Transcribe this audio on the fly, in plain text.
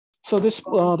this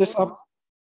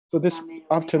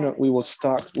afternoon we will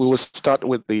start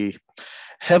with the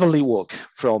heavenly work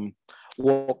from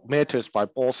Work Matters by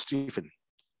Paul Stephen.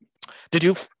 Did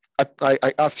you?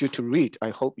 I asked you to read. I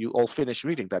hope you all finished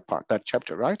reading that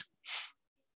chapter, right?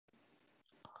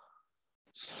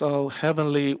 So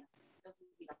heavenly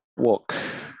work,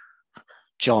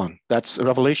 John. That's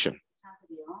Revelation.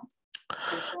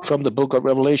 From the book of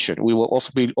Revelation, we will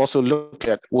also look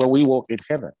at where we walk in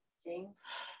heaven.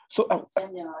 So,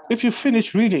 if you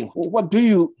finish reading, what do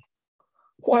you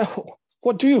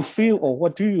feel, or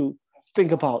what do you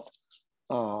think about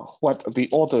what the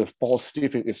author Paul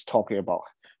Stephen is talking about?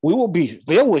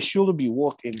 There will surely be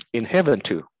work in heaven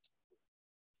too.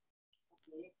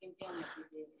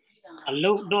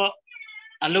 Hello,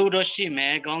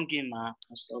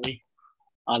 sorry.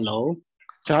 Hello.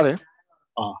 Charlie.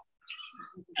 Oh.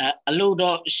 အလုပ်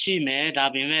တော့ရှိမယ်ဒါ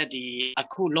ပေမဲ့ဒီအ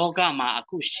ခုလောကမှာအ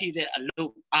ခုရှိတဲ့အလု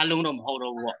ပ်အလုံးတော့မဟုတ်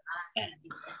တော့ဘူးပေါ့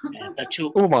တချို့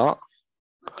ဥ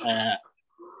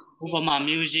ပမာ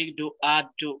music တို့ art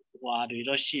တို့ဟွာတွေ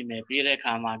တော့ရှိမယ်ပြီးတဲ့အ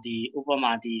ခါမှာဒီဥပ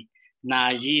မာဒီနာ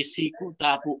ရီစီကု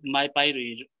တာဖို့မိုက်ပိုက်တွေ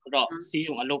တော့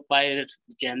စီးုံအလုပ်ပိုက်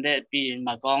ကျန်တဲ့ပြီးရင်မ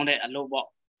ကောင်းတဲ့အလုပ်ပေါ့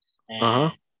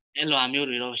အဲ့လိုမျိုး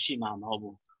တွေတော့ရှိမှာမဟုတ်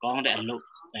ဘူးကောင်းတဲ့အလုပ်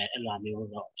အဲ့လိုမျိုး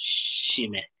တော့ရှိ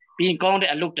မယ်ပြီးကောင်း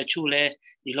တဲ့အလုပ်တချို့လဲ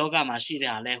ဒီလောကမှာရှိ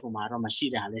တဲ့ဟာလဲဟိုမှာတော့မရှိ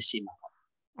တဲ့ဟာလဲရှိမှာပေါ့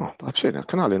ဘာဖြစ်လဲ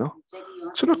ခဏလေးနော်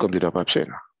ကျွန်တော်ကွန်ပျူတာဘာဖြစ်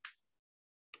လဲ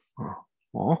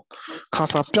ခါ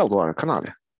စားပြောက်သွားတယ်ခဏ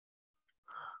လေး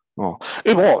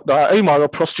အေးဘောဒါအဲ့မှာ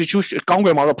တော့ prostitution ကောင်းက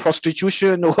င်မှာတော့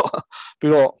prostitution တို့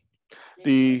ပြီးတော့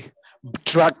ဒီ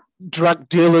drug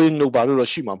dealing တို့ဘာလို့တော့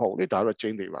ရှိမှာမဟုတ်လေဒါတော့ကျ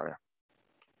င်းသေးပါတယ်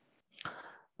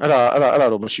အဲ့ဒါ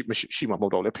တော့မရှိမှာမဟု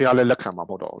တ်တော့လေဖခင်လည်းလက်ခံမှာမ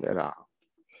ဟုတ်တော့လေအဲ့ဒါ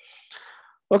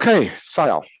Okay,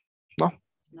 Sayal. No?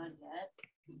 Not yet.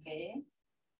 Okay.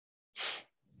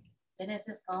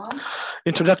 Genesis on.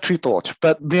 Introductory thought.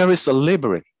 But there is a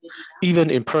labyrinth, even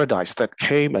in paradise, that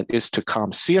came and is to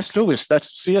come. C.S. Lewis. That's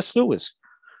C.S. Lewis.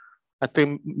 I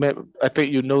think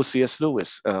you know C.S.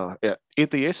 Lewis.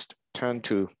 Atheist turned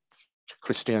to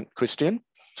Christian,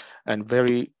 and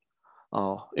very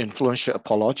influential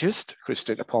apologist,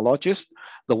 Christian apologist,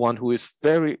 the one who is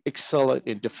very excellent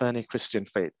in defending Christian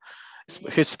faith.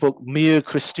 His book, Mere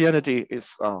Christianity,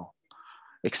 is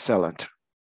excellent.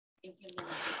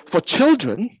 For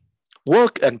children,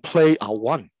 work and play are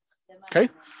one. Okay?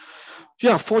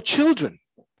 Yeah, for children,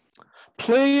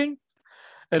 playing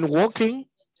and working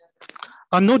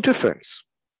are no difference.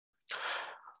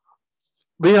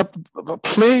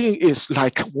 Playing is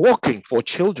like walking for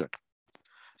children.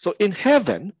 So in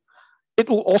heaven, it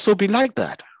will also be like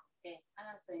that.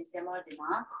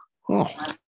 Oh.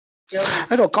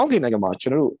 အဲ့တော့ကောင်းကင်နိုင်ငံမှာကျွ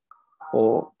န်တော်တို့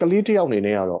ကလေးတယောက်အနေ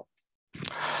နဲ့ကတော့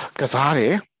ကစားတ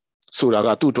ယ်ဆိုတာက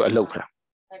သူ့အတွက်အလုပ်ပဲ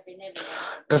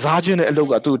ကစားခြင်းနဲ့အလုပ်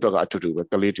ကသူ့အတွက်ကအတူတူပဲ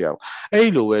ကလေးတယောက်အဲ့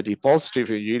လိုပဲဒီ Paul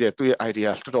Stephen ရေးတဲ့သူ့ရဲ့ idea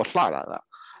တော်တော်လှတာက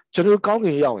ကျွန်တော်ကောင်းက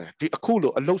င်ရောက်ရင်ဒီအခု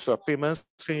လိုအလုပ်ဆိုတာပင်မ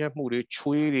ဆင်းရဲမှုတွေ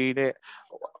ချွေးတွေနဲ့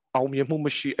အောင်မြင်မှုမ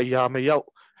ရှိအရာမရောက်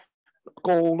အ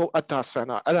ကုန်လုံးအတ္တဆန္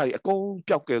ဒအဲ့ဒါကြီးအကုန်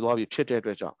ပျောက်ကဲသွားပြီဖြစ်တဲ့အ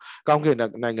တွက်ကြောင့်ကောင်းကင်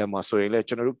နိုင်ငံမှာဆိုရင်လည်း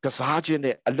ကျွန်တော်တို့ကစားခြင်း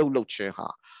နဲ့အလုပ်လုပ်ခြင်းဟာ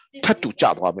ထပ်တူကြ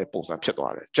သွားမယ်ပုံစံဖြစ်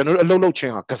သွားတယ်ကျွန်တော်တို့အလုပ်လုပ်ခြ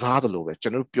င်းဟာကစားသလိုပဲကျွ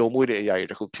န်တော်တို့ပျော်မွေ့တဲ့အရာတွေ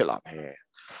တစ်ခုဖြစ်လာမယ်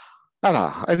အဲ့ဒါ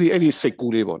အဲ့ဒီစိတ်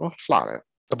ကူးလေးပေါ့နော်လှတယ်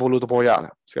သဘောလို့သဘောရတ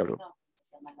ယ်ဆရာတို့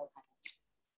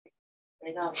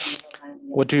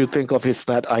What do you think of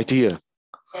that idea?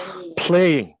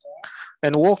 Playing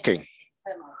and walking.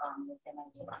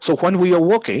 So when we are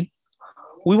walking,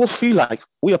 we will feel like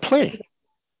we are playing.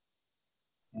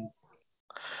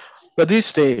 But this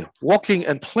day, walking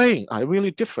and playing are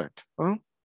really different. Huh?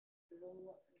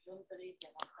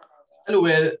 အဲ့လို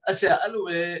ပဲအဆက်အဲ့လို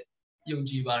ပဲယုံ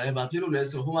ကြည်ပါတယ်ဘာဖြစ်လို့လဲ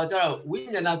ဆိုဟိုမှာကျတော့ဝိ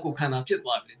ညာဏကိုခန္ဓာဖြစ်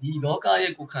သွားတယ်ဒီလောက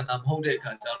ရဲ့ကိုခန္ဓာမဟုတ်တဲ့အ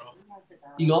ခါကျတော့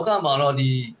ဒီလောကမှာတော့ဒီ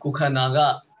ကိုခန္ဓာက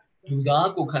လူသား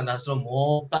ကိုခန္ဓာဆိုတော့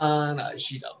မောပန်းတာ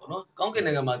ရှိတာပေါ့နော်ကောင်းကင်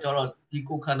နိုင်ငံမှာကျတော့ဒီ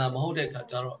ကိုခန္ဓာမဟုတ်တဲ့အခါ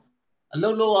ကျတော့အ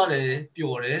လုံးလုံးရတယ်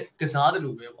ပျော်တယ်ကစားတယ်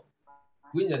လို့ပဲပေါ့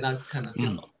ဝိညာဏခန္ဓာဖြ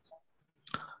စ်တော့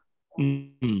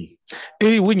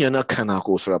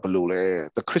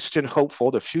The Christian hope for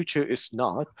the future is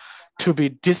not to be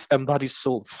disembodied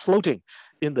soul floating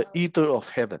in the ether of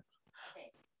heaven.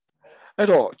 အဲ့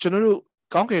တော့ကျွန်တော်တို့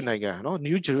ကောင်းကင်နိုင်ငံเนาะ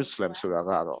New Jerusalem ဆိုတာ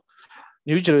ကတော့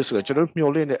New Jerusalem ကျွန်တော်တို့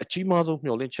မျှော်လင့်တဲ့အကြီးမားဆုံး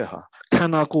မျှော်လင့်ချက်ဟာခ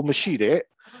န္ဓာကိုယ်မရှိတဲ့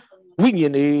ဝိညာ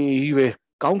ဉ်တွေပဲ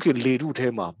ကောင်းကင်လေထုထဲ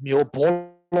မှာမျောဘော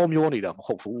မျောနေတာမ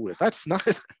ဟုတ်ဘူး That's not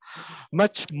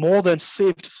much more than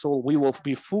saved soul. We will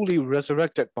be fully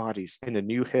resurrected bodies in a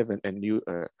new heaven and new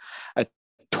earth, a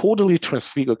totally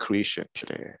transfigured creation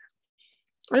today.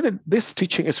 I think this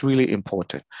teaching is really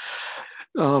important.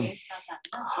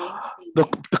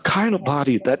 The kind of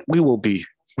body that we will be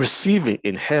receiving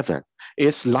in heaven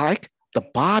is like the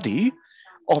body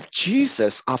of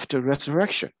Jesus after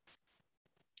resurrection.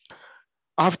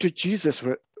 After Jesus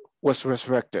was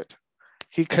resurrected,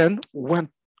 he can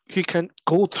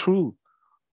go through,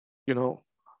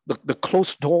 the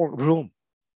closed door room.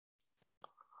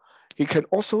 He can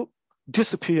also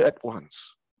disappear at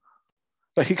once,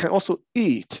 but he can also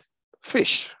eat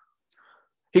fish.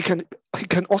 He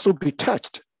can also be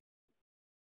touched.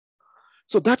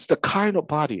 So that's the kind of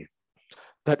body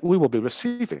that we will be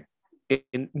receiving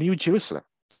in New Jerusalem.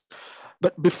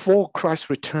 But before Christ's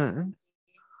return,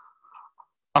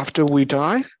 after we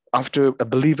die, after a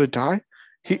believer die,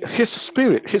 his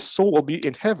spirit, his soul will be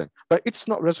in heaven, but it's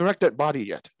not resurrected body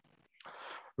yet.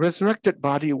 Resurrected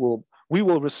body we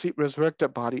will receive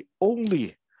resurrected body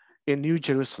only in New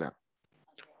Jerusalem.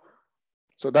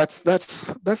 So that's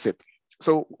it.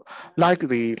 So like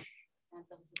the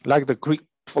Greek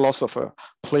philosopher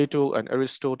Plato and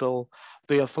Aristotle,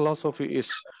 their philosophy is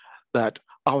that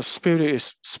our spirit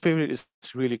is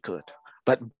really good,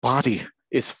 but body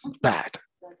is bad.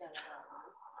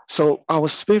 So our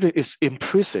spirit is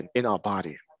imprisoned in our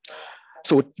body.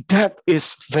 So death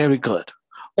is very good.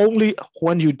 Only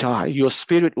when you die, your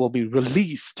spirit will be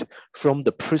released from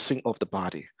the prison of the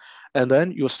body. And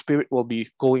then your spirit will be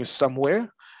going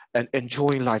somewhere and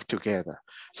enjoying life together.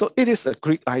 So it is a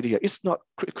Greek idea. It's not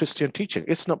Christian teaching.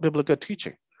 It's not biblical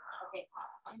teaching.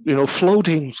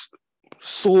 Floating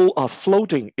soul are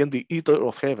floating in the ether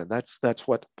of heaven. That's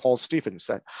what Paul Stephen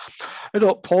said.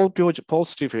 Paul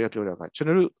Stephen ပြောတာကကျွန်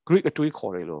တော်တို့ Greek အတွေး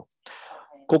ခေါ်တယ်လို့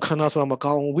ကိုယ်ခန္ဓာဆိုတာမ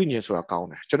ကောင်းဝိညာဉ်ဆိုတာကောင်း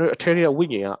တယ်ကျွန်တော်တို့အထက်ရဲ့ဝိ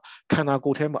ညာဉ်ကခန္ဓာ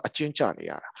ကိုယ်ထဲမှာအကျဉ်းချနေ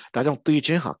ရတာဒါကြောင့်သေခြ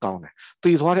င်းဟာကောင်းတယ်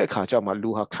သေသွားတဲ့အခါကျမှလူ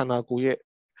ဟာခန္ဓာကိုယ်ရဲ့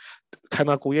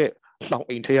လှောင်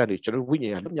အိမ်ထဲကနေကျွန်တော်ဝိညာ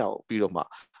ဉ်ကလွတ်မြောက်ပြီးတော့မှ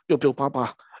ပြုတ်ပြုတ်ပါပါ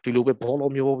ဒီလိုပဲဘော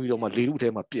လုံးမျိုးပြီးတော့မှလေထုထဲ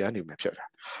မှာပြန်နေမှာဖြစ်တာဒါ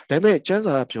ပေမဲ့ကျမ်း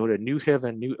စာကပြောတဲ့ New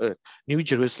Heaven New Earth New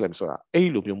Jerusalem ဆိုတာအဲ့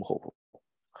လိုမျိုးမဟုတ်ဘူး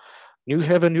New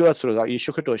Heaven New Earth ဆိုတာယေ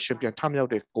ရှုခရစ်တော်ရှင်ပြန်ထမြောက်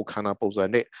တဲ့ကိုယ်ခန္ဓာပုံစံ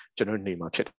နဲ့ကျွန်တော်နေမှာ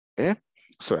ဖြစ်တယ်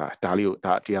ဆိုတာဒါ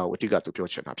တရားကိုအတိအကသူပြော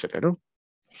ချင်တာဖြစ်တယ်နော်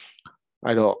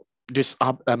အဲ့တော့ this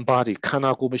body ခန္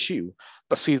ဓာကိုယ်မရှိဘူး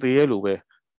ပစီသေးရဲ့လိုပဲ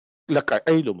လက်က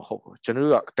အဲ့လိုမဟုတ်ဘူးကျွန်တော်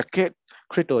တို့ကတကယ်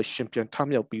ခရစ်တော်ရှင်ပြန်ထ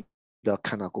မြောက်ပြီးတော့ခ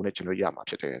န္ဓာကိုယ်နဲ့ကျွန်တော်ရမှာ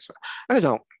ဖြစ်တယ်ဆိုတာအဲ့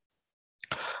ဒါ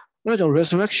ကြောင့်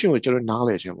resurrection ကိုကျွန်တော်နားလ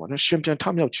ည်ခြင်းပေါ့နော်ရှင်ပြန်ထ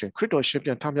မြောက်ခြင်းခရစ်တော်ရှင်ပြ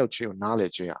န်ထမြောက်ခြင်းကိုနားလ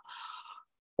ည်ခြင်းอ่ะ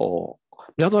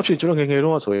များသောအားဖြင့်ကျွန်တော်ငယ်ငယ်တု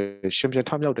န်းကဆိုရင်ရှင်ပြန်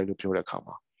ထမြောက်တယ်လို့ပြောတဲ့အခါ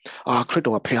မှာခရစ်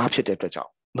တော်ကဖခင်ဖြစ်တဲ့အတွက်ကြော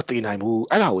င့်မသိနိုင်ဘူး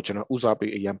အဲ့ဒါကိုကျွန်တော်ဦးစား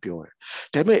ပေးအရင်ပြောတယ်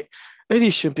ဒါပေမဲ့အဲ့ဒီ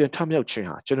ရှင်ပြန်ထမြောက်ခြင်း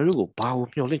ဟာကျွန်တော်တို့ကိုဘာကို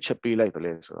မျှော်လင့်ချက်ပေးလိုက်တယ်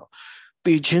လဲဆိုတော့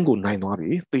သေခြင်းကိုနိုင်သွားပြီ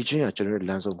သေခြင်းကကျွန်တော်တို့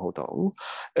လမ်းဆုံးမဟုတ်တော့ဘူး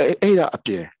အဲ့ဒါအ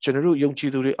ပြင်ကျွန်တော်တို့ယုံကြ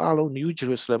ည်သူတွေအားလုံး New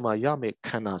Jerusalem မှာရမယ့်ခ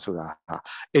န္ဓာဆိုတာ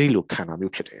အဲ့ဒီလိုခန္ဓာ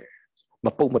မျိုးဖြစ်တယ်မ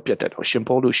ပုတ်မပြတ်တဲ့တော့ရှင်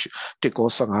ပေါလုတစ်ကော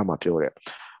15မှာပြောတယ်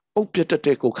ပုတ်ပြတ်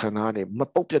တဲ့ကိုယ်ခန္ဓာနဲ့မ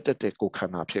ပုတ်ပြတ်တဲ့ကိုယ်ခ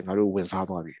န္ဓာဖြစ်ငါတို့ဝင်စား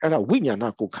သွားပြီအဲ့ဒါဝိညာဏ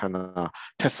ကိုယ်ခန္ဓာ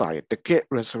ထက်စားရဲ့တကယ်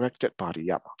resurrected body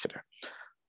ရမှာဖြစ်တယ်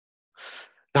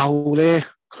ဒါကိုလေ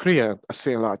ခရိယအစ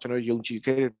င်လာကျွန်တော်ယုံကြည်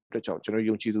ခဲ့တဲ့အတွက်ကြောင့်ကျွန်တော်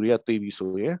ယုံကြည်သူတွေကသိပြီဆို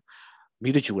ရင်မိ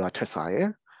တဂျူလာထက်စားရဲ့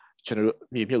ကျွန်တော်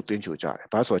မြေမြုပ်တင်းချိုကြတယ်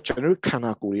ဘာလို့ဆိုတော့ကျွန်တော်ခန္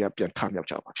ဓာကိုယ်တွေကပြန်ထမြောက်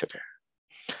ကြမှာဖြစ်တယ်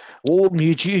ဟို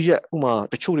မြေကြီးရဲ့ဥမာ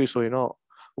တချို့တွေဆိုရင်တော့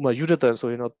ဥမာယူဒတန်ဆို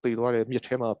ရင်တော့တည်သွားတယ်မြစ်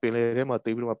ထဲမှာပင်လယ်ထဲမှာတ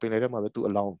ည်ပြီးတော့ပင်လယ်ထဲမှာပဲသူ့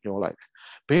အလောင်းညှောလိုက်တယ်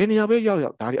ဘယ်နေရာပဲရောက်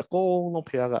ဒါတွေအကုန်လုံးဖ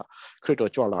ခင်ကခရစ်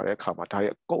တော်ကြွလာတဲ့အခါမှာဒါတွေ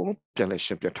အကုန်လုံးပြန်လဲ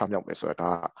ရှင်ပြန်ထမြောက်မယ်ဆိုတာ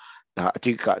ဒါအ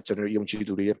တိတ်ကကျွန်တော်ယုံကြည်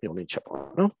သူတွေရဲ့မျှော်လင့်ချက်ပေါ့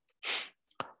နော်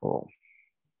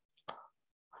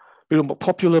ပြီးတော့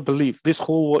popular belief this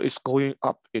whole world is going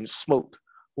up in smoke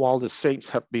while the saints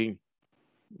have been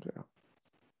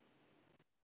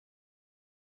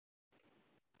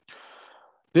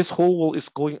This whole world is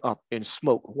going up in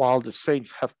smoke while the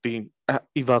saints have been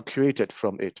evacuated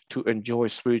from it to enjoy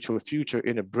spiritual future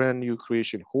in a brand new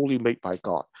creation wholly made by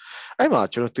God. အဲ့မှာ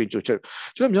ကျွန်တော်သင်ကြချက်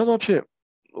ကျွန်တော်များသောဖြင့်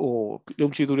ယုံ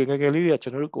ကြည်သူတွေငယ်ငယ်လေးတွေကကျွ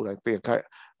န်တော်တို့ကိုယ်တိုင်သင်ခိုက်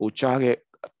ကြားခဲ့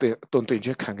တုံတင်ချ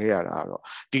က်ခံခဲ့ရတာတော့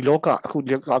ဒီလောကအခု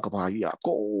လောကကဘာကြီးอ่ะအ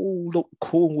ကုန်လုံး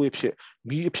ခိုးငွေဖြစ်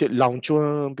မီးအဖြစ်လောင်ကျွ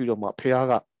မ်းပြီးတော့မှဖခင်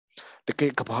ကတက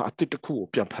ယ်ကဘာအစ်တစ်ခုကို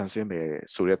ပြန်ဖန်ဆင်းမယ်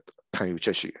ဆိုတဲ့ခံယူချ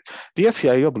က်ရှိတယ်။ဒီဆ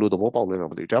ရာကြီးကဘယ်လိုသဘောပေါက်လဲ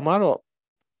တော့မသိဘူး။ဒါမှတော့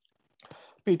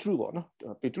ပေတရုပေါ့နော်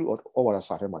။ပေတရုဩဝါဒ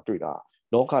စာထဲမှာတွေ့တာ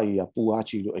လောကကြီးကပူအား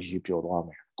ကြီးလို့အရေးပျော်သွားမ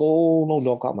ယ်။အကုန်လုံး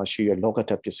လောကမှာရှိတဲ့လောက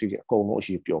ဓာတ်ပစ္စည်းတွေအကုန်လုံးအ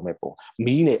ရေးပျော်မဲ့ပုံ။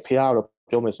မီးနဲ့ဖခင်ကတော့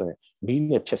ပြောမယ်ဆိုရင်မီး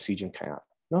နဲ့ဖြည့်ဆည်းခြင်းခံရ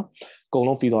နော်။အကုန်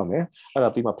လုံးပြီးသွားမယ်။အဲ့ဒါ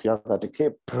ပြီးမှဖခင်ကတကယ်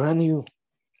brand new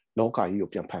လောကကြီးကို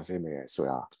ပြန်ဖန်ဆင်းမယ်ဆို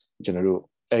တာကျွန်တော်တို့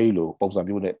အဲ့လိုပုံစံ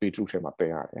မျိုးနဲ့ပေတရုထဲမှာသ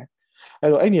င်ရတယ်။အဲ့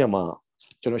တော့အဲ့နေရာမှာ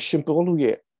ကျွန်တော်ရှင်ပေါလု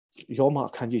ရဲ့ယောမ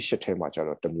အခန်းကြီး၈ထဲမှာကျ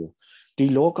တော့တမျိုးဒီ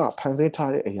လောကဖန်ဆင်း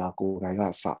ထားတဲ့အရာကိုယ်တိုင်က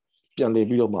စပြန်လေ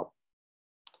ပြီးတော့မှ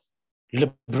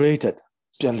liberated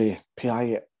ပြန်လေဖခင်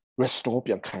ရဲ့ restore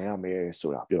ပြန်ခံရမယ်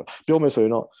ဆိုတာပြောမယ်ဆိုရ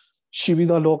င်တော့ရှိပြီး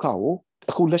သားလောကကို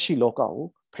အခုလက်ရှိလောကကို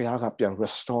ဖခင်ကပြန်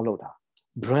restore လုပ်တာ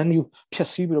brand new ဖြည့်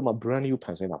ဆည်းပြီးတော့မှ brand new ဖ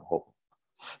န်ဆင်းတာမဟုတ်ဘူး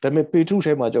ဒါပေမဲ့ပေတရု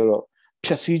ထဲမှာကျတော့ဖြ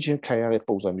ည့်ဆည်းခြင်းခံရတဲ့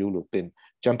ပုံစံမျိုးလို့တင်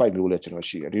ကျမ်းပိုက်မျိုးလည်းကျွန်တော်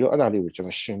ရှိတယ်ဒီတော့အဲ့ဒါလေးကိုကျွန်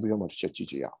တော်ရှင်းပြီးတော့မှတစ်ချက်ကြည့်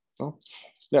ကြရအောင်နော်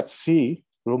let's see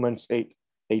Romans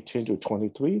 8:18 to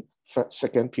 23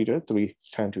 2 Peter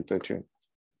 3:10 to 13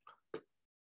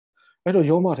အဲ့တော့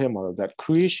ယောမထဲမှာတော့ that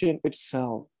creation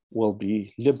itself will be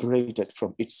liberated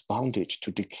from its bondage to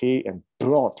decay and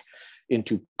brought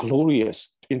into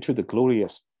the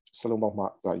glorious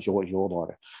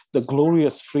the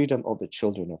glorious freedom of the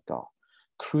children of God.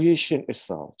 Creation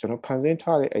itself ကျွန်တော်ဖန်ဆင်း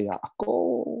ထားတဲ့အရာအကုန်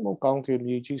လုံးကောင်းကင်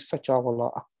မြေကြီးစัจ java လာ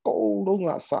အကုန်လုံးက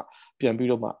အစပြန်ပြီး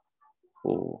တော့မှ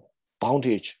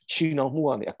bondage ချီနှောင်မှုက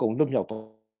နေအကုန်လွတ်မြောက်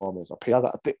သွားမယ်ဆိုတော့ဘုရားက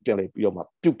အသစ်ပြန်လေပြီးတော့မှ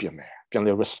ပြုတ်ပြင်မယ်ပြန်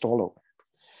လေ restore လုပ်မယ်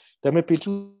ဒါပေမဲ့ပေတ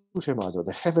ရုထဲမှာဆို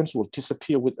the heavens will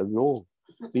disappear with a roar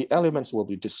the elements will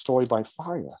be destroyed by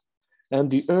fire and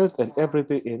the earth and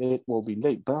everything in it will be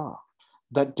laid bare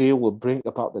that day will bring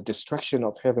about the destruction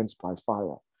of heavens by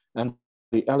fire and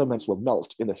the elements will melt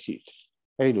in the heat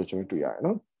အဲ့လိုကျွန်တော်တွေ့ရတယ်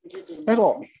နော်အဲ့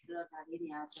တော့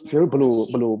ကျဘ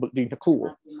လို့ဒီတစ်ခု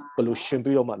ဘလို့ရှင်း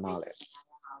ပြီးတော့မှနားလဲ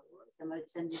ကျွန်တော်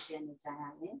ချန်ပီယံနဲ့ကြားရ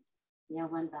တယ်ည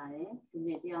ဝန်တာတယ်ဒီ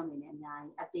နေ့တယောက်အနေနဲ့အများ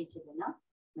ကြီး update ဖြစ်တယ်နော်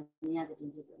မင်းရတဲ့တင်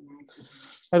ပြအများကြီး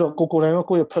အဲ့တော့ကိုယ်တိုင်ရော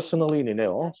ကိုယ့်ရဲ့ personally အနေနဲ့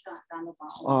ရော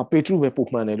ပေတရုပဲပုံ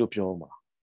မှန်တယ်လို့ပြောမှာ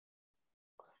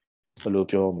ဘယ်လို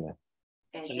ပြောမလဲ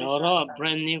ကျွန်တော်တော့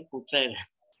brand new ကိုကြိုက်တယ်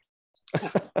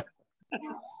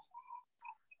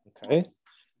Okay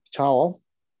ချောင်း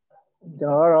ကျွ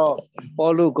န်တော်တော့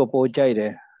ပေါ်လူကိုပို့ကြိုက်တ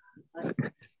ယ်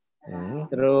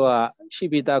သူတို့ကရှိ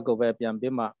ပြီးသားကိုပဲပြန်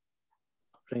ပြီးမှ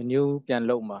renew ပြန်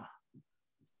လုပ်မှာ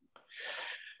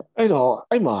အဲ့တော့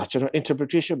အဲ့မှာကျွန်တော်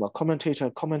interpretation မှာ commentary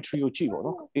ကိုကြည့်ပါ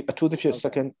တော့အထူးသဖြင့်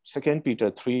second Peter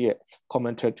 3ရဲ့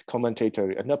commentator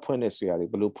အနက်ဖွင့်တဲ့ဆရာတွေ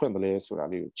ဘယ်လိုဖွင့်မလဲဆိုတာ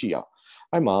လေးကိုကြည့်အောင်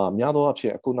အဲ့မှာအများသောအားဖြ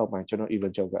င့်အခုနောက်ပိုင်းကျွန်တော်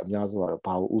evangel ကအများစုကတော့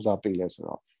ဘာကိုဦးစားပေးလဲဆို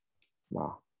တော့ဟာ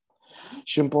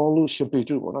ရှင်ပေါလုရှင်ပေတ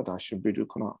ရုပေါ့နော်ဒါရှင်ပေတရု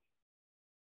ခဏ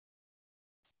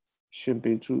ရှင်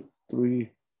ပေတရု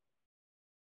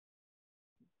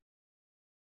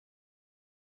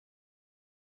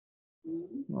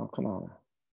3ခဏ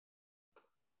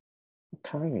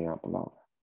ခိုင်းနေရဘလောက်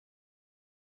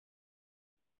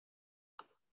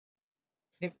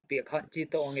နှစ်ပြခကြည့်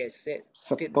တော့ငယ်ဆက်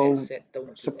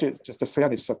17 just the say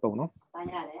is 73နော်တိုင်း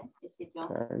ရတယ်အစ်စ်ပြော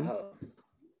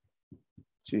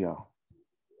ကြည့်အောင်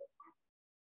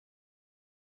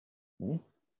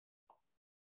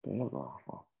ဘယ်လိုလဲ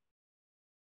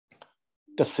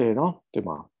တဆေနော်ဒီ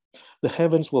မှာThe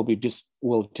heavens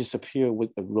will disappear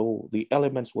with a roar. The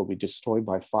elements will be destroyed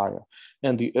by fire,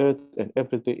 and the earth and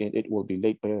everything in it will be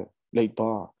laid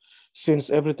bare. Since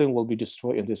everything will be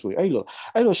destroyed in this way. အဲ့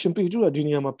လိုရှင်ပေတရုကဒီ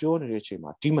နေရာမှာပြောနေတဲ့အချိန်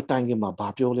မှာဒီမတိုင်ခင်မှာဘာ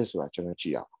ပြောလဲဆိုတာကျွန်တော်ကြ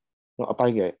ည့်အောင်။နော်အပို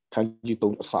င်းကခန်းကြီး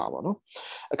3အစာပါနော်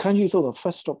။အခန်းကြီးဆိုတော့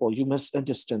first of all you must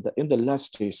understand that in the last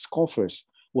days scoffers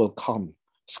will come,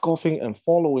 scoffing and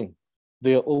following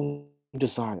their own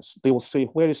desires. They will say,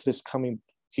 where is this coming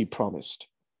he promised?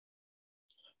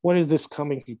 What is this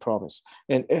coming he promised?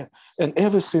 And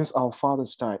ever since our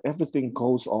fathers died, everything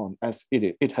goes on as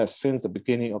it has since the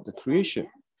beginning of the creation.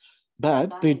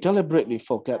 But they deliberately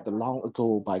forget the long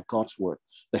ago by God's word.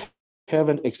 The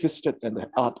heaven existed and the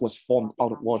earth was formed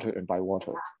out of water and by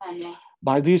water.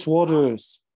 By these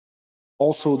waters,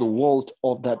 also the world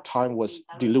of that time was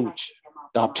deluged.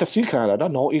 By the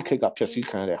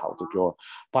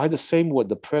same word,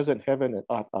 the present heaven and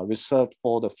earth are reserved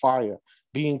for the fire,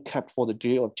 being kept for the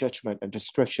day of judgment and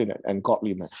destruction and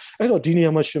godly men. အဲ့တော့ဒီနေ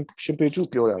ရာမှာရှင်ပေတရု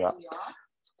ပြောတာက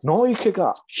နောဤခေတ်က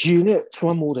ရေနဲ့လွှ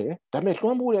မ်းမိုးတယ်ဒါပေမဲ့လွှ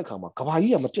မ်းမိုးတဲ့အခါမှာကဘာ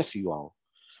ကြီးကမပြတ်စီပါဘူး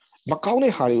မကောင်း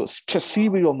တဲ့ဟာတွေကိုဖြည့်ဆည်း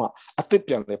ပြီးတော့မှအသစ်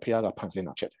ပြန်လေဘုရားကဖန်ဆင်း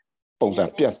တာဖြစ်တယ်ပုံစံ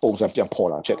ပြန်ပေါ်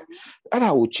လာဖြစ်တယ်အဲ့ဒါ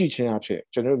ကိုကြည့်ချင်းအဖြစ်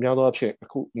ကျွန်တော်များသောအားဖြင့်အ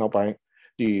ခုနောက်ပိုင်း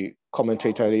ဒီ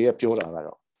commentator တွေရဲ့ပြောတာက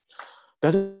တော့ဒါ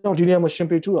ကြောင့်ဒီနေရာမှာရှင်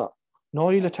ပေတရုကနော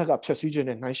ဤလက်ထက်ကဖြည့်ဆည်းခြင်း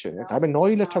နဲ့နှိုင်းရှင်တယ်ဒါပေမဲ့နော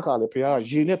ဤလက်ထက်ကလည်းဘုရား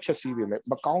ကရေနဲ့ဖြည့်ဆည်းပြီးမယ်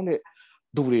မကောင်းတဲ့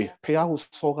သူတွေဘုရားကို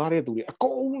စော်ကားတဲ့သူတွေအကု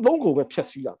န်လုံးကိုပဲဖြည့်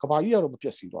ဆည်းတာကဘာကြီးကတော့မဖြ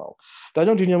ည့်ဆည်းပါဘူးဒါ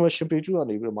ကြောင့်ဒီနေရာမှာရှင်ပေတရုက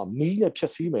နေပြီးတော့မှမီးနဲ့ဖြ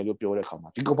ည့်ဆည်းမယ်လို့ပြောတဲ့အခါမှာ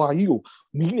ဒီကဘာကြီးကို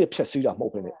မီးနဲ့ဖြည့်ဆည်းတာမဟု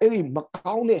တ်ဘဲနဲ့အဲ့ဒီမ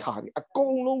ကောင်းတဲ့ဟာတွေအကု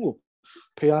န်လုံးကို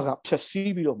ဘုရားကဖြည့်ဆ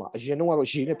ည်းပြီးတော့မှအရင်တော့ကတော့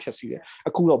ရေနဲ့ဖြည့်ဆည်းတယ်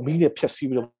အခုတော့မီးနဲ့ဖြည့်ဆည်း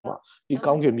ပြီးတော့မှဒီ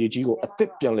ကောင်းကင်မြေကြီးကိုအသစ်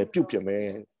ပြန်လဲပြုတ်ပြင်မယ်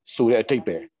ဆိုတဲ့အတိတ်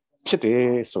ပဲဖြစ်တယ်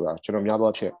ဆိုတာကျွန်တော်များသော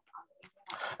အားဖြင့်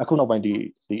အခုနောက်ပိုင်းဒီ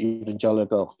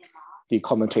evangelical ဒီ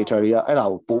commentator တွေကအဲ့ဒါ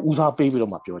ကိုပိုဦးစားပေးပြီး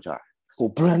တော့မှပြောကြတယ်ဟို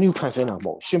brand new ဖန်ဆင်းတာမ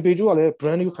ဟုတ်ရှင်ပေတရုကလည်း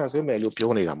brand new ဖန်ဆင်းမယ်လို့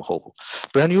ပြောနေတာမဟုတ်ဘူး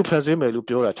brand new ဖန်ဆင်းမယ်လို့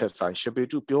ပြောတာချက်ဆိုင်ရှင်ပေ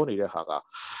တရုပြောနေတဲ့ဟာက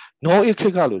နောဧခေ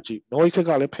တ်ကလို့ကြည့်နောဧခေတ်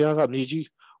ကလည်းဘုရားကမြေကြီး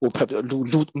ဟိုဖက်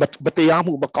လူမတရား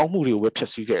မှုမကောင်းမှုတွေကိုပဲဖျ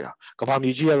က်ဆီးခဲ့တာကဘာ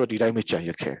မြေကြီးကတော့ဒီတိုင်းပဲကြံရ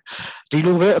ခဲ့ဒီ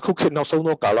လိုပဲအခုခေတ်နောက်ဆုံး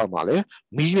သောကာလမှာလည်း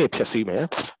မီးနဲ့ဖျက်ဆီးမယ်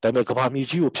ဒါပေမဲ့ကဘာမြေ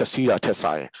ကြီးကိုဖျက်ဆီးတာထက်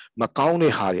ဆိုင်မကောင်း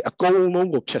တဲ့ဟာတွေအကုန်လုံး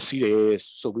ကိုဖျက်ဆီးတယ်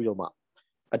ဆိုပြီးတော့မှ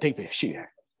အတိတ်ပဲရှိတယ်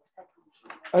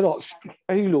အဲ့တော့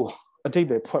အဲ့လိုအတိတ်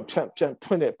ပဲဖွ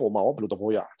င့်တဲ့ပုံမှာဘယ်လိုသ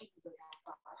ဘောရ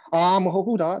မဟုတ်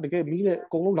ဘူးဒါတကယ်မီးနဲ့အ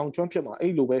ကုန်လုံးလောင်ကျွမ်းဖြစ်မှာ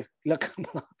အဲ့လိုပဲလက်ခံ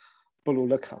မှာဘယ်လို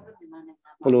လက်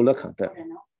ခံတဲ့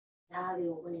ဒါတွေ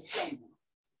ကိုဝင်ဆက်နေ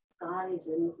ကားလေး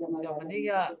ဆိုနေစမှာမနေ့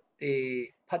က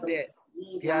ဖတ်တဲ့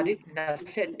ဗျာဒိနာ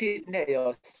ဆက်တစ်နဲ့ရော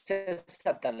ဆ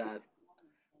က်တလာ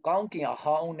ကောင်းကင်အ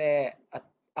ဟောင်းနဲ့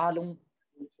အားလုံး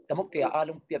တမုတ်တရားအား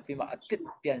လုံးပြတ်ပြီးမှအစ်စ်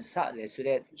ပြန်ဆလေဆို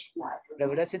တဲ့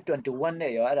Revelation 21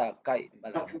နဲ့ရောအဲ့ဒါကြိုက်မ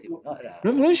လားမသိဘူးเนาะအဲ့ဒါ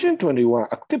Revelation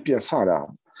 21အစ်စ်ပြန်ဆတာ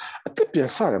အစ်စ်ပြန်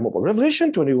ဆတယ်မဟုတ်ပါ Revelation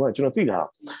 21ကျွန်တော်သိတာ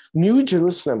New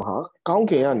Jerusalem ဟာကောင်း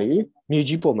ကင်ကနေမြေ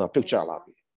ကြီးပေါ်မှာပြုတ်ကျလာ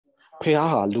ပြီဖះ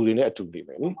ဟာလူတွေနဲ့အတူနေမ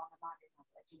ယ်နိ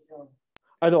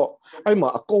အဲ့တော့အဲ့မှာ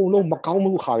အကုန်လုံးမကောင်း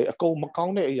မှုဟာတွေအကုန်မကော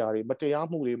င်းတဲ့အရာတွေမတရား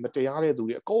မှုတွေမတရားတဲ့သူ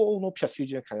တွေအကုန်လုံးဖျက်ဆီး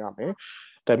ခြင်းခံရမယ်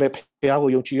ဒါပေမဲ့ဖះကို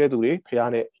ယုံကြည်တဲ့သူတွေဖះ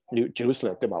နဲ့ New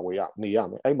Jerusalem တက်မှာဝေရနေရ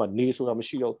မယ်အဲ့မှာနေဆိုတာမ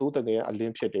ရှိတော့တိုးတက်တဲ့အလ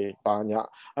င်းဖြစ်တယ်ပါညာ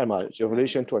အဲ့မှာ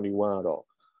Revelation 21ကတော့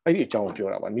အဲ့ဒီအကြောင်းပြော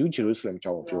တာပါ New Jerusalem အ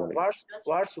ကြောင်းပြောနေ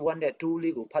verse 1နဲ့2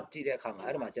လေးကိုဖတ်ကြည့်တဲ့အခါမှာ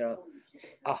အဲ့ဒါမှာကျတော့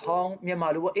အဟောင်းမြန်မာ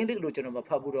လိုပေါ့အင်္ဂလိပ်လိုကျွန်တော်မဖ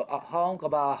တ်ဘူးတော့အဟောင်းက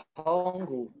ဘာဟောင်း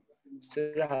ကိုဆို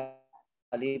တာ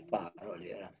လေးပါတော့လေ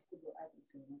အဲ့ဒါ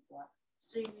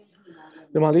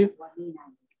ဒီမှာလေး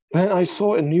Then I saw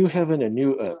a new heaven and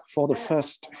new earth, for the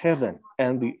first heaven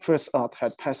and the first earth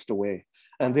had passed away,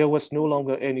 and there was no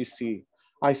longer any sea.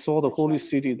 I saw the holy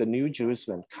city, the new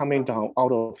Jerusalem, coming down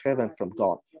out of heaven from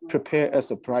God, prepared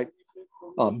as a bride,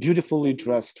 beautifully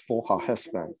dressed for her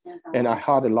husband. And I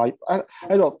heard a light. I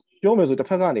don't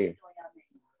know,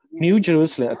 New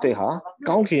Jerusalem အတဲ့ဟာ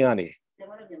ကောင်းကင်ကနေ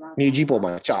မြေကြီးပေါ်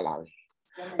မှာကျလာတယ်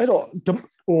အဲ့တော့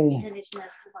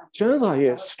ကျမ်းစာ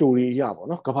ရဲ့ story ရပါ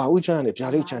တော့ကဘာဦးကျမ်းနဲ့ဗျာ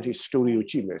ဒိတ်ကျမ်းที่ story ကို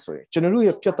ကြည့်မယ်ဆိုရင်ကျွန်တော်တို့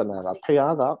ရဲ့ပြဿနာကဖះ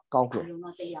ကကောင်းကင်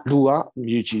လူက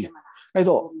မြေကြီးအဲ့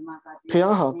တော့ဖះ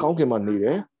ဟာကောင်းကင်မှာနေတ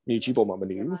ယ်မြေကြီးပေါ်မှာမ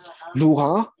နေဘူးလူဟာ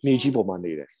မြေကြီးပေါ်မှာ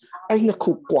နေတယ်အဲ့နှစ်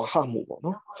ခုကွာဟမှုပေါ့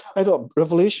နော်အဲ့တော့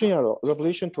Revelation ကတော့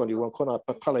Revelation 21ခုန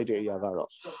ဖတ်လိုက်တဲ့အရာကတော့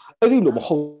အဲ့ဒီလိုမ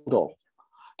ဟုတ်တော့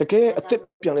တကယ်အသက်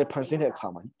ပြန်လဲဖန်ဆင်းတဲ့အခါ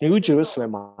မှာ New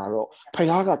Jerusalem မှာတော့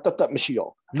ဖះကတတ်မရှိ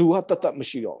တော့လူကတတ်မ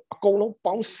ရှိတော့အကုန်လုံး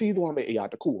ပေါင်းစည်းသွားမယ့်အရာ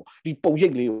တစ်ခုကိုဒီပုံရိ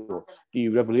ပ်လေးကိုဒီ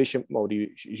Revelation ဟိုဒီ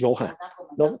ယောဟန်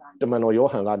နော်တမန်တော်ယော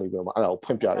ဟန်ကနေပြီးတော့မှအဲ့ဒါကိုဖွ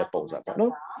င့်ပြတဲ့ပုံစံပေါ့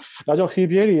နော်ဒါကြောင့်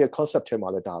Hebrew ရဲ့ concept ထဲမှာ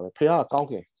လည်းဒါပဲဖះကကောင်း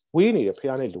ကင်ဝေးနေတယ်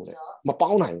ဖះနဲ့လူနဲ့မပေါ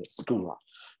င်းနိုင်ဘူးတူလား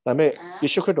ဒါပေမဲ့ယေ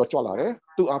ရှုခရစ်တော်ကြွလာတယ်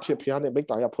သူ့အဖြစ်ဖះနဲ့မိတ္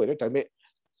တာရဖွဲ့တယ်ဒါပေမဲ့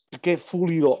တကယ်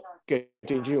fully တော့ကဲ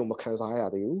တင်ကြီးကိုမခံစားရ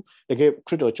သေးဘူးတကယ်ခ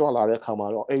ရစ်တော်ကြွလာတဲ့အခါမှာ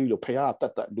တော့အဲ့ဒီလိုဖះက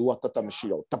တတ်လူကတတ်မရှိ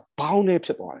တော့တပေါင်းနဲ့ဖြ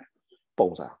စ်သွားတယ်ပုံ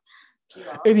စံ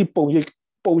အဲ့ဒီပုံရိ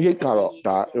ပ်ကတော့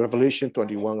ဒါ Revelation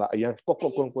 21ကအရင်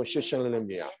ကွက်ရှင်းလင်း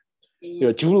မြင်ရ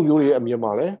ဂျူးလူမျိုးတွေရဲ့အမြင်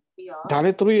မှာလည်းဒါလ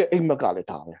ည်းသူတို့ရဲ့အိမ်မက်ကလည်း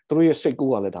ဒါပဲသူတို့ရဲ့စိတ်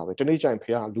ကူးကလည်းဒါပဲတနေ့ကျရင်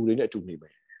ဖះကလူတွေနဲ့အတူနေမ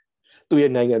ယ်သူ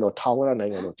ရဲ့နိုင်ငံတော်ထာဝရနို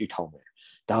င်ငံတော်တည်ထောင်မယ်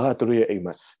ဒါကသူတို့ရဲ့အိမ်မ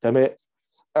က်ဒါပေမဲ့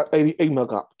အဲ့ဒီအိမ်မက်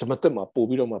ကဓမ္မသက်မှာပို့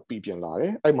ပြီးတော့မှပြည်ပြန်လာတ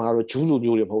ယ်အဲ့မှာတော့ဂျူးလူ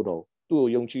မျိုးတွေမဟုတ်တော့သူ့ကို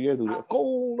ယုံကြည်တဲ့သူတွေအကုန်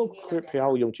လုံးဖះ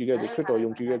ကိုယုံကြည်တဲ့သူခရစ်တော်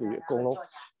ယုံကြည်တဲ့သူတွေအကုန်လုံး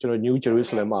ကျွန်တော် New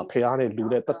Jerusalem မှာဖះနဲ့လူ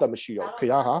နဲ့တတ်မရှိတော့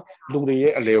ဖះဟာလူတွေ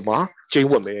ရဲ့အလယ်မှာကျင်း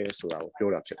ဝတ်မယ်ဆိုတာကိုပြော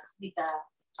တာဖြစ်တယ်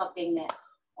talking နဲ့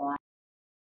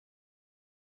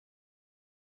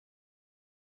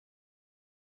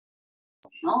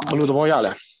ဘယ်လိုသဘောရ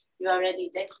လဲ You are ready,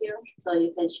 thank you. So you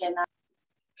can share now.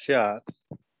 ဆရာ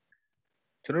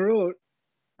ကျွန်တော်တို့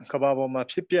ကဘာပေါ်မှာ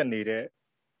ဖြစ်ပျက်နေတဲ့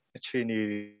အခြေအနေ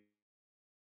တွေ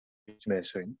မယ်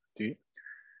ဆိုရင်ဒီ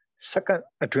second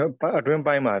အတွင်း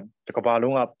ပိုင်းမှာကဘာ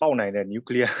လုံးကပေါက်နိုင်တဲ့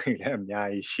nuclear တွေလည်းအများ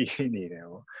ကြီးရှိနေတယ်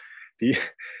ပေါ့ဒီ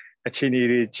အခြေအနေ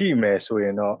တွေကြည့်မယ်ဆိုရ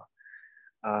င်တော့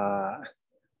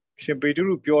ရှင်ပေတ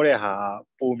ရုပြောတဲ့ဟာ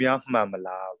ပုံများမှန်မ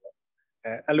လားပေါ့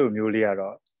အဲ့လိုမျိုးလေးက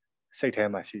တော့စိတ်ထဲ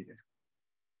မှာရှိတယ်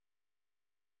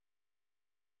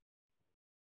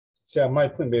ဆရာမို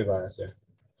က်ဖွင့်ပေးပါဆရာ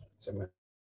ကျွန်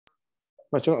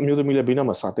တော်အမျိုးသမီးလည်းဘေးနား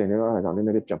မှာစာတင်နေတော့အဲ့ဒါကြောင့်နည်းန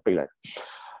ည်းလေးပြန်ပိတ်လိုက်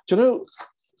ကျွန်တော်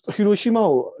ဟီရိုရှီမာ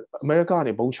ကိုအမေရိကက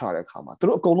နေဘုံချတဲ့အခါမှာသူ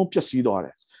တို့အကုန်လုံးပျက်စီးသွားတ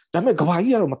ယ်ဒါပေမဲ့ကမ္ဘာ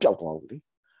ကြီးကတော့မပျောက်သွားဘူးလေ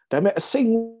ဒါပေမဲ့အစိမ့်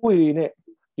ငွေတွေနဲ့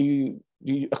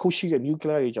ဒီအခုရှိတဲ့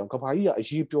nuclear တွေကြောင့်ကမ္ဘာကြီးကအ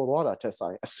ရေးပျော်သွားတာထက်ဆို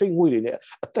င်အစိမ့်ငွေတွေနဲ့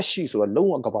အသက်ရှိဆိုတော့လုံး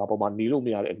ဝကမ္ဘာပေါ်မှာနေလို့မ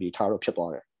ရတဲ့အနေအထားတော့ဖြစ်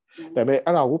သွားတယ်ဒါပေမဲ့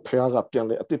အဲ့ဒါကိုဖះကပြန်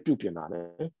လဲအသစ်ပြုတ်ပြင်တာနဲ့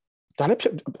ဒါလည်းဖြ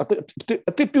စ်အ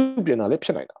သစ်ပြုတ်ပြင်တာလည်းဖြ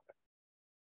စ်နိုင်တာ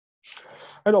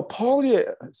အဲ့တော့ Paul ရဲ့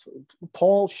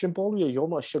ယော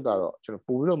မရှစ်ကတော့ကျွန်တော်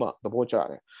ပို့ပြီးတော့မှသဘောကျ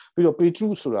တယ်ပြီးတော့ Petru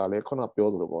ဆိုတာလည်းခုနပြော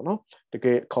သလိုပေါ့နော်တက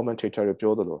ယ် commentator တွေ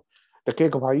ပြောသလိုတကယ်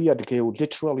ကဘာကြီးကတကယ်ကို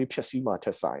literally ဖြည့်ဆည်းမှထ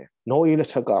က်ဆိုင် no လက်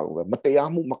ထက်ကပဲမတရား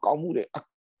မှုမကောင်းမှုတွေအ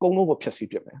ကုန်လုံးကိုဖျက်ဆီး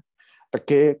ပြစ်မယ်တ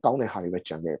ကယ်ကောင်းတဲ့ဟာတွေပဲ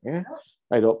ကြံခဲ့မယ်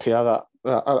အဲ့တော့ဖခင်က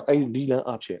အဲ့ဒီလမ်း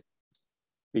အဖြစ်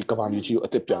ဒီကမ္ဘာမြေကြီးကိုအ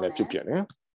သက်ပြန်လဲပြုတ်ပြန်တယ်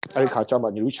အဲ့ဒီခါကျမှ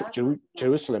ဂျေ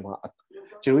ရုဆလင်မှာ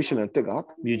ဂျေရုရှလင်တက်က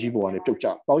မြေကြီးပေါ်ကနေပြုတ်ကျ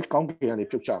ကောင်းကင်ကနေ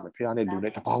ပြုတ်ကျမယ်ဖခင်နဲ့လူ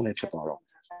နဲ့တပေါင်းနဲ့ဖြစ်သွားတော့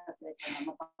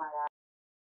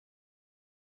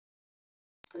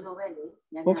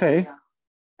Okay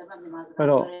အဲ့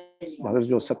တော့ဘာလို့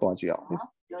ပြောဆက်သွားကြည့်အောင်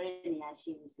ပြောရတဲ့နေရာ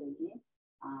ရှိပြီဆိုရင်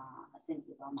အဆင်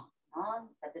ပြေသွားမှာနော်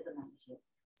ဒါတက်တော့မရှိ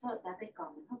ဆိုတော့ဒါတိတ်ကော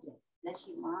င်းတယ်ဟုတ်တယ်လက်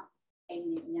ရှိမှာအိမ်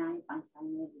ကြီးအများကြီးပိုင်ဆိုင်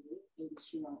နေတယ်အိမ်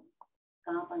ရှိတော့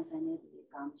ကားပိုင်ဆိုင်နေတယ်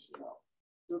ကားမရှိတော့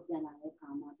တို့ပြန်လာတဲ့ခါ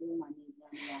မှာတို့မှနေကြ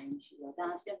နေရမရှိတော့ဒါ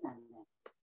ဖြစ်နိုင်တယ်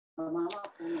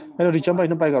အဲ့တော့ဒီချမ်းပိုင်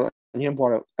နှစ်ပိုက်ကတော့အရင်ပေါ်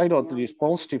တော့အဲ့တော့ဒီ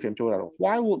Paul Stephen ပြောတာတော့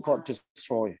why would God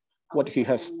destroy what he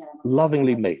has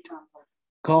lovingly made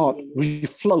God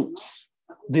refloats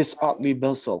this earthly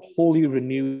vessel wholly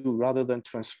renewed rather than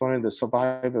transferring the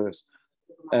survivors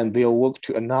and their work to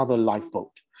another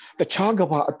lifeboat တခြားက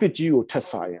ဘာအစ်ကြီးကိုထက်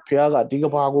စားရင်ဖခင်ကဒီက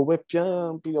ဘာကိုပဲပြန်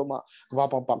ပြီးတော့မှ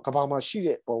ကဘာမှာရှိ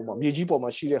တဲ့ပုံမှာမြေကြီးပေါ်မှာ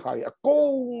ရှိတဲ့ဟာတွေအကု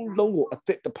န်လုံးကိုအစ်တ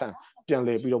စ်ဖန်ပြန်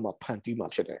လဲပြီးတော့မှဖန်တီးမှာ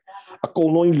ဖြစ်တယ်အကု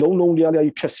န်လုံးလုံးလုံးလျားလျား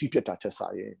ကြီးဖြက်စီးပြတ်တာထက်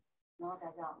စားရင်နော်ဒါ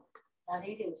ကြောင့်ဒါ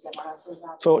လေးတွေကိုဆက်ပါဆိုကြ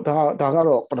ဆိုဒါက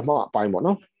တော့ပထမအပိုင်းပေါ့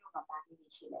နော်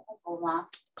ပုံမှာ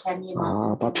ချမ်းမြေမှာ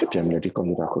ဘာဖြစ်ပြန်လဲဒီကွန်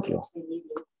ပျူတာခုပြော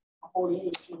အပေါ်လေး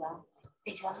တွေရှိလား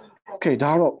Okay,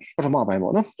ဒါတော့ပထမပိုင်း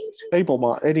ပေါ့နော်အဲ့ဒီပုံ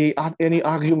မှာ any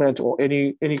argument or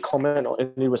any comment or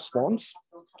any response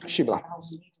ရှိပါ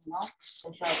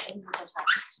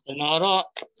ကျွန်တော်တော့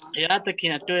အရာတခ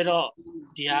င်တွေ့တော့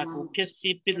ဒီဟာကိုဖြစ်စီ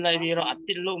ပစ်လိုက်ပြီးတော့အ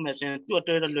တိလုံးမယ်ဆိုရင်သူ့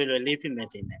တွေ့တော့လွယ်လွယ်လေးဖြစ်မယ်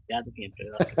တင်တယ်အရာတခင်တွေ့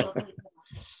တော့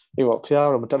အေးပေါ့ဖျား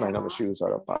တော့မတက်နိုင်တော့မရှိဘူးဆို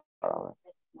တော့ပါတာပဲ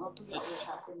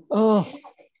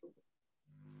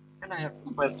Can I have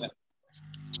a question?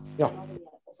 Yeah.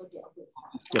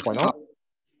 Yeah, why not?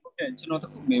 Okay, ကျွန်တော်တ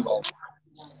စ်ခုမေးပါဦး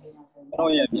။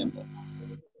တော့ရပြန်ပေါ့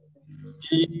။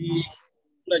ဒီ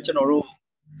ကျွန်တော်တို့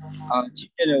ကြ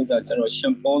ည့်ခဲ့တဲ့ဥစ္စာကျွန်တော်ရှ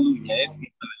င်ပေါလုရဲ့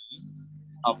ပြီး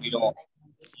နောက်ပြီးတော့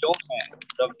ယောဟန်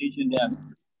revelation နဲ့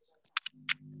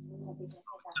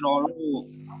ကျွန်တော်တို့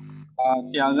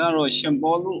ဆရာကတော့ရှင်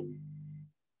ပေါလု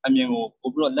အမြင်ကို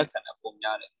ပို့ပြီးတော့လက်ခံတာပုံ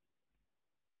များတယ်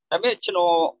။ဒါပေမဲ့ကျွန်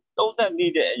တော်သုံးသပ်မိ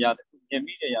တဲ့အရာတစ်ခုမြင်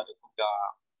မိတဲ့အရာတစ်ခုက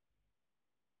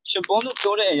ရှင်ပေါလု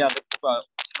ပြောတဲ့အရာတစ်ခုက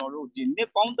ကျွန်တော်တို့ဒီနှစ်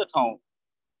ပေါင်း1000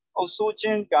အောက်ဆိုးခြ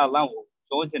င်းကာလကို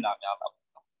ပြောချင်တာများလားပေါ့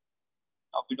နော်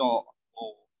။နောက်ပြီးတော့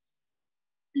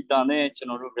ပီတာနဲ့ကျွန်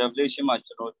တော်တို့ revelation မှာ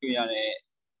ကျွန်တော်တွေ့ရတဲ့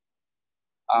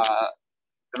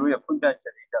သူတို့ရဲ့ဖွင့်ပြချ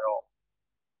က်တွေကြတော့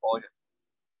ဟောတယ်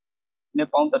နှစ်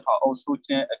ပေါင်း1000အောက်ဆိုးခြ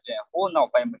င်းအပြင်ဟိုနော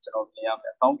က်ပိုင်းမှာကျွန်တော်မြင်ရမ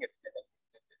ယ်ကောင်းကင်ဖြစ်တဲ့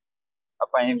အ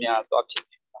ပိုင်းများတော့ဖြစ်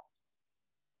တယ်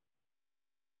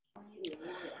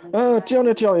တယောက်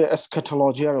နဲ့တယောက်ရဲ့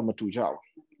eschatology ကတော့မတူကြဘူး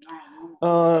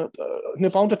နှ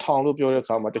စ်ပေါင်း1000လို့ပြောတဲ့အ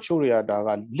ခါမှာတချို့တွေကဒါက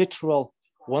literal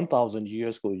 1000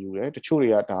 years ကိုယူတယ်တချို့တွေ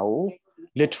ကဒါကို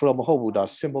literal မဟုတ်ဘူးဒါ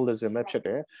symbolism ပဲဖြစ်တ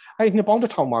ယ်အဲ့နှစ်ပေါင်း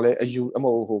1000မှာလည်း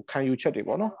ခံယူချက်တွေ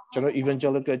ပေါ့နော်ကျွန်တော်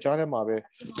evangelical ကြားထဲမှာပဲ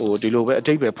ဒီလိုပဲအ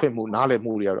တိတ်ပဲဖွင့်မှုနားလည်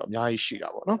မှုတွေကတော့အများကြီးရှိတာ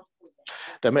ပေါ့နော်ဒါ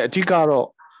ပေမဲ့အဓိက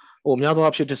တော့များသော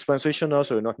အားဖြင့် dispensational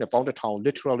ဆိုရင်တော့နှစ်ပေါင်း1000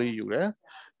 literally ယူတယ်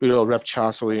ပြီးတော့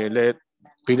rapture ဆိုရင်လည်း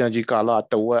ဗီလန်ကြီးကာလ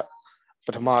တဝက်ပ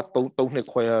ထမ3နှစ်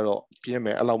ခွဲရတော့ပြင်းမ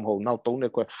ယ်အဲ့လောက်မဟုတ်နောက်3နှ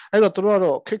စ်ခွဲအဲ့တော့သူတို့က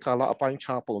တော့ခေတ်ကာလအပိုင်း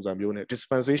ခြားပုံစံမျိုးနဲ့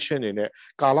dispensation တွေနဲ့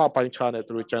ကာလအပိုင်းခြားနဲ့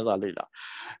သူတို့ကျမ်းစာလေ့လာ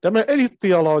ဒါပေမဲ့အဲ့ဒီ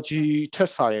theology ထ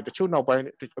က်ဆိုင်တချို့နောက်ပိုင်း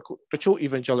တချို့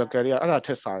evangelical တွေကအဲ့ဒါထ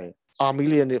က်ဆိုင်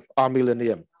millennium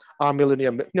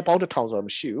နှစ်ပေါင်း1000ဆိုတာမ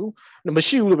ရှိ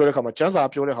ဘူးလို့ပြောတဲ့အခါမှာကျမ်းစာ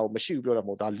ပြောတဲ့ဟာကိုမရှိဘူးပြောတာမ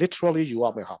ဟုတ်ဒါ literally ယူရ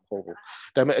မယ့်ဟာမဟုတ်ဘူးဒါ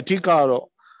ပေမဲ့အဓိကတော့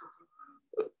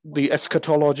the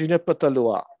eschatology နဲ့ပတ်သက်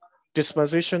လို့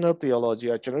dispensational theology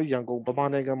ကကျွန်တော်ရန်ကုန်ဗမာ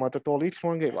နိုင်ငံမှာတော်တော်လေးထွ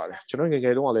န်းခဲ့ပါတယ်ကျွန်တော်ငယ်င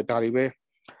ယ်တုန်းကလည်းဒါတွေပဲ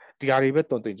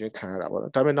တုံ့တင်ခြင်းခံရတာပေါ့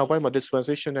နော်ဒါပေမဲ့နောက်ပိုင်းမှာ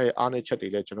dispensation ရဲ့အားနည်းချက်တွေ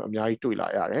လည်းကျွန်တော်အများကြီးတွေ့လာ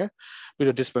ရတယ်ပြီး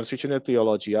တော့ dispensational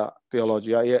theology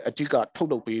ရဲ့အဓိကထုတ်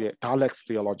လုပ်ပေးတဲ့ Dallas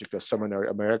Theological Seminary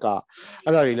America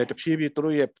အဲ့ဒါတွေလည်းတဖြည်းဖြည်းသူ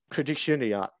တို့ရဲ့ prediction တွေ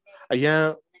ကအရန်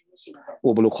ဘ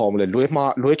ယ်လိုခေါ်မလဲ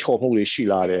လွဲချော်မှုတွေရှိ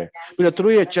လာတယ်ပြီးတော့သူ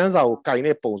တို့ရဲ့ကျမ်းစာကိုကင်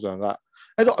တဲ့ပုံစံက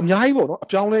အဲ့တော့အများကြီးပေါ့နော်အ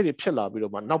ပြောင်းလဲတွေဖြစ်လာပြီး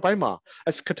တော့မှနောက်ပိုင်းမှာ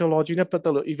eschatology နဲ့ပတ်သ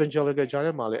က်လို့ evangelical ကြား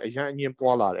ထဲမှာလည်းအရင်အငင်း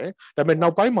ပွားလာတယ်ဒါပေမဲ့နော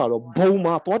က်ပိုင်းမှာတော့ဘုံ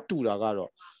မှာသွားတူတာကတော့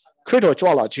ခရစ်တော်ကြွ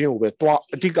လာခြင်းကိုပဲသွား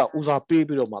အဓိကဦးစားပေး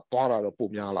ပြီးတော့မှသွားတာတော့ပုံ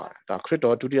များလာတယ်ဒါခရစ်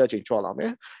တော်ဒုတိယအကြိမ်ကြွလာမ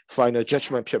ယ် final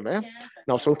judgment ဖြစ်မယ်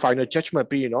နောက်ဆုံး final judgment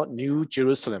ပြီးရင်တော့ new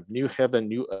Jerusalem new heaven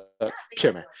new earth ဖြ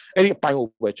စ်မယ်အဲ့ဒီအပိုင်းကို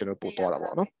ပဲကျွန်တော်ပို့သွားတာ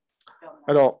ပေါ့နော်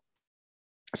အဲ့တော့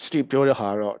Steve ပြောတဲ့ဟာ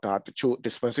တော့ဒါတချို့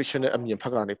dispensation နဲ့အမြင်ဖ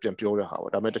က်ကနေပြန်ပြောတဲ့ဟာ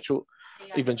ပေါ့ဒါပေမဲ့တချို့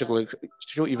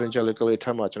evangelical ထ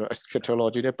မ်းမှာကျွန်တော်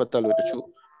eschatology နဲ့ပတ်သက်လို့တချို့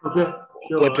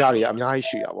ဝက်ပြတွေအများကြီး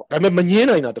ရှိတာပေါ့ဒါပေမဲ့မငင်း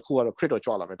နိုင်တာတခုကတော့ခရစ်တော်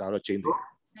ကြွလာမယ်ဒါတော့ကျင်းတယ်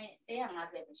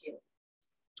150မရှိ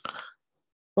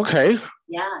ဘူး Okay.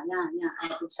 Yeah.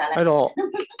 I don't.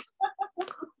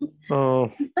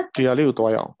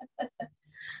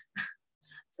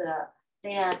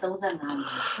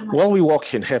 When we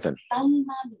walk in heaven,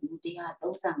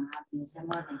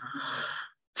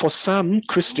 for some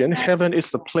Christian, heaven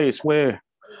is the place where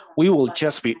we will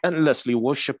just be endlessly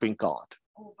worshiping God,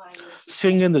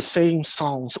 singing the same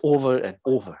songs over and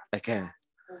over again.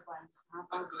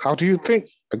 How do you think?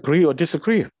 Agree or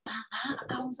disagree?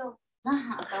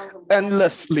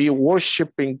 Endlessly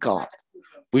worshiping God.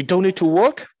 We don't need to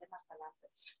work.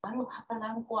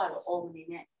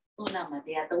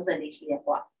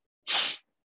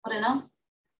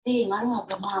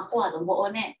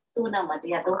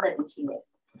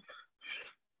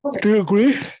 Do you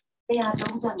agree?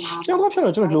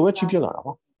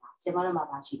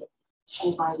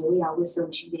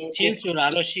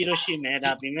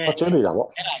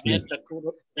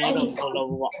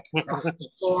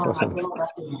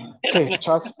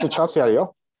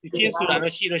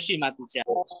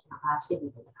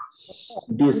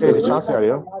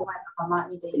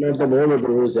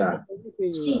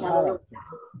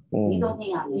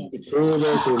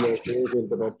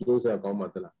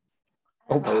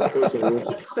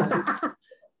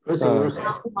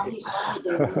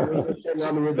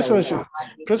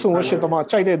 Prison worship the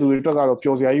China do it to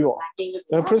Piosia.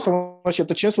 The prison worship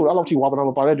the Chesu, I love you,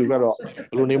 Wabana Pare do better.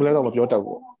 Blue of your dog.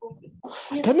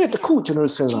 Tell me the cool general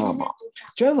Senzama.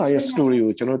 Just a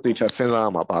story, general teacher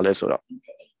Senzama Palesora.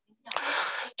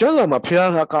 Jazama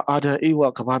Piaga Ada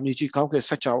Ewa Kamamichi Kauke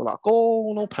Sachaula,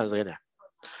 go no Panzana.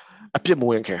 A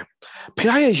Pimuenke.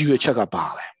 Pia you a chugga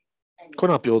bale.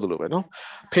 Couldn't build a little bit, no?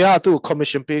 Pia do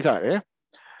commission bigger, eh?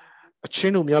 A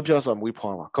chino Miabias we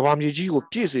power. Kamamiji will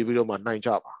piece a video man 9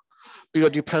 job.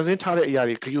 Because the Panzan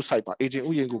Yari, Kayu Saipa, agent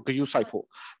Uyangu, Kayu Saipo.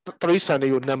 The 3 Sunday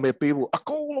you number people. A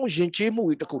go Jinjimu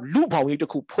with the cool Lupa with the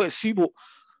cool Puesibo.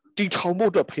 The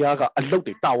Tomoda Piaga, a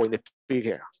loaded tower in the big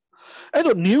air. I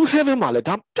don't new heaven mallet,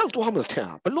 I'm down to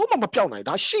Hamilton, but no mamma piano,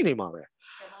 that's she name of it.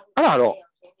 I don't know.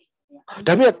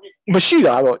 Damn it,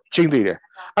 Machida or Jindy.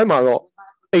 I'm a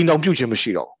ain't no beauty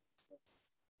machine.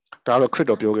 That a crit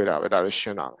of yoga that is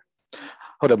Shana.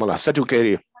 Hold on, said to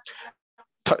Gary.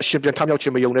 Ship and Tamil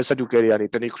Chimay, said to Gary,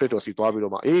 and any crit or see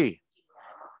Babylon. Eh?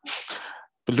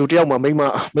 Lutia,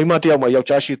 Mima, dear, my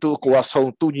Yachashi, 2 go us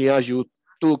home 2 years you.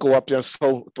 To go up and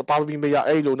so to probably me a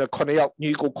alone, a cornea,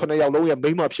 Nico Cornea, and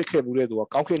Mima Chicken,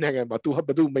 Calculating, but to have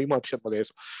to do Mima Chipales.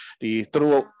 The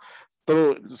through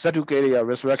Seducaria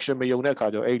resurrection,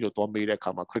 Mayoneka, your age to me that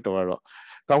come a critical.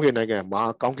 Counting again,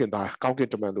 Ma, counting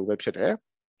to man the website,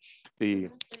 the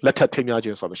letter 10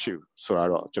 yards on the shoe, so I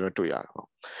wrote General 2 yards.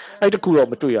 I had to cool up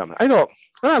my 2 yards. I know,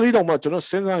 I read on much,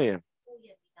 since I am.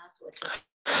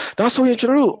 That's so in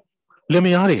general. Let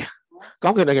me out here.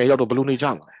 Counting again, you're the balloony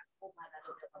jungle.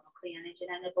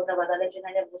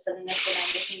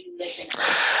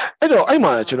 I know, I'm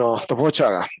the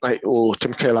watcher.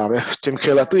 Tim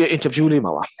Keller, do you interview him?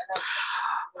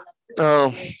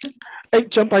 I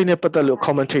jump in a little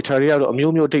commentator, a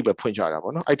Mumio David Punjara.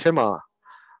 I tell my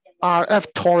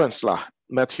R.F. Torrance,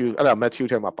 Matthew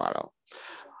Temaparo.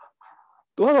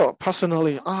 Well,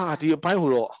 personally, the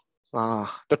Bible,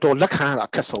 the door Lakana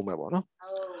Castle Memo.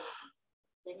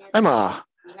 I'm a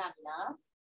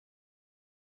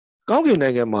Gauge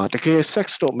Nagama, the case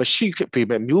sex to machine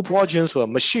people, new projects or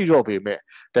machine job,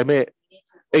 they may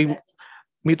a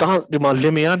Mita the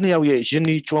Malemiania,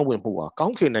 Jenny John Wimua,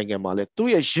 Gauge Nagama, 2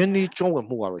 years Jenny John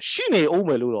Wimua, Shine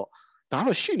Omelulo, that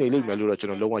was Shine Limelura to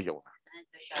the lower young.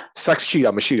 Sex sheet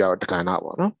a machine out the kind of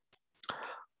one.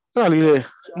 Really,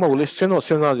 more send or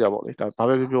send us about it.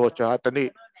 Probably be what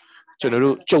the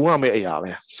general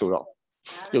Joame, so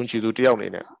don't you do the only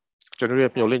general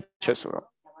Yolin Chesura.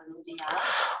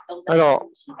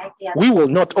 We will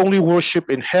not only worship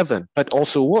in heaven, but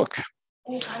also work.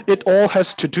 It all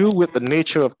has to do with the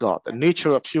nature of God, the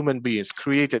nature of human beings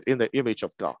created in the image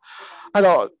of God.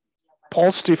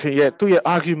 Paul Stephen, yeah, do your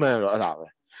argument around it.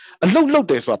 A low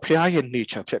days were PI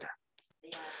nature.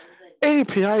 Any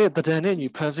PI that then you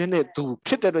present it to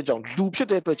pit at the job, do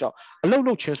pit at the job. A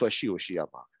low chance was she or she.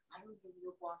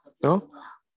 No?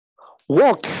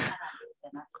 Work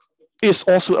is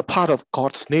also a part of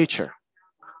God's nature.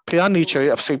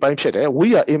 Nature of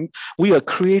we are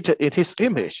created in His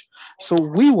image, so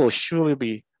there will surely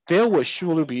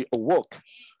be a work.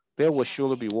 There will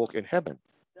surely be work in heaven.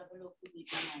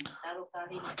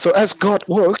 So as God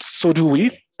works, so do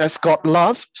we. As God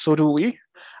loves, so do we.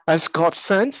 As God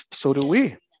sends, so do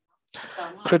we.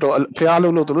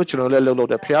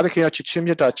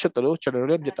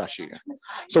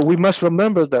 So we must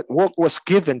remember that work was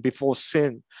given before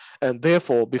sin, and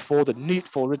therefore before the need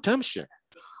for redemption.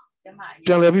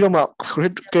 ပြန်လဲပြီးတော့မှ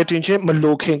ကဲတင်ချင်းမ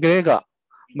လိုခင်ကလေးက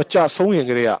မကြဆုံးရင်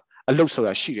ကလေးကအလုပ်ဆို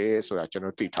တာရှိတယ်ဆိုတာကျွန်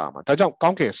တော်သိထားမှာဒါကြောင့်ကော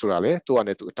င်းကင်ဆိုတာလေသူကလ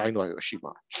ည်းသူအတိုင်းတော်ရရှိ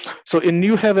မှာ so in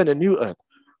new heaven and new earth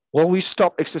will we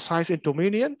stop exercising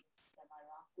dominion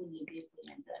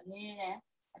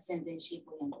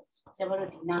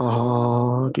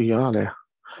ဒီရတယ်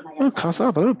ခါ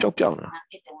စားဘာလို့ပျောက်ပျောက်နေ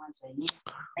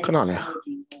ခဏလေ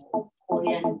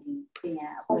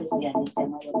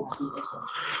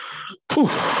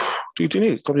ဒီ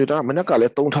နေ့ကွန်ပျူတာမနေ့ကလ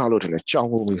ည်းသုံးထားလို့တယ်ကြောင်း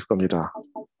ကုန်ပြီကွန်ပျူတာ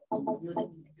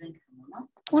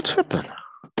What happened?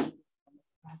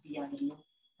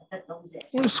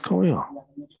 What is going on?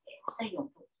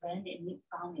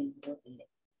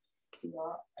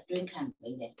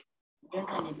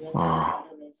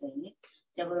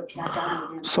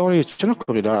 Sorry ကျွန်တော်ကွ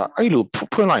န်ပျူတာအဲ့လို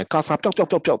ဖွင့်လိုက်ကာစာပျောက်သွား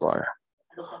တယ်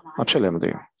အဖြစ်လည်းမသိ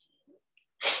ဘူး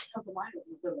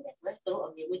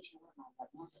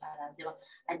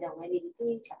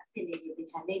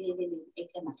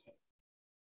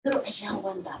သူတို့အယောင်ဝ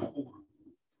န်တာလေ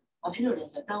ဘာဖြစ်လို့လဲ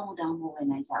ဆိုတော့တောင်းမဝင်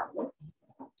နိုင်ကြဘူးနော်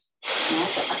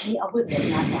အပြေအဝတ်ပဲ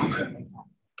များသွားတယ်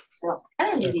ဆိုတော့အဲ့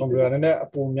ဒီကွန်ပျူတာနဲ့အ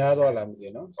ပူများသွားလာမသိ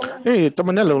နော်အေးတမ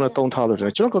နဲ့လုံးနဲ့တုံးထားလို့ကျွ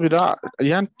န်တော်ကွန်ပျူတာအ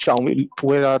ရန်ကြောင်ပြီးဝ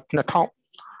ယ်တာ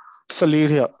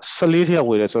2014ထဲဝ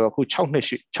ယ်တယ်ဆိုတော့အခု6နှစ်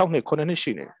9နှစ်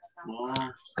ရှိနေ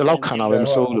ဒီလောက်ခံတာပဲမ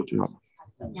စိုးဘူးလို့ပြော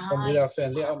ကွန်ပျူတာဖန်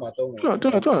လေးအောက်မှာတုံးတယ်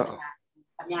တော်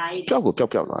အများကြီးပျောက်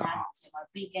သွားတာ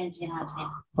ပြီးကန်ချင်းဟာဖြင့်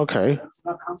Okay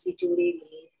ကောင်းစီကျူလေး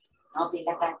နောက်ပြီးလ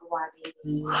က်ကန်ပွားလေး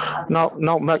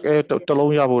နောက် Mac Air တ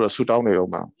လုံးရဖို့တော့ဆူတောင်းနေတော့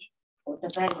မှာတ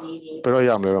ပတ်လေးဘယ်တော့ရ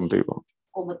မလဲတော့မသိဘူး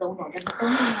ကိုမတုံးတော့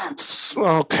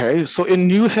Okay so in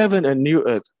new heaven and new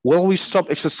earth will we stop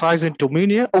exercising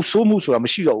dominion အဆိုးမှုဆိုတာမ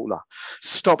ရှိတော့ဘူးလား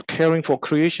stop caring for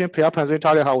creation ဖျားဖန်ဆင်း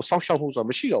ထားတဲ့ဟာကိုစောင့်ရှောက်မှုဆိုတာ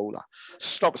မရှိတော့ဘူးလား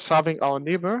stop serving our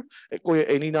neighbor ကိုယ့်ရဲ့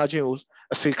အိမ်နီးနားချင်းကို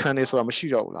အစေခံနေဆိုတာမရှိ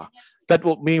တော့ဘူးလားThat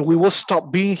would mean we will stop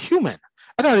being human.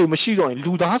 အဲ့ဒါတွေမရှိတော့ရင်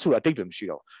လူသားဆိုတာအတိတ်ပဲမရှိ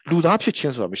တော့လူသားဖြစ်ခြ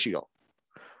င်းဆိုတာမရှိတော့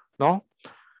နော်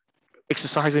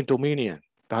exercising dominion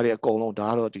ဒါတွေအကုန်လုံးဒါ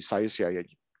ကတော့ဒီ science ဆရာရဲ့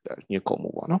ညကုန်မှု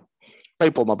ပေါ့နော်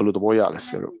အဲ့ပေါ်မှာဘယ်လိုသဘောရလဲဆ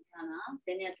ရာတို့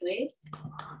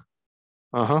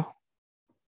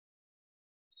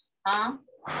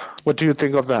What do you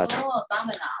think of that?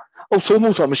 ဆိုးမှု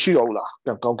ဆိုတာမရှိတော့ဘူးလားပြ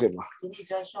န်ကောင်းကင်မှာ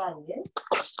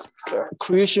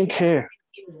Creation care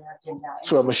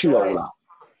ဆိုတော့မရှိတော့ဘူးလား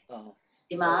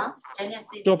ဒီမှာ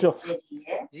Genesis ပြော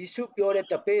ယေရှုပြောတဲ့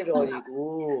တပည့်တော်တွေကို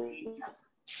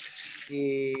ဒီ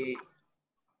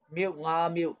မြို့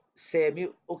9မြို့10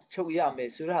မြို့အုပ်ချုပ်ရမယ်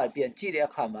ဆိုတာပြန်ကြည့်တဲ့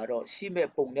အခါမှာတော့ရှိမဲ့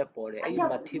ပုံနဲ့ပေါ်တယ်အဲ့ဒီ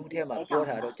မှာထင်းထဲမှာပြော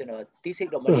ထားတော့ကျွန်တော်တိစိတ်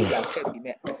တော့မလေးလာခဲ့ပြီး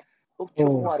မဲ့အုပ်ချု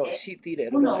ပ်ကတော့ရှိသေးတယ်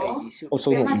လို့အဲ့ယေရှု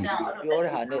ပြော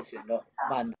တဲ့ဟာနဲ့ဆိုရင်တော့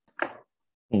မှန်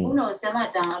ဘူးလို့ဆမ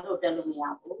တန်လို့တက်လို့မရ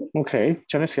ဘူး Okay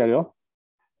Genesis ရော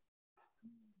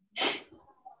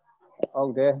ဟု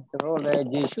တ်တယ်ကျွန်တော်လည်း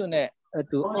ယေရှုနဲ့အ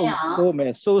တူအုပ်ဆိုးမ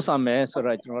ယ်စိုးစံမယ်ဆို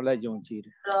တော့ကျွန်တော်လည်းယုံကြည်တ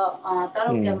ယ်တော့တာ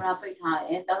လို့ကင်မရာပိတ်ထားတ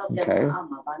ယ်တာလို့ကင်မရာအောက်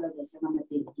မှာဘာလို့လဲဆမမ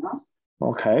သိဘူးနော်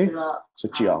Okay so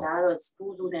ကြည့်အောင်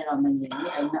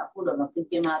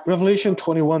Revelation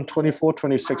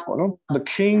 21:24-26 ပေါ့နော် The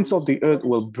kings of the earth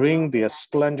will bring their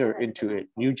splendor into it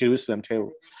New Jerusalem too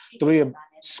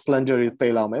splendor the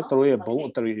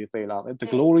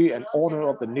glory and honor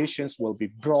of the nations will be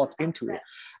brought into it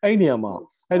အဲ့နေရာမှာ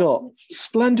အဲ့တော့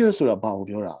splendor ဆိုတာဘာကို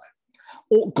ပြောတာလဲ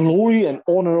glory and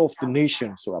honor of the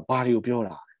nations ဆိုတာဘာတွေကိုပြော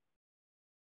တာ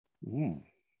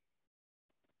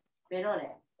ဘယ်တော့လဲ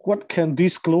What can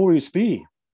these glories be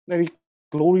အဲ့ဒီ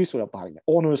glory ဆိုတာဘာလဲ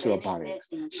honor ဆိုတာဘာလဲ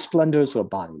splendor ဆိုတာ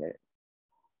ဘာလဲ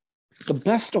The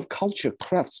best of culture,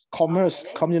 crafts, commerce,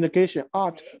 communication,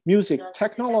 art, music,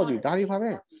 technology ဒါတွေပါ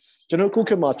ပဲကျွန်တော်ခု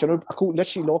ခေတ်မှာကျွန်တော်အခုလက်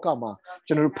ရှိလောကမှာ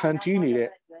ကျွန်တော်ဖန်တီးနေတဲ့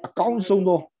အကောင်းဆုံး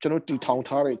သောကျွန်တော်တည်ထောင်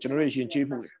ထားတဲ့ကျွန်တော်ရဲ့ယဉ်ကျေး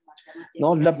မှုတွေเนา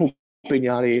ะလက်မှုပ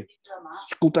ညာတွေ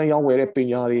ကုတန်ရောင်းဝယ်တဲ့ပ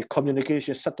ညာတွေ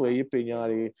communication ဆက်သွယ်ရေးပညာ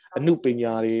တွေအမှုပ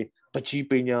ညာတွေပကြီး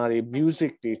ပညာတွေ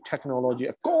music တွေ technology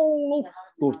အကုန်လုံး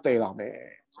ကိုတည်လာမယ်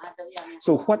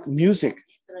So what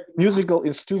musical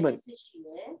instrument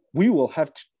we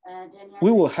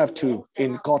will have to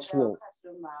in God's world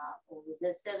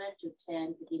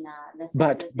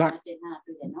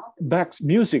but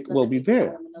music will be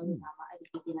there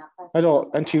I don't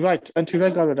anti-right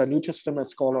ကတော့ New Testament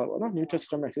scholar ပေါ့နော် New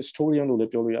Testament historian လို့လ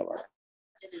ည်းပြောလို့ရပါတယ်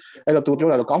အဲ့တော့သူပြော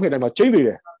တာတော့ကောင်းကင်တိုင်းမှာကျိန်းနေတ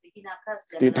ယ်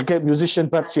ဒီတကယ် musician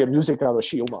ဘက်ရဲ့ music ကတော့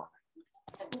ရှိအောင်ပါ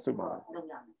ဆိုပါ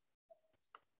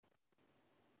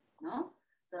နော်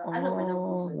အဲ့လိုပဲလို့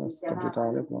ဆိုရင် computer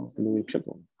လည်းဘယ်လိုဖြစ်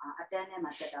ကုန်အတန်းထဲ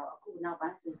မှာတက်တော့အခုနောက်ပို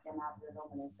င်းဆိုဆရာမပြောလို့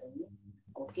မလဲဆိုရင်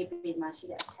ဟို KPP မှာရှိ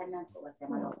တဲ့ attendance ကိုဆရာ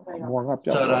မတော့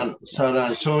ပြောတော့စာရ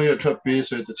န်ရှုံးရထွက်ပြီး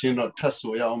ဆိုတဲ့ချင်းတော့ထပ်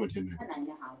ဆိုရအောင်မထင်ဘူး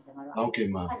ဟုတ်ကဲ့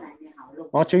မှာ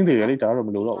ဟောချင်းသေးတယ်လေဒါတော့မ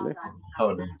လို့တော့ဘူးလေဟု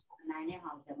တ်တယ်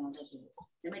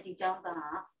ကြောင်း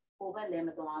သားဟိုဘက်လည်းမ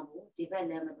သွားဘူးဒီဘက်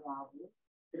လည်းမသွားဘူး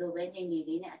သူတို့ပဲနေနေ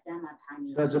လေးနဲ့အတန်းမှာထိုင်နေ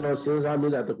တယ်ကျွန်တော်စဉ်းစားမိ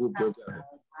တာတခုပြောပြတယ်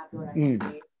အိမ်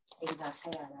ကထ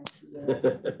ည့်ရတာရှိတယ်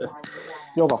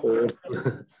ပြောပါဦး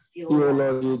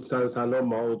Theology ဆန်တော့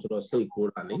မဟုတ်ကျွန်တော်စိတ်ကိုး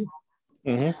တာလေ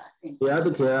ဘုရားသ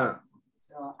ခင်က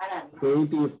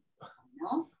creative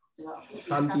နော်ဖ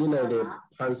န်တီးနိုင်တယ်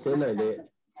ဖန်ဆင်းနိုင်တယ်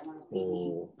ဘု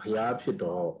ရားဖြစ်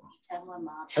တော့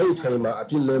အဲ့ဒီချိန်မှာအ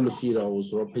ပြစ်လည်းမရှိတော့ဘူး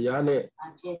ဆိုတော့ဘုရားနဲ့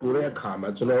ပြောတဲ့အခါမှာ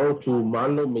ကျွန်တော်တို့ဂျူမ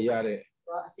န်းလို့မရတဲ့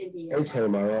အဲ့ချိန်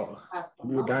မှာတော့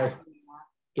ဒီတိုင်း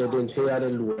ကဲတင်ချရ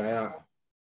တဲ့လူတိုင်း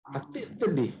ကအတိတ်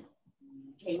တည်း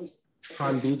ဖ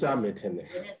န်တီးကြမယ်ထင်တယ်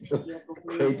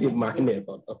creative mind နဲ့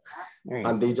ပေါ့ဖ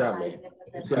န်တီးကြမယ်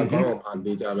ဆရာကောင်းဖန်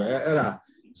တီးကြမယ်အဲ့ဒါ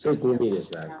စိတ်ကူးမိတယ်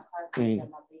ဆရာ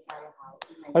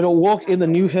I don't walk in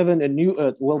the new heaven and new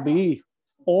earth will be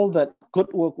all that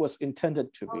good work was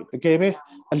intended to be. Okay, me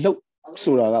a look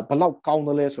ဆိုတာကဘလောက်ကောင်းတ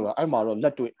ယ်လဲဆိုတာအဲ့မှာတော့လ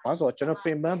က်တွေ့ဘာဆိုတော့ကျွန်တော်ပ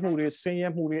င်ပန်းမှုတွေဆင်းရဲ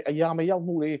မှုတွေအရာမရောက်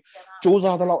မှုတွေစ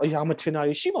조사တဲ့လောက်အရာမထင်တာ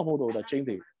တွေရှိမှာမဟုတ်တော့တာကျင်း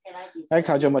သေးအဲ့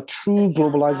ခါကျမှ true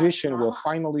globalization will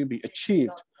finally be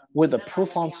achieved with a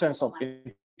profound sense of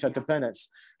interdependence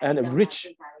and a rich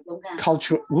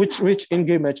culture rich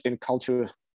engagement in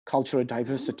cultural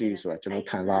diversity ဆိုတာကျွန်တော်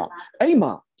ခံစားအဲ့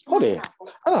မှာဟုတ်တယ်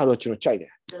အဲ့ဒါတော့ကျွန်တော်ကြိုက်တ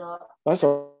ယ်ဘာ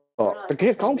ဆိုတက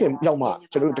ယ်ကောင်းကင်ရောက်မှ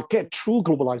ကျွန်တော်တကယ် true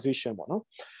globalization ပေါ့နော်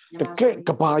တကယ်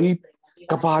က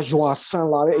ဘာရွာဆန်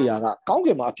လာတဲ့အရာကကောင်းက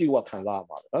င်မှာအပြည့်အဝခံစားရ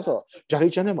မှာပဲဒါဆိုဂျာရီ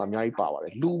ချန်ထဲမှာအများကြီးပါပါတ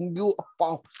ယ်လူမျိုးအပေါ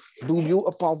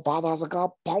င်းဘာသာစကား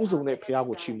ပေါင်းစုံနဲ့ဖရား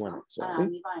ကိုချီးမွမ်းတယ်ဆိုတော့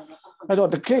အဲ့တော့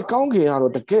တကယ်ကောင်းကင်က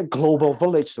တော့တကယ် global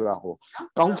village ဆိုတာဟို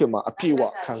ကောင်းကင်မှာအပြည့်အဝ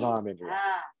ခံစားရမယ်လို့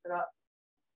ဆိုတော့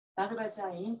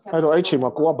အဲ့တော့အဲ့ချိန်မှာ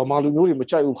ကိုကဗမာလူမျိုးတွေမ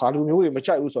ကြိုက်ဘူးခါလူမျိုးတွေမ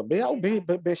ကြိုက်ဘူးဆိုတော့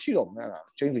ဘယ်ရှိတော့မလဲအဲ့ဒါ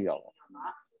ချင်းစီရောက်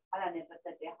အဲ့ဒါနဲ့ပတ်သ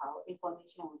က်တဲ့ဟာ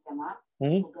information ကိုဆက်မှာ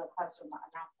Google Classroom မှာအ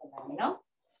နားဆက်တယ်နော်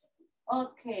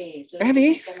Okay ဆိုတော့ဒီ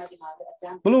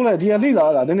ဘလို့လဲဒီကလိလာ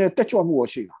တာနည်းနည်းတက်ကြွမှု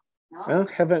ရှိတာဟမ်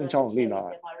heaven အကြောင်းလိလာ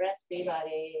rest ပေးပါ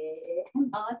လေ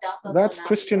အကြောင်း That's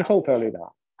Christian hope လေတာ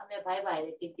အမေ bye bye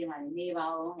လေးပြင်ပါနေပါ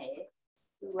ဦးဟဲ့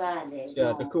ဆရာ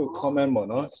တခု comment ပေါ့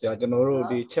နော်ဆရာကျွန်တော်တို့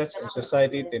ဒီ church and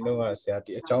society တင်တော့ဆရာ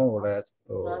ဒီအကြောင်းကိုလည်း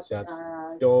ဟိုဆရာ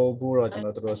ပြောဖို့တော့ကျွန်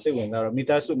တော်တို့စိတ်ဝင်စားတော့မိ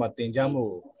သားစုမှာတင်ကြမှု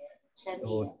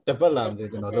ဟိုတပတ်လာတယ်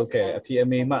ကျွန်တော်လုပ်ခဲ့တယ်အဖေအ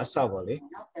မေမှအစပေါ့လေ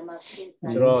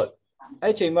ဆိုတော့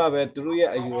အဲ့ချိန်မှပဲသူတို့ရဲ့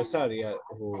အယူအဆတွေက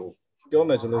ဟိုပြော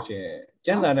မယ်ဆိုလို့ရှိရင်ကျ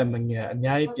န်လာတဲ့မငြာအ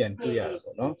များကြီးပြန်တွေ့ရတယ်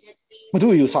ပေါ့နော်ဘသူ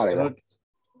ယူဆတယ်နော်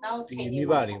ဒီမိ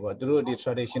ဘတွေပေါ့သူတို့ဒီ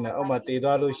traditional အောက်မှာတည်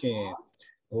သွားလို့ရှိရင်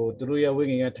ဟိုသူတို့ရဲ့ဝိ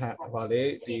ညာဉ်ကဟောလေ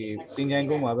ဒီတင်ကြိုင်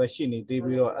ကုန်းမှာပဲရှိနေသေး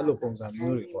ပြီးတော့အဲ့လိုပုံစံ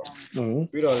မျိုးတွေပေါ့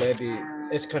ပြီးတော့လည်းဒီ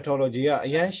eschatology ကအ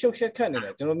ရန်ရှုပ်ရှက်ခတ်နေတ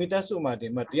ယ်ကျွန်တော်မိသားစုမှာဒီ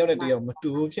မှာတယောက်နဲ့တယောက်မတူ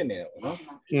ဘူးဖြစ်နေတယ်ပေါ့နော်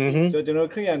ဆိုတော့ကျွန်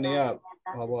တော်ခရိယာနေက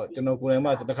ဟောပေါ့ကျွန်တော်ကိုယ်တိုင်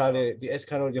မှတခါလေဒီ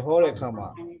eschatology ဟောတဲ့အခါမှာ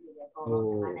ဟို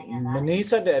မနေ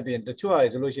ဆက်တဲ့အပြင်တချို့ဟာ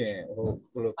ဆိုလို့ရှိရင်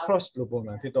ဟို cross လိုပုံ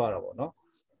စံဖြစ်သွားတာပေါ့နော်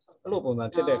အဲ့လိုပုံစံ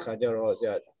ဖြစ်တဲ့အခါကျတော့ဆ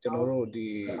ရာကျွန်တော်တို့ဒီ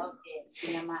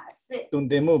တွန်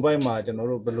တင်မှုဘက်မှာကျွန်တော်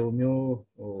တို့ဘယ်လိုမျိုး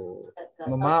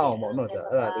ဟိုမမအောင်ပေါ့နော်ဆရာ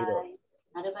အဲ့ဒါလေးတော့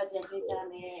နောက်တစ်ပတ်ပြန်တွေ့ကြ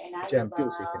မယ်အနားကြံပြု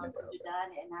တ်စေချင်တယ်ဒါ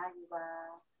နဲ့အနားယူပါ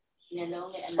မျက်လုံး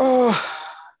နဲ့အနား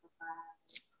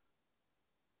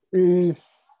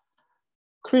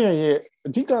ခရိယန်ရဲ့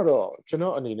အဓိကတော့ကျွန်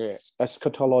တော်အနေနဲ့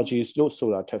eschatologies လို့ဆို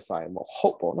တာထက်ဆိုင်ပေါ့ဟု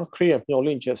တ်ပေါ့နော်ခရိယန်မျှော်လ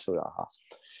င့်ချက်ဆိုတာဟာ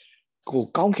ကို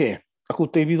ကောင်းခင်အခု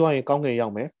တည်ပြီးသွားရင်ကောင်းကင်ရော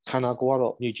က်မယ်ခန္ဓာကိုယ်က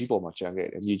တော့မြေကြီးပေါ်မှာကျန်ခဲ့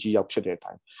တယ်မြေကြီးရောက်ဖြစ်တဲ့အ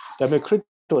တိုင်းဒါပေမဲ့ခရစ်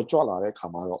တော်ကြွလာတဲ့အခါ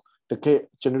မှာတော့တကယ်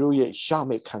ကျွန်တော်တို့ရဲ့ရ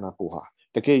မယ့်ခန္ဓာကိုယ်ဟာ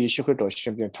တကယ်ယေရှုခရစ်တော်ရှ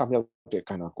င်ပြန်ထမြောက်တဲ့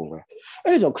ခန္ဓာကိုယ်ပဲ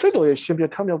အဲဒါကြောင့်ခရစ်တော်ရဲ့ရှင်ပြ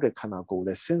န်ထမြောက်တဲ့ခန္ဓာကိုယ်ကိုလ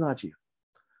ည်းစဉ်းစားကြည့်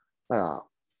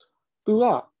သူက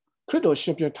ခရစ်တော်ရှ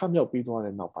င်ပြန်ထမြောက်ပြီးသွား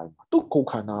တဲ့နောက်ပိုင်းမှာသူ့ကိုယ်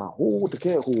ခန္ဓာဟိုတက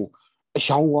ယ်ဟိုအ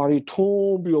ယောင်ဝါတွေ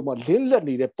ထုံးပြီးတော့မှလင်းလက်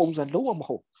နေတဲ့ပုံစံလုံးဝမ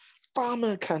ဟုတ်တာမ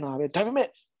န်ခန္ဓာပဲဒါပေမဲ့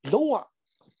လုံးဝ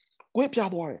ကိုယ်ပြ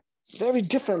သွားတယ်very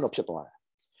different လို့ဖြစ်သွားတယ်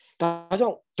။ဒါကြော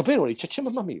င့်တပည့်တော်တွေချက်ချင်းမ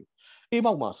မှတ်မိဘူး။အေး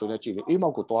မောက်မှာဆိုလည်းကြည့်လေအေးမော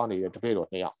က်ကိုသွားနေတဲ့တပည့်တော်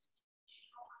2ယောက်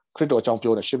ခရစ်တော်အကြောင်း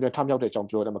ပြောတယ်ရှင်ပြန်ထမြောက်တဲ့အကြောင်း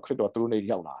ပြောတယ်မှာခရစ်တော်သူတို့နေ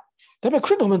ရောက်လာတယ်။ဒါပေမဲ့ခ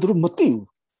ရစ်တော်မှသူတို့မသိဘူး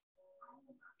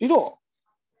။ဒီတော့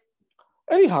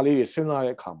အဲ့ဒီဟာလေးတွေစဉ်းစား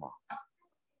တဲ့အခါမှာ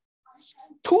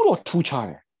ထူးတော့ထူးခြား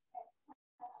တယ်။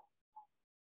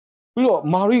ပြီးတော့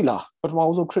မာရိလာပထမ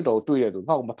ဆုံးခရစ်တော်ကိုတွေ့တဲ့သူ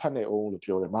ငါ့ကိုမဖတ်နဲ့အောင်လို့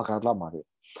ပြောတယ်မာဂဒလမှာလေ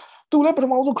။သူလည်းပထ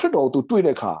မဆုံးခရစ်တော်ကိုသူတွေ့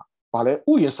တဲ့အခါဘာလဲ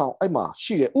ဥယျာဉ်ဆောင်အဲ့မှာ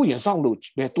ရှိတယ်ဥယျာဉ်ဆောင်လို့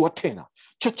ပဲသူကထင်တာ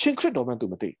ချက်ချင်းခရစ်တော်မှသူ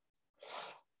မသိ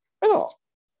အဲ့တော့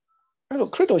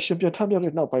ခရစ်တော်ရှင်ပြန်ထမြောက်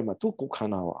တဲ့နောက်ပိုင်းမှာသူ့ကိုယ်ခ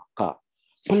န္ဓာက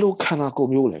ဘလို့ခန္ဓာကို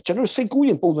ယ်မျိုးလဲကျွန်တော်စိတ်ကူးရ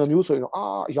င်ပုံစံမျိုးဆိုရင်တော့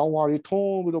ရောင်ဝါတွေ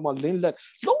ထုံးပြီးတော့မှလင်းလက်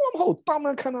လုံးဝမဟုတ်တာမ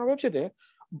န်ခန္ဓာပဲဖြစ်တယ်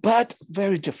but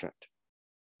very different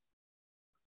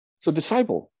so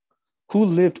disciple who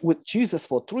lived with Jesus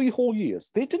for 3 whole years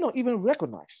they did not even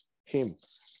recognize him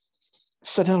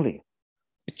suddenly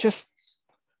it just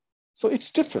So it's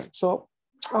different. So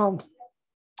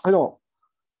I don't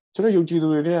ကျွန်တော်ယုံကြည်သူ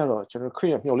တွေနဲ့ကတော့ကျွန်တော်ခရ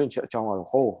စ်ယာန်မျှော်လင့်ချက်အကြောင်းကတော့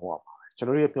ဟောပါကျွန်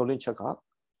တော်ရဲ့မျှော်လင့်ချက်က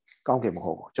ကောင်းကင်မ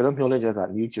ဟုတ်ဘူးကျွန်တော်မျှော်လင့်ချက်က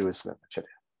New Jerusalem ဖြစ်တ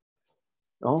ယ်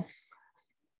နော်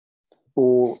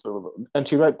ဟို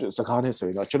anti-right စကားနဲ့ဆိုရ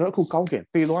င်တော့ကျွန်တော်အခုကောင်းကင်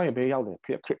ပေးသွားရင်ပဲရောက်တယ်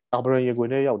အာဗြဟံရေခွင်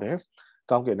ထဲရောက်တယ်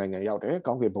ကောင်းကင်နိုင်ငံရောက်တယ်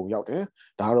ကောင်းကင်ဘုံရောက်တယ်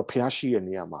ဒါကတော့ဖျားရှိတဲ့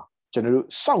နေရာမှာကျွန်တော်တို့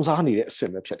စောင့်စားနေတဲ့အဆ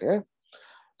င့်ပဲဖြစ်တယ်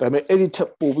ဒါပေမဲ့အဲ့ဒီထက်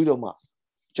ပိုပြီးတော့မှ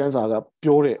ကျမ်းစာက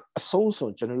ပြောတဲ့အဆုံးစွ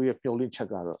န်ကျွန်တော်ရဲ့မျှော်လင့်ချက်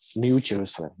ကတော့ New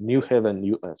Jerusalem New Heaven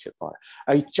New Earth ဖြစ်သွားတယ်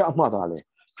အဲ့ဒီကြမှသာလေ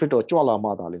ခရစ်တော်ကြွလာမှ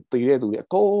သာလေတည်တဲ့သူတွေအ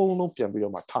ကုန်လုံးပြန်ပြီး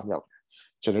တော့မှထမြောက်တယ်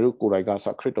ကျွန်တော်တို့ကိုယ်တိုင်ကစ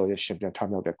ခရစ်တော်ရဲ့ရှင်ပြန်ထ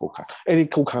မြောက်တဲ့ကိုယ်ခန္ဓာအဲ့ဒီ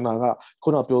ကိုယ်ခန္ဓာကခု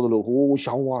နပြောသလိုဟို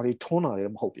ရောင်ဝါတွေထွန်းလာတ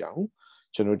ယ်မဟုတ်ပြန်ဘူး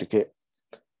ကျွန်တော်တကယ်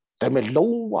ဒါပေမဲ့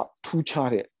လုံးဝထူးခြား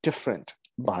တဲ့ different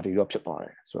body တော့ဖြစ်သွားတ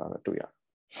ယ်ဆိုတာတော့တွေ့ရတယ်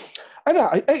အဲ့ဒါ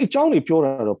အဲ့အကြောင်းတွေပြောတာ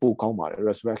တော့ပိုကောင်းပါတယ်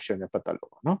resurrection နဲ့ပတ်သက်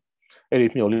လို့ပါနော်အဲ့ဒီ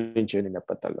မျှော်လင့်ခြင်းနဲ့ပ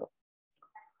တ်သက်လို့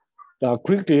ဒါ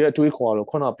Greek တွေရဲ့အတွေးခေါ်တော့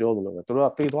ခုနပြောသလိုပဲသူတို့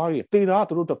ကသေသွားပြီသေတာက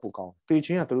သူတို့တက်ပိုကောင်းသေခြ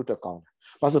င်းကသူတို့တက်ကောင်းတယ်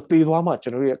ဘာလို့သေသွားမှကျွ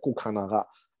န်တော်ရဲ့ကိုယ်ခန္ဓာက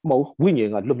မဟုတ်ဝိညာဉ်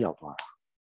ကလွတ်မြောက်သွားတာ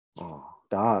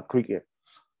ဒါက Greek ရဲ့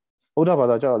ဘုရားဘာ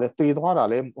သာကျတော့လေသေသွားတာ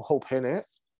လည်းမဟုတ်ဘဲနဲ့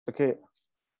တကယ်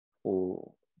ဟို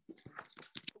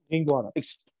ငြိမ်းသွားတာ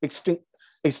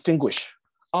extinguish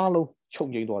အားလုံးချုပ်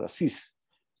ငြိမ်းသွားတာ cease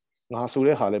ငါဆို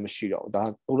တဲ့ဟာလည်းမရှိတော့ဘူးဒါ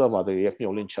ဘုရားဘာသာရဲ့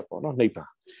မျှော်လင့်ချက်ပေါ့နော်နိဗ္ဗာန်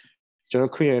ကျွန်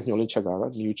တော်ခရစ်ယာန်မျှော်လင့်ချက်က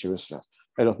တော့ New Jerusalem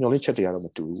အဲ့တော့မျှော်လင့်ချက်တွေကတော့မ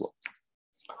တူဘူးပေါ့ဒါ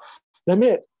ပေ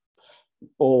မဲ့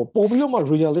ပို့ပြီးတော့မှ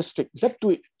realistic လက်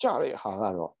တွေ့ကြတဲ့ဟာက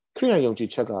တော့ခရစ်ယာန်ယုံကြည်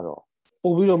ချက်ကတော့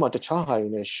ပို့ပြီးတော့မှတခြားဟာတွေ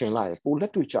နဲ့ရှင်လိုက်ပို့လ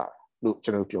က်တွေ့ကြတယ်လို့ကျွ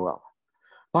န်တော်ပြောရအောင်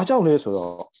။ဘာကြောင့်လဲဆို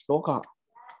တော့လောက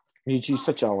မြေကြီး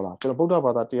စัจ java လားကျွန်တော်ဗုဒ္ဓ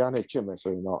ဘာသာတရားနဲ့ကျင့်မယ်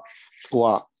ဆိုရင်တော့ကိုက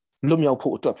လွတ်မြောက်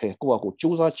ဖို့အတွက်ပဲကိုက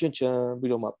စူးစမ်းကျင့်ကြံ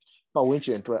ပြီးတော့မှပတ်ဝန်းကျ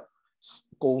င်အတွက်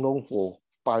အကုန်လုံးဟို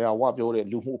ပါရဝပြောတဲ့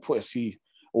လူမှုအဖွဲ့အစည်း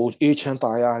ဟိုအေးချမ်း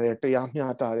သာရတယ်တရားမျှ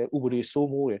တတယ်ဥပဒေစိုး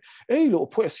မိုးတယ်အဲ့လိုအ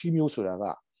ဖွဲ့အစည်းမျိုးဆိုတာက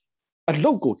အ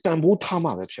လုတ်ကိုတန်ဖိုးထားမှ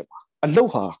ပဲဖြစ်ပါအလု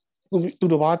တ်ဟာသူ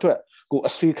တစ်ပါးအတွက်ကို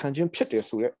အစီခံခြင်းဖြစ်တယ်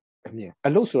ဆိုတဲ့အမြင်အ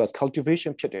လုတ်ဆိုတာ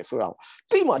cultivation ဖြစ်တယ်ဆိုတာ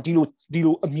တိတ်မှဒီ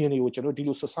လိုအမြင်တွေကိုကျွန်တော်ဒီ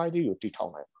လို society ကိုတည်ထော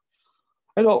င်လိုက်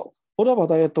အဲ့တော့ဘုရားဘာ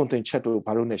သာရဲ့တုံ့တင်ချက်တို့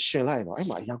ဘာလို့ ਨੇ ရှင်လိုက်တော့အဲ့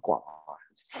မှာအရင်ကွာပါတယ်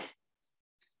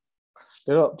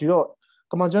ဒီတော့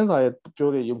ကမ္ဘာကျမ်းစာရဲ့ပြော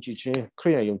တဲ့ယုံကြည်ခြင်းခရ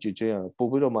စ်ယာန်ယုံကြည်ခြင်းပို့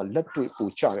ပြီးတော့မှလက်တွေ့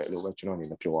ပို့ကြတယ်လို့ပဲကျွန်တော်အနေ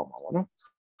နဲ့ပြောရမှာပေါ့နော်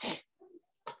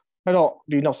အဲ့တော့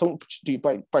ဒီနောက်ဆုံးဒီ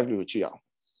ပိုက်လို့ကြည့်အောင်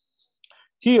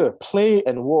Here play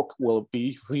and work will be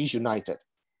reunited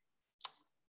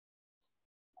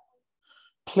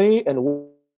play and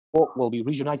work will be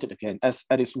reunited again as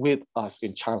it is with us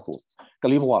in childhood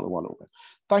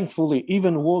thankfully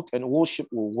even work and worship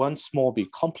will once more be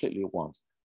completely one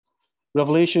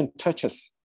Revelation touches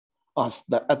us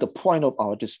that at the point of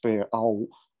our despair, our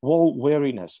world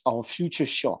weariness, our future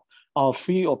shock, our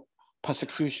fear of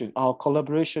persecution, our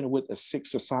collaboration with a sick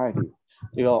society.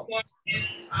 You know,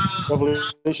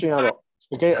 Revelation ကတော့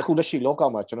တကယ်အခုလက်ရှိလောက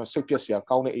မှာကျွန်တော်စိတ်ပျက်စရာ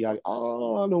ကောင်းတဲ့အရာတွေ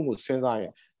အားလုံးကိုစဉ်းစားရ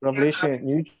င် Revelation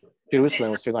New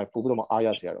Jerusalem ကိုစဉ်းစားပို့ပြီးတော့အားရ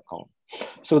စရာတော့ကောင်း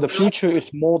So the future is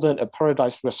more than a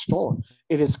paradise restored.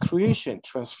 It is creation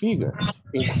transfigured,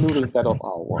 including that of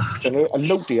our world. ကျွန်တော်အ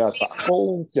လုပ်တရားစအကု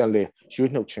န်ပြန်လဲ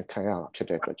ရွေးနှုတ်ခြင်းခံရတာဖြစ်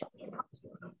တဲ့အတွက်ကြောင့်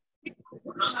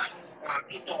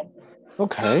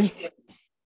Okay.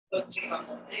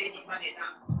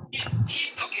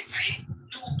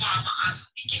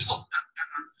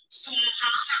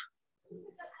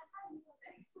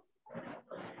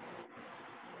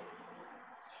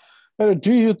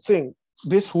 Do you think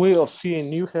this way of seeing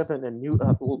new heaven and new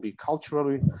earth will be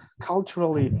culturally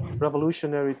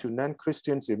revolutionary to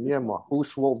non-Christians in Myanmar,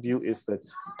 whose worldview is the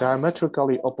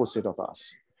diametrically opposite of us?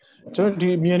 ကျွန်တော်ဒီ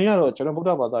မြင်နေရတော့ကျွန်တော်ဗုဒ္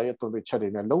ဓဘာသာရဲ့တုံ့ပြန်ချက်တွေ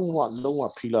နဲ့လုံးဝ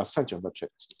ဖီလာဆန့်ကျင်ဘက်ဖြစ်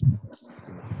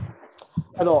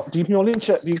အဲ့တော့ဒီမျှော်လင့်ချ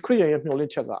က်ဒီခရစ်ယာန်ရဲ့မျှော်လ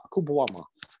င့်ချက်ကအခုဘဝမှာ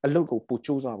အလုပ်ကိုပို့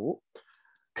ကြိုးစားဖို့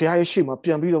ဖခင်ရဲ့ရှေ့မှာပြ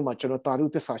န်ပြီးတော့မှကျွန်တော်တာရု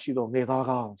သစ္စာရှိသောငယ်သား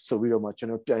ကောင်ဆိုပြီးတော့မှကျွန်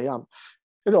တော်ပြန်ရ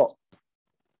အဲ့တော့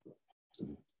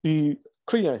ဒီ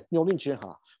ခရစ်ယာန်မျှော်လင့်ခြင်း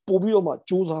ဟာပို့ပြီးတော့မှ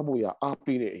ကြိုးစားဖို့ရအား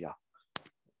ပေးတဲ့အရာ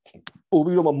ပို့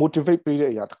ပြီးတော့မှ motivate ပေး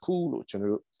တဲ့အရာတစ်ခုလို့ကျွန်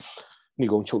တော်တို့ညီ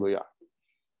ကုန်းချုပ်လို့ရ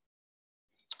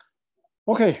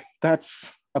Okay,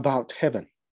 that's about heaven.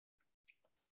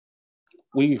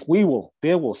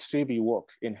 There will still be work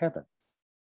in heaven.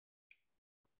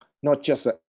 Not just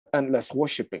endless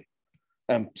worshiping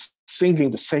and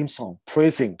singing the same song,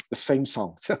 praising the same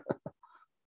songs.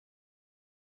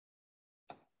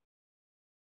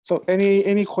 So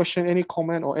any question, any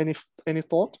comment, or any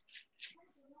thought?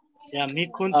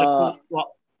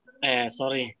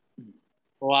 Sorry.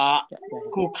 ဟို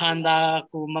ကိုခန္ဓာ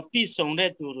ကိုမပြည့်စုံ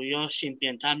တဲ့သူတို့ရောရှင်ပြ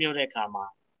န်ထမြောက်တဲ့အခါမှာ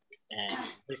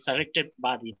resurrected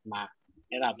body မှာ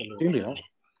အဲ့ဒါဘယ်လိုကျင်းနေတာ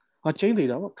ဟာကျင်းနေ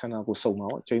တာပေါ့ခန္ဓာကိုစုံမှာ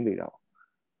ပေါ့ကျင်းနေတာပေါ့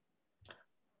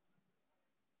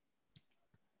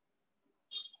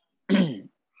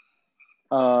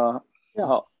好，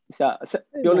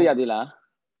ပြောလို့ရသေးလား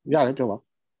ရတယ်ပြောပါ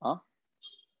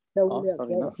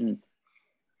sorry နော်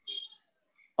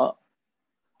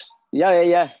ရ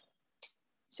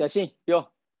ရှာရှင်းပြော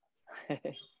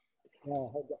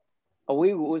ဟုတ်ကဲ့ အ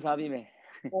ဝေးကိုဦးစားပေးမယ်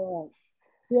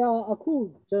ဆရာအခု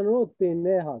ကျွန်တော်သင်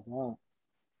တဲ့ဟာက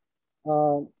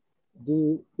ဒီ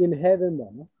in heaven ပါ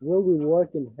နော် will we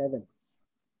work in heaven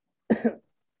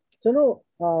ကျွန်တော်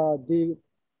ဒီ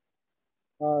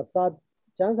စာ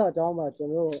ကျမ်းစာကြောင်းမှာကျွ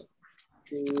န်တော်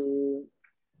ဒီ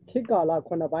ခေတ်ကာလ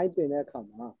9ပိုင်းသင်တဲ့အခါ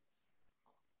မှာ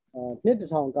နှစ်တစ်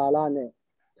ထောင်ကာလနဲ့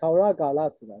ထာဝရကာလ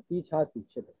ဆိုတာတီးခြားစီ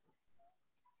ဖြစ်တယ်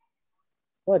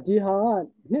ဟောဒီဟာက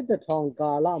နှစ်တစ်ထောင်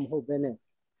ကာလမဟုတ်ဘဲနဲ့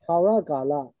ထာဝရကာ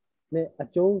လနဲ့အ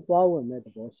ကျုံးသွားဝင်မဲ့သ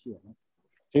ဘောရှိရနော်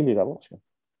ရှင်းနေတာပေါ့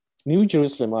New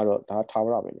Jerusalem ကတော့ဒါထာဝ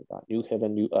ရပဲလေဒါ New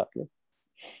Heaven New Earth လေ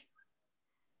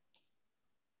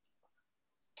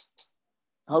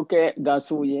ဟုတ်ကဲ့ဒါ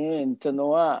ဆိုရင်ကျွန်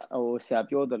တော်ကဆရာ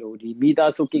ပြောသလိုဒီမိ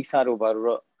သားစုကိစ္စတို့ဘာလို့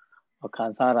တော့ခံ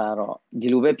စားတာတော့ဒီ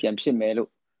လိုပဲပြန်ဖြစ်မယ်လို့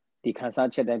ဒီခံစား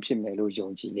ချက်တိုင်းဖြစ်မယ်လို့ယုံ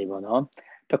ကြည်နေပါတော့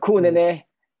တခုနည်းနည်း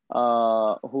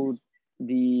ဟို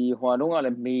ဒီဟိုတော့ကလ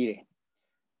ည်းမေးတယ်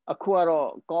အခုကတော့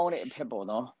ကောင်းတဲ့အဖက်ပေါ့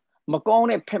နော်မကောင်း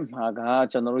တဲ့ဖက်မှာက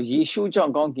ကျွန်တော်တို့ယေရှုကြော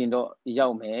င့်ကောင်းကင်တော့ရော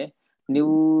က်မယ်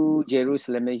New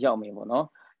Jerusalem နဲ့ရောက်မယ်ပေါ့နော်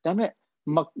ဒါပေမဲ့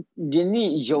ဒီနေ့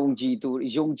ယုံကြည်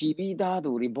ပြီးသား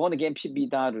သူတွေ born again ဖြစ်ပြီး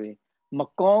သားတွေမ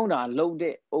ကောင်းတာလုပ်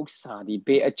တဲ့ဥစ္စာဒီဘ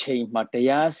ယ်အချိန်မှတ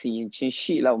ရားစီရင်ခြင်း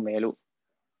ရှိလောက်မယ်လို့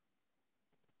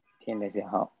ထင်တယ်ဆရာ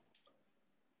ဟုတ်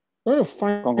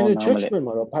final judgment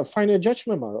မှာတော့ final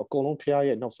judgment မှာတော့အကုန်လုံးဖျား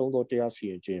ရဲ့နောက်ဆုံးသောတရားစီ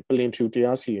ရင်ခြင်းပလင်ဖြူတ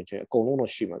ရားစီရင်ခြင်းအကုန်လုံး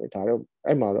တော့ရှိမှာလေဒါတော့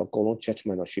အဲ့မှာတော့အကုန်လုံး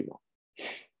judgment တော့ရှိမှာ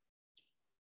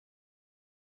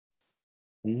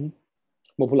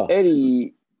မဟုတ်လားအဲ့ဒီ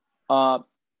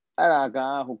အဲ့ဒါက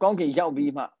ဟိုကောင်းကင်ရောက်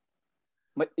ပြီးမှ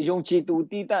ယုံကြည်သူ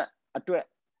တည်တတ်အတွက်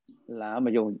လားမ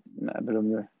ယုံဘယ်လို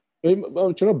မျိုး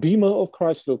ကျွန်တော် beamer of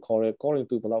Christ လို့ခေါ်ရဲကောရင်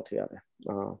သူဘယ်လောက်ထည့်ရလဲ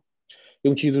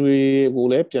ယုံကြည်သူတွေကို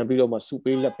လည်းပြန်ပြီးတော့မှစု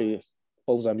ပေးလက်ပေး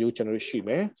ပုံစံမျိုးကျွန်တော်ရှိမ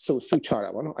ယ်စုချတာ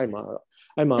ပေါ့နော်အဲ့မှာ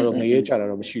တော့ငရဲချတာ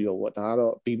တော့မရှိတော့ဘူးဒါက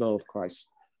တော့ beamer of Christ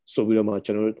ဆိုပြီးတော့မှ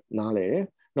ကျွန်တော်နားလဲ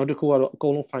နောက်တစ်ခုကတော့အကု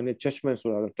န်လုံး final judgment ဆို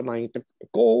တာတော့တနိုင်အ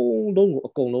ကုန်လုံး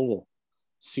ကို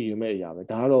စီရမယ့်အရာပဲ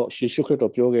ဒါကတော့ယေရှုခရစ်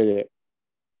တော်ပြောခဲ့တဲ့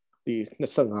ဒီ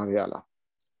25ရက်လား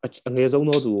အငယ်ဆုံး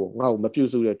သောသူကိုငါ့ကိုမပြု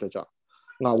စုတဲ့အတွက်ကြောင့်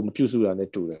ငါ့ကိုမပြုစုတာနဲ့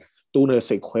တူတယ်တိုးနဲ့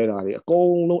စိတ်ခွဲတာတွေအကုန်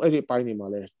လုံးအဲ့ဒီပိုင်းတွေမှာ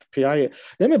လဲဖခင်ရဲ့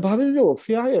ဒါပေမဲ့ဘာဖြစ်လို့ဖခ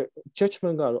င်ရဲ့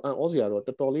judgment ကတော့အံ့ဩစရာတော့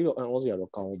တော်တော်လေးတော့အံ့ဩစရာ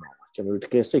တော့ကောင်းပါပါကျွန်တော်တို့တ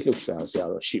ကယ်စိတ်လှုပ်ရှားစရာ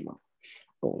တော့ရှိမှာ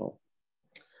အကုန်လုံး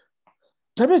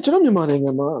ဒါပေမဲ့ကျွန်တော်မြန်မာနိုင်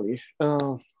ငံမှာလေ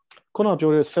ခုန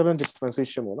ပြောတဲ့7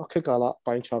 dispensation ပေါ့နော်ခေတ်ကာလ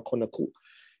ပိုင်းခြား9ခု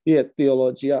ရဲ့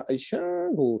theology အရှ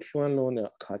မ်းကိုလွှမ်းလွှမ်းတဲ့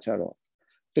အခါကျတော့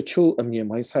တချို့အမြင်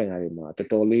ပိုင်းဆိုင်ရာတွေမှာတော်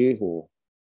တော်လေးဟို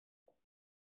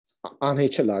အားန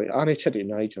ည်းချက်တွေအ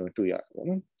များကြီးကျွန်တော်တွေ့ရတယ်ပေါ့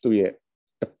နော်သူရဲ့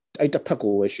အဲ့တစ်ဖက်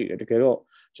ကိုပဲရှိတယ်တကယ်တော့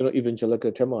ကျွန်တော်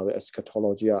evangelical ထဲမှာပဲ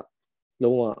eschatology က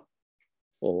လုံးဝ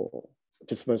ဟို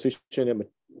dispensation နဲ့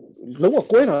လုံးဝ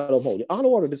ကွဲတာတော့မဟုတ်လေအား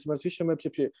လုံးကတော့ dispensation ပဲဖြ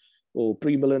စ်ဟို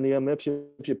pre millennium ပဲဖြ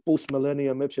စ် post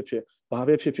millennium ပဲဖြစ်ဘာ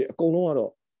ပဲဖြစ်အကုန်လုံးက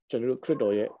တော့ကျွန်တော်တို့ခရစ်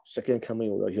တော်ရဲ့ second coming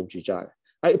ကိုတော့ယုံကြည်ကြတယ်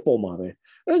အဲ့အပေါ်မှာပဲ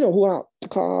အဲ့ကြောင့်ဟိုက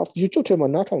ခါ YouTube ထဲမှာ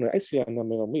နားထောင်နေအဲ့ဆရာနာ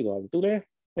မည်တော့မိသွားပြီသူလည်း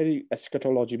အဲ့ဒီ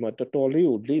eschatology မှာတော်တော်လေး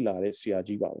ကိုလေ့လာတဲ့ဆရာ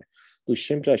ကြီးပါပဲသူ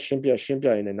ရှင်းပြရ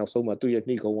င်းနဲ့နောက်ဆုံးမှာသူ့ရဲ့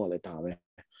နှိကုံးကလည်းဒါပဲ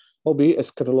ဟုတ်ပြီ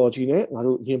eschatology နဲ့ငါ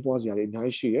တို့ညှင်းပွားစရာတွေအများ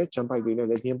ကြီးရှိတယ်ကျမ်းပိုက်တွေနဲ့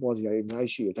လည်းညှင်းပွားစရာတွေအများ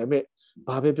ကြီးရှိတယ်ဒါပေမဲ့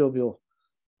ဘာပဲပြောဟို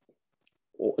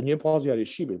အညှင်းပွားစရာတွေ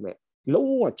ရှိပေမဲ့လုံး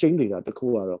ဝကျင်းနေတာတခု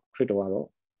ကတော့ခရစ်တော်ကတော့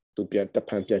သူပြန်တဖ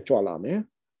န်ပြန်ကြွလာမယ်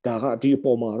ဒါကဒီအ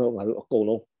ပေါ်မှာတော့ငါတို့အကုန်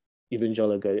လုံး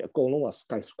evangelical အကုန်လုံးက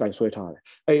sky ဆွဲထားတယ်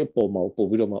အဲ့အပေါ်မှာပို့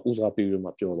ပြီးတော့မှဦးစားပေးပြီး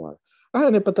မှပြောသွားတယ်အဲ့ဒါ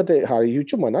နဲ့ပတ်သက်တဲ့ဟာတွေ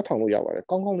YouTube မှာနားထောင်လို့ရပါတယ်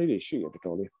ကောင်းကောင်းလေးတွေရှိတယ်တော်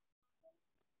တော်လေး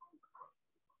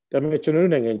ဒါပေမဲ့ကျွန်တော်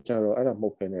တို့နိုင်ငံကျတော့အဲ့ဒါမဟု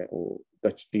တ်ဘဲနဲ့ဟို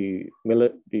ဒီ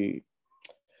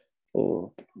ဟို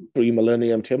pre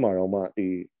millennium ထဲမှာတော့မှဒီ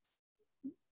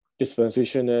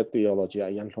dispensation နဲ့ theology အ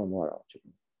ရင်ထွန်းသွားတာ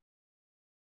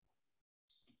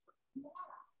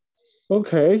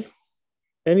Okay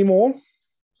any more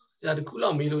ဆရာတခုလော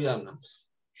က်မေးလို့ရမလား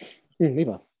မေး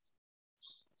ပါ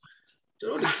ကျွ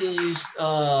န်တော်တို့ခင်ဘု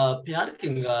ရားခ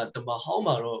င်ကတမဟောင်း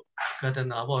မှာတော့ဂတ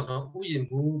နာပေါ့နော်ဥယျာဉ်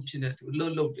မှုဖြစ်နေသူ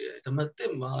လှုပ်တယ်ဒါမှတ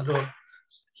စ်မှာတော့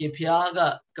ခင်ဘုရားက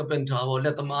ကပန်တာပေါ့လ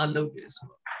က်သမားလှုပ်တယ်ဆို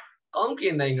တော့ကောင်းက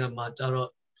င်နိုင်ငံမှာကျတော့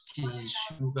ခင်ယေ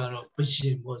ရှုကတော့ဘုရ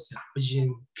င်ပေါ့ဆရာဘုရင်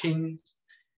king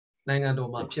နိုင်ငံ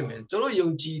တော်မှာဖြစ်မယ်ကျွန်တော်ယုံ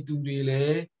ကြည်သူတွေလ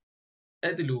ည်း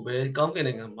အဲ့ဒီလိုပဲကောင်းကင်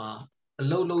နိုင်ငံမှာအ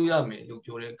လုပ်လုပ်ရမယ်လို့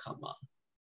ပြောတဲ့အခါမှာ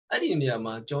အဲ့ဒီနေရာ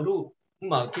မှာကျွန်တော်တို့ဥ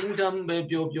မာ kingdom ပဲ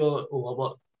ပြောဟိုပါ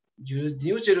ပေါ့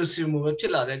New Jerusalem ပဲဖြ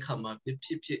စ်လာတဲ့အခါမှာဖြစ်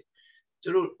ကျွ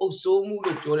န်တော်အုပ်စိုးမှု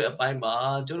လို့ပြောတဲ့အပိုင်းမှာ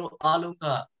ကျွန်တော်အားလုံးက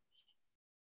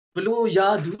Blue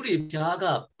Yaduri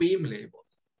Yaga beam label.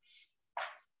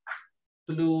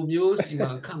 Blue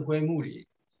Musima Kanque Moody.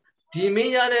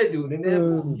 Dimia do the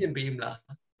name beamla.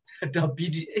 The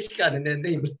BDH got in the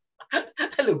name.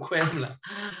 Hello, Quemla.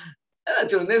 I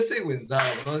don't know say with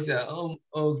Zara.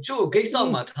 Oh, Joe, Gates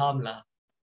on my tamla.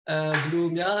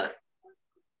 Blue Mia.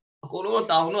 Go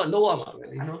down, not lower,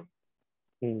 you know.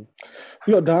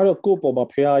 ပြီးတော့ဒါကတော့ကိုယ့်ပေါ်မှာ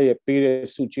ဖခင်ရဲ့ပေးတဲ့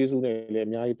စုကျေးဇူးနဲ့လည်း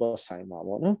အများကြီးပေါ့ဆိုင်ပါ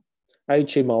ပေါ့နော်အဲ့ဒီအ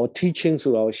ချိန်မှာ teaching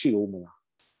ဆိုတာရှိဦးမလား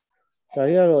ဒါ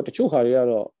တွေကတော့တချို့ခါတွေက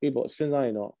တော့အေးပေါ့စဉ်းစားရ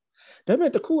င်တော့ဒါပေ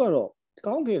မဲ့တစ်ခုကတော့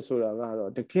ကောင်းကင်ဆိုတာကတော့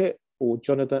တကယ်ဟို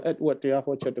Jonathan Edward တရား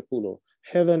ဟောချက်တစ်ခုလို့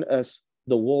heaven as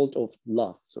the world of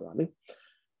love ဆိုတာလေ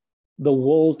the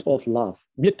world of love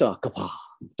မေတ္တာကဘာ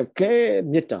တကယ်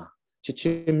မေတ္တာချစ်ချ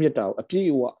င်းမေတ္တာကိုအပြည့်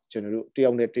အဝကျွန်တော်တို့တ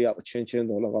ယောက်နဲ့တယောက်အချင်းချင်း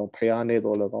တော်လည်းကောင်းဖခင်နဲ့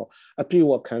တော်လည်းကောင်းအပြည့်အ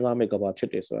ဝခံစားမဲ့ကဘာဖြစ်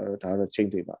တယ်ဆိုတာတော့ဒါတော့ချိန်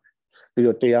သေးပါတယ်ပြီး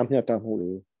တော့တရားမျှတမှု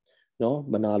တွေနော်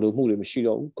မနာလိုမှုတွေမရှိ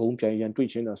တော့ဘူးဂုံပြန်ရန်တွေ့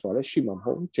ချင်းတာဆိုတာလည်းရှိမှာမ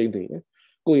ဟုတ်ဘူးချိန်သေးတယ်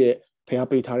ကိုယ့်ရဲ့ဖခင်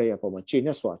ပေးထားတဲ့အပေါ်မှာခြေ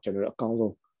နဲ့ဆိုတာကျွန်တော်တို့အကောင်း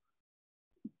ဆုံး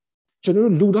ကျွန်တော်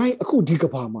တို့လူတိုင်းအခုဒီက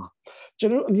ဘာမှာကျွ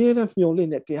န်တော်တို့အမြဲတမ်းမျှော်လင့်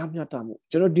တဲ့တရားမျှတမှု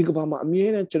ကျွန်တော်ဒီကဘာမှာအမြဲ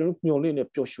တမ်းကျွန်တော်တို့မျှော်လင့်တဲ့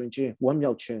ပျော်ရွှင်ခြင်းဝမ်း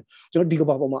မြောက်ခြင်းကျွန်တော်ဒီက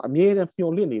ဘာပေါ်မှာအမြဲတမ်း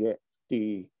မျှော်လင့်နေတဲ့ဒီ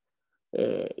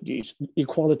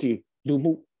equality လူ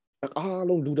မှုအား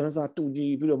လုံးလူဒန်းစားတူညီ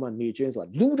ပြီးတော့မှနေခြင်းဆိုတာ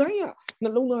လူတိုင်းကနှ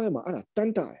လုံးသားထဲမှာအဲ့ဒါတ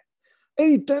န်တာတယ်အဲ့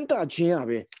ဒီတန်တာခြင်းက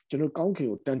ပဲကျွန်တော်ကောင်းကင်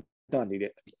ကိုတန်တာနေ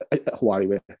တဲ့ဟိုဟာတွေ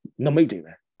ပဲနမိတ်တွေ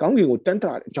ပဲကောင်းကင်ကိုတန်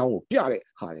တာအကြောင်းကိုပြတဲ့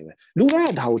ဟာတွေပဲလူတိုင်း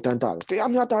ကဒါကိုတန်တာတယ်တရား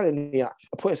မျှတတဲ့နေရာ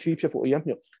အဖွဲ့အစည်းဖြစ်ဖို့အရင်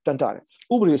မျှတန်တာတယ်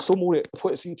ဥပဒေစိုးမိုးတဲ့အ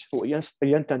ဖွဲ့အစည်းဖြစ်ဖို့အရ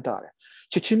င်တန်တာတယ်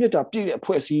ချစ်ချင်းမြတ်တာပြည့်တဲ့အ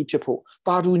ဖွဲ့အစည်းဖြစ်ဖို့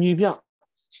တာတူညီမျှ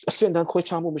အစင်တန်ခွဲ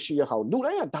ခြားမှုမရှိရအောင်လူ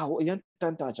တိုင်းကဒါကိုအရင်တ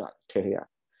န်တာကြတယ်ထဲထဲရ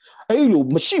အဲ့လို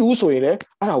မရှိဘူးဆိုရင်လည်း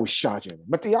အဲ့ဒါကိုရှာခြင်း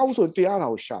မတရားဘူးဆိုရင်တရားတာ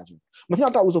ကိုရှာခြင်းမမျှ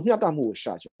တဘူးဆိုမျှတမှုကို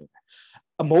ရှာခြင်း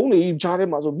အမုန်းတွေကြားထဲ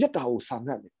မှာဆိုမျက်တာကိုစာင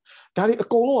တ်တယ်ဒါတွေအ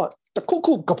ကုန်လုံးကတခု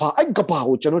ခုကဘာအဲ့ကဘာ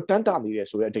ကိုကျွန်တော်တန်တာနေတယ်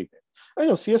ဆိုတဲ့အတိတ်ပဲအဲ့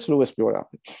တော့ CS Lewis ပြောတာ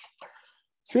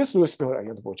CS Lewis ပြောတာအရ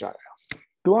င်တော့ကြားတယ်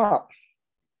သူက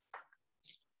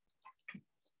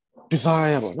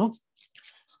desire ပေါ့နော်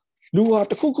လူက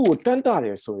တခုခုကိုတန်တာတ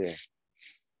ယ်ဆိုရင်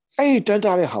အဲ့ဒီတန်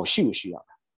တာတဲ့ဟာကိုရှိလို့ရှိရမ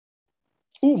ယ်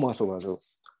ဥပမာဆိုပါစို့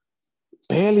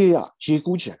ဘဲလေးကရေ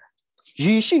ကူးချင်တယ်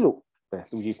ရေရှိလို့ပဲ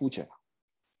သူရေကူးချင်တာ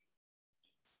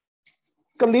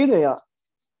ကလေးတွေက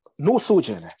နို့ဆိုချ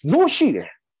င်တယ်နို့ရှိတယ်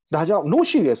ဒါကြောင့်နို့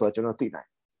ရှိတယ်ဆိုတာကျွန်တော်သိနိုင်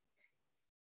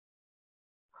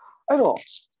အဲ့တော့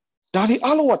ဒါဒီ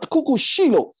အားလုံးကတခုခုရှိ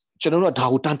လို့ကျွန်တော်တို့ကဒါ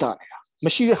ကိုတန်တာနေတာမ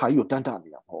ရှိတဲ့ဟာကြီးကိုတန်တာနေ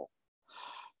တာမဟုတ်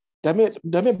ဒါပေ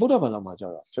မဲ့ဗုဒ္ဓဘာသာမှာကျ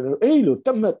တော့ကျွန်တော်တို့အဲ့လိုတ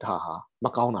တ်မှတ်တာဟာမ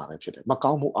ကောင်းတာပဲဖြစ်တယ်မ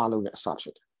ကောင်းမှုအားလုံးရဲ့အစဖြ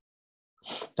စ်တယ်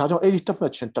ဒါကြောင့်အဲ့ဒီတတ်မှ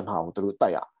တ်ခြင်းတဏှာကိုသူတို့တို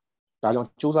က်ရဒါကြောင့်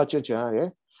စူးစမ်းကြည့်ကြရတယ်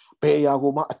ဘယ်အရာ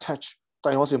ကိုမှ attach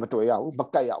တိုင်ရောစင်မတွေ့ရဘူးမ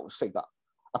ကတ်ရဘူးစိတ်က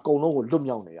အကုန်လုံးကိုလွတ်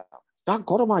မြောက်နေရတာဒါ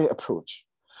ဂေါတမရဲ့ approach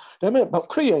ဒါပေမဲ့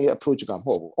ခရစ်ယာန်ရဲ့ approach ကမ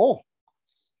ဟုတ်ဘူးအော်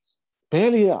ဘယ်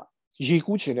လေးကရေ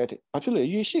ကူးချင်တဲ့ဘာဖြစ်လဲ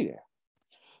ရေရှိတယ်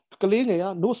ကလေးငယ်က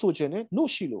နို့ဆိုချင်တယ်နို့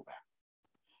ရှိလို့ပဲ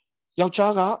ယော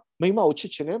က်ျားကမိန်းမကိုချ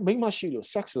စ်ချင်တယ်မိန်းမရှိလို့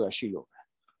sex ဆိုတာရှိလို့ပဲ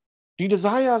ဒီ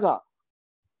desire က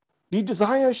ဒီ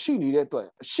desire ရှိနေတဲ့အတွက်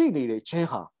ရှိနေတဲ့ခြင်း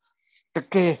ဟာတ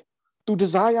ကယ်သူ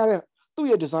desire တဲ့သူ့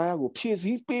ရဲ့ desire ကိုဖြည့်ဆ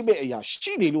ည်းပေးမဲ့အရာ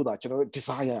ရှိနေလို့ဒါကျွန်တော်တို့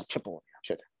desire ဖြစ်ပေါ်နေတာ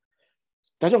ဖြစ်တယ်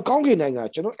ဒါကြောင့်ကောင်းကင်နိုင်ငံ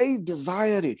ကျွန်တော်အဲ့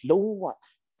desire တွေလုံးဝ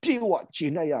ပြေဝကျ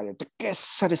င့်ရတယ်တကယ်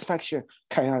satisfaction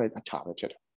ခံရတဲ့အချာပဲဖြစ်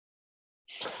တယ်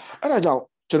အဲ့ဒါကြောင့်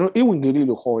ကျွန်တော်ဧဝံဂေလိ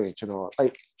လို့ခေါ်ရင်ကျွန်တော်အဲ့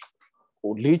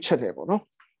ဟိုလေးချက်တယ်ပေါ့နော်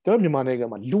ကျွန်တော်မြန်မာနိုင်ငံ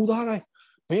မှာလူသားတိုင်း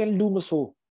ဘယ်လူမဆို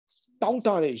တောင်းတ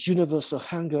တဲ့ universal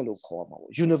hunger လို့ခေါ်မှာ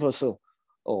ပေါ့ universal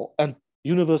and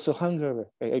universal hunger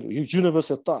အဲ့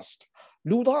universal thirst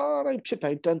လူသားတိုင်းဖြစ်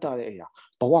တိုင်းတန်တာတဲ့အရာ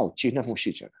ဘဝကိုကျေနပ်မှု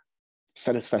ရှိချင်တယ်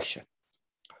satisfaction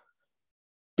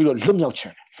ပြီးတော့လွတ်မြောက်ချ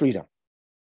င်တယ် freedom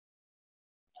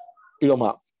ပြီးတော့မှ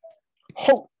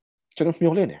hope ကျွန်တော်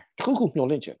မျှော်လင့်တယ်တခုခုမျှော်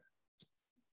လင့်ချင်တယ်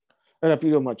အဲ့ဒါ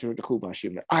ပြီးတော့မှကျွန်တော်တခုပါရှိ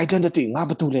မယ် identity ငါ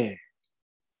ဘာတူလဲ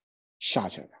ရှာ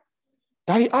ချင်တယ်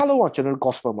ဒါဒီအားလုံးကကျွန်တော်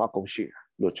gospel မှာအကုန်ရှိတယ်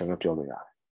လို့ကျွန်တော်ပြောလို့ရ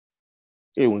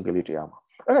တယ်ဧဝံဂေလိတရားမှာ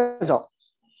အဲ့ဒါကြောင့်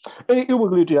အဲ့ဒီဧဝံ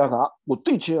ဂေလိတရားကဟို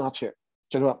သိချင်းအဖြစ်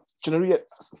ကျွန်တော်ရဲ့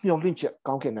မျှော်လင့်ချက်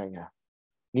ကောင်းကင်နိုင်ငံ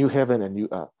new heaven and new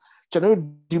earth ကျွန်တော်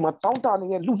ဒီမှာတောင်းတနေ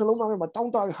တဲ့လူနှလုံးသားထဲမှာတော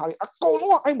င်းတတဲ့ဟာတွေအကုန်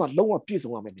လုံးကအဲ့မှာလုံးဝပြည့်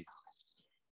စုံရမယ်နေတာ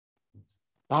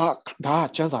ဒါ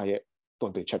ကျမ်းစာရဲ့တွ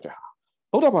င်တင်ချက်တဲ့ဟာ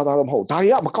ဘုရားဘာသာတော့မဟုတ်ဒါတွေ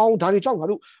ကမကောင်းဒါတွေကြောင့်ငါ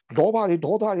တို့လောဘတွေ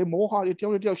ဒေါသတွေမောဟတွေတယော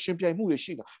က်နဲ့တယောက်ရှင်ပြိုင်မှုတွေ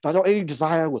ရှိတာဒါကြောင့်အဲ့ဒီ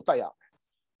desire ကိုတတ်ရမယ်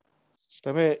ဒါ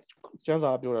ပေမဲ့ကျမ်းစာ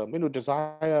ပြောတာမင်းတို့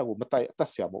desire ကိုမတိုက်အသက်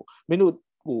ဆရာမဟုတ်မင်းတို့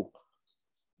ဟို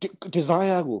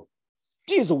desire ကို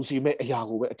ပြည့်စုံစေမဲ့အရာ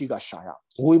ကိုပဲအတိတ်ကရှာရ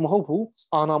ငွေမဟုတ်ဘူး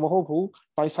အာဏာမဟုတ်ဘူး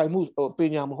ပိုင်ဆိုင်မှုပ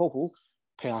ညာမဟုတ်ဘူး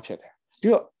ဖျားဖြစ်တယ်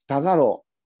ပြီးတော့ဒါကတော့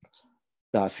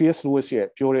ဒါ CS Lewis ရဲ့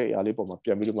ပြောတဲ့အရာလေးပုံမှာပြ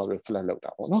န်ပြီးတော့မှ reflect လုပ်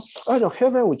တာပေါ့နော်အဲဒါကြောင့်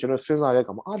heaven ကိုကျွန်တော်စဉ်းစားတဲ့အ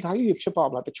ခါမှာဒါကြီးဖြစ်ပါ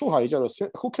မလားတချို့ဟာကြီးကျတော့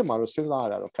အခုခေတ်မှာတော့စဉ်းစားရ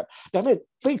တာတော့ခက်ဒါပေမဲ့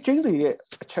သိချင်းတွေရဲ့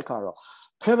အချက်ကတော့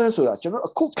heaven ဆိုတာကျွန်တော်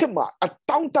အခုခေတ်မှာအ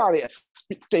တောင့်တတဲ့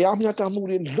တရားမျှတမှု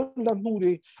တွေလွတ်လပ်မှု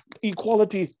တွေ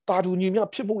equality တာတူညီမျှ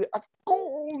ဖြစ်မှုတွေအကုန်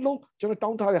လုံးကျွန်တော်တော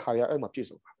င်းထားတဲ့ဟာတွေအဲ့မှာပြည့်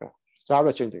စုံပါဒါ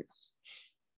ပဲချင်းတွေ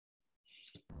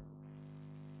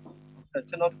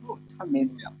ကျွန်တော်တို့ချက်မင်း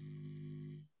လို့ရ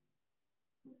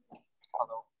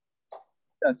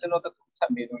ကျွန်တော်တို့ချ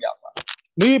က်မင်းလို့ရပါ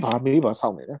မေးပါစော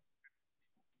င့်နေတယ်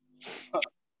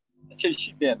အချက်ရှိ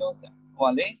တယ်တော့ဟို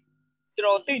လေကျွန်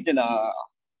တော်သိကျင်တာ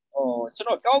ကျွန်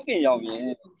တော်ကောင်းကင်ရောက်ရင်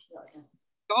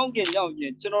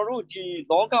ကျွန်တော်တို့ဒီ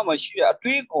လောကမှာရှိတဲ့အ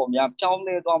တွေးခေါ်များပြောင်း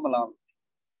လဲသွားမလား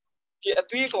ဒီအ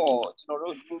တွေးခေါ်ကျွန်တော်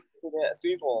တို့တဲ့အ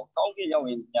တွေးခေါ်ကောင်းကင်ရောက်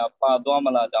ရင်ညာပါသွားမ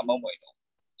လားဒါမှမဟုတ်တော့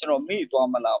ကျွန်တော်မိသွား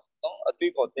မလားနော်အ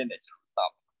တွေးခေါ်တဲ့ကျွန်တော်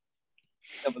စား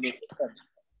တယ်ဘယ်လို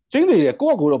ချင်းတွေကို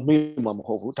ယ့်အကူတော့မေးမှာမ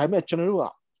ဟုတ်ဘူးဒါပေမဲ့ကျွန်တော်တို့က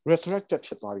resurrected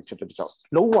ဖြစ်သွားပြီဖြစ်တဲ့ကြောင့်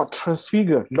လုံးဝ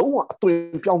transfigure လုံးဝအသွင်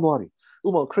ပြောင်းသွားပြီဥ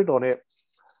ပမာခရစ်တော်နဲ့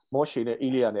မောရှေနဲ့အေ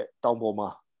လိယနဲ့တောင်ပေါ်မှာ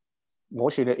မော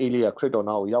ရှေနဲ့အေလိယခရစ်တော်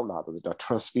နာကိုရောက်လာတယ်ဒါ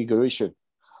transfiguration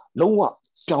လုံးဝ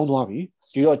ပြောင်းသွားပြီ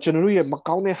ဒီတော့ကျွန်တော်တို့ရဲ့မ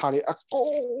ကောင်းတဲ့ဟာတွေအကု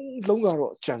န်လုံးက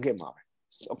တော့ကြံခဲ့မှာပဲ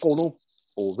အကုန်လုံး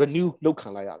renew လုပ်ခံ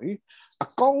လိုက်ရပြီအ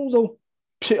ကောင်းဆုံး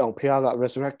ဖြစ်အောင်ဘုရားက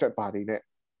resurrected body နဲ့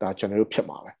ဒါကျွန်တော်တို့ဖြစ်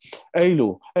မှာပဲအဲ့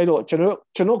တော့ကျွန်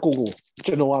တော်ကို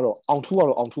ကျွန်တော်ကတော့အောင်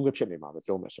ထူးပဲဖြစ်နေမှာပဲ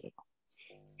ပြောမယ်ဆိုရင်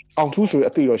အောင်ထူးဆိုရင်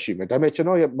အသိတော့ရှိမယ်ဒါပေမဲ့ကျွန်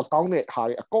တော်ရဲ့မကောင်းတဲ့ဟာ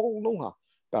တွေအကုန်လုံးဟာ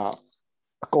ဒါ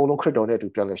အကုန်လုံးခရစ်တော်နဲ့အတူ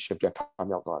ပြန်လဲရှင်ပြန်ထား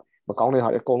မြောက်သွားပြီမကောင်းတဲ့ဟာ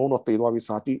တွေအကုန်လုံးတော့ပေသွားပြီ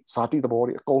ဇာတိသဘော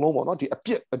တွေအကုန်လုံးပေါ့နော်ဒီအ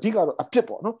ဓိကတော့အပြစ်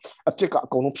ပေါ့နော်အပြစ်ကအ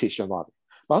ကုန်လုံးဖြေရှင်းသွားပြီ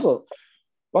ဘာလို့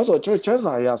ကျွန်တော်ကျမ်း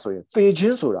စာရဆိုရင်ပေခြ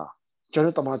င်းဆိုတာကျွန်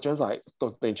တော်တမန်ကျမ်းစာ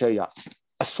သင်ချက်ရ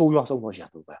အဆိုးရွားဆုံးတော့ရ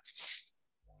တော့ပဲ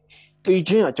ပေ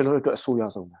ခြင်းကကျွန်တော်တို့အတွက်အဆိုး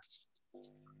ရွားဆုံးပဲ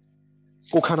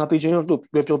ကိုခန္ဓာပေခြင်းတို့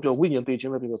ပြောဝိညာဉ်ပေခြ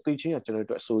င်းပဲပြောပေခြင်းကကျွန်တော်တို့အ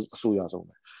တွက်အဆိုးရွားဆုံး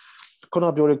ပဲခုန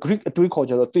ပြောတဲ့ Greek အတွေးခေါ်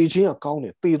ကြတော့ပေခြင်းကကောင်းတ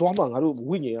ယ်ပေသွားမှငါတို့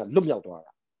ဝိညာဉ်ကလွတ်မြောက်သွား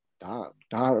တာ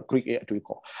ဒါ Greek ရဲ့အတွေး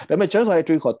ခေါ်ဒါပေမဲ့ကျမ်းစာရဲ့အ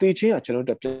တွေးခေါ်ပေခြင်းကကျွန်တော်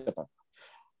တို့အတွက်ပြတ်တာ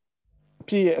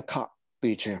ပြည့်ရဲ့အခ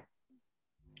ပေခြင်း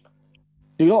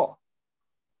ဒီတော့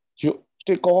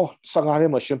ဒီကောစကားထဲ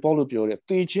မှာရှင်ပေါလုပြောတယ်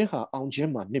ပေခြင်းဟာအောင်ခြင်း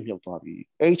မှာနစ်မြုပ်သွားပြီ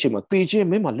အဲ့ဒီအချိန်မှာပေခြင်း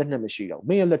မင်းမှာလက်နက်မရှိတော့မ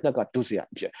င်းရဲ့လက်နက်ကဒုစရိုက်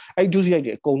ဖြစ်အဲ့ဒုစရိုက်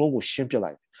တွေအကုန်လုံးကိုရှင်းပြ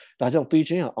လိုက်ဒါကြောင့်ပေ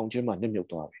ခြင်းဟာအောင်ခြင်းမှာနစ်မြုပ်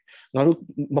သွားပြီငါတို့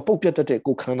မပုတ်ပြတ်တဲ့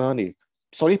ကိုခန္ဓာနေ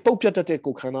ပုတ်ပြတ်တဲ့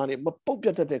ကိုခန္ဓာနေမပုတ်ပြ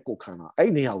တ်တဲ့ကိုခန္ဓာအဲ့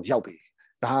ဒီနေရာကိုရောက်ပြီ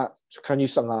ဒါခန်းကြီး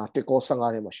15တေကော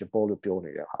15ထဲမှာရှင်ပေါလုပြော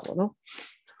နေတဲ့ဟာပေါ့နော်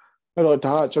အဲ့တော့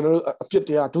ဒါကကျွန်တော်တို့အပြစ်တ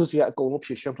ရားဒုစရိုက်အကုန်လုံး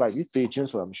ဖြေရှင်းလိုက်ပြီပေခြင်း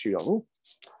ဆိုတာမရှိတော့ဘူး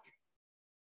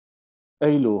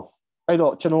အဲ့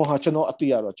တော့ကျွန်တော်အတိ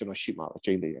ရတော့ကျွန်တော်ရှိမှာပဲကျ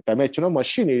င်းသေးတယ်ဒါပေမဲ့ကျွန်တော်မှ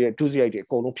ရှိနေတဲ့ဒုစရိုက်တွေအ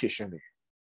ကုန်လုံးဖြည့်ရှင်းတယ်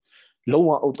လုံး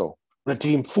ဝအုပ်တော့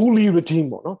fully redeem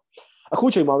ပေါ့နော်အခု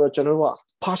ချိန်မှာတော့ကျွန်တော်က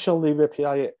partially ပဲဖခင်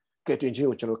ရဲ့ကယ်တင်ခြင်း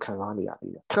ကိုကျွန်တော်ခံစားနေရပြီ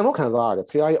ခံစားရတယ်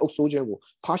ဖခင်ရဲ့အုပ်စိုးခြင်းကို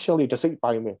partially တစ်စိတ်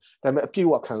ပိုင်းပဲဒါပေမဲ့အပြည့်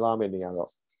အဝခံစားရမယ့်နေရာတော့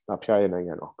ဒါဖခင်ရဲ့နိုင်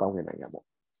ငံတော့ကောင်းကင်နိုင်ငံပေါ့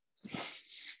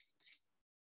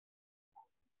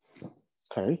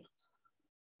okay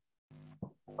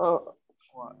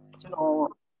ကျွန်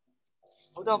တော်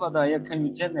ဘုရားဘာသာရဲ့ခံယူ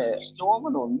ချက်နဲ့ကြောမ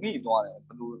လို့မိသွားတယ်ဘ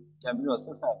ယ်လိုပြန်ပြီးတော့ဆ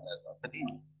က်ဆက်လဲဆိုတော့တတိ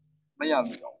မရ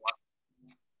ဘူးတော့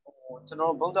ကျွန်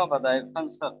တော်ဗုဒ္ဓဘာသာရဲ့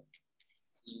concept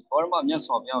ဒီဘောရမမြတ်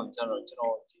စွာဘုရားကိုကျွန်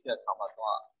တော်ကြည့်တဲ့အခါမှာ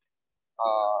တော့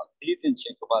ဒီတင်ချ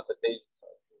င်းကဘာတဲ့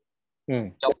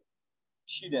ကြောင့်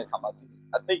ရှိတဲ့အခါမှာ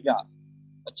အတိတ်က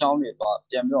အကြောင်းတွေတော့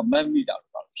ပြန်ပြီးတော့မက်မိတာ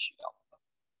တော့ရှိတာ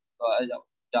ပေါ့အဲကြောင့်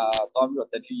ဒါတော့ပြီးတော့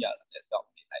တတိရတယ်ဆိုတော့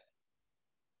ပြလိုက်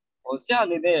ဆရာ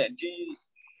နေတဲ့ဒီ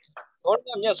ဘောရ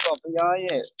မမြတ်စွာဘုရား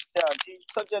ရဲ့ဆရာဒီ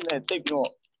subject နဲ့တိတ်ပြီးတော့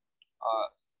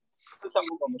ဆက်ဆက်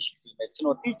မှုတော့မရှိဘူးလေကျွန်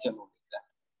တော်သိချင်လို့ဆရာ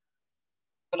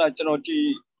ခဏကျွန်တော်ဒီ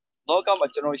လောကမှာ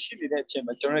ကျွန်တော်ရှိနေတဲ့အချိန်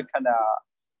မှာကျွန်တော်ရဲ့ခန္ဓာ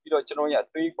ပြီးတော့ကျွန်တော်ရဲ့အ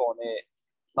သွေးပေါ်နဲ့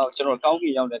နောက်ကျွန်တော်ကောင်းက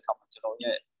င်ရောက်တဲ့အခါမှာကျွန်တော်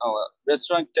ရဲ့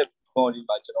resurrected body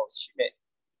မှာကျွန်တော်ရှိတဲ့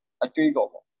အသွေးပေါ်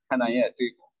ပေါ့ခန္ဓာရဲ့အ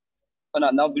သွေးပေါ်ခဏ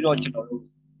နောက်ပြီးတော့ကျွန်တော်တို့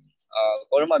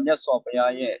ဘောရမမြတ်စွာဘု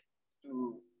ရားရဲ့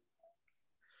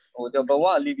ဒီဘဝ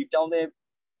အလီဒီပြောင်းတဲ့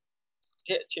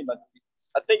အချိန်မှာ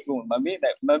အတိတ်ကိုမမိ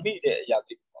တဲ့အရာ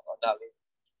တွေပေါ့နော်ဒါလေး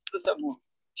ဆက်ဆက်မှု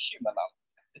ရှိမလား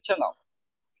တစ်ချက်လောက်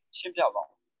ရှင်းပြပါဦး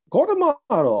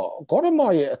ဂေါတမ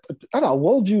ရဲ့အဲ့ဒါ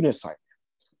world view နဲ့ဆိုင်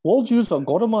world view ဆို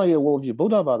ဂေါတမရဲ့ world view ဗု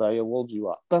ဒ္ဓဘာသာရဲ့ world view က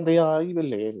တန်တရားကြီးပဲ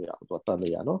လဲနေတာသူကတန်တ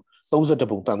ရားနော်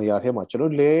32ပုံတန်တရားထဲမှာကျွန်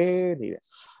တော်လဲနေတယ်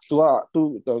သူ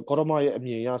ဂေါတမရဲ့အ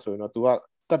မြင်ရဆိုရင်တော့သူက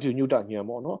တပ်ပြညုတညံ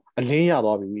ပေါ့နော်အလင်းရ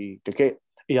သွားပြီတကယ်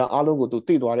အရာအားလုံးကိုသူ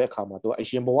သိသွားတဲ့အခါမှာသူကအ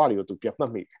ရှင်ဘဝတွေကိုသူပြန်မှ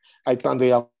တ်မိတယ်အဲ့တန်တ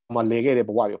ရားမှာလဲခဲ့တဲ့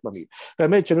ဘဝတွေကိုမှတ်မိတယ်ဒါပေ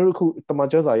မဲ့ကျွန်တော်တို့ခုတမန်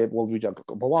ကျမ်းစာရဲ့ world view ကြ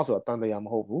ဘဝဆိုတာတန်တရားမ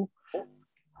ဟုတ်ဘူး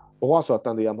ဘဝဆိုတာတ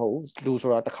န်တရားမဟုတ်ဘူးလူဆို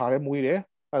တာတစ်ခါတည်းမွေးတယ်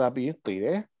အဲ့ဒါပြီးရင်သေတ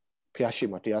ယ် ဖျားရှိ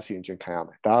မှာတရားစီရင်ခြင်းခံရမ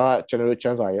ယ်ဒါကကျွန်တော်တို့ကျ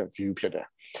မ်းစာရဲ့ view ဖြစ်တယ်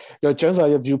ကျမ်းစာ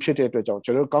ရဲ့ view ဖြစ်တဲ့အတွက်ကြောင့်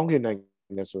ကျွန်တော်တို့ကောင်းကင်နိုင်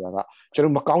ငံဆိုတာကကျွန်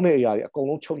တော်မကောင်းတဲ့အရာတွေအကုန်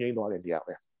လုံးချုပ်ငြိမ်းသွားတဲ့နေရာ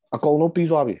ပဲအကုန်လုံးပြီး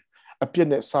သွားပြီအပြစ်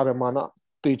နဲ့စာရမဏ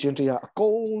တည်ခြင်းတရားအကု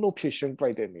န်လုံးဖြည့်ရှင်းပြ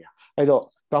တဲ့နေရာအဲ့တော့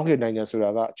ကောင်းကင်နိုင်ငံဆိုတာ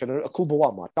ကကျွန်တော်တို့အခုဘဝ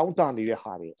မှာတောင်းတနေတဲ့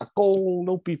ဟာတွေအကုန်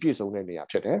လုံးပြည့်စုံတဲ့နေရာ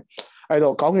ဖြစ်တယ်အဲ့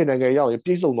တော့ကောင်းကင်နိုင်ငံရောက်ရင်ပြ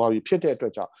ည့်စုံသွားပြီဖြစ်တဲ့အတွ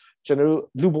က်ကြောင့်ကျွန်တော်တို့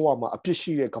လူဘဝမှာအပြစ်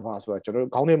ရှိတဲ့ကမ္ဘာဆိုတာကျွန်တော်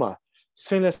တို့ခေါင်းထဲမှာဆ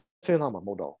င်းလာမှာမ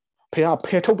ဟုတ်တော့ဖះဖ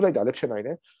ယ်ထုတ်ပလိုက်တာလည်းဖြစ်နိုင်တ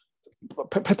ယ်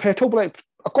ဖယ်ထုတ်ပလိုက်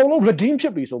အကုန်လုံး redeem ဖြ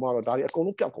စ်ပြီဆိုမှတော့ဒါတွေအကုန်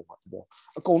လုံးပြောက်ကုန်ပါပေါ့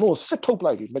အကုန်လုံးစစ်ထုတ်ပ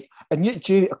လိုက်ပြီအညစ်အ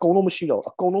ကြေးတွေအကုန်လုံးမရှိတော့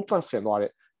အကုန်လုံးပတ်ဆင်သွား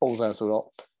တဲ့ပုံစံဆိုတော့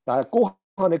ဒါကို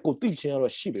ဟာနဲ့ကိုတိချင်းက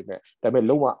တော့ရှိပေမဲ့ဒါပေမဲ့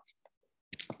လုံးဝ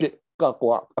အပြစ်က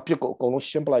အပြစ်ကိုအကုန်လုံး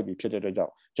ရှင်းပလိုက်ပြီဖြစ်တဲ့အတွက်ကြော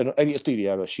င့်ကျွန်တော်အဲ့ဒီအသည့်တွေ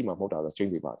ကတော့ရှိမှာမဟုတ်တာတော့ကျ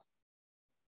င်းနေပါတယ်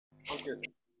ဟုတ်ကဲ့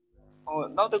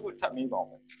နောက်တစ်ခုထပ်မေးပါဦး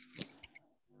မယ်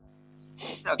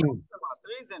ဒါကတ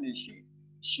ရိတ်စံနေ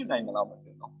ရှိနိုင်မလားမ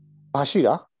သိတော့ဘာရှိ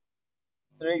တာ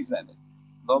တရိတ်စံ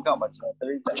လောကမှာကျွန်တော်တ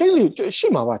ရိတ်စံကျင်းနေရှိ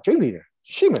မှာပါကျင်းနေတယ်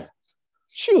ရှိမယ်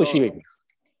ရှိလို့ရှိလိမ့်မယ်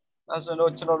အဲ့ဆို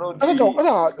တော့ကျွန်တော်တို့အဲ့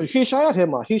ဒါဟေရှာယထဲ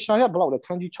မှာဟေရှာယဘယ်လောက်လဲခ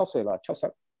န်းကြီး60လား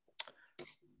60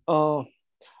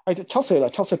အဲ့60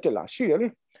လား61လားရှိတယ်လေ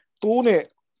တိုးနဲ့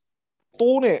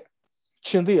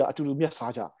ချင်းသေးကအတူတူမျက်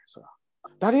စားကြတယ်ဆိုတာ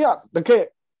ဒါတွေက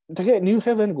တကယ် New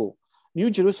Heaven ကို New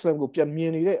Jerusalem ကိုပြန်မြ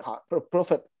င်နေတဲ့ဟာ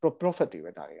prophet တွေ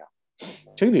ပဲဒါတွေက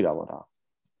ချိန်နေတာပေါ့ဒါ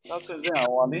နောက်ဆိုရင်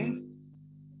ဟောလေ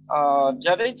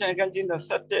ဗျာဒိတ်ချန်ကန်ချင်းတဲ့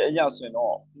7အရာဆိုရင်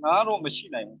တော့ငါတော့မရှိ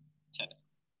နိုင်ဘူးချက်တယ်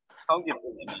ကောင်းကင်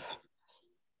ပုံနေ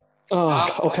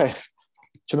okay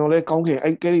ကျွန်တော်လည်းကောင်းကင်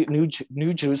အဲ့ဒီ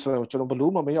New Jerusalem ကိုကျွန်တော်ဘ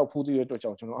လို့မှမရောက်ဘူးသေးတဲ့အတွက်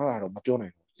ကြောင့်ကျွန်တော်အဲ့ဒါတော့မပြောနို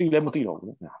င်ဘူးသိလည်းမသိတော့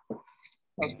ဘူးညာ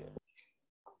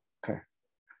okay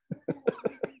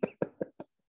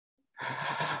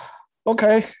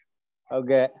okay ဟုတ်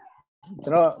ကဲ့ကျွ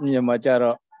န်တော်မြင်မှာကြ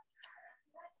တော့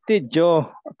တိကျော်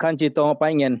အခန်းကြီး3ပို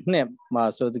င်းငယ်2မှာ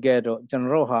ဆိုတဲ့တော့ကျွန်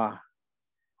တော်တို့ဟာ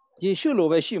ယေရှုလို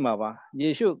ပဲရှိမှာပါယေ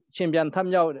ရှုရှင်ပြန်ထ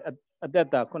မြောက်အသက်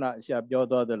တာခုနဆရာပြော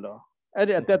သွားတယ်လို့အဲ့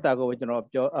ဒီအသက်တာကိုကျွန်တော်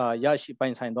ပြောရရှိပို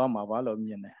င်ဆိုင်သွားမှာပါလို့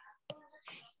မြင်တယ်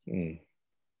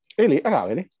အေးလေအဲ့ဒါ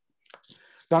ပဲလေ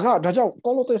ဒါကြောင့်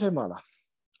ကောလောသဲထဲမှာလား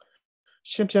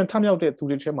ရှင်ပြန်ထမြောက်တဲ့သူ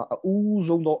တွေထဲမှာအဦး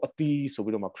ဆုံးသောအသီးဆို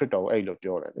ပြီးတော့မှခရစ်တော်အဲ့လို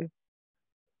ပြောတယ်လေ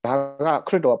ဒါကခ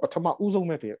ရစ်တော်ပထမဦးဆုံး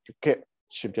မဲ့တကယ်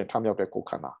ရှင်ပြန်ထမြောက်တဲ့ကိုယ်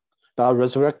ခန္ဓာဒါ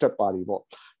resurrected body ပေါ့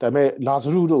ဒါပေမဲ့လာဇ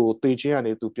ရုတို့ကိုသေခြင်းက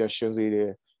နေသူပြန်ရှင်စေတယ်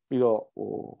ပြီးတော့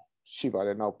ရှိပါတ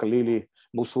ယ်နောက်ကလေးလေး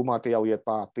မုဆိုးမတယောက်ရဲ့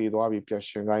သားသေသွားပြီးပြန်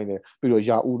ရှင်ခိုင်းတယ်ပြီးတော့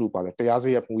ယာဥတို့ပါလေတရားစ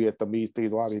ရက်မှုရဲ့သမီးသေ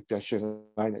သွားပြီးပြန်ရှင်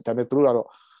ခိုင်းတယ်ဒါပေမဲ့သူတို့က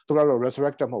တော့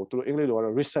resurrected မဟုတ်သူတို့အင်္ဂလိပ်လိုက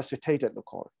တော့ resuscitated လို့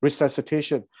ခေါ်တယ်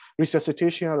resuscitation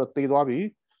ကတော့သေသွားပြီး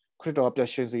ခရစ်တော်ပြန်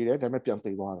ရှင်စေတယ်ဒါပေမဲ့ပြန်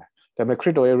သေသွားတယ်ဒါပေမဲ့ခရ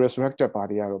စ်တော်ရဲ့ resurrected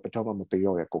body ကတော့ဘယ်တော့မှမသေ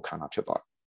တော့တဲ့ကိုယ်ခန္ဓာဖြစ်သွားတ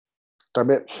ယ်ဒါပေ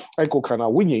မဲ့အဲ့ကိုယ်ခန္ဓာ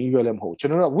ဝိညာဉ်ကြီးပဲလည်းမဟုတ်ကျွ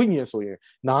န်တော်တို့ကဝိညာဉ်ဆိုရင်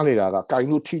နားနေတာကကြိုင်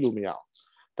လို့ထိလို့မရအောင်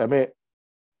ဒါပေမဲ့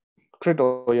ခရစ်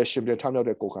တော်ရဲ့ရှင်ပြန်ထမြောက်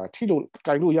တဲ့ကိုယ်ခန္ဓာထိလို့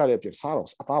ကြိုင်လို့ရတဲ့အပြင်စားတော့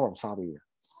အသားပါစားပြီးတယ်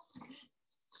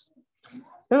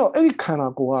အဲ့တော့အဲ့ဒီခန္ဓာ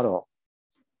ကိုယ်ကတော့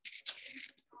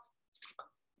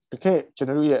တကယ်ကျွန်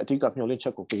တော်တို့ရဲ့အဓိကမျှော်လင့်ချ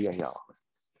က်ကိုပေးရရအောင်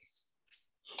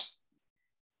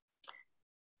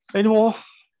Any more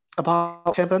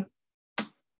about heaven?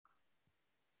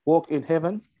 Walk in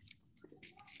heaven?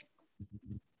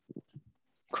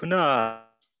 ခုန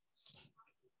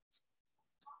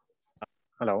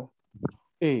Hello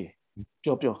အေး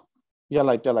ပြောရ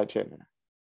လိုက်ပြလိုက်ဖြစ်နေ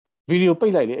ဗီဒီယိုပိ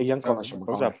တ်လိုက်လေအရင်ကောင်းတာရှင်မ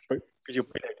ကောင်းဘူးဗီဒီယို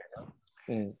ပိတ်လိုက်တယ်နော်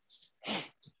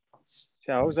ဆ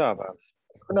ရာဥစားပါ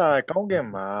ခုနကောင်းကင်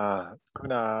မှာခု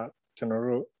နကျွန်တော်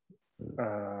တို့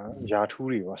ယာထူး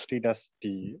တွေပေါ့ status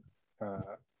ဒီ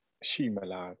ရှိမ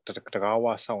လားတကားဝ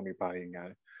စောင့်နေပါတယ်ညာ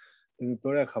ဒီ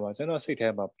ပြောတဲ့အခါမှာကျွန်တော်စိတ်ထဲ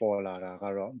မှာပေါ်လာတာက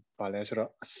တော့ဘာလဲဆို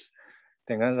တော့သ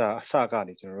င်ခန်းစာအစက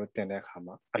နေကျွန်တော်တို့သင်တဲ့အခါ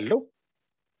မှာအလုတ်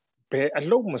ဘယ်အ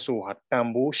လုတ်မဆိုဟာတန်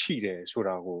ဖိုးရှိတယ်ဆို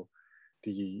တာကို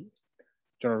ဒီ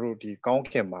ကျွန်တော်တို့ဒီကောင်း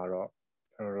ကင်မှာတော့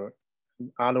ကျွန်တော်တို့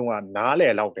အားလုံးကနားလ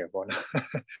ည်လောက်တယ်ပေါ့နော်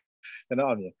ကျွန်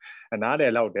တော်အမြင်နားလ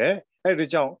ည်လောက်တယ်အဲ့ဒီ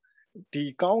ကြောင့်ဒီ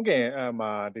ကောင်းကင်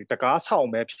မှာဒီတကားဆောင်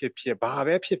ပဲဖြစ်ဘာ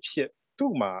ပဲဖြစ်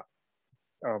သူ့မှာ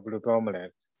ဘယ်လိုပြောမလဲ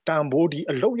တန်ဖိုးဒီ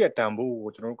အလုတ်ရဲ့တန်ဖိုး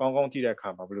ကိုကျွန်တော်တို့ကောင်းကောင်းကြည့်တဲ့အခါ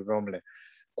မှာဘယ်လိုပြောမလဲ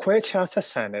ခွဲခြားဆက်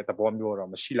ဆံတဲ့သဘောမျိုး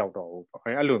တော့မရှိတော့ဘူးပေါ့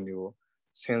အဲ့လိုမျိုး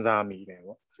စဉ်းစားမိတယ်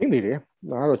ပေါ့ကျင်းနေတယ်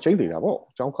ဒါကတော့ကျင်းနေတာပေါ့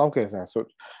ကျောင်းကောင်းကင်ဆန်ဆို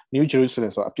New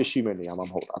Jerusalem ဆိုအပြစ်ရှိမဲ့နေရာမှာ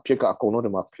မဟုတ်တာအပြစ်ကအကုန်လုံးဒီ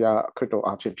မှာဖျားခရစ်တော်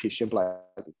အဖြစ်ဖြည့်ရှင်းပလိုက်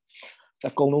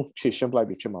အကုန်လုံးဖြည့်ရှင်းပလိုက်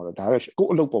ပြီဖြစ်မှာတော့ဒါလည်းကို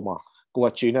ယ့်အလုပ်ပေါ်မှာကိုက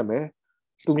ခြေနဲ့မယ်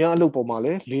သူများအလုပ်ပေါ်မှာလ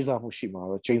ည်းလေးစားမှုရှိမှာ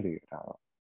တော့ကျင်းနေတယ်ဒါတော့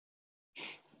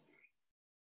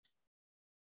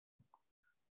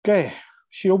ကဲ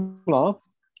ရှုံးလား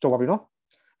တော့ပါပြီနော်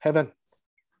Heaven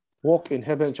walk in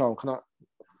heaven ကြောင့်ခဏ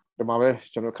ဒီမှာပဲ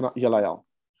ကျွန်တော်ခဏရက်လိုက်အောင်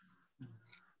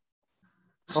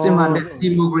Simon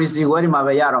democracy what in my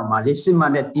yarom,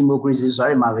 Simon democracy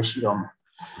sorry my vishom.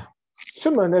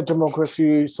 Simon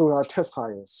democracy so test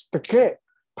science. The get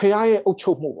pay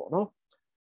ocho more, no?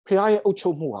 Pay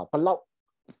ocho more, but loud.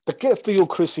 The get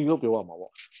theocracy will be one more.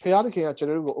 Pay the care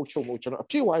general ocho more, a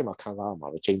few why my canza, my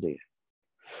change.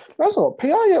 That's all.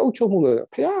 Pay ocho more,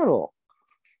 pay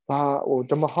or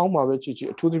the Mahama, which is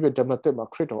 2 different Dematema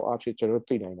critical archie general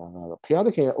thing. Pay the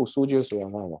care of soldiers who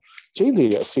are change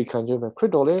the sea canjon,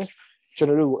 critical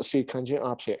general sea canjon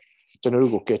archie,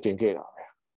 general getting get out.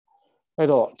 I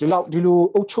don't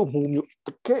do ocho moon,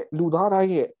 the get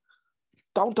Ludara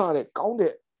down it, count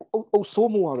it, oh, so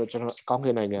more of general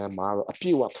counting and mar a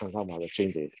few what comes out of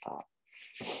change it.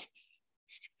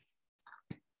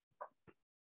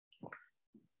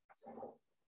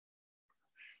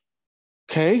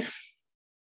 Okay.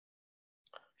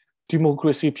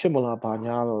 Democracy Pimala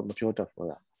Banya, Maputa for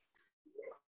that.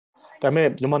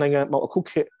 Dame, the money a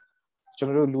cook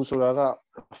general Lusuraga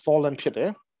fallen pit,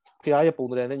 eh? Pia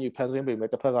Pundre and you peasant be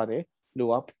make a pagani,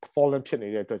 do up fallen pit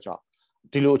in the job.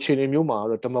 Dilo Chini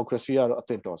Muma, democracy are a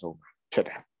thing or so. Pit.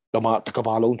 The Mat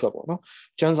Caballo trouble, no?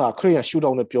 Janza Korea shoot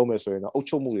on the Piomes in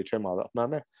Ocho Muli Chemara,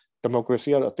 Mame,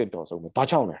 democracy are a thing or so.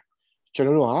 Bachone.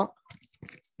 General,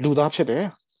 do that pit, eh?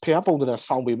 Pia Pundre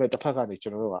sound we made the pagani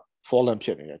general. Fallen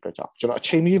pit in the job. You know,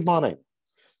 chain money.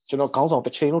 You know, council the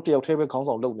chain of the table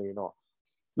council lonely, no.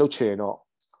 No chain, no.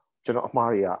 You know,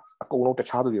 Maria, a go to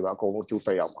child you are going to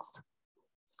pay out.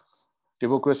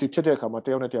 Democracy today come a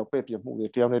down at your baby movie,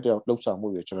 down at your local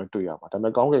movie, you know, do you? And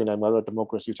I'm going in another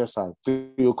democracy just like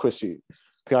theocracy.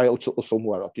 Pia also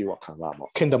more of you can love.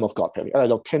 Kingdom of God, I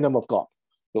love Kingdom of God.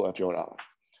 Look at your love.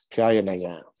 Pia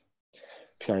and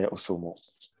Pia also more.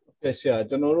 Yes, I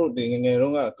don't know the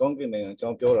Ronga continent,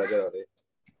 John Pura.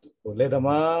 Let the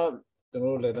ma,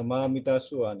 let the ma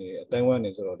Mitasuani, Taiwan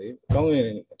is already.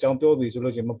 Going John Pura is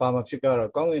losing Mapama Chicara,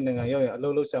 going in a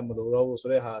Lolo Samuro, so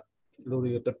they had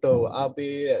Lulu Toto,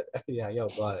 Abbey, yeah,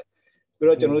 but.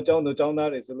 Pero John the John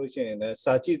resolution,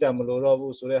 Sachita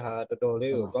Maloro, so they had the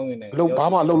Doleo going in.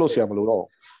 Bama Lolo Samuro.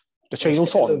 The chain of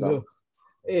salt.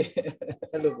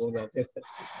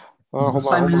 Hello,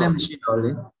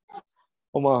 Simon.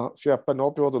 Oma, see a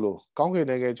panopio, Congi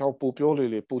nega, Joe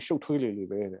Pupio, Pusho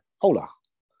Twilly, Hola.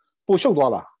 Pusho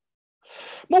Dollar.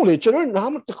 Molly, General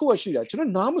Nam, the who she, General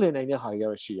Namlin, and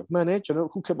higher she, manager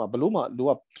who came up, Bluma, do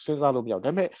up since I don't know.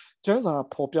 They may just a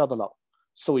popia the law.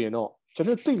 So you know,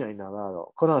 General Tina in a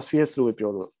Kona CS Louis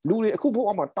Pio, Louis, a couple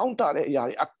of my down that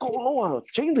yard, a go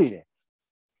change it.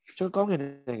 General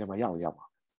Congi my yama.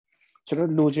 General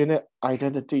losing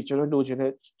identity, General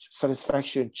losing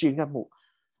satisfaction, Ginamu.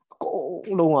 Go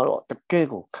long the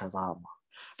gaggle Kazama.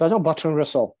 That's not Button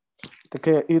Russell, the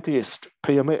gay atheist,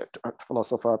 pyramid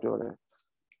philosopher.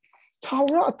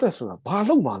 Tower at this one,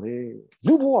 Balomani,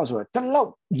 you was the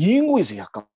love, Ying with your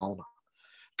account.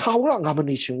 Tower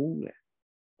nomination,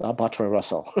 Button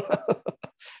Russell.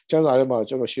 Just I am a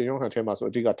general Shion and Temas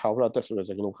or Diga Tower at this was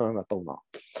a local Dona.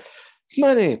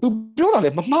 Money, to build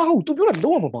a mouth, to build a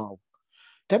lower mouth.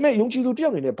 That may you do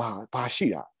deal in a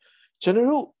Bashia.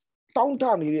 General.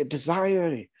 Downtown needed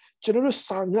desire, general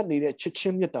sanga needed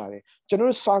chichimyatare,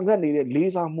 general sanga needed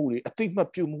laser moody, a think my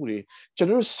pew moody,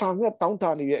 general sanga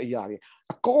downtown needed a yari,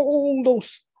 a gold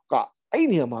those got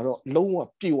any amount lower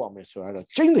pew on me, so I don't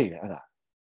change it.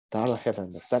 That's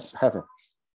heaven, that's heaven.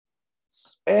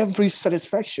 Every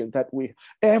satisfaction that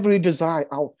every desire,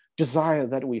 our desire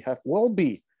that we have will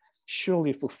be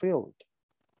surely fulfilled.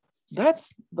 There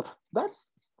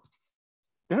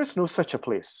is no such a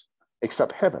place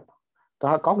except heaven.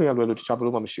 That going on with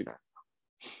Chabuluma machine.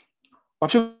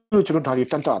 But you don't tell you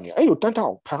Tantani. I you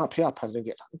Tantao, Pia passing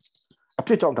it. A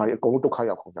pitch on diet go to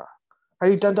Kayakonga.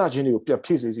 I Tanta Genu, Pia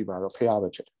pieces about a Pia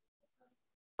Richard.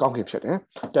 Gongi pit, eh?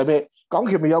 That may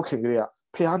Gongi me out King,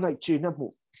 Pia night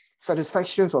Ginamu.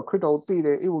 Satisfactions or critical be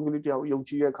the Iwilio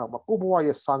Yogia come up. Uboy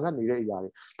is sung and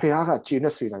the Pia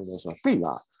Genus in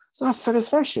Pia. That's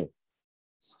satisfaction.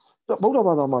 The both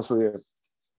of them must be.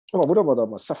 What about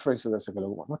them suffering to the second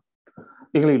one?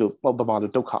 English look, what about the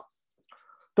Doka?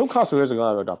 Doka so there's a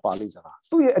guy with a Palisa.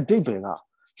 Do you a deep in that?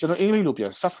 So English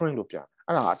look, suffering look,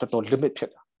 and I don't limit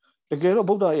pit. The girl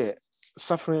about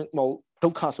suffering more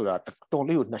Doka so that don't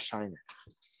live in the shine.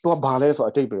 Do a ballet or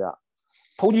a deep in that.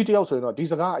 Ponytail so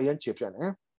these are guy and champion,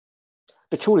 eh?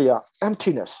 The Churia,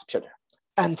 emptiness,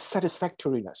 and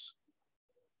satisfactoriness.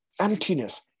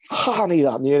 Emptiness.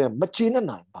 Hanira near Machina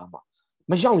nine, Bama.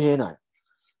 Majang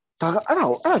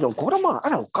I don't go to my, I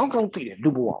don't come to you,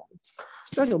 Dubois.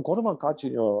 Then you go to my catch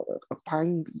your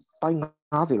pine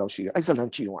Nazi,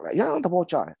 excellent G one, young the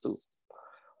watch.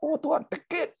 Oh, to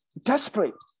get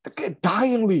desperate, to get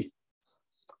dyingly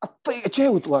အကျဲ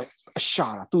ကိုသူကအရှာ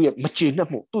တာသူ့ရဲ့မကျေနပ်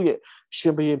မှုသူ့ရဲ့ရှ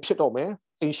င်ဘရင်ဖြစ်တော့မယ်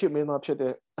အင်ရှစ်မင်းသားဖြစ်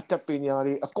တဲ့အသက်ပညာ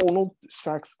တွေအကုန်လုံး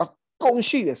sex အကုန်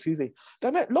ရှိတဲ့စီးစိမ်ဒါပေ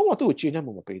မဲ့လုံးဝသူ့ကိုကျေနပ်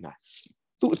မှုမပေးနိုင်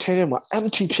သူ့အထဲထဲမှာ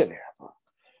empty ဖြစ်နေတာ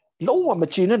လုံးဝမ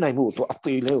ကျေနပ်နိုင်မှုကိုသူအ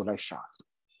သေးလေးကိုလိုက်ရှာ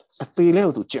အသေးလေး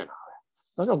ကိုသူကျင့်တာပဲ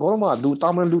ဒါကြောင့်ဘောရမလူတာ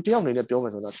မန်လူတယောက်အနေနဲ့ပြောမ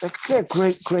ယ်ဆိုတော့တကယ်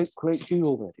great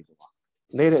hero ပဲဒီလို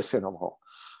နေတဲ့စင်တော့မဟုတ်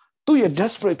သူ့ရဲ့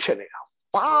desperate ဖြစ်နေတာ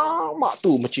ဘာမှ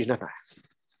သူ့မကျေနပ်နိုင်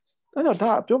အဲ့တော့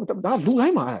ဒါပြောဒါလူတို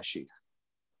င်းမှာအဲ့ဒါရှိတယ်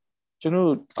ကျွန်တော်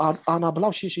အာနာဘလော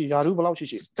က်ရှိယာရုဘလောက်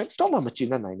ရှိတော့မှမကျေ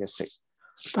နပ်နိုင်တဲ့စိတ်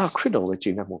ဒါခရစ်တော်ပဲ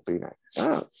ကျေနပ်မှုပေးနိုင်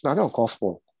ဒါတော့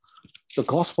gospel the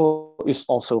gospel is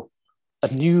also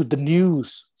the news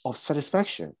of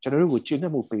satisfaction ကျွန်တော်တို့ကိုကျေန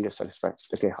ပ်မှုပေးတဲ့ satisfaction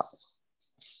တကယ်ဟာ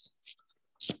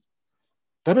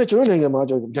ဒါပေမဲ့ကျွန်တော်နိုင်ငံမှာ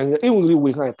ကျွန်တော်အိမ်ဝင်ကလေးဝ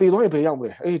င်ခိုင်းတေသွားရင်ဘယ်ရောက်မ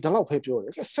လဲအေးဒါတော့ဖဲပြောတ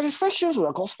ယ် satisfaction ဆို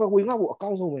တာ gospel ဝင်ကဖို့အကော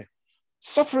င်းဆုံးပဲ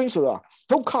suffering ဆိုတာ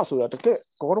ဒုက္ခဆိုတာတကယ်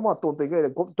ကောတော့မှတုံတင်ခဲ့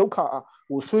တဲ့ဒုက္ခ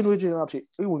ဟိုဆွေးနွေးခြင်းအဖြစ်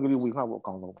အိမ်ဝင်ကလေးဝင်ခဖို့အ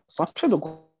ကောင်းဆုံးဘာဖြစ်လို့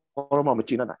ကောတော့မှမ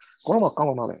ကျေနပ်နိုင်ကောတော့မှကောင်း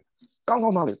ကောင်း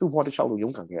သားလေသူ့ဘောတစ်လျှောက်လို့ရု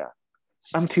န်းကန်ခဲ့ရ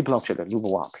empty block ဖြစ်တယ်လူဘ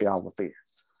ဝဖះကိုသိတယ်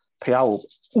ဖះ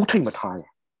ကိုဥထိတ်မထားရင်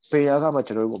ပေရကမှ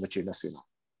ကျွန်တော်တို့ကိုမကျေနပ်စေဘူး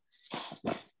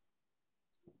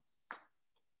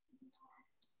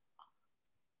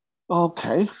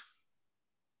Okay.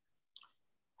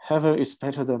 Heaven is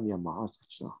better than Myanmar.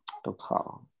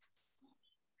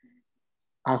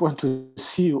 I want to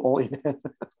see you all in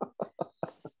heaven.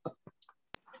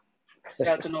 ဆ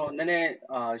ရာကျွန်တော်နည်းနည်း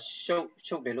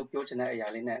ရှုပ်တယ်လို့ပြောချင်တဲ့အရာ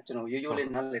လေးနဲ့ကျွန်တော်ရိုးရိုးလေး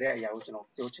နားလည်တဲ့အရာကိုကျွန်တော်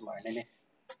ပြောချင်ပါတယ်နည်းနည်း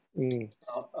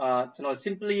ကျွန်တော်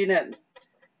simply နဲ့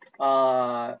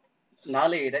နား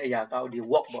လည်တဲ့အရာကဒီ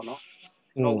work ပေါ့နော်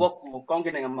ကျွန်တော် work ကိုကောင်းက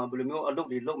င်နိုင်ငံမှာဘယ်လိုမျိုးအလုပ်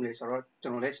တွေလုပ်မလဲဆိုတော့ကျွ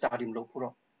န်တော်လည်း study မလုပ်ဘူး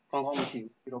တော့ကောင်းမသိဘူး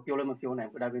ပြီးတော့ပြောလည်းမပြောနိုင်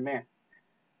ဘူးဒါပေမဲ့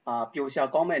ပျော်စရာ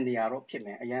ကောင်းမဲ့နေရာတော့ဖြစ်မ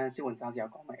ယ်အရန်စိတ်ဝင်စားစရာ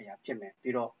ကောင်းမဲ့အရာဖြစ်မယ်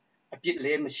ပြီးတော့အပြစ်လ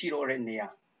ည်းမရှိတော့တဲ့နေရာ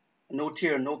no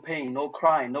tear no pain no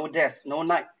cry no death no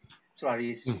night ဆိုတာဒီ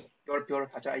ပြောတဲ့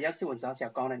ခါကျအရန်စိတ်ဝင်စားစရာ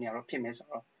ကောင်းတဲ့နေရာတော့ဖြစ်မယ်ဆို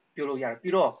တော့ပြောလို့ရတယ်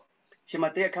ပြီးတော့ရှင်မ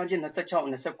ဿဲအခန်းကြီး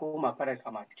26 29မှာဖတ်တဲ့အခါ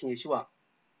မှာခင်ယေရှုက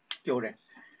ပြောတယ်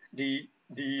ဒီ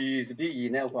စပည့်ရ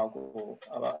ည်နဲ့ဟိုကို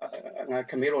ငါ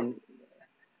ခမေရော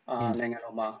နိုင်ငံ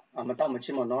တော်မှာမတောက်မချ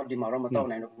င်းမနော်ဒီမှာတော့မတောက်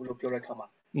နိုင်တော့ဘူးလို့ပြောတဲ့အခါမှာ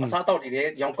အစားတောက်တွေလည်း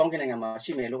ရောင်ကောင်းကင်နိုင်ငံမှာ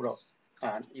ရှိမယ်လို့တော့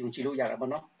ယုံကြည်လို့ရတယ်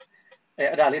ပေါ့နော်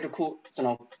အဲ့ဒါလေးတစ်ခုကျွန်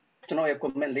တော်ရဲ့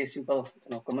comment လေး simple ကျွ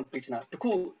န်တော် comment page နာတစ်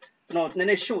ခုကျွန်တော်နည်း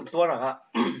နည်း show သွားတာက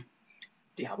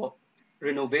ဒီဟာပေါ့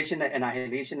renovation နဲ့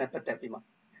annihilation နဲ့ပတ်သက်ပြီးမှာ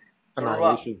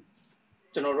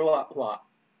ကျွန်တော်တို့ကဟို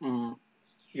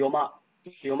ယော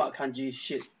မအခန်းကြီး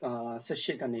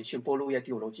18ကနေရှင်ပေါလုရဲ့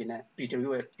theology နဲ့ Peter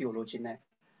ရဲ့ theology နဲ့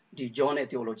ဒီ John ရဲ့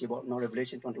theology ပေါ့ no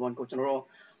Revelation 21ကိုကျွန်တော်တို့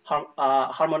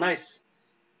harmonize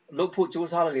လုပ်ဖို့ကြိုး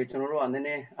စားလေကျွန်တော်တို့ကနည်းန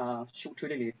ည်းရှုပ်ထွေး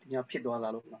လေးညဖြစ်သွားလာ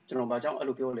လို့ကျွန်တော်ဘာကြောင့်အဲ့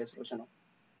လိုပြောလဲဆိုတော့ကျွန်တော်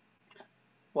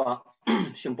ဟို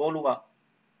ရှင်ပေါလုက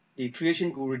ဒီ creation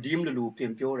ကို redeem လို့ပြ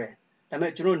န်ပြောတယ်ဒါပေ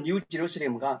မဲ့ကျွန်တော် New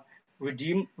Jerusalem က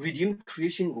redeem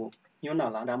creation ကိုညွှန်းတာ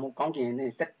လားဒါမှမဟုတ်ကောင်းကင်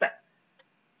နဲ့တက်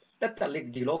လက်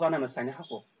ဒီလောကနဲ့မဆိုင်တဲ့ဟာ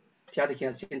ကိုဖျားတခ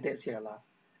င်စင်တဲ့ဆရာလား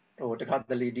ဟိုတခါ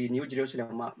တလေဒီ New Jerusalem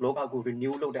မှာလောကကို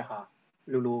renew လုပ်တဲ့ဟာ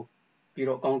လိုပြီး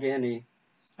တော့ကောင်းကင်ကနေ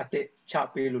အသက်ချ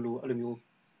ပေးလို့အဲ့လိုမျိုး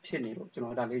ဖြစ်နေလို့ကျွန်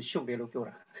တော်ဒါလေးရှုပ်တယ်လို့ပြော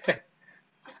တာ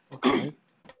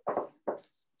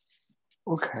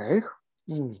Okay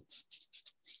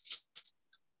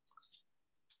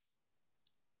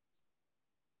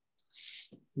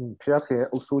ဖျားခင်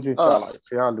အုပ်စိုးချင်းကြားလိုက်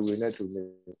ဖျားလူတွေနဲ့တူနေ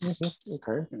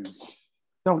Okay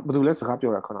နောက်ဘယ်လိုလဲစကား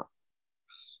ပြောရခဏ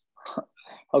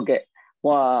ဟုတ်ကဲ့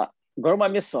ဟိုဂရမ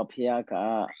မြတ်စွာဘုရားက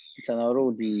ကျွန်တော်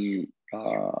တို့ဒီ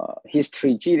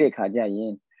history ကြည့်တဲ့ခါကျရ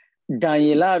င်ဒံ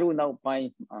ယေလတို့နောက်ပိုင်း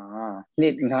နှ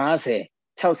စ်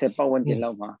50 60ပတ်ဝန်းကျင်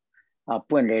လောက်မှာ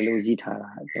ပွင့်တယ်လို့ရေးထားတာ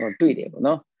ကျွန်တော်တွေ့တယ်ပေါ့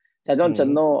နော်ဒါကြောင့်ကျွ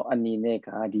န်တော်အနေနဲ့က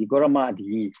ဒီဂရမဒီ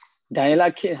ဒံယေလ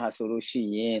ခေတ်ဟာဆိုလို့ရှိ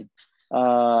ရင်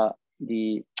ဒီ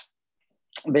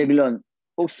ဘေဘီလွန်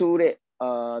အုပ်စိုးတဲ့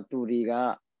သူတွေက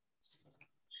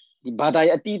ဒီဘာသာ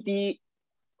ရေးအတီးတီး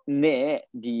နဲ့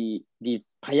ဒီ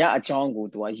ဖယားအကြောင်းကို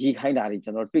သူကရေးခိုင်းတာတွေကျွ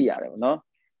န်တော်တွေ့ရတယ်ပေါ့နော်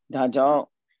ဒါကြောင့်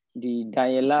ဒီဒံ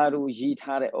ယေလတို့ရေး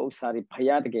ထားတဲ့ဥစ္စာတွေဖ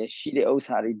ယားတကယ်ရှိတဲ့ဥစ္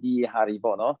စာတွေဒီဟာတွေ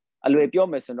ပေါ့နော်အလွယ်ပြော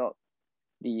မယ်ဆိုတော့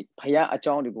ဒီဖယားအ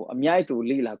ကြောင်းတွေကိုအများကြီးသူ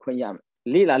လေ့လာခွင့်ရမယ်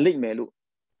လေ့လာလိမ့်မယ်လို့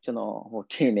ကျွန်တော်ဟို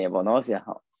ထင်တယ်ပေါ့နော်ဆရာ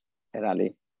ဟုတ်အဲ့ဒါ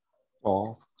လေး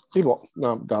ဒီပေါ့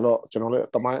ဒါတော့ကျွန်တော်လည်း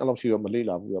တမိုင်းအဲ့လောက်ရှိတော့မလေ့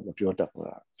လာဘူးမပြောတတ်ဘူး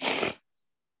လား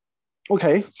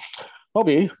Okay ဟုတ်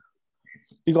ပြီ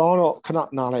ဒီကောင်တော့ခဏ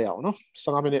နားလိုက်ရအောင်နော်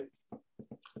15မိနစ်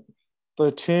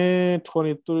13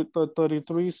 23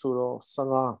 33ဆိုတော့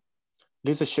15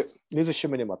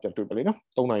 48မိနစ်မှာပြန်တွေ့ပါလိမ့်နော်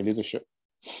3:48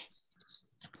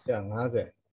ဆရာ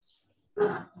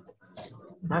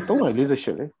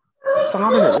503:48လေ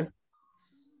15မိနစ်လေ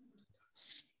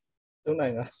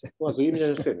 350我所以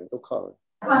面试都考了。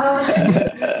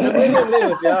那没那累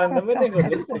我家，那没那个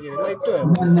累死你，累对。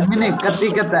那没那个地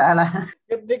个的了。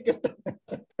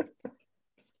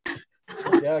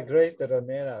家 Grace 的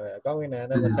那了，刚给那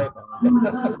么太大。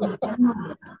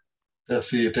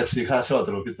taxi 卡少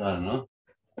的了，别多呢。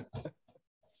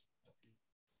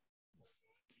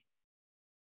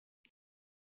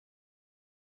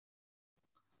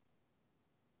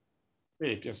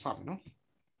哎，别傻了，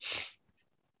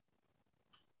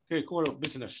这个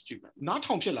business 这个拿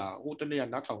汤片啦，我等你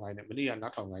拿汤来呢，没你拿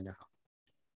汤来呢哈。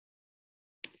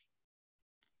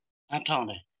拿汤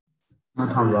嘞。拿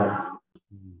汤来。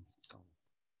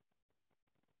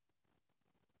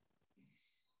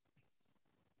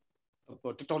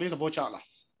到你都不讲了，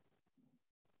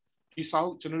第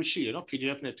三只能写了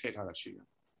PDF 呢，贴他的写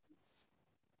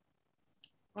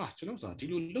啊，只能啥，第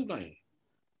六漏来，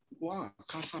哇，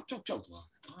卡萨飘飘的啊，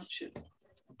骗。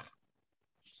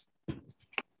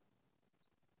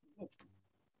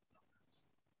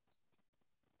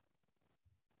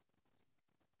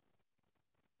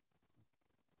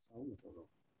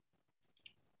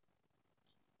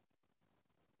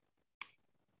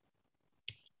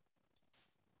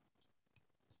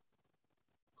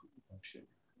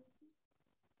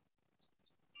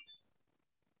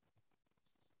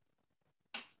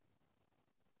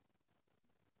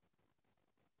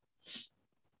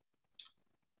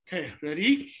Okay,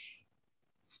 ready?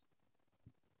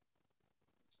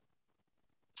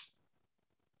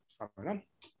 Start.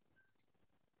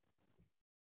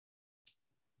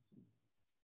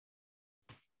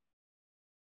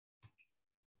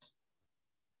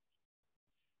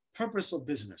 Purpose of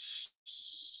business.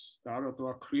 大家都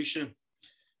creation.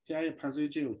 Here,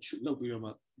 passage 有漏ပြီး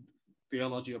တော့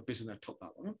Theology of Business ထုတ်တာ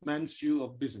ပေါ့နော် Man's view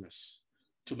of business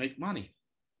to make money.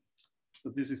 So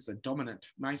this is the dominant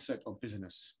mindset of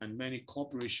business, and many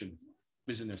corporation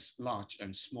business, large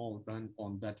and small, run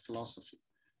on that philosophy.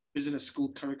 Business school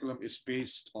curriculum is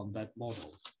based on that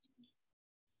model.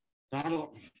 ဒါတော့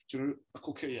ကျွန်တော်အ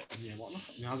ခုခေတ်ရဲ့အမြင်ပေါ့နော်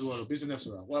အများစုကတော့ business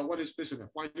ဆိုတာ what is business?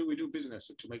 Why do we do business?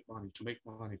 To make money, to make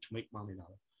money, to make money လာ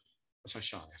တယ်အဆက်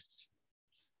ရှာတ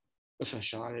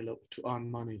ယ်လို့ to earn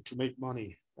money, to make money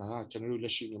ဒါကကျွန်တော်တို့လ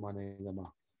က်ရှိမြန်မာနိုင်ငံမှာ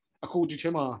အခုဒီ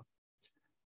ထဲမှာ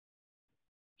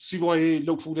စီးပွားရေး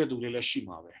လုပ်ဖူးတဲ့သူတွေလည်းရှိ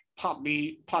မှာပဲ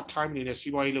part time နေတဲ့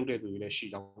စီးပွားရေးလုပ်တဲ့သူတွေလည်းရှိ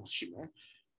ကြောင်းရှိမယ်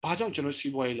။ဘာကြောင့်ကျွန်တော်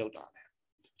စီးပွားရေးလုပ်တာလဲ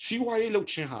။စီးပွားရေးလုပ်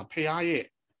ခြင်းဟာဖခင်ရဲ့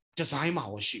design မှာ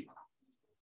ရှိမှာ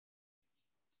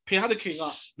။ဖခင်သခင်က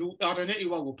လူအာရနဲ့ဧ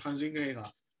ဝကိုဖန်ဆင်းခဲ့တာ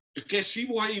တကယ်စီး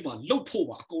ပွားရေးမှာလုပ်ဖို့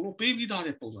ပါအကုန်လုံးပေးပြီးသား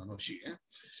တဲ့ပုံစံတော့ရှိတယ်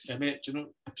။ဒါပေမဲ့ကျွန်တော်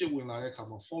အပြစ်ဝင်လာတဲ့အခါ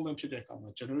မှာ fallen ဖြစ်တဲ့အခါမှာ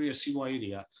ကျွန်တော်ရဲ့စီးပွားရေး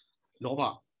တွေကလောဘ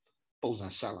ပုံစံ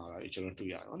ဆက်လာတာကျွန်တော်တွေ့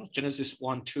ရတယ်နော် Genesis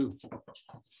 1:2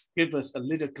 give us a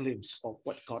little glimpse of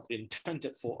what God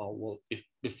intended for our world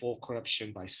before corruption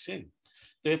by sin.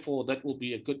 Therefore, that will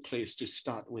be a good place to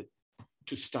start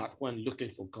when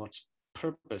looking for God's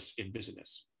purpose in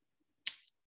business.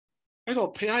 အဲ့တော့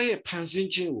ဖခင်ရဲ့ဖန်ဆင်း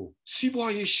ခြင်းကိုစီး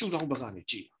ပွားရေးရှုထောင့်ဘက်ကနေ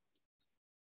ကြည့်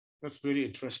That's really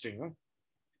interesting, huh?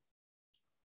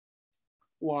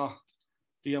 ဝါ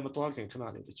ဒီမှာတော့ခင်ခဏ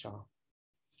လေးတခြား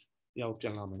ရောက်ပြ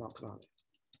န်လာမယ်နော်ခဏလေး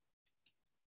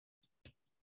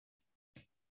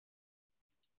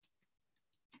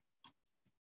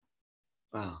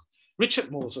Richard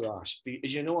Moore ဆိုတာဒီအ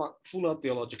ရင်တော့ Fuller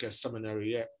Theological Seminary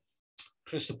ရဲ့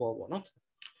principal ပေါ့နော်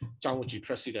ကျောင်းဝကြီး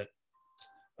president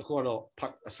အခုကတော့ဖ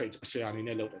တ်အစရာအနေ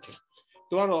နဲ့လုပ်တယ်သူ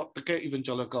ကတော့တကယ်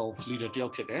evangelical leader တယော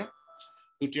က်ဖြစ်တယ်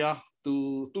သူ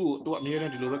အမြဲတ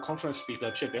မ်းဒီလိုပဲ conference speaker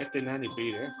ဖြစ်တယ်သင်တန်းတွေ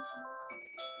ပေးတယ်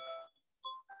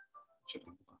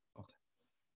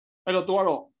အဲ့တော့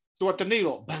သူကတနေ့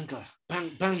တော့ banker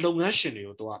ဘဏ်လုပ်ငန်းရှင်တွေ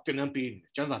ကိုသူကသင်တန်းပေးတယ်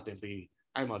ကျန်းစာသင်ပေး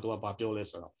အဲ့မှာသူကဘာပြောလဲ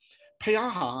ဆိုတော့ဖခ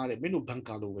င်ဟာတဲ့မင်းတို့ဘန်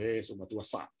ကာလိုပဲဆိုမှသူက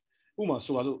စဥမာ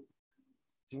ဆိုပါစို့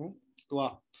သူက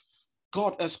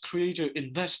God as creator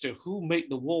investor who made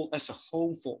the world as a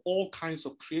home for all kinds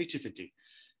of creativity.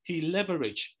 He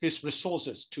leveraged his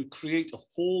resources to create a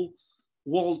whole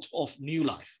world of new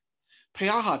life. ဖခ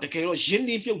င်ဟာတကယ်တော့ယဉ်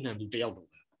ကျေးမြုပ်နှံသူတယောက်တော့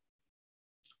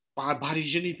ဘာဒီ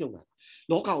ယဉ်ကျေးမြုပ်နှံ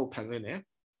လောကကိုဖန်ဆင်းတယ်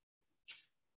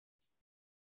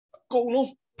အကုန်လုံး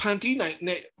ဖန်တီးနိုင်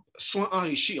တဲ့စွမ်းအား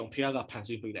ရှိအောင်ဖခင်ကဖန်ဆ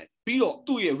င်းပေးလိုက်ပြီးတော့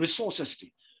သူ့ရဲ့ resources တွေ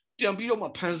ပြန်ပြီးတော့မှ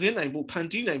ဖန်ဆင်းနိုင်ဖို့ဖန်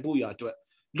တီးနိုင်ဖို့ရာအတွက်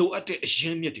လိုအပ်တဲ့အရ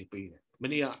င်းမြစ်တွေပေးတယ်မ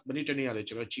နေ့တနေ့ကလည်း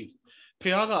ကျွန်တော်ကြည့်ဖခ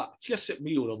င်ကလျှက်စစ်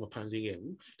မီးကိုတော့မဖန်ဆင်းခဲ့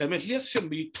ဘူးဒါပေမဲ့လျှက်စစ်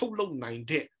မီးထုတ်လုပ်နိုင်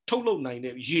တဲ့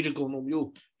ရေတကုံလိုမျိုး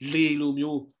လေလို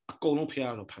မျိုးအကုန်လုံးဖခင်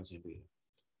ကတော့ဖန်ဆင်းပေးတယ်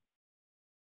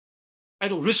အဲ့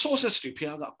တော့ resources တွေဖခင်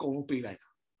ကအကုန်လုံးပေးလိုက်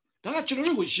တာဒါကကျွန်တော်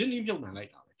တို့ကိုရင်းနှီးမြှုပ်နှံလိုက်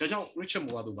တာပဲဒါကြောင့် Richard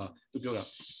Moore ကသူပြောတာ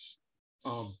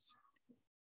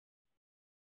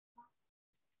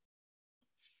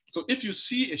So if you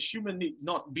see a human need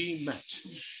not being met,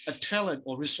 a talent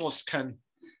or resource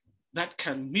that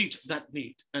can meet that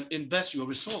need and invest your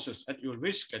resources at your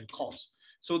risk and cost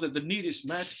so that the need is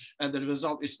met and the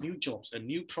result is new jobs and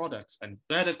new products and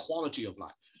better quality of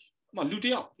life. လူတ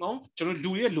ယောက်နော်ကျွန်တော်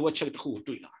လူရဲ့လိုအပ်ချက်တစ်ခုကို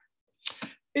တွေ့လာတယ်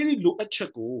။အဲ့ဒီလိုအပ်ချ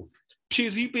က်ကိုဖြ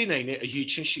ည့်ဆည်းပေးနိုင်တဲ့အရေး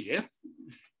ချင်းရှိတယ်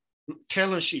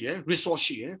talent ရှိတယ် resource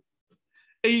ရှိတယ်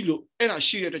အဲ့ဒါ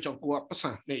ရှိတဲ့အတွက်ကြောင့်ကိုကပတ်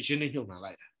စံနဲ့ရင်းနှီးမြှုပ်နှံ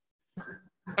လိုက်တယ်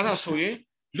အဲ့ဒါဆိုရင်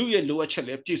လူရဲ့လိုအပ်ချက်လ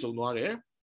ည်းပြည့်စုံသွားတယ်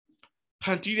ဖ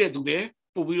န်တီးတဲ့သူလည်း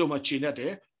ပို့ပြီးတော့မှခြေနဲ့တ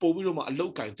ယ်ပို့ပြီးတော့မှအလော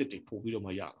က်ကိုင်တစ်တွေပို့ပြီးတော့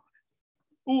မှရလာတယ်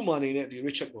ဥပမာအနေနဲ့ဒီ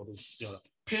Richard ကိုပြောတာ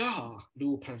ဖះဟာလူ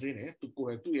ကိုဖန်ဆင်းတယ်သူကို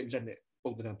ယ်တိုင်သူ့ရဲ့လက်နဲ့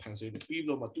ပုံသဏ္ဍာန်ဖန်ဆင်းတယ်ပြီး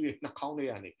တော့မှသူ့ရဲ့နှာခေါင်းထဲ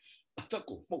ကနေအသက်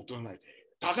ကိုမှုတ်သွင်းလိုက်တယ်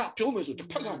ဒါကပြောမယ်ဆိုတစ်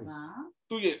ဖက်ကနေ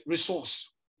သူ့ရဲ့ resource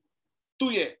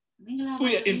သူ့ရဲ့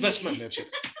investment လည်းဖြစ်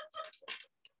တယ်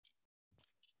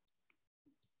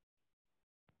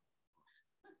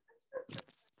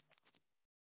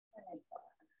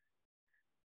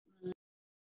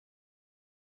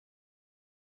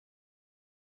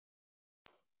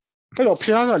အဲ့တော့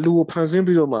ဖះကလူကိုဖန်ဆင်း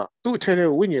ပြီးတော့မှသူ့အထက်ထဲ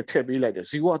ကိုဝိညာဉ်ထည့်ပေးလိုက်တယ်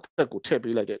ဇီဝအသက်ကိုထည့်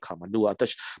ပေးလိုက်တဲ့အခါမှာလူကအသက်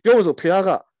ပြောလို့ဆိုဖះက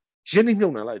ရင်းနှီးမြှု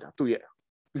ပ်နှံလိုက်တာသူ့ရဲ့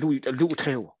လူအထ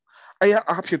က်ကိုအဲ့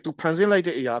အားဖြင့်သူဖန်ဆင်းလိုက်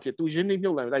တဲ့အရာအဖြစ်သူရင်းနှီး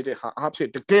မြှုပ်နှံလိုက်တဲ့ဟာအားဖြင့်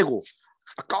တကယ်ကို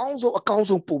အကောင်း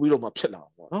ဆုံးပို့ပြီးတော့မှဖြစ်လာ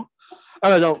ပေါ့နော်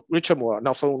အဲ့ဒါကြောင့် Richard Moore က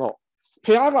နောက်ဆုံးတော့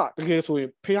ဖះကတကယ်ဆိုရင်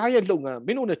ဖះရဲ့လုပ်ငန်းမ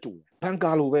င်းတို့နဲ့တူတယ်ဘန်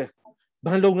ကာလိုပဲဘ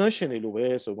န်လုပ်ငန်းရှင်တွေလိုပဲ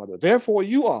ဆိုမှတော့ therefore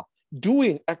you are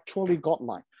doing actually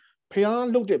godlike ဖះ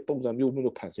လုပ်တဲ့ပုံစံမျိုးမျိုး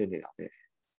လို့ဖန်ဆင်းနေတာပဲ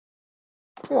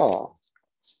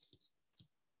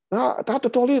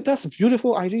that's a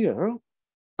beautiful idea huh?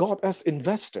 God as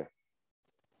investor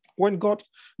when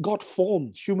God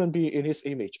formed human being in his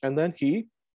image and then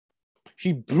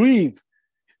he breathed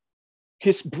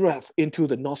his breath into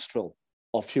the nostril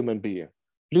of human being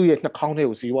လူရဲ့နှာခေါင်းထဲ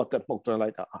ကိုဇီဝသက်ပုတ်သွင်းလို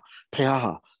က်တာဖះ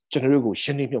ဟာကျွန်တော်တို့ကိုရှ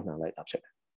င်းနေမြုပ်နှံလိုက်တာဖြစ်တ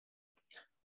ယ်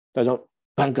ဒါကြောင့်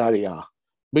ဘန်ကာတွေဟာ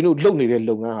မင်းတို့လုပ်နေတဲ့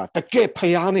လုပ်ငန်းဟာတကယ်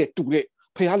ဖះနဲ့တူတဲ့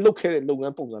ဖះလုပ်ခဲ့တဲ့လုပ်င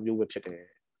န်းပုံစံမျိုးပဲဖြစ်တယ်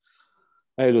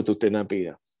အဲလိုသူတင်နန်းပေး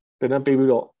တာတင်နန်းပေးပြီး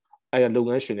တော့အဲလုပ်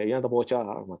ငန်းရှင်တွေအရင်သဘောကျ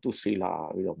တာမှသူစီလာ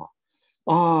ပြီးတော့မှ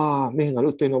မင်းငါ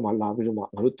တို့တင်းတော့မှလာပြီးတော့မှ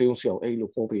ငါတို့တင်းအောင်ဆရာအဲ့လို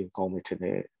ပေါ်ပြီးကောင်းမယ်ထင်တ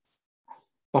ယ်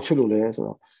ဘာဖြစ်လို့လဲဆို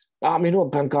တော့မင်းတို့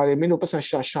ဘန်ကာတွေမင်းတို့ပတ်စံ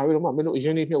ရှာပြီးတော့မှမင်းတို့အရ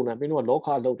င်လေးမြုပ်နေမင်းတို့ကလောက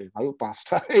လုပ်တယ်ငါတို့ပါစ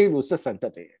တာအဲ့လိုဆက်ဆံတ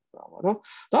တ်တယ်ပေါ့နော်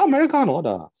ဒါအမေရိကန်တော့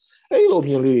ဒါအဲ့လို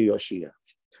မျိုးလေးရောရှိတယ်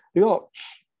ပြီးတော့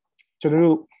ကျွန်တော်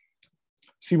တို့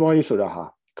စီးပွားရေးဆိုတာဟာ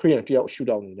ခရီးတယောက်ရှူ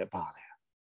တောင်းနေနဲ့ပါတယ်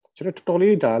ကျွန်တော်တော်တော်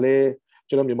လေးဒါလည်း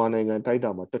ကျွန်တော်မြန်မာနိုင်ငံတိုက်တာ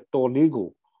မှာတော်တော်လေးကို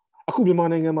အခုမြန်မာ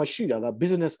နိုင်ငံမှာရှိတာက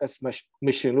business as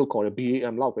mission လို့ခေါ်တယ်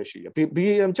BAM လောက်ပဲရှိတယ်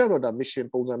BAM ကျတော့ဒါ mission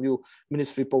ပုံစံမျိုး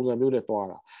ministry ပုံစံမျိုးနဲ့တွား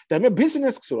တာဒါပေမဲ့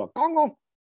business ဆိုတာကောင်းကောင်း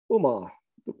ဥပမာ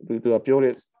သူကပြော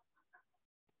တဲ့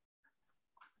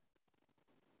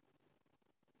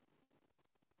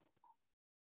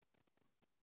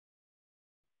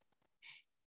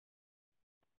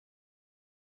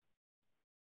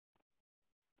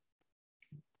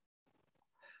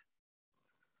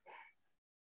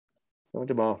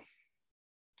ဒီမှာ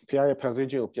ဖះရဲ့ဖန်ဆင်း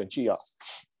ခြင်းကိုပြန်ကြည့်ရအောင်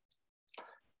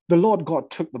The Lord God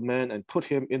took the man and put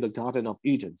him in the Garden of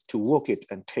Eden to work it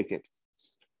and take it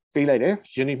ပေးလိုက်တယ်ယဉ်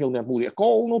ကျေးမှုနဲ့မှုတွေအကု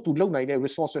န်လုံးသူလုပ်နိုင်တဲ့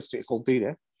resources တွေအကုန်ပေးတ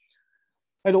ယ်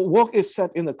အဲ့တော့ work is set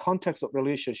in the context of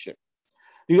relationship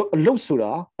ဒီတော့အလုပ်ဆို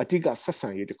တာအတိတ်ကဆက်ဆံ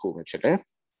ရေးတစ်ခုပဲဖြစ်တယ်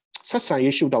ဆက်ဆံ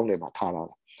ရေးရှုထောင့်ထဲမှာထားတာ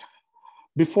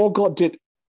Before God did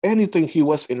anything he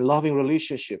was in loving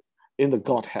relationship in the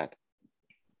Godhead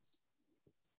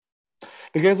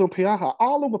တကယ်ဆိုဖះဟာ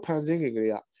အားလုံးမဖန်ဆင်းခင်က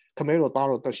လေးကခမဲတော်သား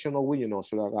တော်တရှင်တော်ဝိညာဉ်တော်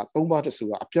ဆိုတာကသုံးပါးတစု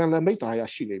ကအပြန်လည်မိတ္တာရ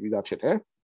ရှိနေပြီးသားဖြစ်တယ်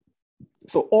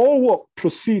So all work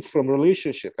proceeds from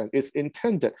relationship and is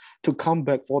intended to come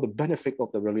back for the benefit of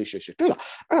the relationship 对လား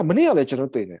အဲ့မနေ့ကလည်းကျွန်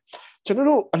တော်တွေ့နေကျွန်တော်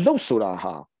တို့အလုပ်ဆိုတာ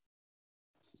ဟာ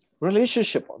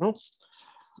relationship ပေါ့နော်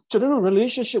ကျွန်တော်တို့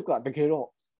relationship ကတကယ်တော့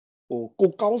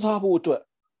ကိုကောင်းစားဖို့အတွက်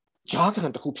ဂျားခံ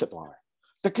တစ်ခုဖြစ်သွားတယ်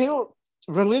တကယ်တော့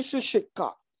relationship က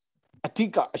အတိ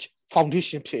တ်က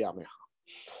foundation ဖြစ်ရမယ်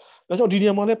ဒါကြောင့်ဒီနေ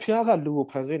ရာမှာလည်းဖះကလူကို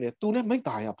ဖန်ဆင်းတယ်သူလည်းမိတ္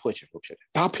တာရဖွဲ့ချင်လို့ဖြစ်တယ်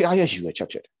ဒါဖះရဲ့ရည်ရွယ်ချက်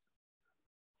ဖြစ်တယ်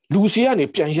လူစီကနေ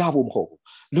ပြန်ရဖို့မဟုတ်ဘူး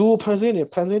လူကိုဖန်ဆ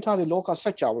င်းထားတဲ့လောကစั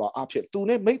จ java လာအဖြစ်သူ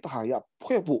နဲ့မိတ္တာရ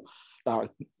ဖွဲ့ဖို့ဒါ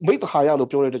မိတ္တာရလို့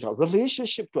ပြောတဲ့အတွက်ကြောင့်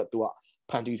relationship အတွက်သူက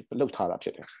ဖန်တီးလုပ်ထားတာဖြ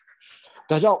စ်တယ်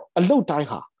ဒါကြောင့်အလုပ်တိုင်း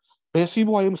ဟာဘယ်စီး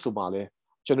ပွားရေးမဆိုပါလဲ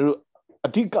ကျွန်တော်တို့အ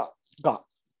ဓိက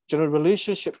ကျွန်တော်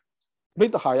relationship မိ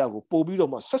တ္တာရကိုပို့ပြီး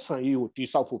တော့မှဆက်ဆံရေးကိုတည်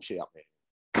ဆောက်ဖို့ဖြစ်ရမယ်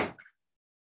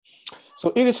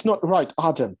So it is not right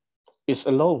Adam is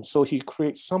alone so he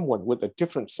creates someone with a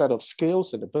different set of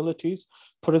skills and abilities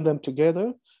putting them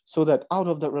together so that out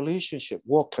of that relationship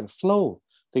work can flow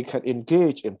they can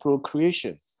engage in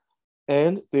procreation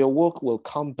and their work will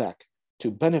come back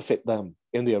to benefit them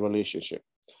in their relationship.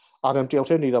 Adam tells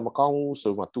me that Macau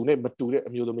so much to net, but to let a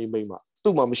mutamy mema.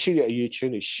 To my machine a year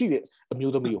chain, she did a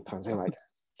mutamy of Pansen like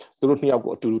that. The Rutnia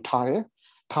got to tire,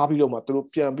 Tabidoma to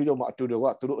Piambidoma to the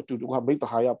what to make the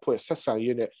higher poet Sessa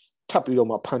unit,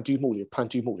 Tapidoma Panty Moody.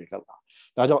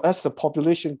 Now, as the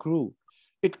population grew,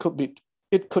 it could be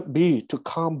to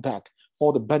come back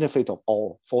for the benefit of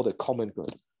all, for the common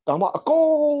good.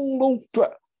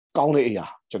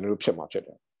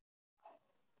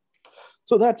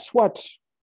 So that's what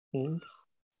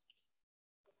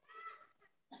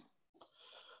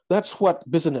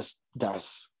business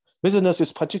does. Business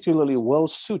is particularly well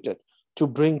suited to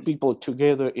bring people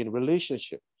together in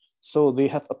relationship, so they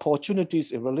have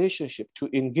opportunities in relationship to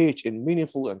engage in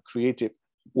meaningful and creative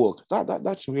work.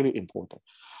 That's really important.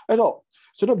 And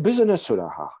so the business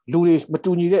Luri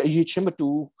Matuni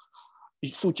Yichimatu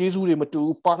Suchizu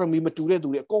Matu, Parami Matu,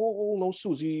 go no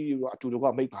Susi to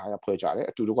the make higher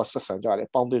project, to the Sassan,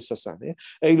 pounded Sassan,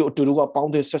 to the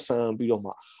pounded Sassan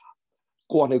Bioma.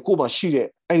 Go on a coma she,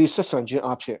 a Sassan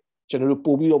up here. General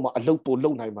Pobioma, a local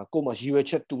low name, coma, you a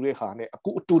chat to the Hane, a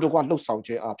good to the one low sound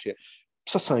up here.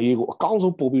 Sassan, you a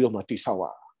council Pobioma Tisawa.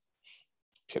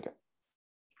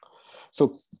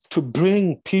 So to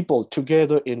bring people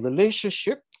together in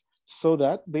relationship so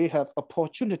that they have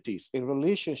opportunities in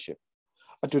relationship.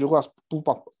 To the was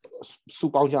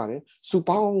Supaujan,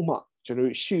 Supauma,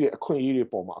 generally she a queen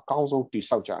poma, council the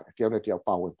Southjan, the unity of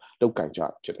power, local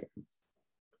job today.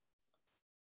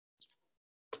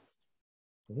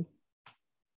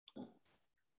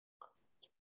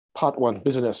 Part 1,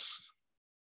 business.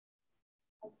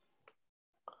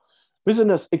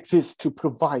 Business exists to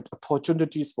provide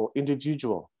opportunities for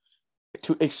individuals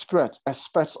to express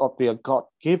aspects of their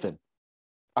God-given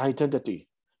identity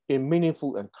in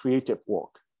meaningful and creative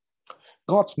work.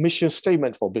 God's mission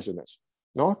statement for business.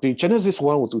 No, the Genesis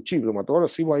 1 to achieve the Madonna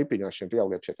see why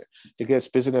the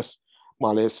guest business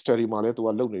Malay study Malay to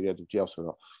alone to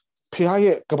Jiao.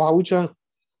 Pia Gabauja,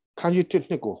 can you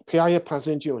technical? Pia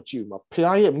passenger achieve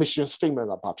Pia mission statement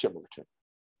about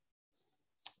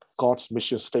God's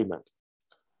mission statement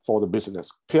for the business.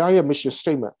 Pia mission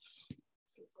statement.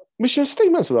 Mission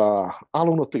statements are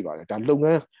all not that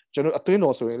long. General attain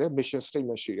also in a mission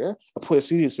statement sheet, a poor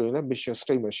series in a mission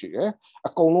statement sheet, a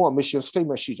colon mission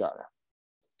statement sheet.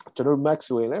 General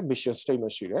Maxwell, mission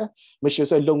statement sheet, mission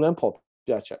say long and pop.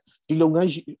 The long and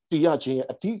the a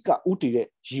tika uti,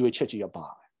 you will check your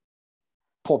bar.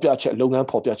 Pop check, long and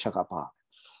pop check a bar.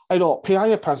 I know,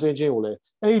 Pia passenger,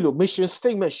 a mission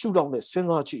statement shoot on the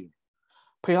synergy.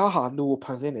 Pia no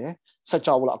passenger. Such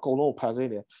a lot of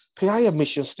Pazania. Pia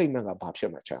mission statement about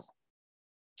Piamacha.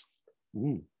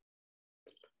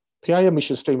 Pia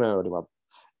mission statement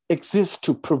exists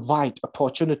to provide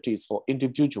opportunities for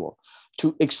individuals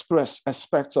to express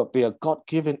aspects of their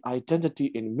God-given identity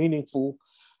in meaningful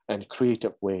and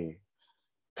creative way.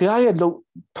 Pia look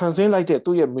Panzan like that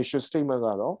to your mission statement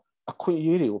a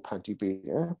queen will panty be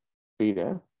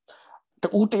there. The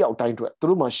Uti out time to it.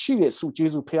 Through my sheet, so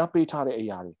Jesus Pia Peta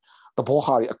Ayari. The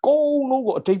Bohari, a go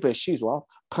no a tape she's well,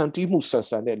 Panty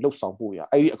Musas and then look some boya.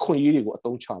 I queen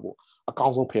don't travel, a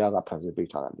council Piaga Panzi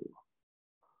Beta.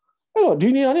 Oh,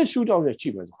 Dini shoot out the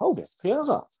achievements. Hold it,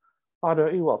 Piaga.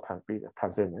 Other Ewa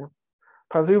Panzina.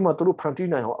 Panzima to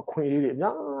Pantina, a queen,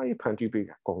 yah, Panty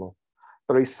Beta, Gono.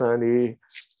 Three sunny,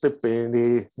 the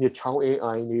penny, near Chow A.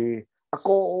 A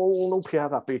go no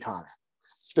Piaga Beta.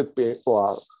 The bit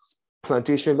or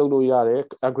plantation lolo yare,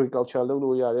 agriculture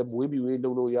lolo yare, weeby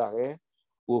lolo yare,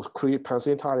 will create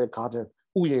pancentary garden.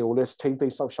 Let's take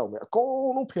this out.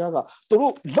 Go no piaga. The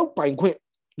low pine quit,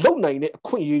 low nine,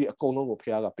 queen, a go no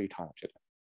piaga beta.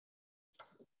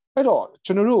 I don't,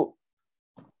 General.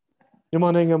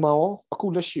 Yamananga Mao, a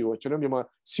cool issue, General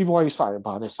Siboy Sai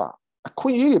Banessa. A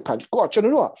queen pan, go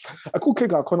General. A cool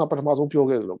kick out corner, but Mazon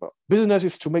Pioga. Business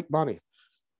is to make money.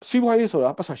 Siboy is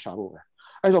a Pasha.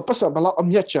 I don't pass up a lot of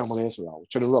Yacham as well,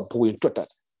 General Point to that.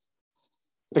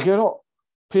 The hero,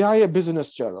 Pia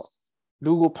business general,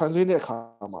 Lugo Panzina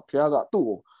Kama, Piaga,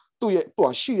 do it,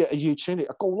 or she a ye chain,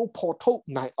 a golden portal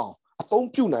night off, a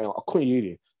don't pew night, a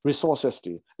queen resources,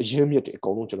 a jimmy, a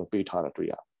golden general beta.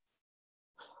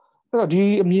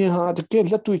 The Mia to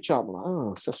get let to each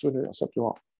other,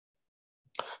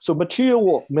 so material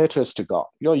work matters to God.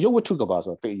 You were talking about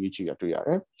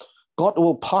the God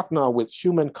will partner with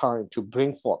humankind to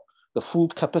bring forth the full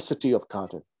capacity of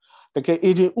garden. The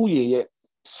Eden Uye,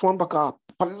 Swambaka,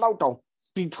 Palauta,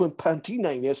 between Pantina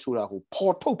and Yesura, who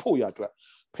porto poyatra,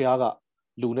 Piaga,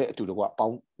 Lune to the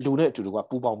Pubam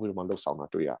Wilmando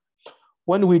Saunatoria.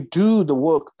 When we do the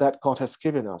work that God has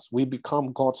given us, we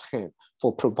become God's hand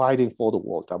for providing for the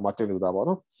world.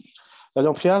 ဒါ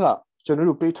ကြောင့်ဖះကကျွန်တော်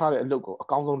တို့ပေးထားတဲ့အလုပ်ကိုအ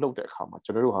ကောင်းဆုံးလုပ်တဲ့အခါမှာကျွ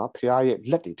န်တော်တို့ဟာဖះရဲ့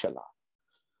လက်တွေဖြစ်လာ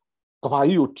ကဘာ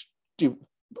ကြီးကို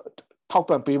ထောက်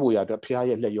ပံ့ပေးဖို့ရအတွက်ဖះ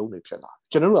ရဲ့လက်ယုံတွေဖြစ်လာ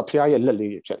ကျွန်တော်တို့ကဖះရဲ့လက်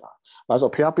လေးတွေဖြစ်လာဒါဆို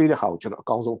ဖះပေးတဲ့ဟာကိုကျွန်တော်အ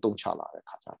ကောင်းဆုံးသုံးချလာတဲ့အ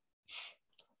ခါကျ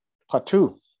Part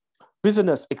 2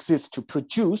 business exists to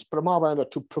produce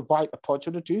to provide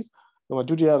opportunities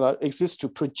exists to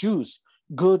produce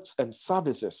goods and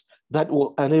services that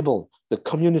will enable the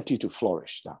community to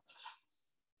flourish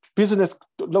business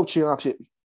လုပ်ချင်အဖြစ်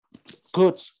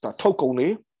goods ထုတ်ကုန်တွေ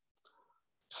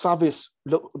service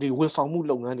ဒီဝန်ဆောင်မှု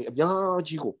လုပ်ငန်းတွေအများ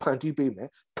ကြီးကိုဖန်တီးပေးမယ်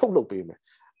ထုတ်လုပ်ပေးမယ်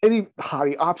အဲ့ဒီဟာ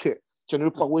တွေအဖြစ်ကျွန်တော်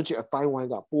တို့ပတ်ဝန်းကျင်အတိုင်းဝိုင်း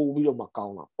ကပို့ပြီးတော့မှကော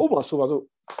င်းလာဥပမာဆိုပါစို့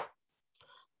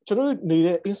ကျွန်တော်တို့နေ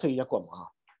တဲ့အင်းစိန်ရက်ကွက်မှာ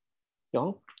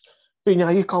နော်ပညာ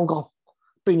ရေးကောင်းကောင်း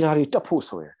ပညာတွေတက်ဖို့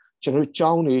ဆိုရင်ကျွန်တော်တို့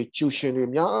ကျောင်းတွေကျူရှင်တွေ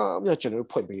များကျွန်တော်တို့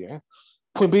ဖွင့်ပေးတယ်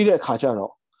ဖွင့်ပေးတဲ့အခါကျ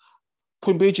တော့ဖွ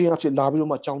င့်ပေးခြင်းအဖြစ်လာပြီး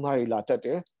တော့မှကျောင်းသားတွေလာတက်တ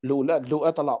ယ်လိုအ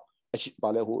ပ်တဲ့လောက်ပါ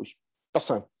လဲဟိုပတ်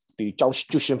စံဒီကျောင်း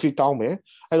ကျူရှင်ဖြစ်တောင်းမယ်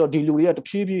အဲ့တော့ဒီလူတွေကတ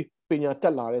ဖြည်းဖြည်းပညာတ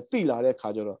က်လာတယ်သိလာတဲ့အခါ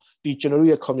ကျတော့ဒီကျွန်တော်တို့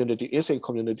ရဲ့ community insane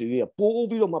community တွေကပို့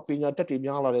ပြီးတော့မှပညာတက်တွေ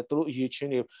များလာတယ်သူတို့အရေးချ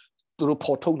င်းတွေသူတို့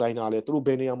ပေါ်ထုတ်နိုင်တာလေသူတို့ဘ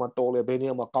ယ်နေရာမှာတော်လဲဘယ်နေ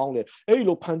ရာမှာကောင်းလဲအဲ့ဒီ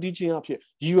လိုဖန်တီးခြင်းအဖြစ်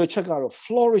ရည်ရွယ်ချက်ကတော့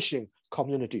flourishing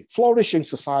community flourishing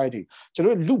society ကျွန်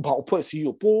တော်တို့လူပေါင်းအဖွဲ့အစည်း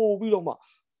ကိုပို့ပြီးတော့မှ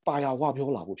ပါရဝပြော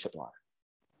လာဖို့ဖြစ်သွားတယ်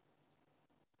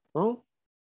နော်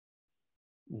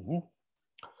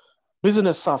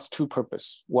business serves two purpose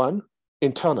one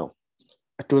internal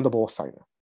doing the both side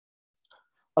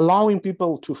allowing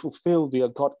people to fulfill their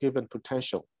God-given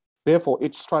potential therefore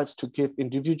it strives to give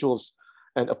individuals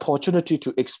an opportunity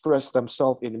to express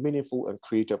themselves in meaningful and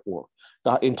creative work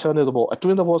that internal the ball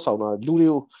doing the both side လူတွေ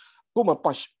ကိုမှ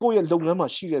ကိုယ့်ရဲ့လုပ်ငန်းမှာ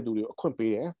ရှိတဲ့သူတွေကိုအခွင့်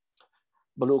ပေးတယ်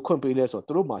ဘယ်လိုအခွင့်ပေးလဲဆိုတော့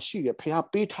သူတို့မှာရှိတဲ့ဖះ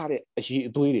ပေးထားတဲ့အရေး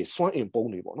အသွေးတွေစွမ်းအင်ပုံး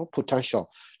တွေပေါ့နော် potential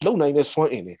လုံနိုင်တဲ့စွ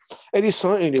မ်းအင်တွေအဲ့ဒီစွ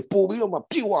မ်းအင်တွေပို့ပြီးတော့မှ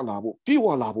ပြည့်ဝလာဖို့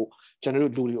ကျွန်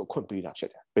တော်တို့လူတွေကိုအခွင့်ပေးတာဖြစ်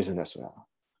တယ် business ဆိုတာဥ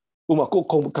ပမာကို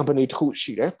company တစ်ခု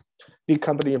ရှိတယ်ဒီ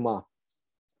company မှာ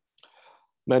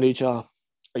manager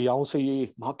အယောင်စေး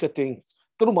marketing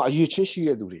သူတို့မှာအရေးချင်းရှိ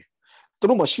တဲ့လူတွေသူ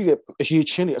တို့မှာရှိတဲ့အရေး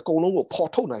ချင်းတွေအကုန်လုံးကိုပေါ်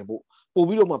ထုတ်နိုင်ဖို့ပို့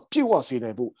ပြီးတော့မှပြည့်ဝစေ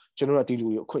နိုင်ဖို့ကျွန်တော်တို့ဒီလူ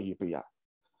တွေကိုအခွင့်အရေးပေးရ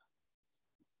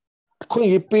အခွင့်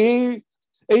အရေးပေး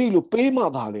အဲ့လိုပေးမှ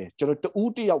သာလေကျွန်တော်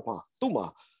တူးတယောက်မှာသူ့မှာ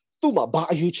ဘာ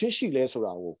အရေးချင်းရှိလဲဆို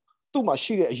တာကိုသူ့မှာ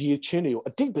ရှိတဲ့အရေးချင်းတွေကို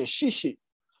အတိတ်ပဲရှိ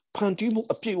ဖန်တီးမှု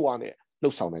အပြည့်အဝနဲ့လှု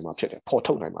ပ်ဆောင်နိုင်မှာဖြစ်တယ်ပေါ်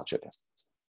ထုတ်နိုင်မှာဖြစ်တယ်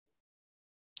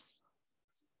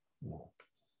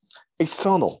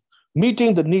external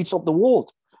meeting the needs of the world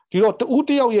ဒီတော့တူး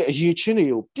တယောက်ရဲ့အရေးချင်းတွေ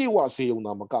ကိုပြည့်ဝစေုံ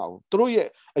သာမကဘူးသူတို့ရဲ့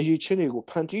အရေးချင်းတွေကို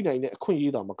ဖန်တီးနိုင်တဲ့အခွင့်အ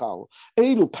ရေးသာမကဘူး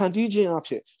အဲ့လိုဖန်တီးခြင်းအ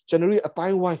ဖြစ်ကျွန်တော်ရဲ့အတို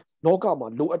င်းဝိုင်းလောကမှာ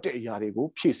လိုအပ်တဲ့အရာတွေကို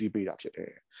ဖြည့်ဆည်းပေးတာဖြစ်တ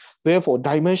ယ် therefore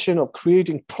dimension of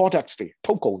creating products တွေ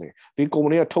ထုတ်ကုန်တွေဒီ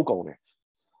company ကထုတ်ကုန်တွေ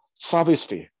service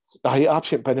တွေဒါရီအ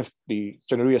ဖြစ် benefit ဒီ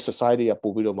ကျွန်တော်ရဲ့ society က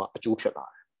ပို့ပြီးတော့မှအကျိုးဖြစ်လာ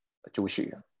တယ်အကျိုးရှိ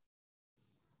တယ်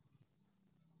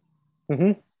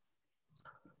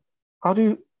how do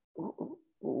you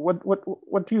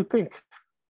what do you think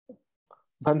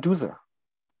Van Duzer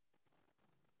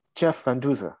Jeff Van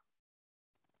Duzer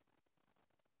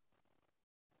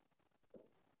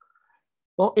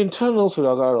internal ဆို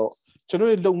တာကတော့ကျွန်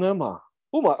တော်ရဲ့လုပ်ငန်းမှာ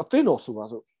ဥပမာအသင်းတော်ဆိုပါ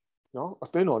စို့နော်အ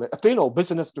သင်းတော်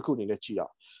business တစ်ခုအနေနဲ့ကြည့်ရအော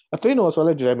င်အသင်းတော်ဆိုလ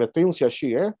ည်းဒီတိုင်းပဲသင်းဆရာရှိ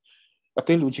တယ်အသ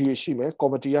င်းလူကြီးတွေရှိမယ်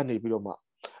ကော်မတီကနေပြီးတော့မှ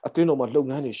အသင်းတော်မှာလုပ်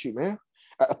ငန်းတွေရှိမယ်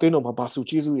အသင်းတော်မှာဘာစု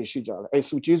ကျေးဇူးတွေရှိကြတယ်အဲ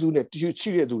စုကျေးဇူးနဲ့ရှိ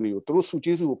တဲ့သူတွေကိုသူတို့စု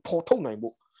ကျေးဇူးကိုပေါ်ထုတ်နိုင်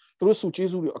ဖို့သူတို့စုကျေး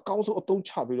ဇူးတွေအကောင်းဆုံးအသုံး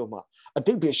ချပြီးတော့မှအ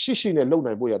တိတ်ပဲရှိနဲ့လုပ်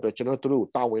နိုင်ဖို့ရအတွက်ကျွန်တော်တို့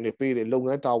တာဝန်တွေပေးတယ်လုပ်င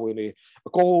န်းတာဝန်တွေ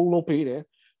အကုန်လုံးပေးတဲ့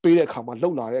အခါမှာလှု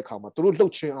ပ်လာတဲ့အခါမှာသူတို့လှု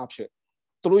ပ်ခြင်းအဖြစ်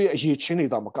သူတို့ရဲ့အရေးချင်းတွေ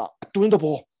သာမကအတွင်းသ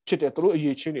ဘောဖြစ်တဲ့သူတို့အ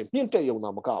ရေးချင်းတွေမြင့်တက်ရုံသာ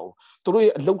မကဘူးသူတို့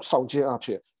ရဲ့အလုပ်ဆောင်ခြင်းအဖြ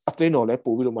စ်အသင်းတော်လည်း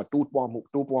ပို့ပြီးတော့မှတိုးပွား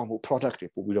မှု product တွေ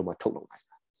ပို့ပြီးတော့မှထုတ်လုပ်နိုင်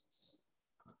တယ်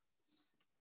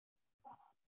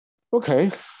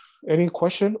Okay any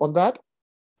question on that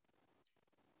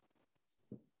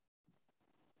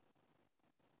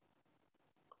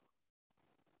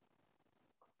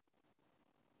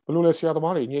ဘယ်လိုလဲဆရာသ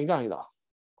မားတွေငြိမ်ကြရလား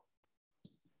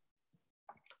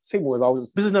စိတ်ဝင်စား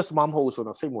business မှမဟုတ်ဆို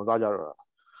တော့စိတ်ဝင်စားကြတော့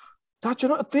ဒါကျွန်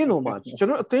တော်အသင်းတော်မှာ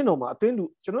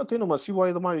စီးပွား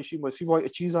ရေးသမားတွေရှိမယ်စီးပွားရေး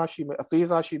အကြီးစားရှိမယ်အသေး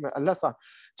စားရှိမယ်အလက်စား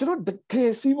ကျွန်တော်တက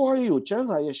ယ်စီးပွားရေးကိုကျန်း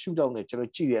စာရဲ့ shoot out နဲ့ကျွန်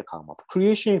တော်ကြည့်တဲ့အခါမှာ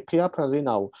creation ဖျားဖန်ဆင်း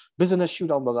တာကို business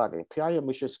shoot out ဘက်ကနေဖျားရဲ့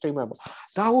mission statement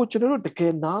ဒါကိုကျွန်တော်တို့တက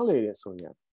ယ်နားလည်တယ်ဆိုရ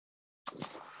င်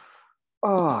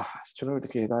ကျွန်တော်တ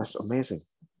ကယ် that's amazing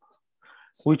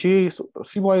ဝီကြီး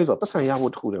စီးပွားရေးဆိုပတ်စံရ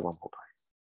ဖို့တခုတည်းမှမဟုတ်ပါဘူး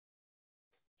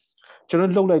ကျွန်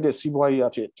တော်လှုပ်လိုက်တဲ့စီးပွားရေး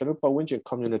အဖြစ်ကျွန်တော်ပတ်ဝန်းကျင်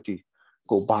community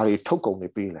ကိုဘာတွေထုတ်ကုန်နေ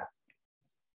ပေးလဲ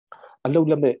အလုပ်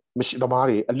လက်မဲ့မရှိသမား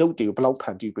တွေအလုပ်တွေကိုဘယ်လောက်ဖ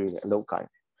န်တီးပေးလဲအလုပ်ကိုင်း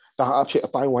ဒါအဖြစ်အ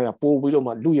တိုင်းဝိုင်းကပို့ပြီးတော့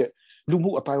မှလူ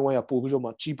မှုအတိုင်းဝိုင်းကပို့ပြီးတော့မှ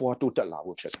ကြီးပွားတိုးတက်လာ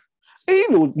ဖို့ဖြစ်တယ်အဲ့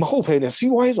လိုမဟုတ်ဘဲနဲ့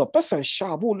စီးပွားရေးဆိုတော့ပတ်စံရှာ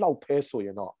ဖို့လောက်ဖဲဆိုရ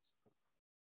င်တော့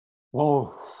wow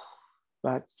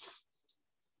that's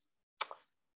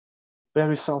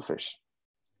very selfish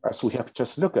as we have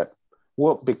just looked at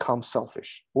work becomes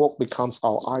selfish work becomes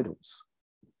our idols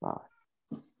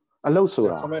အလုပ်ဆို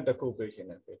တာ comment တစ်ခုပေးရှင်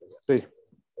တယ်ပေးတယ်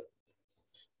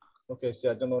Okay ဆ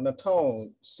ရာကျွန်တော်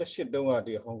2018တုန်းက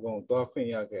ဒီဟောင်ကောင်သွားခွင့်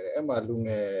ရခဲ့တယ်အဲ့မှာလူင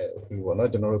ယ်ပြီပေါ့နော်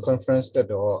ကျွန်တော်တို့ conference တက်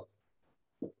တော့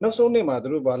နောက်ဆုံးနေ့မှာသူ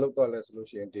တို့ဘာလုပ်တော့လဲဆိုလို့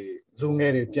ရှိရင်ဒီလူင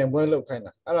ယ်တွေပြန်ပွဲလုပ်ခိုင်း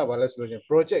တာအဲ့ဒါဘာလဲဆိုလို့ရှိရင်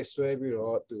project ဆွဲပြီး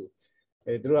တော့သူ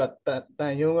တို့ကတ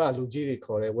န်ယုံကလူကြီးတွေ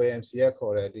ခေါ်တယ် YMC က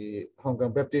ခေါ်တယ်ဒီ Hong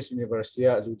Kong Baptist University က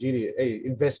လူကြီးတွေအဲ့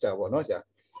investor ပေါ့နော်ဆရာ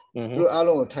သူတို့အား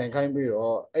လုံးကိုထိုင်ခိုင်းပြီး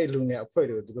တော့အဲ့လူငယ်အဖွဲ့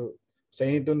တွေကိုသူတို့စိ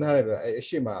န်သွင်းထားတယ်ဆိုတော့အဲ့အ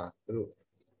ရှိမသူတို့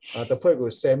တစ်ဖွဲ့ကို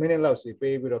10 မိနစ်လောက်စီ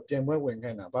ပေးပြီးတော့ပြန်ပွဲဝင်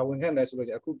ခိုင်းတာဘာဝင်ခိုင်းလဲဆိုလို့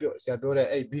အခုပြောဆရာပြောတဲ့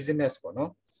အဲ့ business ပေါ့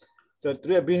နော်ဆိုတော့သူ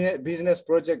ရဲ့ business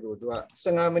project ကိုသူက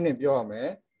15 မိနစ်ပြောရမယ်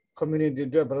community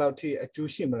တွေဘယ်လောက်ထိအ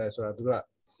ကျိုးရှိမလဲဆိုတာသူက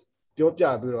ပြောပြ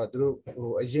ပြီးတော့သူတို့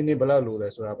အရင်နေ့ဘယ်လောက်လိုလဲ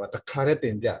ဆိုတာပါတစ်ခါတည်းတ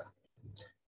င်ပြတာ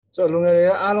ဆိုတော့လူငယ်တွေ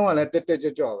အားလုံးကလည်းတ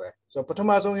က်ကြော့ပဲဆိုတော့ပထမ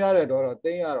ဆုံးရတဲ့တော့တ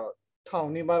င်းရတော့1000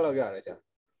နီးပါးလောက်ရတယ်ကြာ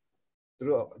သူ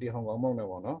တို့ဒီဟောင်ကောင်မောင်းနေ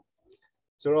ပေါ့နော်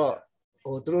ဆိုတော့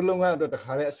သူတို့လုပ်ငန်းအတွက်တစ်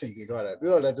ခါတည်းအဆင်ပြေသွားတယ်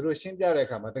ပြီးတော့လည်းသူတို့ရှင်းပြတဲ့အ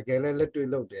ခါမှာတကယ်လည်းလက်တွေ့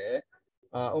လုပ်တယ်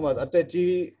ဥပမာအသက်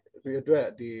ကြီးအတွက်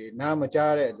ဒီနားမ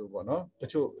ကြားတဲ့လူပေါ့နော်တ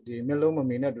ချို့ဒီမျက်လုံးမ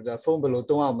မြင်တဲ့တူတာဖုန်းဘယ်လို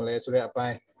သုံးရမလဲဆိုတဲ့အပို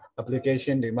င်း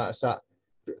application တွေမှာအစ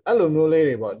အဲ့လိုမျိုးလေး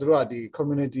တွေပေါ့သူတို့ကဒီ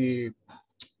community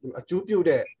အကျိုးပြု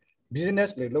တဲ့ business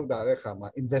တွေလုပ်တာတဲ့အခါမှာ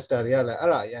investor တွေကလည်းအဲ့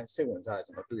ဒါအရင်စိတ်ဝင်စားတယ်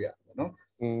ကျွန်တော်တွေ့ရတယ်ပေါ့နော်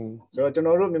ဆိုတော့ကျွန်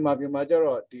တော်တို့မြန်မာပြည်မှာကျ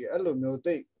တော့ဒီအဲ့လိုမျိုး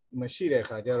သိမရှိတဲ့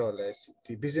ခါကျတော့လေ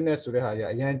ဒီ business ဆိုတဲ့ဟာကြီး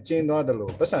အရင်ကျင်းသွားတယ်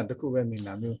လို့ပတ်စံတစ်ခုပဲမြင်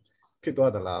တာမျိုးဖြစ်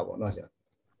သွားသလားပေါ့နော်ဆရာ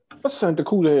ပတ်စံတစ်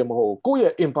ခုလည်းမဟုတ်ကိုယ့်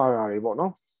ရဲ့ empire တွေပေါ့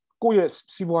နော်ကိုယ့်ရဲ့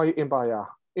စီးပွားရေး empire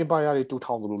တွေတူ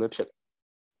ထောင်တယ်လို့လည်းဖြစ်တယ်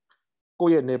ကို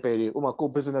ယ့်ရဲ့နယ်ပယ်တွေဥပမာကို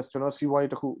business ကျွန်တော်စီးပွား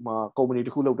ရေးတစ်ခုမှာ company တ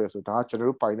စ်ခုလုပ်တယ်ဆိုဒါကကျွန်တော်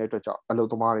တို့ပိုင်တဲ့အတွက်ကြောင့်အလုပ်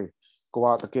သမားတွေကိုက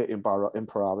တကယ်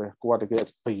emperor ပဲကိုကတကယ်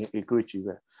ဘယင် agree ကြီး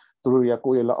ပဲသူတို့တွေက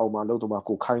ကိုယ့်ရဲ့လက်အောက်မှာလုပ်တော့မှ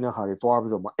ကိုခိုင်းတဲ့ဟာတွေတွား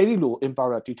ပြီးတော့မှအဲ့ဒီလို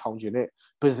empire တီထောင်ခြင်းနဲ့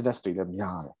business တွေလည်း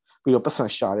များတယ်ပြီးတော့ပတ်စံ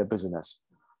ရှာတဲ့ business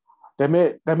ဒါ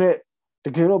ပေမဲ့တ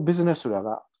ကယ်တော့ business ဆိုတာက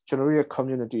ကျွန်တော်ရဲ့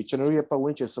community ကျွန်တော်ရဲ့ပတ်ဝ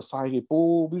န်းကျင် society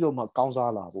ပို့ပြီးတော့မှကောင်း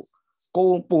စားလာဖို့ကို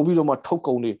ပို့ပြီးတော့မှထုတ်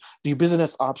ကုန်တွေဒီ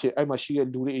business အဖြစ်အဲ့မှာရှိတဲ့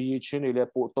လူတွေအရေးချင်းတွေလည်း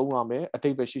ပို့သုံးရမယ်အတိ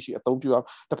တ်ပဲရှိအသုံးပြုရ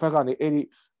တစ်ဖက်ကနေအဲ့ဒီ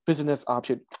business အဖြ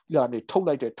စ်ကနေထုတ်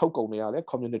လိုက်တဲ့ထုတ်ကုန်တွေကလည်း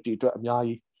community အတွက်အများ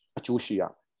ကြီးအကျိုးရှိရ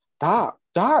ဒါ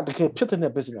ကတကယ်ဖြစ်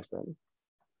တဲ့ business ပဲ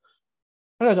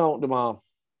အဲ့ဒါကြောင့်ဒီမှာ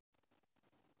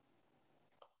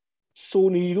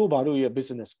Sony တို့ဘာလို့ရဲ့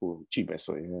business ကိုကြည့်မယ်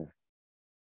ဆိုရင်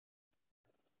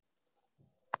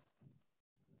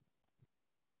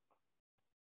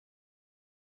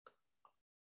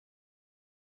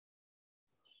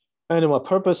and the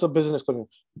purpose of business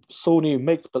Sony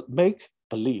make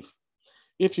believe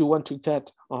if you want to get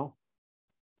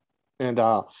and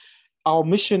our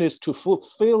mission is to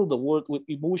fulfill the world with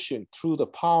emotion through the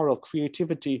power of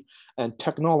creativity and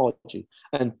technology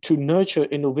and to nurture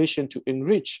innovation to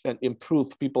enrich and improve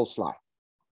people's life.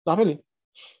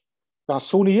 Now,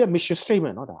 Sony mission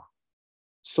statement, not that.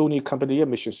 Sony company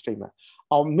mission statement.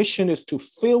 Our mission is to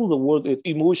fill the world with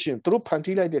emotion through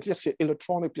panty like that. Just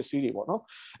electronic procedure, no?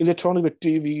 Electronic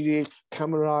TV,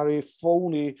 camera,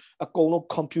 phone, a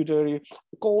computer,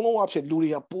 option.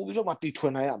 Luria, Povido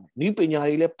Matitwana,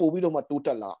 Nipina, Povido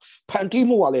Matutala, Panty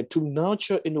Muale to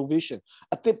nurture innovation.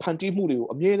 At the Panty Murio,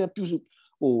 a mere Pusu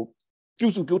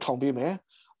Butambe,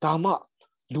 Dama,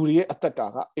 Luria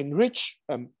Atata, enrich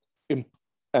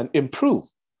and improve.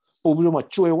 Povido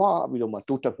Machuewa, Vido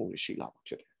Matuta Murishila.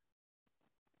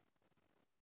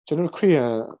 ကျွန်တော် create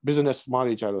business မား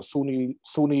တွေကြတော့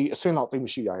Sony အဆင့်လောက်သိမ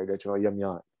ရှိရတယ်လေကျွန်တော်ရ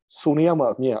များ Sony ကမှ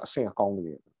အမြင်အဆင့်အကောင်းနေတ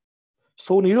ယ်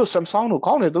Sony တို့ Samsung တို့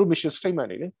ကောင်းတယ်သူတို့ mission statement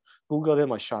တွေလေ Google ထဲ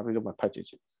မှာရှာပြီးတော့မှဖတ်ကြည့်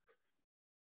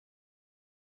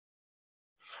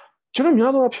ကျွန်တော်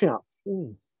များသောအားဖြင့်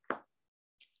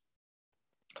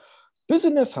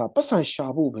business ဟာပတ်စံရှာ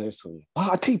ဖို့ပဲဆိုရင်ဘာ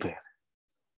အထိပဲ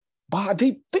ဘာအ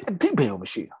ထိပဲမ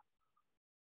ရှိတာ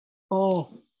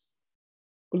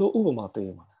ဘလို့ဥပမာ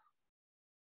ပေးမှာ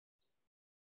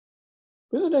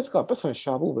business ကပတ်စံ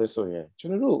ရှာဖို့ပဲဆိုရင်ကျွ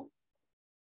န်တော်တို့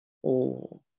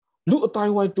လူအတို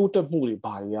င်းဝိုင်းတိုးတက်မှုတွေ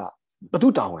ဘာတွေကဘယ်သူ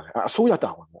တာဝန်လဲအစိုးရ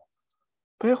တာဝန်ပေါ့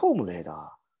ဘယ်ဟုတ်မလဲဒါ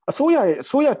အစိုး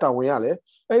ရတာဝန်ရလဲ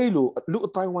အဲ့လိုလူအ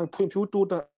တိုင်းဝိုင်းဖွံ့ဖြိုးတိုး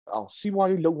တက်အောင်စီးပွား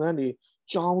ရေးလုပ်ငန်းတွေ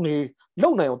ကျောင်းတွေလု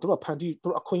ပ်နိုင်အောင်သူတို့ဖန်တီးသူ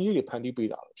တို့အခွင့်အရေးတွေဖန်တီးပေး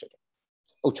တာပဲဖြစ်တယ်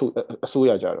အုပ်ချုပ်အစိုး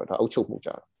ရကြတော့ဒါအုပ်ချုပ်မှုကြ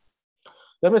တော့ဒါ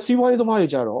ပေမဲ့စီးပွားရေးသမားတွေ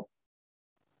ကြတော့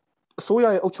အစိုးရ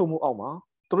ရဲ့အုပ်ချုပ်မှုအောက်မှာ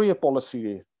သူတို့ရဲ့ policy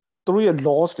တွေသူတို့ရဲ့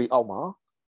laws တွေအောက်မှာ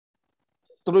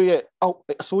တို့ရဲ့အောက်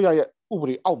အစိုးရရဲ့ဥပ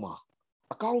ဒေအောက်မှာ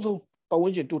အကောင်းဆုံးပတ်ဝ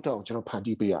န်းကျင်တိုးတက်အောင်ကျွန်တော်ဖန်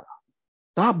တီးပေးရတာ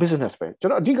ဒါ business ပဲကျွ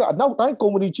န်တော်အဓိကအနောက်တိုင်း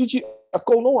company ကြီးကြီးအ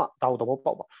ကုန်လုံးကဒါကိုသဘော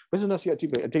ပေါက်ပါ business ရဲ့အဓိ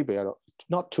ပ္ပာယ်ကတော့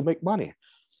not to make money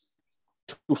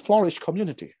to flourish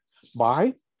community by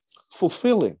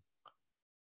fulfilling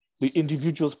the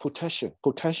individual's potential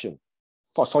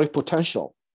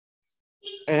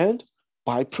and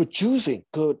by producing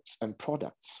goods and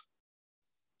products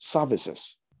services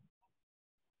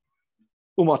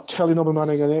Telenor မြန်မာ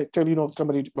နိုင်ငံနဲ့ Telenor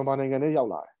company မြန်မာနိုင်ငံနဲ့ရောက်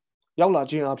လာ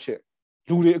ခြင်းအဖြစ်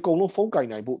လူတွေအကုန်လုံးဖုန်းကင်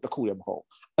နိုင်ဖို့တခုလည်းမဟုတ်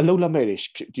အလုပ်လက်မဲ့တွေ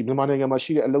ဒီမြန်မာနိုင်ငံမှာ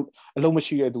ရှိတဲ့အလုပ်မ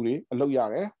ရှိတဲ့သူတွေအလုပ်ရ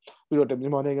တယ်ပြီးတော့မြ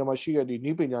န်မာနိုင်ငံမှာရှိတဲ့ဒီန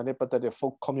ည်းပညာနဲ့ပတ်သက်တဲ့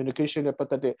folk communication နဲ့ပတ်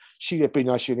သက်တဲ့ရှိတဲ့ပ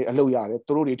ညာရှင်တွေအလုပ်ရတယ်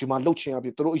သူတို့တွေဒီမှာလှုပ်ခြင်းအဖြ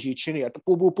စ်သူတို့အရေးချင်းတွေက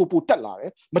ပိုတက်လာတ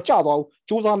ယ်မကြသွားဘူး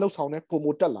စူးစမ်းလှုပ်ဆောင်တဲ့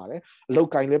ပိုတက်လာတယ်အလုပ်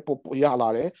ကင်လည်းပိုရလာ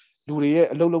တယ်လူတွေရဲ့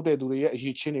အလုပ်လုပ်တဲ့သူတွေရဲ့အ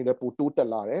ရေးချင်းတွေလည်းပိုတိုးတက်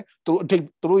လာတယ်သူ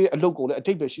တို့ရဲ့အလုပ်ကိုလည်းအ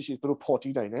တိတ်ပဲရှိသူတို့ဖော်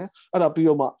တီးနိုင်တယ်အဲ့ဒါပြီး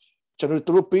တော့မှကျွန်တော်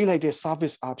တို့ပေးလိုက်တဲ့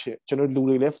service အဖြစ်ကျွန်တော်လူ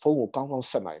တွေလည်းဖုန်းကိုကောင်းကောင်း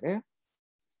ဆက်နိုင်တယ်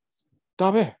ဒါ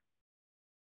ပဲ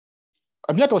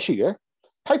အမြတ်တော့ရှိတယ်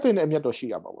ထိုက်တဲ့အမြတ်တော့ရှိ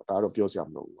ရမှာပေါ့ဒါတော့ပြောစရာမ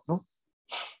လိုဘူးเนาะ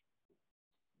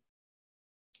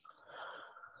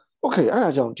Okay အဲ့ဒါ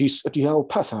ကြောင့်ဒီဟာကို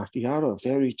ဖတ်တာဒီဟာတော့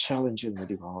very challenging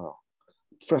ဒီကောင်တော့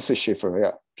Francis Schaeffer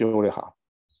ရဲ့ပြောတဲ့ဟာ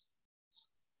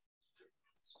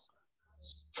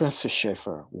Francis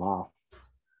Schaeffer wow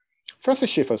Francis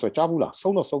Schaeffer ဆိုကြားဘူးလား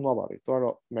ဆုံးသွားပါပြီသူက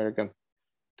တော့ American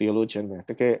theologian ပဲ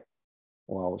တကယ်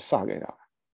ဟိုစခဲ့တာ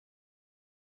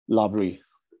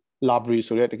library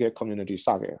ဆိုတဲ့တကယ် community စ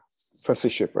ခဲ့တာ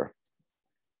Francis Schaeffer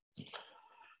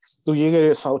သူရေးခဲ့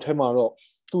တဲ့စာအုပ်ထဲမှာတော့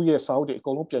သူ့ရဲ့စာအုပ်တွေအ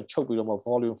ကုန်လုံးပြန်ချုပ်ပြီးတော့မှ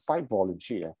volume 5 volume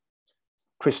ရှိတယ်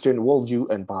Christian worldview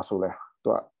and ဘာဆိုလဲသူ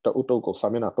ကတုတ်ကိုစာ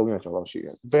မျက်နှာ300ကျော်လောက်ရှိတ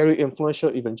ယ် very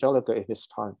influential evangelical in his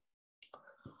time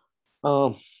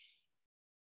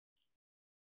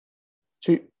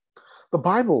see the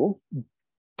Bible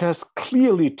does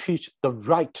clearly teach the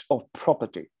right of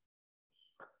property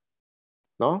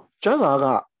နော်ကျမ်းစာက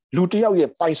လူတစ်ယောက်ရဲ့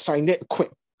ပိုင်ဆိုင်တဲ့အခွ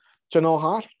င့်ကျွန်တော်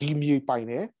ဟာဒီမြေပိုင်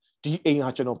တယ်ဒီအိမ်ဟာ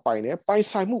ကျွန်တော်ပိုင်တယ်ပိုင်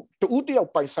ဆိုင်မှုတူတစ်ယော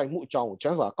က်ပိုင်ဆိုင်မှုအကြောင်းကိုကျ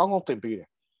မ်းစာကောင်းကောင်းသင်ပေးတယ်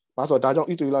။ဒါဆိုဒါကြောင့်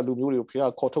ဣသရေလလူမျိုးတွေကိုဖခင်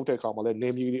ခေါ်ထုတ်တဲ့အခါမှာလည်းနေ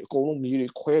မြေတွေအကုန်လုံးမြေတွေ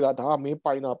ခွဲတာဒါကမင်း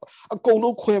ပိုင်တာအကုန်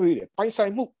လုံးခွဲပေးတယ်ပိုင်ဆို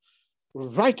င်မှု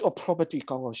right of property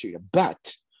ကောင်းကောင်းရှိတယ် but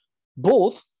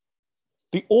both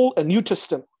the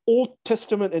Old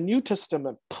Testament and New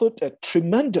Testament put a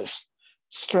tremendous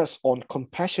stress on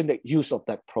compassionate use of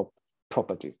that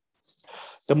property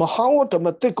ဓမ္မဟောင်းဓမ္မ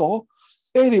သစ်ကို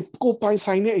အဲ့ဒီကိုပိုင်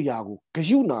ဆိုင်တဲ့အရာကိုဂ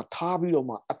ရုဏာထားပြီးတော့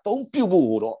မှအသုံးပြု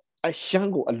ဖို့တော့အရှ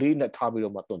မ်းကိုအလေးနဲ့ထားပြီး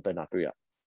တော့မှတွင်တင်တာတွေ့ရ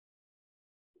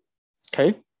Okay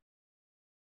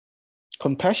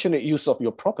compassionate use of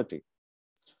your property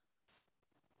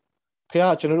ဖခ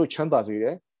င်ကျွန်တော်တို့ချမ်းသာစေတ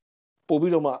ယ်ပို့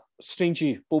ပြီးတော့မှ stingy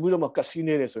ပို့ပြီးတော့မှကစီး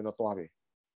နေတယ်ဆိုရင်တော့သွားတယ်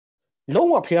လုံး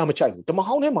ဝဖခင်မချိုက်ဘူးဓမ္မ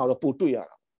ဟောင်းထဲမှာတော့ပို့တွေ့ရ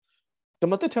တာဓ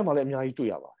မ္မသစ်ထဲမှာလည်းအများကြီးတွေ့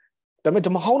ရပါတယ်ဒါပေမဲ့ဓ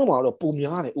မ္မဟောင်းထဲမှာတော့ပို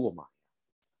များတယ်ဥပမာ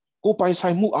ကိုပိုင်ဆို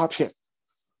င်မှုအဖြစ်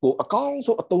ကိုအကောင်း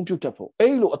ဆုံးအသုံးပြုတတ်ဖို့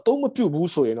အဲ့လိုအသုံးမပြု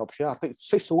ဘူးဆိုရင်တော့ဖခင်သိ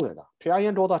စိတ်ဆိုးတယ်လားဖခင်ရ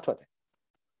န်ဒေါသထွက်တယ်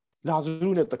လာဇ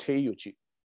ရုနဲ့တထေးယူကြည့်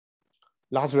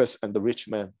Lazarus and the rich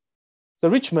man the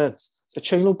rich man အ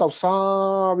ချိန်လုံးတောက်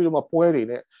စားပြီးတော့မှပွဲတွေ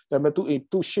နဲ့ဒါပေမဲ့သူ့အိမ်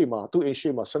ရှေ့မှာ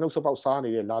စနုပ်စပေါက်စားနေ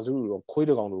တဲ့လာဇရုတော့ခွေး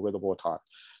တကောင်လိုပဲသဘောထားဒါ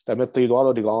ပေမဲ့သေသွား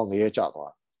တော့ဒီကောင်ငရဲကျ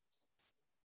သွား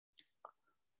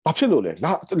ဘာဖြစ်လို့လဲ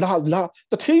လာ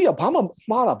တထေးကဘာမှ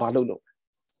မှားတာဘာလုပ်လို့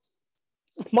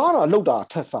မှားတာလုပ်တာ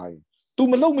ထက်ဆိုင် तू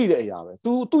မလုပ်မိတဲ့အရာပဲ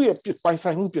तू သူ့ရဲ့ပိုင်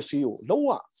ဆိုင်မှုပစ္စည်းကိုလုံး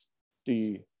ဝဒီ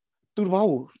သူတစ်ပါး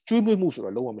ကိုကျွေးမွေးမှုဆို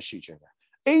တော့လုံးဝမရှိခြင်းပဲ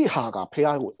အဲ့ဟာကဖခ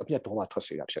င်ကိုအမျက်တော်မှထွက်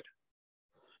စေတာဖြစ်တယ်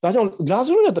ဒါကြောင့်လာဇ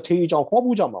ရုနဲ့တထေးအကြောင်းဟော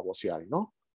ဖို့ကြမှာပေါ့ဆရာကြီးနော်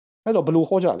အဲ့တော့ဘယ်လို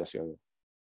ဟောကြလဲဆရာကြီး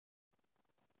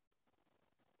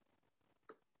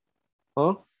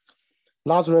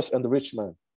Lazarus and the rich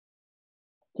man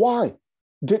why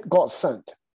did God send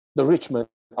the rich man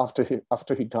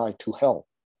after he died to hell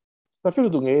ဘာဖြစ်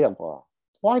လို့သူငရဲရောက်သွား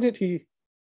why did he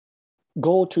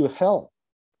go to hell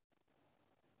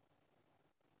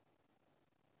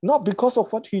not because of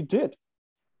what he did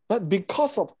but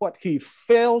because of what he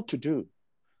failed to do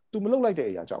သူမလုပ်လိုက်တဲ့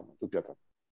အရာကြောင့်သူပြတ်သွား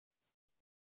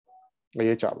င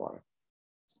ရဲကျသွားတယ်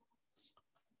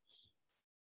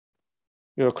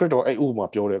ခရစ်တော်အဲ့ဥပမာ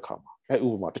ပြောတဲ့အခါမှာအဲ့ဥ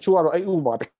ပမာတချို့ကတော့အဲ့ဥပ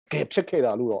မာတကယ်ဖြစ်ခဲ့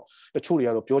တာလို့တော့တချို့တွေက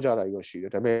တော့ပြောကြတာရောရှိတ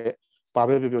ယ်ဒါပေမဲ့ဘာ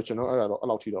ပဲပြောကျွန်တော်အဲ့ဒါတော့အဲ့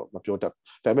လောက်ထိတော့မပြောတတ်ဒါ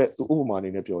ပေမဲ့ဥပမာအနေ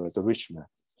နဲ့ပြောတယ် the rich man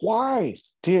why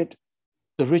did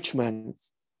the rich man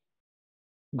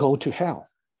go to hell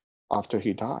after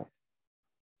he died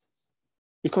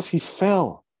because he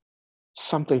felt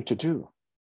something to do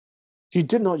he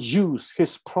did not use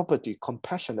his property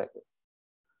compassionately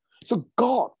so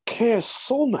God cares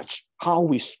so much how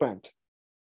we spend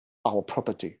our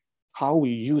property how we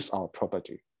use our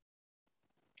property.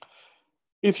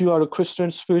 If you are a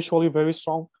Christian, spiritually very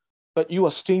strong, but you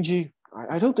are stingy,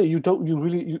 I don't think you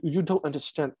don't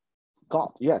understand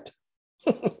God yet.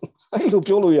 I look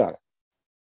you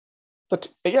that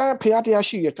yeah, pay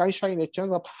attention. You can't shine a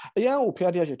chance up. Yeah, pay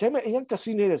attention. Tell me, yeah,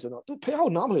 casino is no. To pay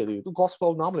out normally, to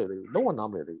gospel normally, no one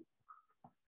normally.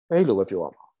 Hey, look at you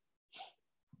up.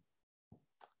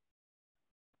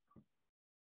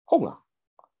 Home lah.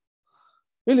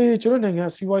 Really, children, yeah,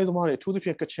 see why the money. To the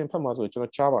pick a champion as well.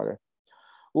 Children, chava.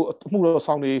 More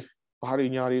soundly, bahari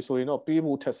nyari so you know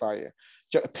people test I.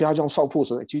 Pay out on South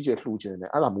Post and GJ Flugen.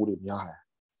 I am moving ya.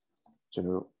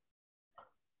 General.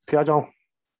 Pay out on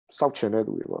South China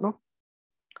do you know?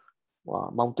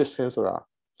 Wow, Mount Sensor.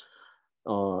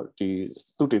 The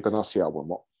two data not see our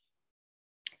more.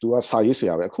 Do a size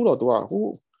here, cool or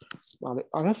who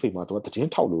I think my daughter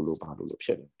didn't tell Lulu about the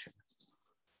option.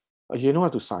 You know how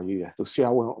to say to see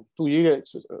how 2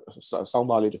 years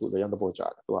somebody who the younger boy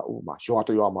child to a ma, short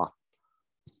to your ma.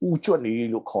 Usually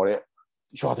look call it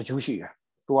short the juicy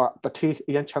to the tea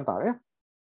in Chanda.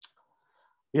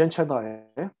 Yan Chanda,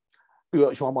 you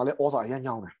are your mother also a young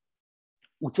young.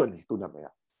 Usually to them.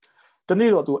 The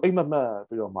needle to aim a man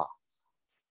to your ma.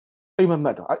 Aim a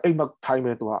matter, I aim a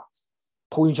time to her.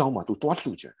 Point down to what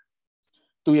future.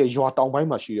 Do you are down by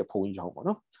my she a point down?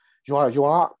 No, you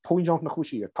are point down the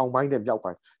cushy, town mind them out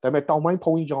by. They may down my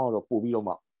point down or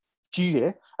Pubiloma.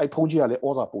 Gee, I point you at the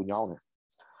other punyan.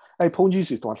 I point you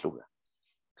is one sugar.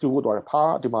 To what are a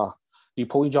part the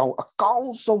point down a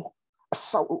council, a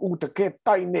south to get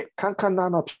tiny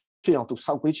cancanana piano to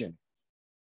South Region.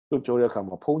 To your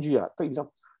come a pongia, take them.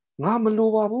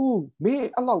 Namalu,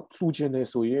 may allow Fujian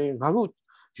so ye, Naru.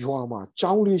 Joama,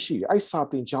 Jowly she, I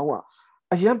sat in Jawa,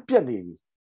 a young penny,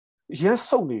 yes,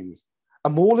 so nearly. A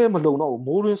mole malone,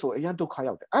 more so a young to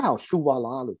coyote, and how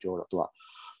Suvala look your door.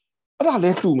 But I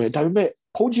let you make, I met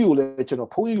Pojule, General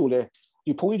Pojule,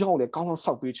 you point on the counter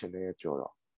South Beach and there, Jora.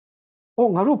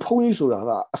 Oh, Naru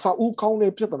Poisura, a Sao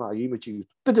County Pitana image,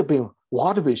 did have been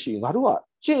water machine, Narua,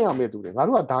 Jam may do it,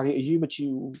 Narua Dari image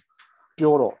you,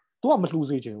 Joro, do I must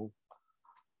lose it.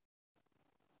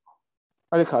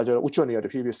 I can't which one the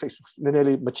previous 6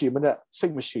 nearly achievement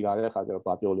 6 machine. I can't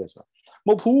about your lesson.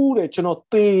 Mopu, General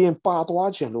Thing, Part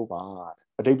Watch and Luba.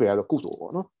 A day bear a good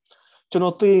one.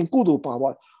 General Thing, good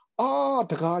power. Ah,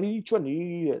 the guy,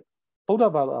 20.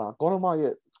 Podabala,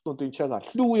 Gorama, don't think Chella,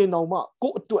 Louis no ma,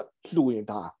 go to it, Louis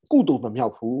da, good over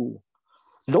Miapu.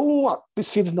 No,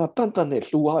 this is not Tantane,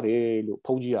 Luare,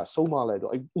 Pogia, Soma,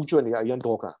 Ujani, a young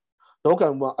dogger.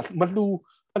 Dogger, Malu.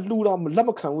 A Lulam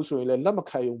Lamakan was really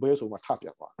Lamakai wears over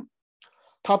Tapia.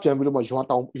 Tapia with my Jean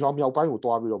Miao Bio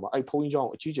Dwarilla, I point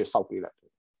on a GJ South.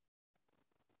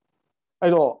 I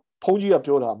know, Pogia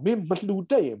Piola, Mim Maslu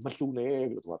Day,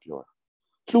 Maslune, what you're.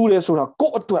 Clueless or a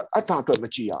go to a tattoo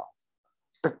magia.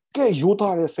 The gay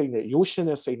Utah is saying that you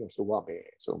shouldn't say it to Wabe.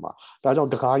 So, that's on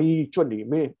the guy, Johnny,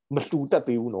 me, Maslu that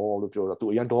you know,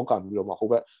 to a young dog and Roma,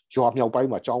 Jean Miao by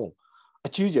my John. A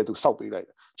GJ to South.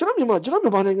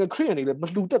 Jeremy Korean,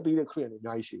 but look at the Korean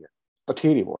nice. The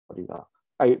terrible.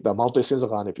 I the multi sense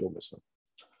of an appeal.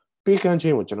 Big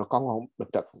engine with General Kong home,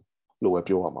 but that low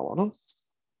appeal.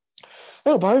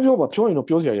 Oh, by your pure in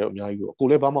Opiosia, you go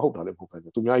live on my hope.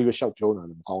 To me, you shall pure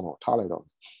and call Taladon.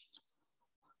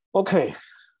 Okay.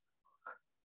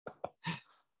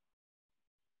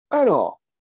 I know.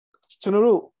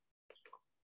 General,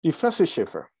 the first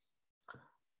shifter.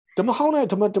 The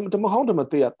Mahona,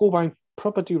 they are go by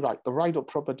property right, the right of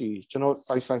property, general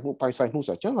by side who's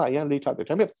a general later the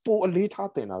time for a later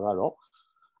than a lot.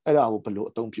 And I will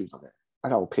below don't use it.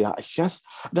 And I will pay a chance.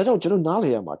 That's all general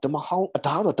Nalia, the Mahon, a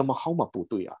dollar, the Mahoma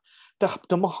Putuya.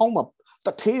 The Mahoma,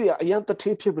 the Talia, I am the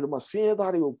people must say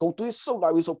that you will go to it so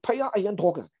that we will pay a young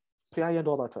dog. Pay a young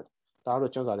dollar. The other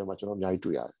chance I much on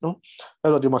Nigeria. No, I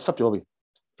don't do my subjobi,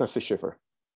 Francis Schaeffer.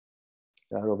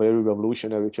 They are a very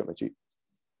revolutionary chemistry.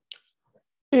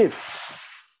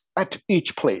 If at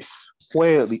each place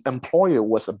where the employer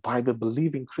was a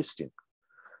Bible-believing Christian,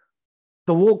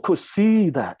 the world could see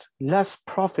that less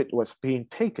profit was being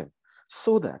taken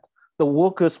so that the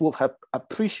workers will have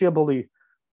appreciably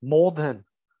more than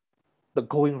the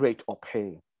going rate of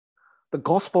pay. The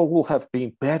gospel will have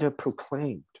been better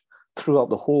proclaimed throughout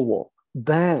the whole world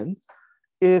than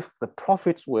if the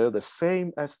profits were the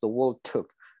same as the world took,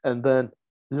 and then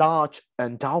large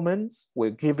endowments were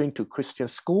given to Christian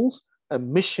schools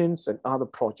and missions and other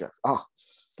projects. Ah,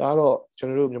 that's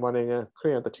general money.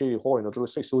 Korean the tea hall in the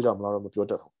 6 jam la mo pyo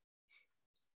tat.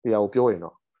 Yeah, will pyo yin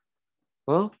no.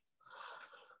 Huh?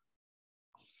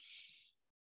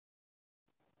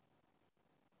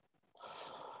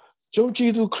 ယုံကြ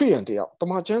ည်သူခရိယန်တယောက်တ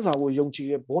မန်ကျမ်းစာကိုယုံကြည်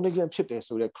တဲ့ born again ဖြစ်တယ်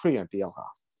ဆိုတဲ့ခရိယန်တယောက်ဟာ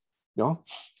နော်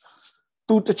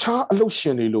သူတခြားအလုပ်ရှ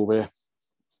င်တွေလိုပဲ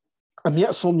အမျ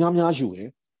က်အဆုံးများယူတယ်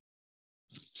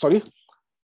sorry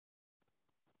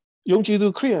ယုံကြည်သူ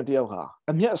ခရိယန်တယောက်ဟာ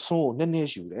အမျက်အဆုံးကိုနည်းနည်း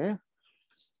ယူတယ်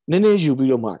နည်းနည်းယူပြီး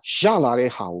တော့မှရလာ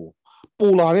တဲ့ဟာကို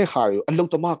ပိုလာတဲ့ဟာတွေကိုအလုတ်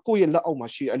သမားကိုယ့်ရဲ့လက်အောက်မှာ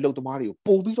ရှိတဲ့အလုတ်သမားတွေကို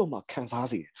ပို့ပြီးတော့မှခံစား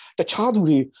စေတယ်တခြားသူ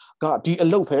တွေကဒီအ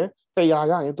လုတ်ပဲ100ရ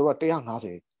ရင်တို့က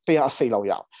150 100လောက်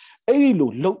ရအောင်အဲ့ဒီလို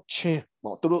လှုပ်ချင်း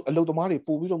ဟောတို့အလုတ်သမားတွေ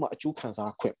ပို့ပြီးတော့မှအကျိုးခံ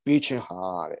စားခွင့်ပေးခြင်းဟာ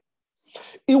တဲ့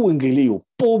ဧဝံဂေလိကို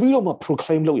ပို့ပြီးတော့မှ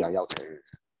proclaim လုပ်ရရောက်တယ်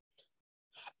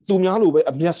သူများလိုပဲ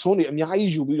အမျက်ဆုံးတွေအများ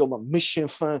ကြီးယူပြီးတော့မှ mission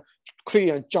fund ခရိ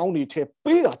ယန်ကျောင်းတွေထဲ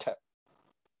ပေးတာထက်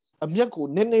အမျက်ကို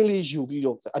နည်းနည်းလေးယူပြီး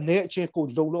တော့အနေအချင်းကို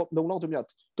လုံလောက်သူ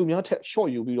များထက် short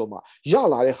ယူပြီးတော့မှရ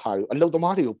လာတဲ့ဟာတွေအလုတ်သ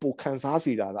မားတွေကိုပိုခံစား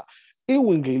စေတာကဧ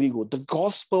ဝံဂေလိကို the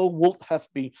gospel would have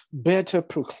been better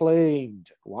proclaimed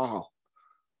wow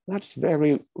that's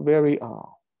very very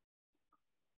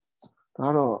ဒါ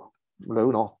တော့မ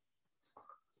လို့နော်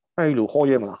အဲ့လိုဟော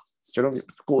ရဲမလားကျွန်တော်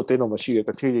ကိုအတင်းတော့မရှိတဲ့တ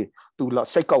တိတွေသူ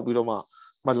စိတ်ကောက်ပြီးတော့မှ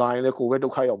မလာရင်လည်းကိုပဲဒု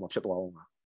က္ခရောက်မှာဖြစ်သွားအောင်ပါ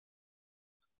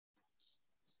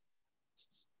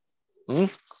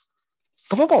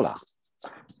ကမပေါ့လား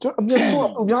ကျွန်တော်အမျက်ဆုံး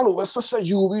သူများလိုပဲဆက်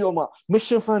ယူပြီးတော့မှ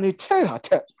mission fund တွေထဲတာထ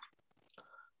က်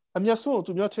အမျက်ဆုံး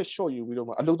သူများထက် short ယူပြီးတော့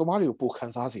မှအလုပ်သမားတွေကိုပိုခံ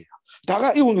စားစေတာဒါ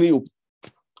ကဧဝံဂေလိကို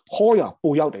ဟောရ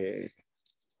ပိုရောက်တယ်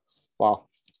wow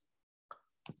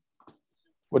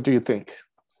what do you think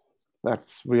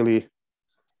that's really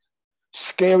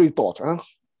scary thought huh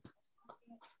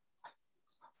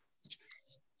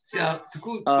ဆရာတ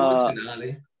ခုပြောချင်တာလေ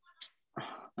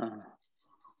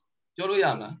ပြောလို့ရ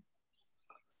မလား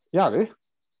ရတယ်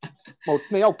ဟို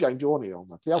နှစ်ယောက်ပြန်ပြောနေအောင်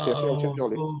မှာတယောက်ချင်းပြော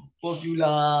လေ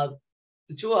popular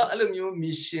တချို့ကအဲ့လိုမျိုး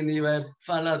mission တွေပဲ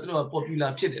fan လာသူတို့က popular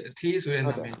ဖြစ်တယ်တထေးဆိုတဲ့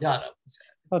နာမည်ရတာပေါ့ဆ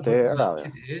ရာဟုတ်တယ်အဲ့ဒါပဲ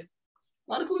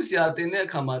နောက်တစ်ခုဆရာတင်တဲ့အ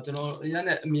ခါမှာကျွန်တော်အရင်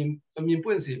နဲ့အမြင်ပွ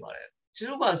င့်စေပါတယ်ကျွန်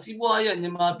တော်ကစီးပွားရေးမြ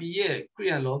န်မာပြည်ရဲ့ခရိ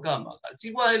ယန်လောကမှာက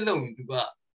စီးပွားရေးလုပ်ရင်သူက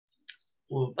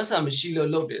ဟိုပတ်စံမရှိလို့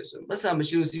လုပ်တယ်ဆိုပတ်စံမ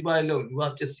ရှိလို့စီးပွားရေးလုပ်ရင်သူက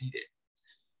ပျက်စီးတယ်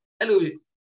အဲ့လို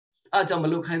အားကြောင့်မ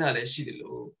လုပ်ခိုင်းတာလည်းရှိတယ်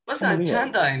လို့ပတ်စံချ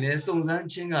မ်းသာရင်လည်းစုံစမ်း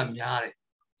ခြင်းကများတယ်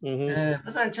ပ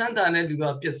တ်စံချမ်းသာတဲ့လူက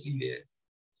ပျက်စီးတယ်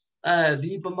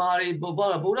ဒီပမာတွေဗု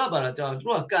ဒ္ဓဘာသာကြောင့်သူ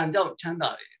တို့ကကံကြောင့်ချမ်းသာ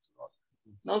တယ်ဆိုတော့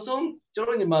နောက်ဆုံးကျွန်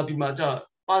တော်မြန်မာပြည်မှာကြောင့်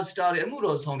ပါစတာတွေအမှု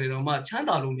တော်ဆောင်တွေတော့မှချမ်း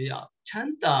သာလို့မရချ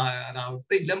မ်းသာတာကို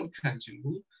သိလက်မခံချင်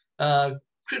ဘူး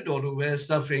ခရစ်တော်လိုပဲ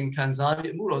suffering ခံစား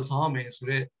ပြီးအမှုတော်ဆောင်ရမယ်ဆို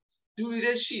တော့သူတွေလ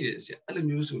ည်းရှိတယ်ဆရာအဲ့လို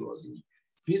မျိုးဆိုတော့ဒီ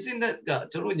business က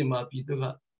ကျွန်တော်မြန်မာပြည်တို့ကဘ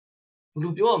ယ်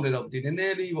လိုပြောရမလဲတော့ဒီနည်းန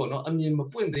ည်းလေးပေါ့နော်အမြင်မ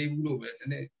ပွင့်သေးဘူးလို့ပဲန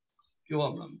ည်းနည်းပြောရ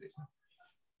မှာမသိဘူး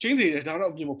ကျင်းသေးတယ်ဒါ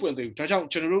တော့အမြင်မပွင့်သေးဘူးဒါကြောင့်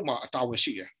ကျွန်တော်တို့မှာအတာဝန်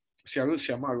ရှိတယ်ဆရာတို့ဆ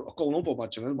ရာမတို့အကုန်လုံးပေါ်မှာ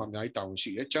ကျွန်တော်တို့မှာအများကြီးတာဝန်ရှိ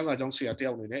တယ်ကျန်းစာကျောင်းဆရာတ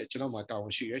ယောက်အနေနဲ့ကျွန်တော်မှာတာဝ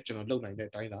န်ရှိတယ်ကျွန်တော်လုပ်နိုင်တဲ့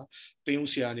အတိုင်းလားတင်းဦး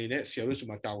ဆရာအနေနဲ့ဆရာတို့ဆို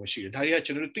မှာတာဝန်ရှိတယ်ဒါတွေက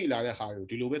ကျွန်တော်တို့သိလာတဲ့ဟာတွေကို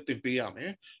ဒီလိုပဲသင်ပေးရမ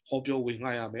ယ်ဟောပြောဝင်ငှ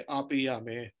ရမယ်အားပေးရမ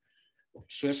ယ်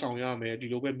ဆွဲဆောင်ရမယ်ဒီ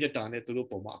လိုပဲမေတ္တာနဲ့သူတို့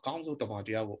ပေါ်မှာအကောင်းဆုံးတမန်တ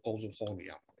ရားကိုအကောင်းဆုံးဟောနေ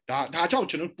ရမယ်ဒါကြောင့်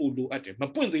ကျွန်တော်ပူလိုအပ်တယ်မ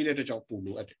ပွင့်သေးတဲ့အတွက်ကြောင့်ပူ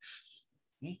လိုအပ်တယ်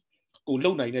ကို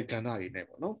လုံနိုင်တဲ့ကဏ္ဍတွေနဲ့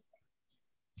ပေါ့နော်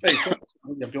အဲ့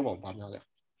ညပြောပါဦးပါများလဲ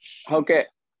ဟုတ်ကဲ့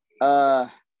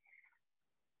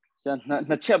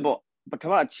နှစ်ချက်ပေါ့ပထ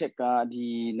မအချက်ကဒီ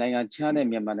နိုင်ငံခြားနဲ့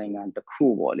မြန်မာနိုင်ငံတစ်ခု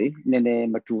ပေါ့လေနည်းနည်း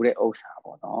မတူတဲ့ဥစ္စာ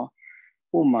ပေါ့နော်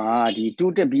ဥပမာဒီတူ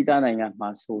တက်ပြီးသားနိုင်ငံမှာ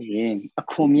ဆိုရင်အ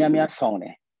ခွန်များဆောင်တ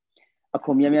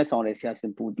ယ်ဆရာရှ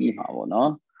င်ပူပြီးမှာပေါ့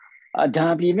နော်ဒါ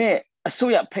ပေမဲ့အ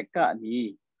စိုးရဖက်ကနေ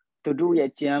သူတို့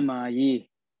ရဲ့ကျန်းမာရေး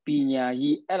ပညာ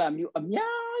ရေးအဲ့လိုမျိုးအ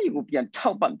များကြီးကိုပြန်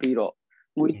ထောက်ပံ့ပြီးတော့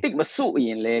ငွေတိတ်မစို့ရ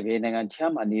င်လည်းပဲနိုင်ငံ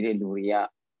ခြားမှာနေတဲ့လူတွေက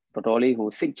တော်တော်လေးဟို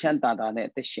စိတ်ချမ်းသာနဲ့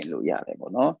အသက်ရှင်လို့ရတယ်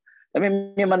ပေါ့နော်ဒါပေမဲ့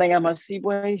မြန်မာနိုင်ငံမှာစီး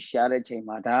ပွားရေးရှာတဲ့ချိန်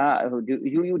မှာဒါဟို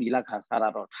ယူဒီလက်ခံစားတာ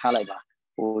တော့ထားလိုက်ပါ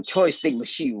ဟို choice တိတ်မ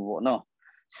ရှိဘူးပေါ့နော်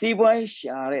စီးပွားရေး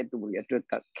ရှာတဲ့သူတွေအတွက်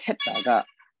ကခက်တာက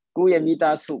ကိုယ့်ရဲ့မိ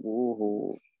သားစုကိုဟို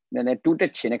နည်းနည်းတူးတ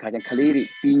က်ချင်တဲ့ခါကျရင်ကလေးတွေ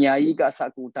ပညာရေးကစ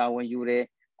ကူတာဝန်ယူတယ်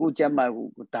ကိုကျမ်းမာ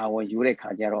ကိုတာဝန်ယူတဲ့ခါ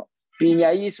ကျတော့ပညာ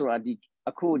ရေးဆိုတာဒီ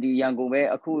အခုဒီရန်ကုန်ပဲ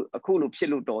အခုလိုဖြစ်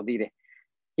လို့တော်သေးတယ်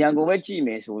ရန်ကုန်ပဲကြည့်မ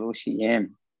ယ်ဆိုလို့ရှိရင်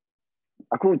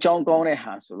အခုကြောင်းကောင်းတဲ့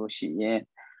ဟာဆိုလို့ရှိရင်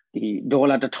ဒီဒေါ်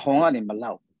လာ1000ကနေမ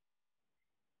လောက်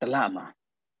တလမှာ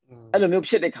အဲ့လိုမျိုး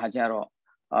ဖြစ်တဲ့ခါကျတော့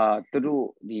သူတို့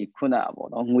ဒီခုနပေါ့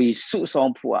နော်ငွေစုဆော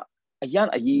င်ဖို့ကအရင်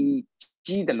အရေး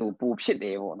ကြီးတယ်လို့ပို့ဖြစ်တ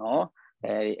ယ်ပေါ့နော်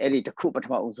အဲ့ဒီတစ်ခုပထ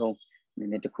မအဆုံးန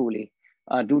ည်းနည်းတစ်ခုလေး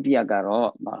ဒုတိယကတော့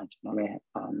ကျွန်တော်လည်း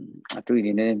အတွေ့အ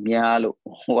ကြုံနဲ့များလို့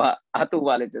ဟိုကအတူ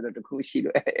ပါလေကျွန်တော်တစ်ခုရှိ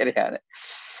လို့အဲ့ဒီဟာနဲ့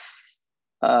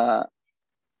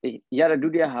ရတဲ့ဒု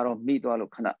တိယဟာတော့မိသွား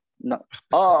လို့ခဏ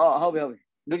ဟုတ်ပြီ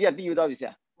ဒုတိယတည်ယူတော့ပြီဆ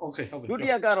ရာโอเคဟုတ်ပြီဒုတိ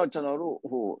ယကတော့ကျွန်တော်တို့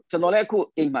ဟိုကျွန်တော်လည်းအခု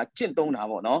အိမ်မှာကျင့်သုံးတာ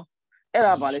ပေါ့နော်အဲ့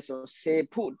ဒါပါလဲဆို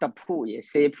10ဖုတဖုရေ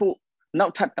10ဖု နော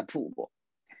က်ထပ်တစ်ဖူပေါ့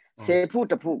10ဖူ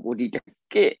တစ်ဖူကိုဒီတ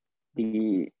ကယ်ဒီ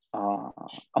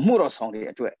အမှုတော်ဆောင်တွေ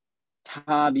အတွက်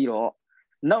ထားပြီးတော့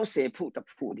နောက်10ဖူတစ်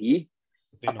ဖူဒီ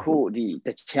အခုဒီတ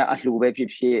ခြားအလှပဲဖြစ်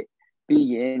ဖြစ်ပြီး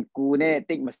ရင်ကိုနဲ့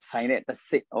တိတ်မဆိုင်တဲ့တစ်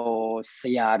စစ်ဆ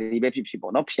ရာတွေပဲဖြစ်ဖြစ်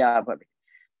ပေါ့နော်ဖျားပဲ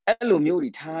အဲ့လိုမျိုး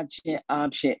တွေထားခြင်းအ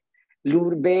ဖြစ်လူ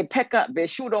ပဲဖက်ကပဲ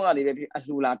ရှုတော့ကနေပဲဖြစ်အ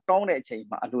လှလာတောင်းတဲ့အချိန်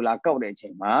မှာအလှလာကောက်တဲ့အချိ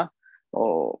န်မှာ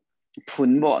ဖွ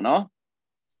န်ပေါ့နော်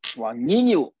ဟိုညင်း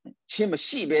ညို့ချင်းမ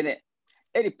ရှိပဲနဲ့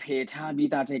အဲ့ဒီဖေထား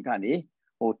ပြီးသားတဲ့ကနေ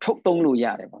ထုတ်သုံးလို့ရ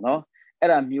တယ်ပေါ့နော်အဲ့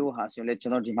ဒါမျိုးဟာဆိုရင်လေကျွ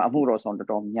န်တော်ဒီမှာအမှုတော်ဆောင်တော်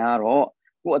တော်များတော့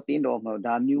ကိုအတင်းတော်မှာ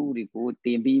ဒါမျိုးတွေကိုတ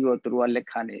င်ပြီးတော့သူတို့ကလက်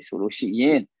ခံနေဆိုလို့ရှိရ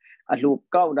င်အလှ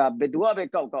ကောက်တာဘယ်သူကပဲ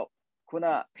ကောက်ခုန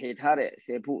ဖေထားတဲ့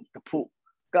10ဖုတစ်ဖု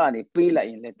ကနေပေးလိုက်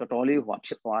ရင်လေတော်တော်လေးဟို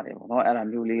ဖြစ်သွားတယ်ပေါ့နော်အဲ့ဒါ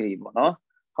မျိုးလေးတွေပေါ့နော်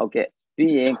ဟုတ်ကဲ့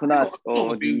ပြီးရင်ခုန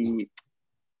ဒီ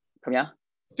ခင်ဗျာ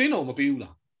တင်းတော်မပေးဘူး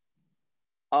လား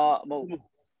မဟုတ်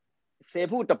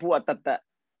10ဖုတစ်ဖုအတတ်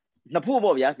နှစ်ဖု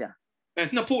ပေါ့ဗျာဆရာ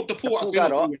နှစ်ဖုတစ်ဖုအတ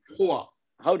င်းတော်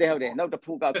ဟုတ်တယ်နောက်တစ်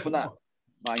ဖုကခုန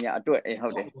ဘာညာအတွက်ဟု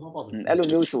တ်တယ်အဲ့လို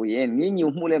မျိုးဆိုရင်ညဉ့်ညူ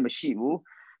မှုလည်းမရှိဘူး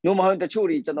မျိုးမဟုတ်တချို့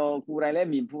တွေကျွန်တော်ကိုယ်တိုင်လည်း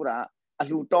မြင်ဖူးတာအ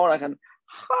လှတောတာ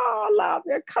ဟာလာ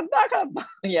ပဲခဏဘာ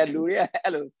ညာလူတွေ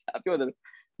အဲ့လိုပြောတယ်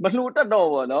မလှတတ်တော့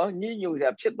ဘောနော်ညဉ့်ညူစ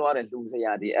ရာဖြစ်သွားတယ်လူစ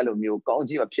ရာတွေအဲ့လိုမျိုးကောင်း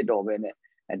ကြီးမဖြစ်တော့ပဲနဲ့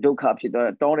ဒုက္ခဖြစ်တော့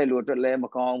တောင်းတဲ့လူအတွက်လည်းမ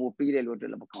ကောင်းဘူးပြီးတဲ့လူအတွ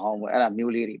က်လည်းမကောင်းဘူးအဲ့ဒါ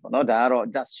မျိုးလေးတွေပေါ့နော်ဒါကတော့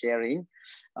just sharing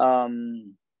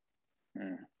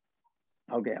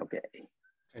okay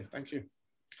thank you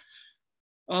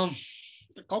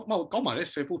ကောင်းပါလေ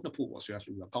10ဖုနှစ်ဖုပေါ့ဆရာ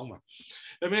ဆိုတော့ကောင်းပါဒါ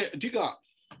ပေမဲ့အဓိက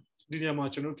ဒီနေရာမှာ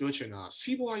ကျွန်တော်ပြောချင်တာ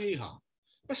စီးပွားရေးဟာ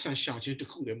ပတ်စံရှာခြင်းတစ်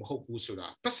ခုတည်းမဟုတ်ဘူးဆိုတာ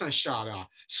ပတ်စံရှာတာ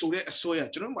ဆိုတဲ့အစိုးရ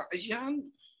ကျွန်တော်တို့ကအရန်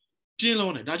ပြင်း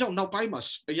လုံးတယ်ဒါကြောင့်နောက်ပိုင်းမှာ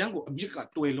အရန်ကိုအမြစ်က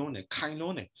တွယ်လုံးတယ်ခိုင်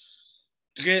လုံးတယ်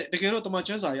တကယ်တော့တမန်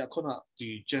ကျမ်းစာရခုနဒီ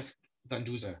Jeff Van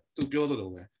Duzer သူပြောသလို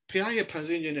ပဲဖះရဲ့ဖန်ဆ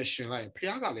င်းခြင်းနဲ့ရှင်လိုက်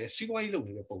ဖះကလည်းစီးပွားရေးလုပ်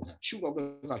နေတဲ့ပုံစံရှုပ်တော့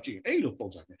ကကြည့်အဲ့လိုပုံ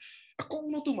စံပဲအကုန်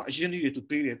လုံးသူ့မှာအရင်ကြီးတွေသူ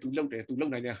ပေးတယ်သူလုပ်တယ်သူလု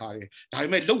ပ်နိုင်တဲ့ဟာတွေဒါပေ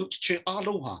မဲ့လုပ်ချင်းအား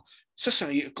လုံးဟာဆက်ဆံ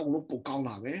ရေးအကုန်လုံးပိုကောင်း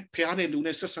လာပဲဖះနဲ့လူ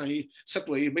နဲ့ဆက်ဆံရေးဆက်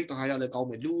သွယ်ရေးမိတ္တဟာရလည်းကောင်း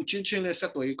မယ်လူချင်းလည်းဆ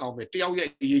က်သွယ်ရေးကောင်းမယ်တယောက်ရဲ့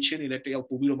အရေးချင်းတွေလည်းတယောက်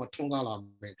ပို့ပြီးတော့မှထွန်းကားလာ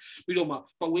မယ်ပြီးတော့မှ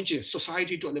ပတ်ဝန်းကျင်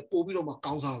society တွေလည်းပို့ပြီးတော့မှ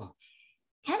ကောင်းစားလာ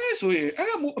ဟာလေဆိုရင်အဲ့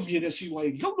ဒါမျိုးအမြင်နဲ့စီးပွား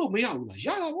ရေးလုပ်လို့မရဘူးလားရ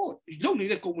တာပေါ့လုပ်နေ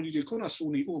တဲ့ company တွေခုနဆို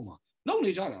နေဥပမာလုပ်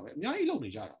နေကြတာပဲအများကြီးလုပ်နေ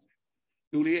ကြတာပဲ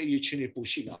လူတွေရဲ့အရေးချင်းတွေပို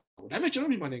ရှိလာပေါ့ဒါပေမဲ့ကျွန်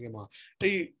တော်မြန်မာနိုင်ငံမှာ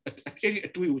အဲ့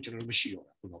အတွေးကိုကျွန်တော်မရှိတော့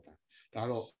ဘူးခုတော့ဒါ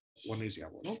တော့ဝန်နေစရာ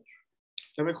ပေါ့နော်ဒါ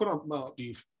ပေမဲ့ခုန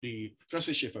ဒီ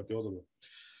Francis Schaeffer ပြောသလို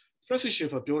Francis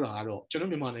Schaeffer ပြောတာကတော့ကျွန်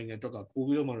တော်မြန်မာနိုင်ငံအတွက်ကပို့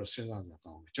ပြီးတော့မှတော့စဉ်းစားကြ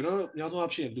ကောင်းတယ်ကျွန်တော်များသော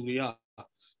အားဖြင့်လူတွေက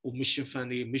ဟို mission fund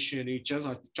တွေ mission တွေကျန်း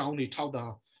စာကျောင်းတွေထောက်တာ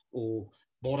ဟို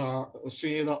border ဆ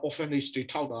င်းရဲသား orphanage တွေ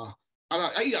ထောက်တာ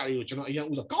အဲ့ဒါတွေကိုကျွန်တော်အရင်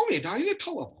ဥစားကောင်းတယ်ဒါကြီးလည်း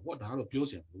ထောက်ရပါပေါ့ဒါကတော့ပြော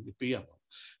စရာမလိုဘူးပေးရပါဒါ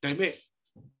ပေမဲ့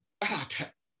အဲ့ဒါထ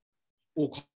က်ပို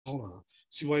ကောင်းတာ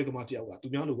စီးပွားရေးသမားတယောက်ကသူ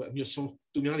များလိုပဲအမြင့်ဆုံး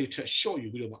သူများတွေထက် short ယူ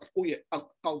ပြီးတော့မှကိုယ့်ရဲ့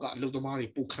အောက်ကအလုပ်သမားတွေ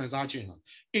ပိုခံစားခြင်းဟာ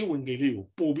အဝင်ကြီးလေးကို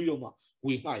ပို့ပြီးတော့မှ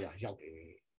ဝေငှရရောက်တယ်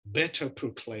better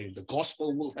proclaimed the gospel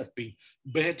will have been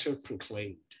better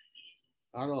proclaimed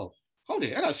အဲ့တော့ဟုတ်တ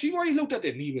ယ်အဲ့ဒါစီးပွားရေးလုပ်တတ်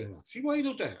တဲ့နည်းပဲလားစီးပွားရေး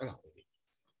လုပ်တတ်အဲ့ဒါ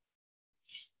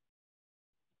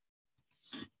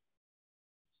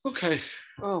Okay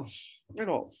အဲ့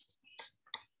တော့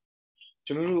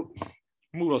ကျွန်တော်တို့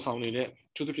မှုတော်ဆောင်နေတဲ့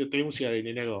သူတို့ပြသိမ်းဆရာတွေ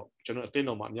နေနဲ့တော့ကျွန်တော်အတင်း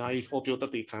တော်မှာအများကြီးဟောပြောတ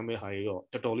တ်သိခံမဲ့ဟာတွေတော့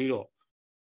တော်တော်လေးတော့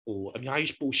ဟိုအများ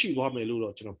ကြီးပိုရှိသွားမယ်လို့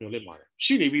တော့ကျွန်တော်ပြောလိုက်ပါတယ်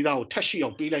ရှိနေပြီးသားကိုထက်ရှိအော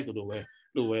င်ပေးလိုက်လို့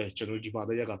ပဲကျွန်တော်ဒီပါ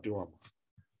တဲ့ရက်ကပြောရမှာ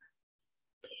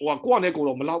ဟိုကကိုယ့်နဲ့ကိုယ်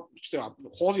တော့မလောက်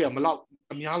ဟောစရာမလောက်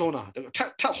အများလုံးတာ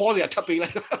ထက်ဟောစရာထပ်ပေးလို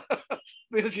က်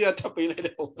ပေးစရာထပ်ပေးလိုက်တ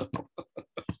ယ်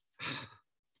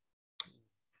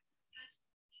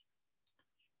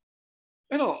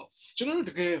အဲ့တော့ကျွန်တော်တို့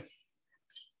တကယ်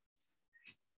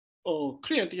ခ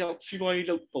ရီးတယောက်စီးပွားရေး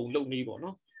လုပ်ပုံလုပ်နေပေါ့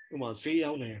နော်ဥပမာဈေး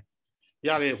ရောက်နေရ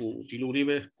တဲ့ဟိုဒီလိုလေး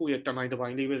ပဲကိုယ့်ရဲ့တနိုင်တစ်ပို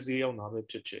င်းလေးပဲဈေးရောက်တာပဲ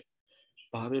ဖြစ်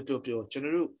ဘာပဲပြောကျွန်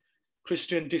တော်တို့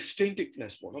Christian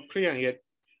distinctiveness ပေါ့နော်ခရီးရဲ့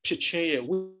ဖြစ်ချင်းရဲ့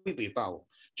ဝိသေသကို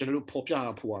ကျွန်တော်တို့ဖော်ပြ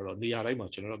ဖို့ကတော့နေရာတိုင်းမှာ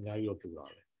ကျွန်တော်တို့အများကြီးတော့ပြောတာ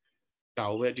ပဲဒါ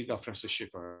ကိုပဲအဓိက Francis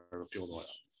Schaeffer ပြောတော့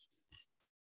တာ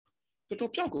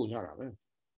တော်ပြောက်ကုန်ကြတာပဲ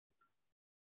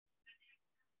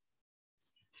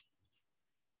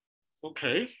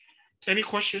Okay. Any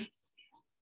question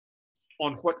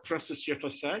on what Francis Schaeffer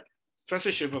said?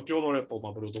 Francis Schaeffer ပြောတော့တဲ့ပုံမှာ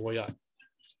ဘယ်လိုသဘောရလဲ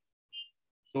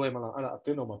။တို့ရမလားအဲ့ဒါအတ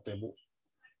င်းတော်မှာတင်ဖို့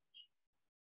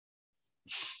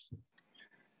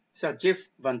ဆရာ Jeff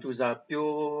Van Duzer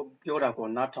ပြောတာကို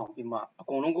နားထောင်ပြီးမှအ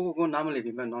ကုန်လုံးကိုနားမလည်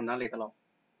ပြီးမှတော့နားလည်သလောက်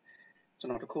ကျွန်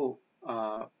တော်တခု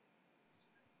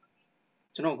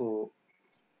ကျွန်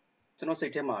တော်စိ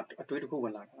တ်ထဲမှာအတွေးတစ်ခုဝ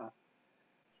င်လာတာ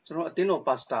ကျွန်တော်အတင်းတော်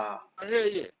ပါစတာ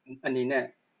အနေနဲ့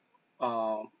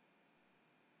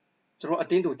ကျွန်တော်အ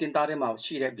တင်းတူတင်သားထဲမှာ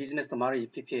ရှိတဲ့ business သမားတွေ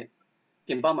ဖြစ်ဖြစ်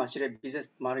ပြင်ပမှာရှိတဲ့ business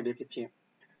သမားတွေပဲဖြစ်ဖြစ်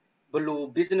ဘယ်လို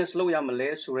business လုပ်ရမလဲ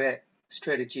ဆိုတဲ့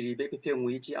strategy တွေပဲဖြစ်ဖြစ်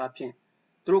ငွေကြီးအပြင်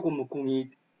သူတို့ကိုမကူညီ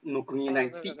နို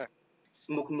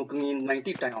င်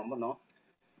တိတိုင်အောင်ပေါ့နော်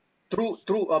သူ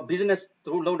တို့ business သူ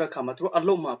တို့လုပ်တဲ့အခါမှာသူတို့အ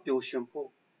လုပ်မှာပျော်ရွှင်ဖို့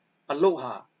အလုပ်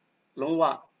ဟာလုံးဝ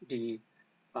ဒီ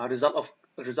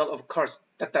result of course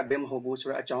တက်ပဲမဟုတ်ဘူးဆို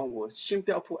တဲ့အကြောင်းကိုရှင်း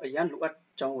ပြဖို့အရန်လိုအပ်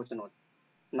ကြောင်းကိုကျွန်တော်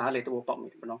နားလေတော့ပေါက်မိ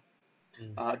တယ်ပေါ့နော်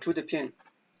အထူးသဖြင့်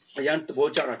အရန်သဘော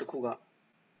ကျတာတစ်ခုက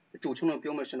အကျိုးချုံ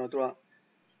ပြောမှကျွန်တော်တို့က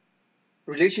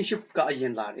relationship ကအရ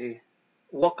င်လာတယ်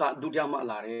work ကဒုတိယမှ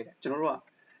လာတယ်ကျွန်တော်တို့က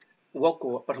work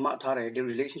ကိုပထမထားတယ်ဒီ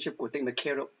relationship ကိုတိတ်မ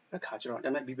care တော့အခါကျတော့ဒါပေ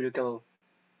မဲ့ biblical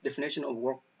definition of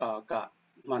work က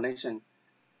management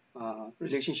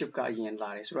relationship ကအရင်လာ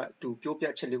တယ်ဆိုတော့သူပြောပြ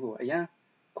ချက်လေးကိုအရန်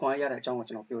ခွန်အားရတဲ့အကြောင်းကို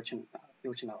ကျွန်တော်ပြောချင်တာ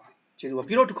ပါကျေးဇူးပါ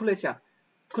ပြီးတော့တစ်ခုလေးဆရာ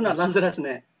ခုန Lazarus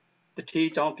နဲ့တတိ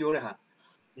အကြောင်းပြောတဲ့ဟာ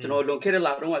ကျွန်တော်လွန်ခဲ့တဲ့လ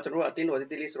တော့ကျွန်တော်တို့အတင်းတော်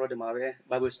သေးလေးဆိုတော့ဒီမှာပဲ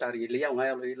Bible study 4 ယောက်5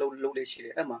ယောက်လေးလုပ်လေးရှိတ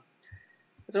ယ်အဲ့မှာ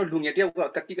ကျွန်တော်လူငယ်တယောက်က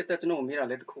ကတိကတက်ကျွန်တော်မေးတာ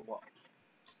လဲတစ်ခုပေါ့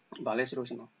ဗာလဲဆိုလို့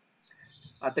ကျွန်တော်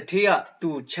တတိကသူ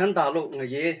ချမ်းသာလို့င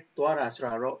ရဲသွားတာဆို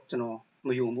တာတော့ကျွန်တော်မ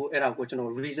ယုံဘူးအဲ့ဒါကိုကျွန်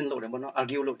တော် reason လုပ်တယ်ပေါ့နော်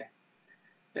argue လုပ်တယ်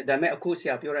ဒါပေမဲ့အခုဆ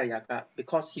ရာပြောတဲ့အရာက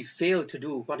because he failed to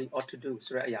do what he ought to do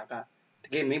ဆိုတဲ့အရာကတ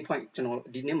ကယ် main point ကျွန်တော်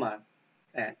ဒီနေ့မှာ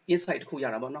insight တစ်ခုရ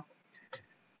တာပေါ့နော်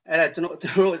အဲ့ဒါကျွန်တော်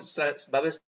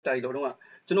Bible study လို့တော့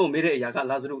ကျွန်တော်မေးတဲ့အရာက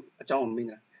လာဇရုအကြောင်းကိုမေး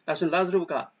နေတာဒါဆိုလာဇရု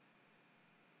က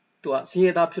သူကစင်း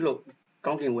ရဲသားဖြစ်လို့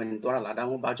ကောင်းကင်ဝင်သွားတာလားဒါ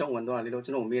မှမဟုတ်ဘာကြောင့်ဝင်သွားတာလဲလို့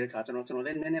ကျွန်တော်မေးတဲ့အခါကျွန်တော်လ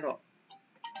ည်းနည်းနည်းတော့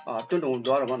တွန့်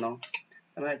သွားတော့ပေါ့နော်ဒါ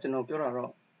ပေမဲ့ကျွန်တော်ပြောတာ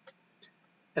တော့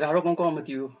အဲ့ဒါတော့ကောင်းမ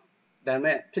သိဘူးဒါပေ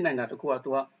မဲ့ဖြစ်နိုင်တာတခုကသူ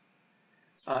က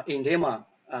အိမ်ထဲမှာ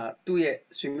သူ့ရဲ့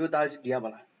ဆွေမျိုးသားကြီးရပါ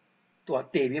လားသူက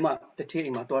တေပြီးမှတထေးအိ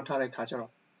မ်မှာတွားထားတဲ့ခါကျ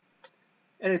တော့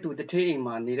အဲ့ဒါသူတထေးအိမ်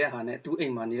မှာနေတဲ့ဟာနဲ့သူအိ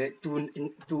မ်မှာနေတဲ့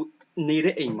သူနေ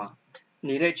တဲ့အိမ်မှာ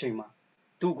နေတဲ့ချိန်မှာ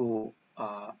သူ့ကို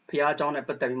ဖះเจ้าနဲ့ပ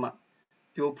တ်သက်ပြီးမှ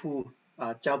ပြောဖူး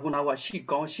ကြာဘူးနာကရှိ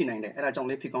ကောင်းရှိနိုင်တယ်အဲ့ဒါကြောင့်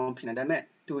လေးဖြစ်ကောင်းဖြစ်နိုင်တယ်ဒါပေမဲ့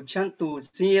သူ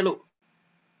စင်းရဲလို့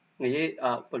ငရေ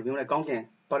ဘယ်လိုမျိုးလဲကောင်းကင်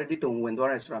ပါရတိတုံဝင်သွား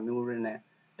တယ်ဆိုတာမျိုးရင်းနဲ့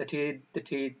တ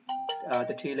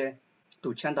ထေးလဲသူ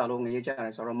ချမ်းသာလို့ငရေကြတ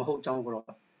ယ်ဆိုတော့မဟုတ်ကြောင်းကတော့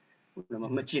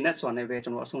မကြည်နဲ့စွာနဲ့ပဲကျွ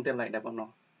န်တော်အဆုံးသတ်လိုက်တယ်ပေါ့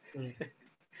နော်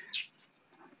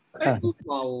အဲ့ဒီ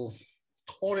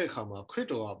ဟောတဲ့အခါမှာခရစ်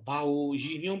တော်ကဘာကိုရ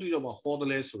ည်ညွှန်းပြီးတော့မှဟောတယ်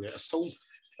လဲဆိုတဲ့အ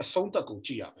ဆုံးသက်ကိုကြ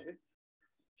ည့်ရမယ်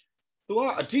သူက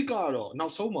အဓိကတော့နော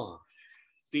က်ဆုံးမှာ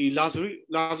ဒီလာဇ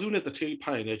ရုနဲ့တထေး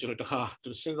ဖိုင်နေကျွန်တော်တခါစ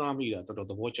ဉ်းစားမိတာတော်တော်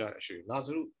သဘောကျတယ်ရှင်လာဇ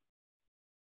ရု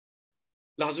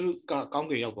ကကောင်း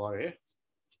ကင်ရောက်သွားတယ်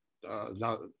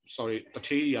sorry တ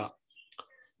ထေးက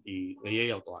ဒီငရဲ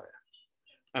ရောက်သွားတယ်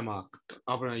အဲ့မှာ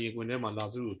အာဗြဟံရေခွင်ထဲမှာလာ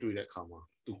ဇရုကိုတွေ့တဲ့အခါမှာ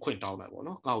သူခွင့်တောင်းလိုက်ပေါ့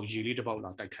နော်ငါ့ကိုရေလေးတစ်ပေါက်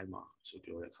လာတိုက်ခိုင်းပါဆို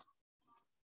ပြောတဲ့အခါ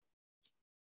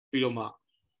ပြီးတော့မှ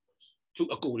သူ့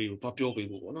အကိုတွေကိုသွားပြောပေး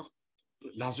ဖို့ပေါ့နော်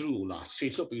လာဇရုကိုလာဆေ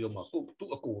လွတ်ပြီးတော့မှသူ့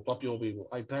အကိုသွားပြောပေးဖို့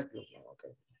I bet လို့ပြောโอเค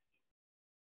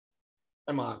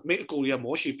အဲ့မှာမိအကိုတွေက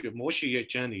မောရှေရဲ့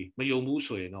ကျမ်းတွေမယုံဘူး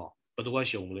ဆိုရင်တော့ဘယ်သူက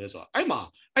ရှုံမလဲဆိုတော့အဲ့မှာ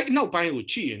အဲ့နောက်ပိုင်းကို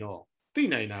ကြည့်ရင်တော့သိ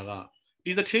နိုင်တာက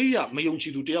ဒီတထေးကမယုံကြ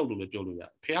ည်သူတယောက်လို့လည်းပြောလို့ရ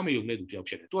ဖះမယုံတဲ့သူတယောက်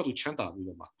ဖြစ်တယ်သူကသူချမ်းသာပြီး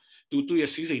တော့မှသူ့ရဲ့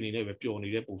စီးစိမ်နေနဲ့ပဲပျော်နေ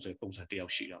တဲ့ပုံစံတယော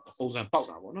က်ရှိတာပေါ့ပုံစံပေါက်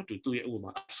တာပေါ့နော်သူ့ရဲ့ဥပ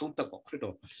မာအဆုံးသက်ပေါ့ခရစ်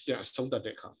တော်ပြန်အဆုံးသက်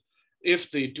တဲ့အခါ if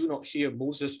they do not hear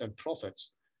Moses and prophets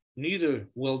neither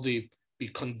will they be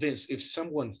convinced if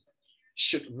someone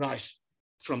should rise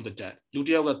from the dead လူတ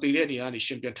ယောက်ကတည်တဲ့နေရာကနေ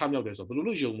ရှင်ပြန်ထမြောက်တယ်ဆိုဘယ်လို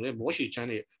လုပ်ယုံမလဲမောရှေချမ်း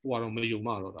တဲ့ဟိုကတော့မယုံ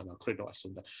မှတော့ဒါခရစ်တော်အ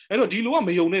ဆုံးသက်အဲ့တော့ဒီလူကမ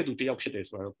ယုံတဲ့သူတယောက်ဖြစ်တယ်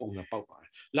ဆိုတော့ပုံစံပေါက်ပါတ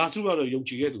ယ်လာဇရုကတော့ယုံ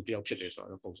ကြည်တဲ့သူတယောက်ဖြစ်တယ်ဆို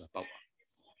တော့ပုံစံပေါက်ပါတယ်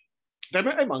ဒါပေ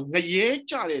မဲ့အဲ့မှာငရဲ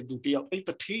ကြတဲ့သူတယောက်အဲ့တ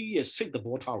ထေးရဲ့စိတ်သ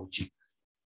ဘောထားကိုကြည့်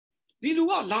ဒီလူ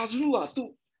ကလာဇရုကသူ့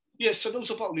ရဲ့စတုပ်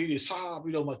စပေါက်လေးတွေစား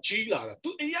ပြီးတော့မှကြီးလာတာသူ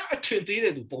အရာအထင်သေး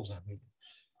တဲ့သူပုံစံမျိုး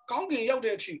ကောင်းကင်ရောက်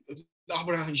တဲ့အထိအာဗြ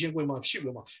ဟံရင်ခွင်မှာဖြစ်ပြီး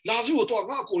တော့မှလာဇရုကိုတော့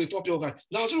ငါ့အကိုတွေတော့ပြောခိုင်း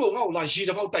လာဇရုကိုငါ့ကိုလာရေ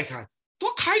တစ်ပေါက်တိုက်ခိုင်း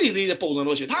တော့ခိုင်းနေသေးတဲ့ပုံစံ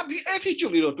လို့ရှိရင်ဒါဒီ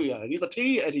attitude လေးတော့တွေ့ရတယ်ဒီတ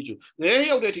ထေးရဲ့ attitude ငဲ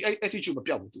ရောက်တဲ့အထိအဲ့ attitude မ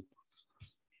ပြောက်ဘူးသူ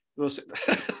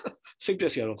စိတ်ပြ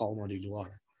ည့်စရာတော့ကောင်းတော့ဒီလူက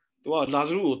သူကလာဇ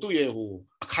ရုကိုသူ့ရဲ့ဟို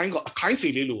အခိုင်းစီ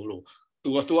လေးလို့သူ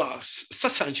ကဆ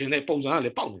က်ဆံခြင်းနဲ့ပုံစံကလ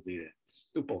ည်းပေါက်နေသေးတယ်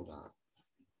သူ့ပုံစံ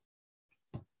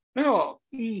အဲ့တော့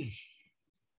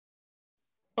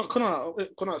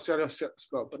ခုနဆရာ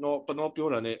ဘနောပြော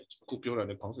တာနဲ့ခုပြောတာ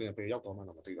နဲ့ခေါင်းစဉ်ပဲရောက်တော့မှ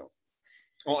တော့မသိတော့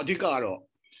အဓိကကတော့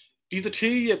ဒီတ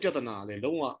ထေးရဲ့ပြဿနာလည်း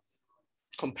လုံးဝ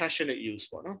compassionate use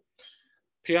ပေါ့နော်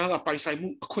ဖះကပိုင်ဆိုင်မှု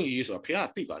အခွင့်အရေးဆိုတာဖះက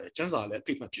သိပါတယ်ကျမ်းစာလည်း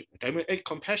သိမှဖြစ်တယ်ဒါပေမဲ့အဲ့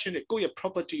compassionate ကိုယ့်ရဲ့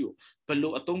property ကိုဘယ်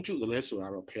လိုအသုံးပြုသလဲဆိုတာ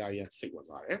တော့ဖះရဲ့စိတ်ဝင်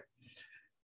စားတယ်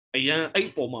အရန်အဲ့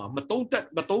ပေါ်မှာမ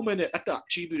တုံးမဲ့နဲ့အတ္တ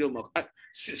ကြီးပြီးတော့မှ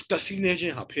ကစီနေခြ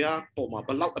င်းဟာဖះပေါ်မှာဘ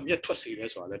ယ်လောက်အမျက်ထွက်စေလဲ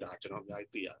ဆိုတာလည်းဒါကျွန်တော်အများ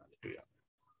ကြီးသိရတာတွေ့ရတယ်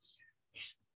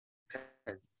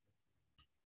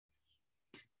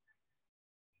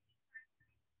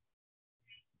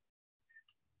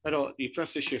အဲ့တော့ဒီ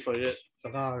Francis Schaeffer ရဲ့စ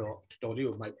ကားကတော့တော်လေး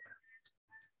ကိုမိုက်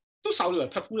သူ့စာအုပ်တွေက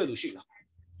ဖတ်ဖူးတဲ့လူရှိလားဟ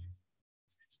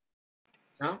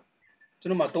မ်ကျွ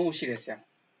န်တော်မှ3ခုရှိတယ်ဆရာ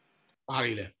ဘာ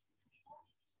တွေလဲ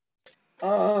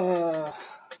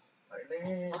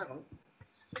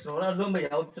ကျွန်တော်လွတ်မရ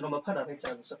အောင်ကျွန်တော်မဖတ်တာပဲ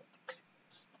ကြားလို့ဆို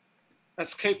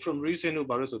Escape from Reason လို့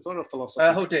ဘာလို့ဆိုတော့ philosophy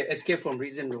ဟုတ်တယ် Escape from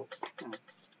Reason လို့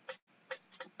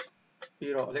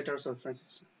ပြီးတော့ Letters of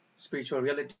Francis Spiritual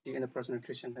Reality in the Personal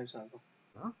Christian Life ဆိုတော့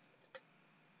နော်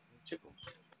ချစ်ကို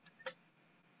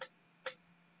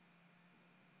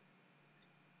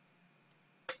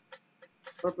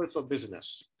Purpose of business.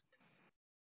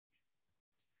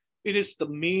 It is the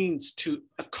means to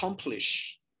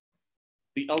accomplish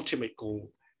the ultimate goal.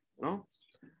 No?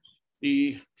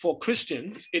 For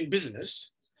Christians in business,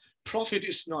 profit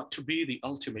is not to be the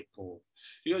ultimate goal.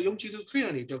 You know, yongjidu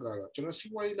Korean ni dokaro. Jono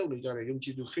siwai lau ni jare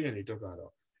yongjidu Korean ni dokaro.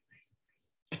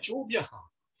 Achobya ha.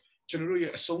 Jono ye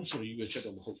asong so yu che do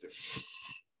mhot de.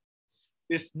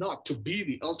 It's not to be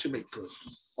the ultimate goal.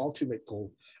 Ultimate goal.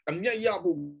 Anya ya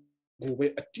bu ကိုပဲ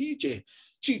အတီးကျ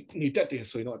ကြည့်နေတတ်တယ်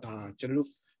ဆိုရင်တော့ဒါကျွန်တော်တို့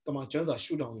တမန်ကျမ်းစာ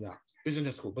ရှုထောင့်ရ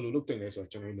business ကိုဘယ်လိုလုပ်တင်လဲဆိုတော့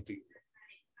ကျွန်တော်တို့မသိ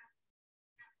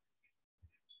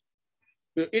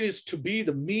ဘူး It is to be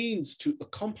the means to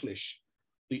accomplish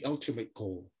the ultimate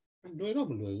goal လွယ်တော့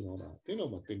မလွယ်ဘူးတော့တင်း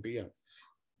တော့မသင်ပေးရဒါ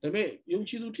ပေမဲ့ယုံ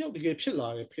ကြည်သူတယောက်တကယ်ဖြစ်လာ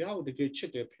တယ်ဖခင်ကိုတကယ်ချ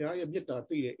စ်တယ်ဖခင်ရဲ့မေတ္တာ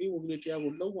သိတယ်အေဝံဂေလိတရား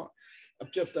ကိုလုံးဝအ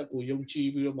ပြတ်တက်ကိုယုံကြည်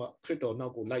ပြီးတော့မှခရစ်တော်နော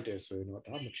က်ကိုလိုက်တယ်ဆိုရင်တော့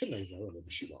ဒါမဖြစ်နိုင်ကြတော့လည်း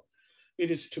မရှိပါဘူးIt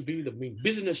is to be the means.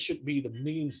 Business should be the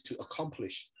means to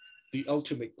accomplish the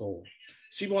ultimate goal.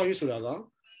 စီးပွားရေးဆိုတာက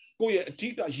ကိုယ့်ရဲ့အဓိ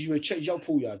ကရည်ရွယ်ချက်ရောက်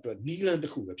ဖို့ရအတွက်နည်းလမ်းတ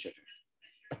စ်ခုပဲဖြစ်တယ်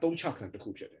။အသုံးချခံတစ်ခု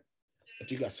ဖြစ်တယ်။အ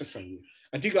ဓိကဆက်ဆံရေး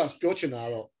အဓိကပြောချင်တာက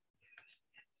တော့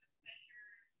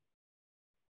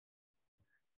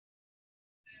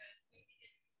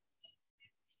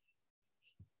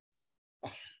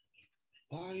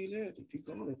ဘာလဲဒီ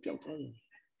ကောင်လည်းပျောက်သွားတယ်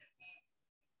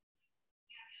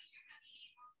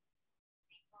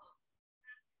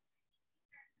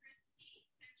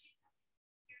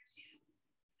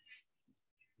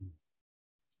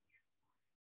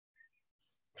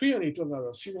ခရီးရည်တော့က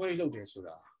တော့စီးပွားရေးလုပ်တယ်ဆို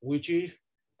တာငွေကြေး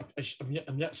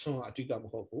အမြတ်ဆုံးအဓိကမ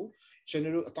ဟုတ်ဘူးကျွန်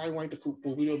တော်တို့အတိုင်းဝိုင်းတစ်ခု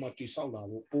ပို့ပြီးတော့မှတိဆောက်လာ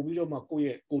ဖို့ပို့ပြီးတော့မှကိုယ့်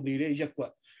ရဲ့ကိုနေတဲ့ရက်ကွ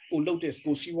က်ကိုလုပ်တဲ့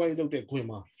ကိုစီးပွားရေးလုပ်တဲ့ခွင်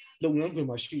မှာလုပ်ငန်းခွင်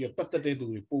မှာရှိတဲ့ပတ်သက်တဲ့သူ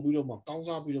တွေပို့ပြီးတော့မှကောင်း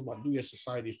စားပြီးတော့မှလူရဲ့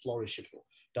society flourish ဖို့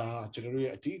ဒါကျွန်တော်တို့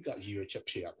ရဲ့အဓိကရည်ရွယ်ချက်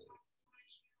ဖြစ်ရမယ်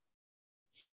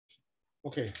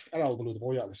Okay အဲ့ဒါကိုဘယ်လိုသ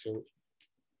ဘောရလဲဆို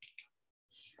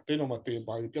တင်းတော့မတင်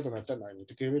ပါဘူးပြဿနာတက်နိုင်တယ်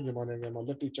တကယ်ပဲမြန်မာနိုင်ငံမှာလ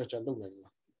က်တွေ့ကျကျလုပ်နိုင်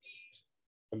လား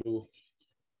ဘယ်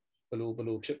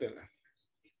လိုဖြစ်တယ်လဲ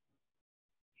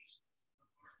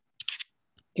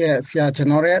Yes, yeah,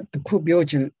 Janore, the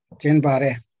Kubyojin,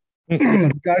 Jenbare.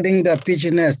 Regarding the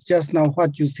business, just now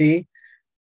what you see,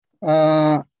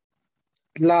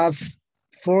 last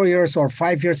 4 years or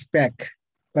 5 years back,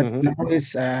 but now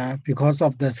is because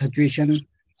of the situation,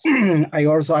 I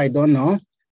don't know.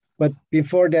 But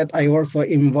before that, I also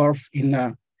involved in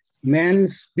a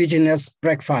men's business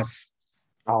breakfast.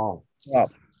 Oh.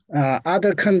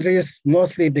 Other countries,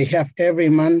 mostly they have every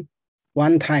month,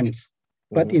 one times.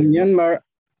 But in Myanmar,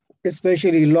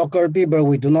 especially local people,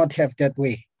 we do not have that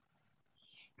way.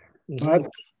 But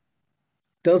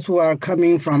those who are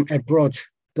coming from abroad,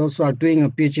 those who are doing a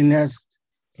business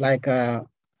like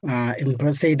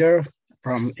ambassador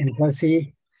from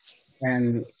embassy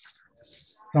and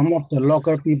some of the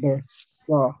local people.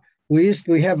 So we used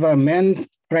to have a men's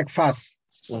breakfast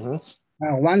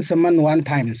once a month, one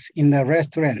times in the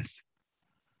restaurants.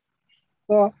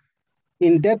 So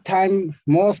in that time,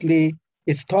 mostly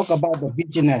it's talk about the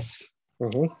business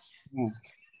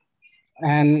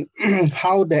and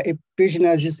how the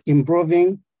business is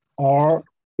improving or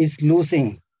is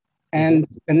losing and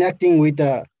connecting with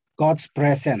the God's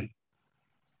presence.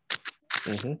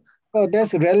 So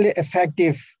that's really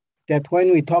effective that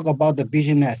when we talk about the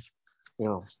business.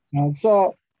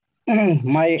 So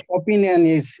my opinion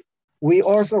is we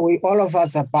all of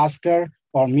us are pastor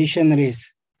or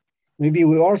missionaries. Maybe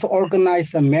we also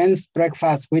organize a men's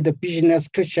breakfast with the business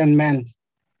Christian men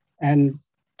and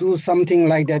do something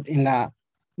like that in a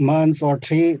month or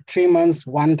three months,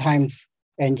 one times,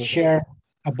 and share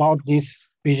about this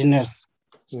business.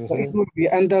 So it would be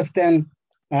understand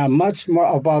much more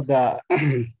about the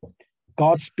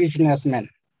God's businessmen.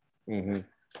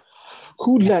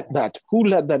 Who led that? Who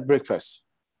led that breakfast?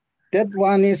 That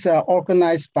one is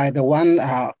organized by the one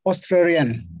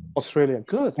Australian. Australian,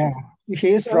 good. He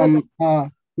is from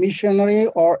missionary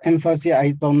or embassy,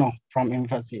 I don't know, from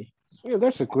embassy. Yeah,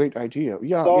 that's a great idea.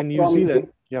 Yeah, So in New Zealand.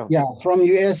 Yeah, from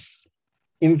US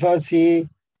embassy,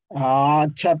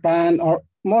 Japan, or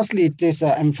mostly it is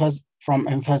from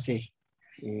embassy.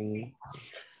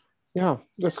 Yeah,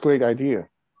 that's a great idea.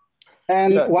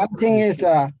 And one thing is,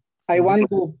 I want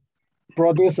to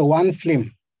produce one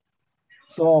film.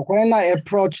 So when I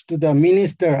approached to the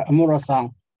minister,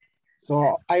 Amura-san,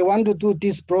 so I want to do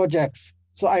these projects.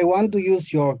 So I want to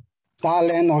use your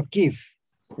talent or gift.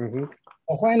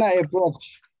 When I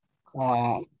approach,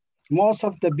 most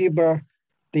of the people,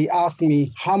 they ask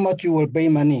me how much you will pay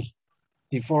money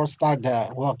before start the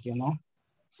work, you know.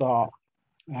 So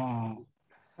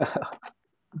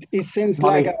it seems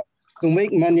money. like to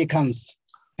make money comes.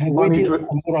 Money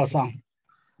Amura-san.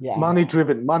 Yeah. Money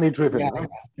driven. Yeah, Huh?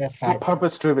 that's right. Not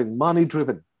purpose driven, money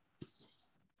driven.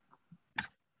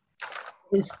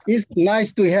 It's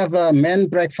nice to have a men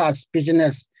breakfast,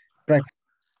 business breakfast.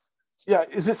 Yeah,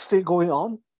 is it still going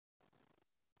on?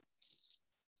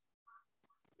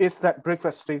 Is that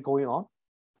breakfast still going on?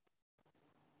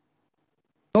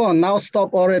 No, now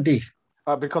stop already.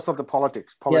 Because of the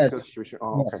political situation.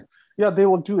 Oh, okay. Yeah, they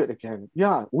will do it again.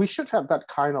 Yeah, we should have that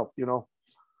kind of,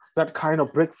 that kind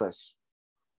of breakfast.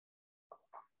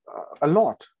 A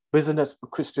lot.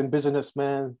 Christian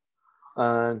businessmen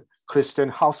and Christian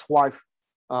housewife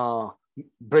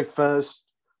breakfast.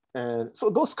 And so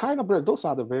those kind of bread, those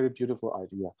are the very beautiful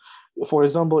idea. For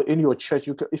example, in your church,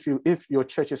 you can, if your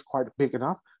church is quite big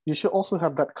enough, you should also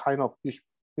have that kind of,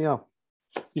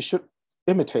 you should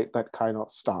imitate that kind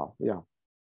of style. Yeah.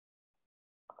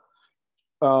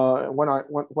 When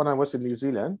I was in New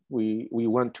Zealand, we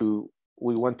went to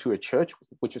a church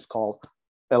which is called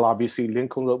LRBC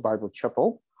Lincoln Road Bible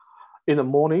Chapel. In the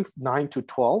morning, 9 to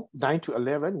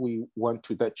 11, we went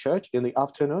to that church. In the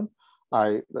afternoon,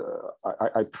 I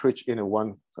preach in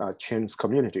one Chin's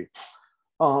community.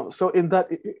 So in that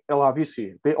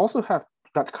LRBC, they also have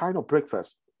that kind of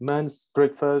breakfast, men's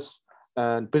breakfast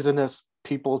and business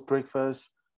people's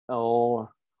breakfast, or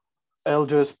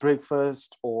elders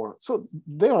breakfast, or so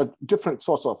there are different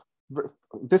sorts of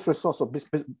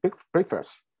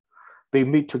breakfast. They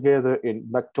meet together in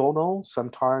McDonald's,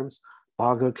 sometimes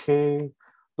Burger King.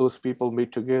 Those people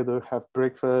meet together, have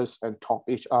breakfast, and talk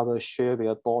each other, share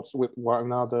their thoughts with one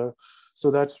another. So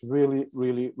that's really,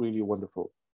 really, really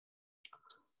wonderful.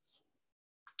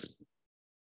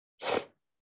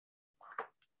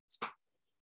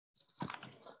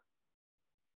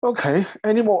 Okay,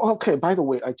 any more? Okay, by the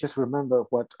way, I just remember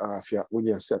what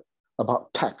William said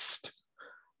about text.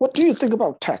 What do you think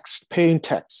about text, paying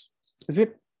tax? Is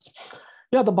it?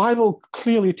 Yeah, the Bible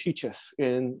clearly teaches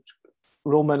in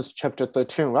Romans chapter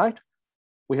 13, right?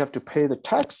 We have to pay the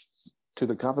tax to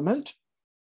the government.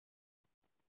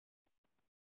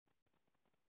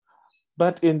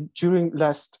 But during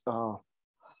last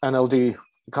NLD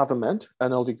government,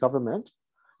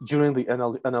 during the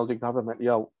NLD government,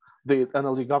 the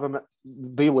NLD government,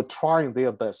 they were trying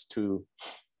their best to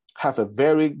have a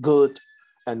very good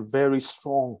and very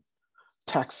strong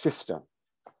tax system.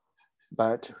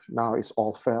 But now it's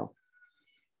all failed.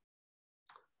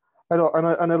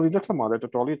 NLD လက်ထက်မှာလည်း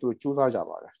တော်တော်လေးသူစူးစမ်းကြ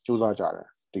ပါတယ်စူးစမ်းကြတယ်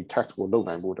ဒီ tax ကိုလုပ်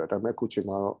နိုင်ဖို့အတွက်ဒါပေမဲ့အခုချိန်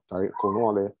မှာတော့ဒါအကုန်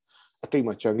လုံးကလည်းအတိတ်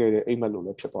မှာကြံခဲ့တဲ့အိမ်မက်လို့လ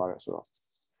ည်းဖြစ်သွားတယ်ဆိုတော့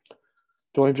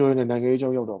ပြောရင်နိုင်ငံရေးကြော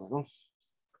င့်ရောက်တော့မယ်နော်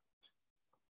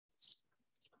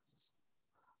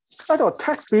အဲ့တော့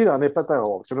tax ပေးတာနဲ့ပတ်သက်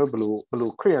တော့ကျွန်တော်ဘယ်လို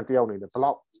ခရိယန်တယောက်နေလဲဘယ်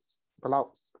လောက်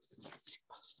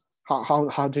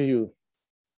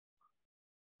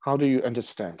how do you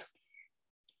understand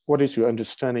what is your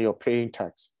understanding of paying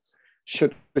tax?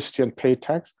 Should Christian pay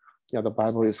tax? Yeah, the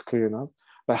Bible is clear enough.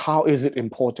 But how is it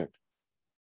important?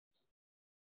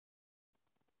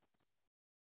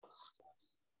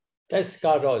 Tax က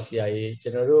တော့ဆရာကြီးကျွ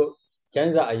န်တော်တို့ကျ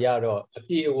န်းစာအရတော့အ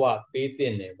ပြည့်အဝပေးသ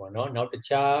င့်တယ်ပေါ့နော်နောက်တ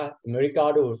ခြားအမေရိက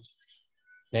တို့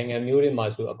နိုင်ငံမျိုးတွေမှာ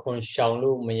ဆိုအခွန်ရှောင်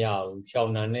လို့မရဘူးရှော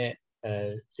င်တာနဲ့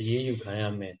အရေးယူခံရ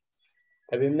မယ်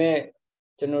ဒါပေမဲ့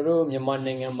ကျွန်တော်တို့မြန်မာ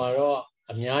နိုင်ငံမှာတော့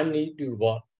အများနည်းတူ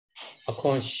ပေါ့အခွ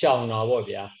န်ရှောင်တာပေါ့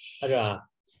ဗျာအဲ့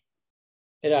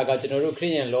ဒါကကျွန်တော်တို့ခရ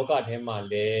စ်ယာန်လောကထဲမှာ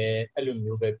လည်းအဲ့လို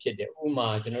မျိုးပဲဖြစ်တယ်ဥပမာ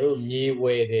ကျွန်တော်တို့မြေဝ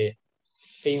ယ်တယ်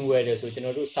အိမ်ဝယ်တယ်ဆိုကျွန်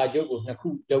တော်တို့စာချုပ်ကိုနှစ်ခု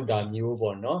လုပ်တာမျိုး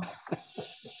ပေါ့နော်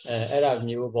အဲ့ဒါ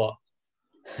မျိုးပေါ့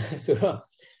ဆိုတော့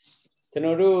ကျွန်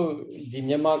တော်တို့ဒီ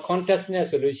မြန်မာ context နဲ့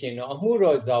ဆိုလို့ရှိရင်တော့အမှု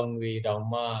တော်ဆောင်တွေတောင်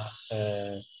မှ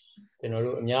ကျွန်တော်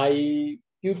တို့အများကြီး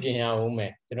ပြုပြင်ရအောင်မ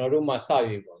ယ်ကျွန်တော်တို့မှစ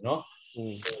ရွေးပေါ့နော်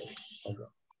ဟုတ်ကဲ့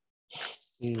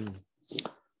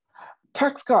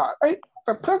tax ကအဲ့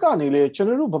ဖက်ကနေလေကျွန်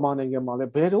တော်တို့ဗမာနိုင်ငံမှာလ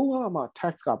ည်းဘယ်တော့မှ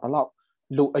tax ကဘလောက်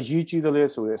လို့အရေးကြီးတယ်လဲ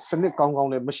ဆိုရယ်စနစ်ကောင်းကောင်း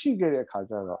လည်းမရှိခဲ့တဲ့အခါ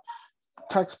ကျတော့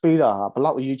tax ပေးတာဘ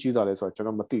လောက်အရေးကြီးတာလဲဆိုတော့ကျွန်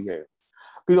တော်မသိခဲ့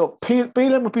ဘူးပြီးတော့ပေး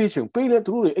လည်းမပေးချင်ပေးလည်း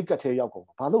သူတို့တွေအိတ်ကတ်ထဲရောက်ကုန်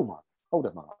ဘာလို့မှဟုတ်တ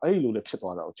ယ်မလားအဲ့လိုလည်းဖြစ်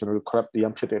သွားတာကိုကျွန်တော်တို့ corrupt တ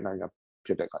ရားဖြစ်တဲ့နိုင်ငံ ဖြ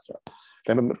စ်တဲ့အခါကျတော့ဒါ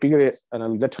ပေမဲ့ပြီးခဲ့တဲ့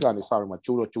လက်ထက်ကနေစတော့မှ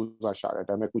ကျိုးတော့ကျိုးစားရှာတယ်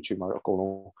ဒါပေမဲ့အခုချိန်မှာတော့အကုန်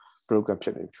လုံး broken ဖြ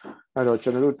စ်နေပြီအဲ့တော့ကျွ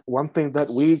န်တော်တို့ one thing that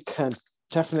we can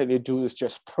definitely do is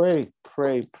just pray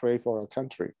for our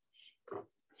country.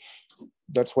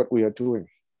 That's what we are doing.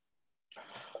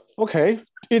 Okay,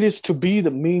 it is to be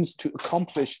the means to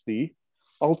accomplish the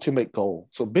ultimate goal.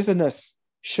 So business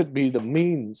should be the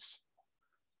means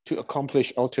to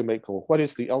accomplish ultimate goal. What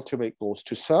is the ultimate goal?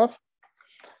 To serve.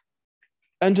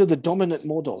 Under the dominant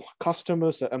model,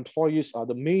 customers and employees are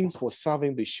the means for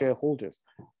serving the shareholders.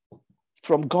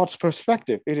 From God's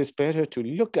perspective, it is better to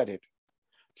look at it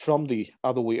from the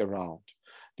other way around.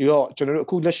 You know, general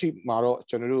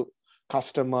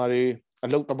customer အ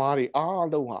လုပ်သမားတွေအား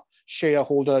လုံးဟာ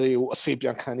shareholder တွေကိုအစီပြ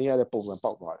န်ခံနေရတဲ့ပုံစံ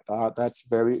ပေါက်သွားတယ်ဒါ that's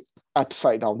very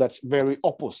upside down that's very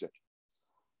opposite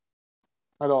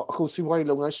အဲ့တော့အခုစီးပွားရေး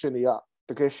လုပ်ငန်းရှင်တွေက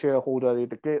တကယ် shareholder တွေ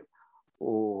တကယ်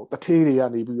ဟိုတထေးတွေက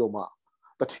နေပြီးတော့မှ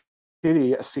တထေးတွေ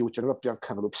ရဲ့အစီကိုကျွန်တော်ပြန်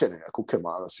ခံလို့ဖြစ်နေတယ်အခုခေတ်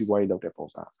မှာစီးပွားရေးလုပ်တဲ့ပုံ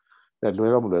စံလွ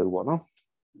ယ်တော့မလွယ်ဘူးပေါ့နော်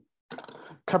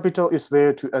Capital is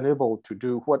there to enable to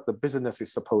do what the business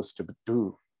is supposed to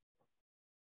do.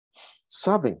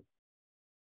 Serving.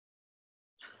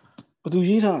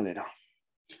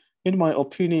 In my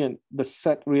opinion, the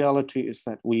sad reality is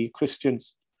that we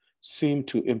Christians seem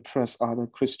to impress other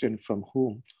Christians from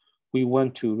whom we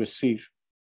want to receive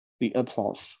the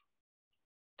applause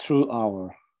through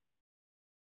our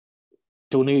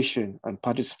donation and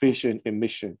participation in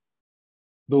mission,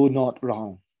 though not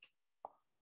wrong,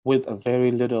 with a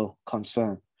very little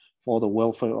concern for the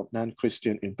welfare of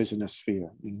non-Christian in business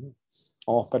sphere.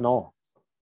 Oh, but no.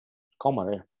 Come on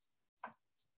there.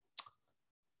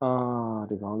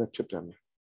 They don't let you tell me.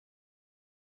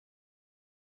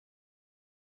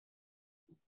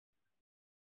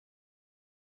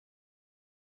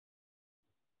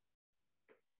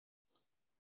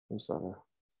 I'm sorry.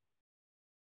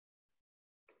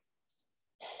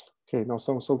 Okay, now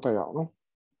something out, no?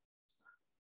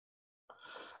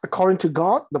 According to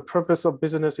God, the purpose of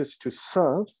business is to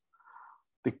serve.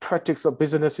 The practice of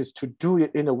business is to do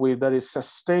it in a way that is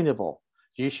sustainable.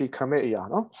 If you can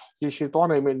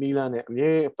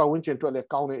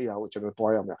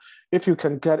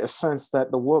get a sense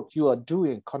that the work you are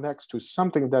doing connects to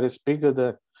something that is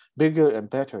bigger and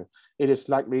better, it is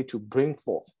likely to bring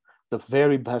forth the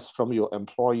very best from your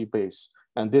employee base.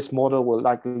 And this model will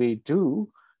likely do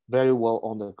very well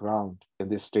on the ground in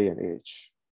this day and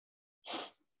age.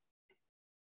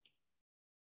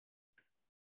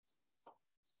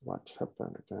 What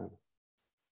happened again?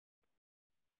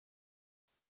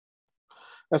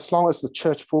 As long as the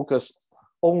church focuses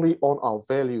only on our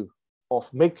value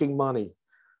of making money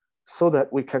so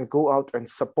that we can go out and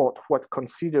support what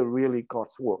consider really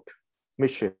God's work,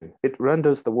 mission, it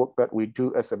renders the work that we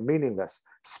do as a meaningless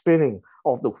spinning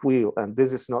of the wheel, and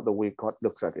this is not the way God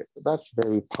looks at it. That's a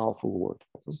very powerful word.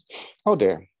 How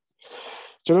dare.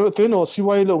 ကျွန်တော်တို့တော့စီး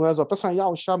ပွားရေးလုပ်ငန်းဆိုပတ်စံရအော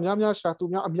င်ရှာများရှာသူ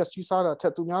များအမျက်ကြီးစားတာထ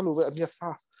က်သူများလိုပဲအမျက်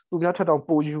စားသူများထက်တောင်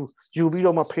ပိုယူပြီး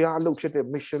တော့မှဖျားအလုပ်ဖြစ်တဲ့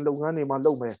mission လုပ်ငန်းတွေမှာ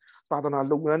လုပ်မယ်သာသနာ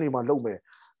လုပ်ငန်းတွေမှာလုပ်မယ်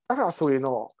အဲ့ဒါဆိုရင်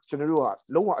တော့ကျွန်တော်တို့က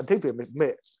လုံးဝအဓိပ္ပာယ်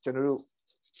မဲ့ကျွန်တော်တို့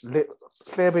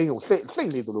လှဲဘိန်းကိုလှိ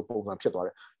မ့်နေသလိုပုံစံဖြစ်သွားတ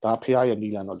ယ်ဒါဖျားရဲ့နီ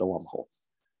လန်တော့လုံးဝမဟုတ်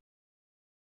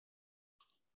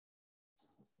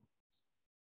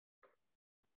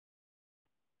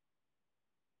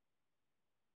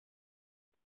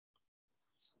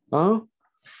နော်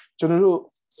ကျွန်တော်တို့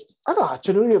အဲ့ဒါကျွ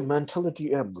န်တော်ရဲ့ mentality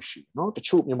အမရှိเนาะတ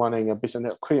ချို့မြန်မာနိုင်ငံ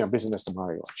business Korean business သမား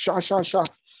တွေရှာ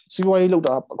စီးပွားရေးလုပ်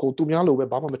တာအခုသူများလိုပဲ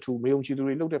ဘာမှမထူမယုံကြည်သူ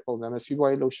တွေလုပ်တဲ့ပုံစံနဲ့စီးပွား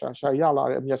ရေးလုပ်ရှာရလာ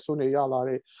တယ်အမျက်စွန်းတွေရလာတ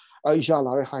ယ်အဲ့ရ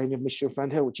လာတဲ့ high mission fan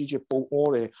တဲ့ကိုကြီးပုံဩ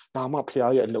တယ်ဒါမှ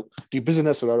ဖျားရဲ့အလုပ်ဒီ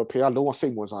business ဆိုတော့ဖျားလုံးဝစိ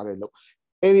တ်ဝင်စားတဲ့လုပ်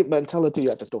အဲ့ဒီ mentality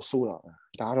ကတော်တော်ဆိုးတာပဲ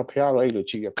ဒါကတော့ဖျားတော့အဲ့လို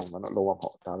ကြီးရဲ့ပုံစံတော့လုံးဝမဟု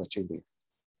တ်ဒါတော့ချင်းသေး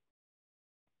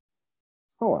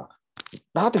ဟုတ်ပါ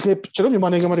ဒါတကယ်ကျွန်တော်မြန်မာ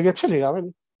နိုင်ငံမှာတကယ်ဖြစ်နေတာပဲ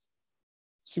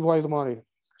စီးပွားရေးသမားတွေ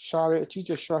ရှာတယ်အကြီး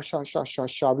ကျယ်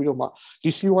ရှာပြီးတော့မှ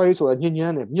ဒီစီးပွားရေးဆိုတာညဉ့်ည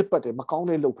မ်းတယ်မြစ်ပတ်တယ်မကောင်း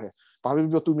တဲ့လုပ်ပဲဘာဖြစ်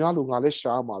ပြောသူများလူငါလည်း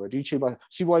ရှာမှာပဲဒီအချိန်မှာ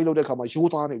စီးပွားရေးလုပ်တဲ့ခါမှာရိုး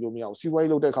သားနေလို့မရဘူးစီးပွား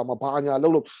ရေးလုပ်တဲ့ခါမှာဘာညာလု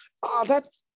ပ်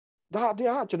ဒါတ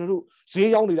ရားကျွန်တော်တို့ဈေး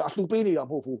ရောက်နေတာအလှပေးနေတာ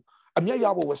မဟုတ်ဘူးအမျက်ရ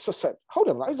ဖို့ပဲဆက်ဟုတ်တ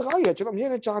ယ်မလားအဲ့စကားကြီးကကျွန်တော်အမြဲ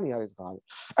တမ်းကြားနေရတဲ့စကားပဲ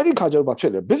အဲ့ဒီခါကျတော့ဘာဖြ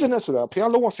စ်လဲ business ဆိုတာ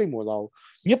ဖျားလုံးဝစိတ်မဝင်စားဘူး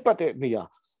မြစ်ပတ်တဲ့နေရာ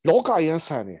လောကရန်ဆ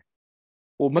န်တယ်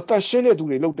ဟိုမတတ်ရှင်းတဲ့သူ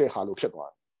တွေလုပ်တဲ့ဟာလို့ဖြစ်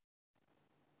သွားတယ်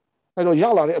အဲ့တော့ရ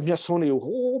လာတဲ့အမျက်စွန်းတွေကို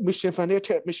ဟို mission fan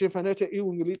တဲ့အေးဝ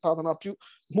င်ကြီးသာသနာပြု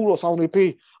မှုတော်ဆောင်နေပေး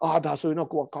ဒါဆိုရင်တော့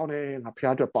ကိုယ်ကောင်းတယ်ငါ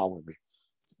ဖျားအတွက်ပါဝင်ပြီ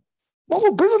ဘာ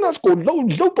လို့ business ကိုလု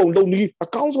ပ်ပုံလုပ်နည်းအ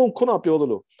ကောင်းဆုံးခုနပြောသ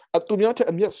လိုသူများတဲ့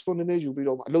အမျက်စွန်းနေယူပြီး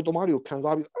တော့အလုပ်သမားတွေကိုခံ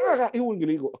စားပြီးအေးဝင်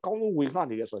ကြီးကိုအကောင်းဆုံးဝေငှ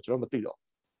နေရဆိုတော့ကျွန်တော်မသိတော့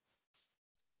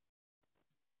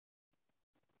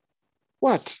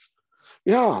what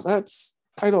Yeah, that's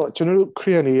I don't general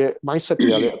Korean mindset တွေ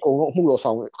ကလည်းအကုန်လုံးမှုတော်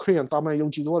ဆောင် Korean တာမန်ယုံ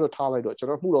ကြည်သူကတော့ထားလိုက်တော့ကျွန်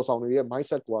တော်မှုတော်ဆောင်တွေရဲ့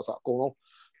mindset ကဆိုအကုန်လုံး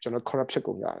ကျွန်တော် corrupt ဖြစ်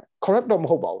ကုန်ကြတယ် corrupt တော့မ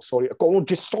ဟုတ်ပါဘူး sorry အကုန်လုံး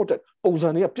distorted ပုံစံ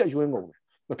တွေကပြတ်ယွင်းကုန်တယ်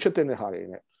မဖြစ်တဲ့ဟာတွေ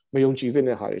နဲ့မယုံကြည်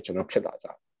တဲ့ဟာတွေကျွန်တော်ဖြစ်လာကြတ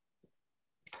ယ်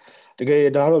တက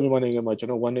ယ်ဒါတော့မြန်မာနိုင်ငံမှာကျွန်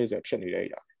တော် one day ဖြစ်နေတဲ့အ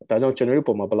ရာဒါကြောင့်ကျွန်တော်တို့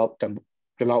ပုံမှာဘယ်လောက်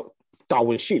တာဝ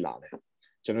န်ရှိလာလဲ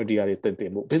ကျွန်တော်ဒီဟာတွေတင်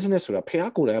ဖို့ business ဆိုတာဖះ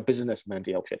ကိုယ်တိုင်က businessman တ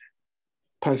ယောက်ဖြစ်တယ်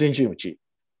ဖန်ဆင်းခြင်းကိုကြည့်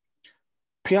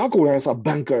ဖះကိုယ်တိုင်ဆို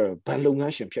banker ဘဏ်လုပ်င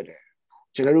န်းရှင်ဖြစ်တယ်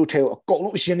ကျွန်တော်တို့ထဲကိုအကုန်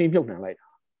လုံးအရှင်းနေမြုပ်နှံလိုက်တာ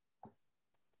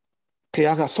ဖះ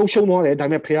ကဆုံးရှုံးသွားတယ်ဒါပေ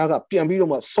မဲ့ဖះကပြန်ပြီး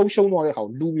တော့မှဆုံးရှုံးသွားတဲ့ဟာကို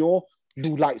လူမျိုးလူ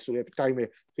လိုက်ဆိုတဲ့အတိုင်းပဲ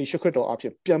ယေရှုခရစ်တော်အဖြ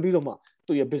စ်ပြန်ပြီးတော့မှ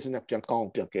သူ့ရဲ့ business ပြန်ကောင်း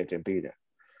ပြန်ကဲတင်ပေးတယ်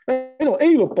အဲ့တော့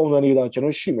အဲ့လိုပုံစံနေတာကျွန်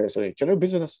တော်ရှိမယ်ဆိုရင်ကျွန်တော်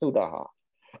business လုပ်တာဟာ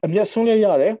အမျက်ဆုံးလည်းရ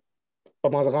တယ်ပ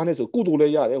မာစကားနဲ့ဆိုကုသိုလ်လ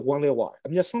ည်းရတယ်ဝမ်းလည်းဝါအ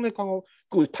မျက်ဆုံးလည်းကောင်း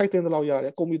ကိုထိုက်တင်တဲ့လောက်ရတ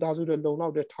ယ်ကွန်ပျူတာစုတွေလုံလော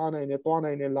က်တယ်ထားနိုင်တယ်တွား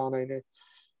နိုင်တယ်လာနိုင်တယ်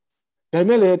ဒါပေ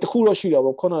မဲ့လည်းတခုတော့ရှိတာ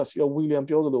ပေါ့ခုနကဝီလျံ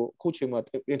ပြောသလိုအခုချိန်မှာ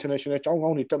international ကျောင်းကော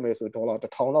င်းတွေတက်မယ်ဆိုဒေါ်လာ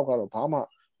1000လောက်ကတော့ဘာမှ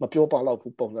မပြောပါတော့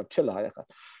ဘူးပုံစံဖြစ်လာတဲ့အခါ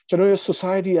ကျွန်တော်ရဲ့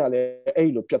society ကလည်းအဲ့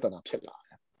လိုပြဿနာဖြစ်လာတ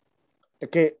ယ်တ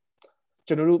ကယ်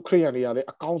ကျွန်တော်တို့ခရိယန်တွေကလည်း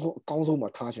အကောင်းဆုံးမှာ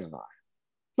ထားချင်လာတယ်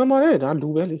မှန်ပါတယ်ဒါလူ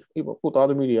ပဲလေအေးပေါ့ကိုသား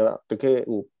သမီးတွေကတကယ်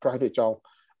ဟို private ကျောင်း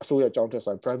အစိုးရကျောင်းတက်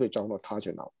ဆိုင် private ကျောင်းတော့ထားချ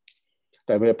င်တာဒါ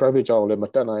ပေမဲ့ private ကျောင်းလည်းမ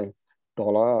တက်နိုင်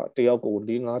ဒေါ်လာတယောက်ကို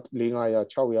400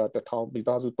 600 1000မိ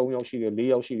သားစု3ယောက်ရှိတယ်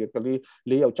4ယောက်ရှိတယ်ကလေး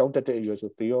4ယောက်ကျောင်းတက်တဲ့အရွယ်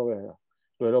ဆို3ယောက်ပဲ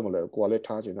လွယ်တော့မလဲကိုကလည်း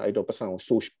ထားချင်တာအဲ့တော့ပတ်စံကို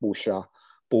social ပူရှာ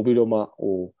ပို့ပြီးတော့မှ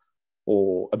ဟို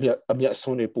အမြတ်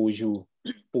ဆုံးနေပူယူ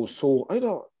ပူဆိုးအဲ့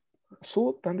တော့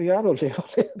ဆိုးတန်တရားတော့လေ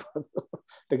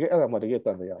တကယ်အဲ့ဒါမှတကယ်တ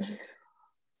န်တရား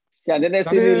ဆရာလည်း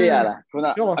ဆွေးနွေးလိုက်ရလားခုန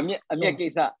အမြတ်ကိ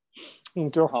စ္စ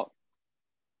ကျော်ဟုတ်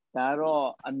ဒါတော့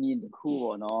အမြင်တစ်ခု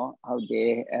ပေါ့နော်ဟုတ်တ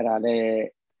ယ်အဲ့ဒါလည်း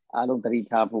အားလုံးသတိ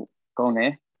ထားဖို့ကောင်းတ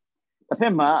ယ်တစ်ဖ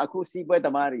က်မှာအခုစီးပွဲသ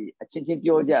မားတွေအချင်းချင်း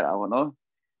ပြောကြတာပေါ့နော်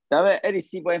ဒါပေမဲ့အဲ့ဒီ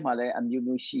စီးပွဲမှာလည်းအမျိုး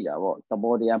မျိုးရှိတာပေါ့သ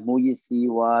ဘောတရားမူရည်စီ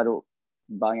ဝါတို့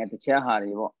ဘာညာတခြားဟာ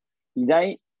တွေပေါ့ဒီတို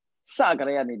င်းစကြ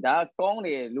ရကနေဒါကောင်းတ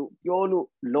ယ်လို့ပြောလို့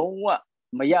လုံးဝ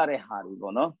မရတဲ့ဟာတွေ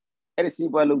ပေါ့နော်အဲ့ဒီ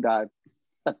စီးပွဲလုပ်တာ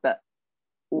တတ်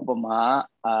ဥပမာ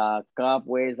ကား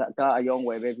ပွဲကားအယောင်းဝ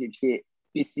ယ်ပဲဖြစ်ဖြစ်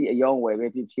ပစ္စည်းအယောင်းဝယ်ပဲ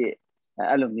ဖြစ်ဖြစ်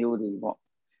အဲ့လိုမျိုးတွေပေါ့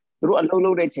သူတို့အလုပ်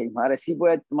လုပ်တဲ့ချိန်မှာစီး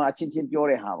ပွဲမှာချင်းပြော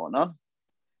တဲ့ဟာပေါ့နော်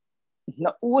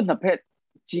နှစ်ဖက်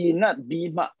ဂျီနတ်ဘီ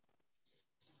မှ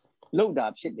လုပ်တာ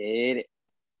ဖြစ်တယ်တဲ့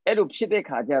အဲ့လိုဖြစ်တဲ့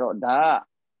ခါကျတော့ဒါ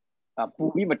ပူ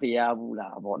ပြီးမတရားဘူး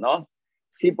လားပေါ့နော်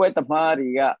စီးပွဲသမားတွေ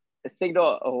ကစိတ်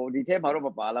တော့ဟိုဒီထဲမှာတော့မ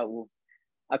ပါတော့ဘူး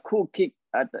အခုခေတ်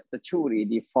တချို့တွေ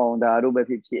ဒီ founder တို့ပဲ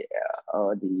ဖြစ်ဖြစ်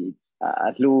ဒီ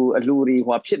အလူတွေ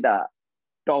ဟိုဖြစ်တာ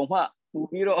တောင်မှပူ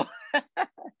ပြီးတော့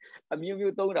အ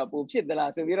မျိုးသုံးတာပိုဖြစ်သ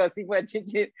လားဆိုပြီးတော့စီးပွဲချင်း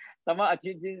သမားအချ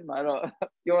င်းမှာတော့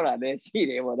ပြောတာလည်းရှိ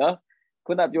တယ်ပေါ့နော်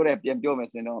ခုနပြောတဲ့ပြန်ပြောမယ်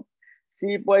ဆိုရင်တော့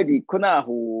စီးပွဲဒီခုန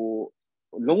ဟို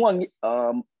လုံးဝ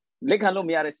လက်ခံလို့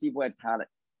မရတဲ့စီးပွဲထားတယ်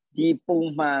ဒီပုံ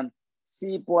မှန်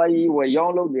စီးပွဲဝယ်ရော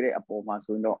င်းလုပ်နေတဲ့အပေါ်မှာ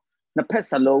ဆိုရင်တော့နှစ်ဖက်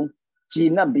စလုံးဂျီ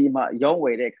နပ်ပြီးမှရောင်းဝ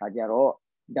ယ်တဲ့ခါကျတော့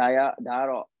ဒါက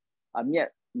တော့အမျက်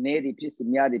နေသည်ဖြစ်စီ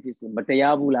များသည်ဖြစ်စီမတ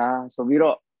ရားဘူးလားဆိုပြီး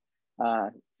တော့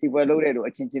စီပွဲလုပ်တဲ့လူ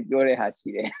အချင်းပြောတဲ့ဟာရှိ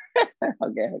တယ်ဟု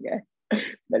တ်ကဲ့ဘယ်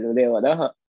လိုလဲပေါ့နော်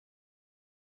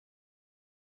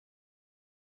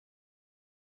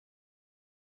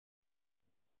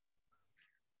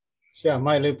ဆရာ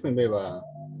မိုက်လေးဖွင့်ပေးပါ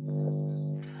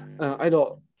အဲ့တော့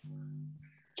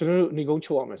ကျွန်တော်တို့ညီကုန်း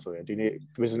ချုပ်ရမယ်ဆိုရင်ဒီနေ့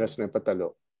business နဲ့ပတ်သက်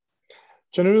လို့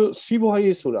ကျွန်တော်တို့စီးပွား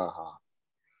ရေးဆိုတာဟာ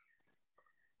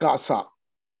ကစား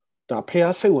ဒါဖះ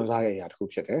စိတ်ဝင်စားတဲ့အရာတစ်ခု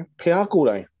ဖြစ်တယ်ဖះကိုယ်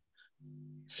တိုင်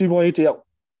စီးပွားရေးတယောက်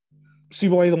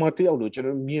စီးပွားရေးသမားတယောက်လို့ကျွန်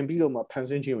တော်မြင်ပြီးတော့မှဖန်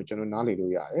ဆင်းခြင်းကိုကျွန်တော်နားလည်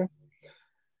လို့ရတယ်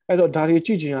အဲ့တော့ဒါတွေကြ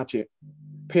ည့်ခြင်းအဖြစ်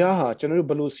ဖះဟာကျွန်တော်တို့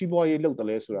ဘယ်လိုစီးပွားရေးလုပ်တယ်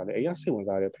လဲဆိုတာလည်းအရင်စိတ်ဝင်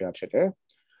စားတဲ့ဖះဖြစ်တယ်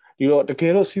ဒီတော့တက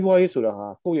ယ်တော့စီးပွားရေးဆိုတာဟာ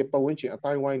ကိုယ့်ရဲ့ပတ်ဝန်းကျင်အ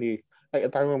တိုင်းဝိုင်းတွေအဲ့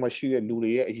အတိုင်းဝိုင်းမှာရှိတဲ့လူ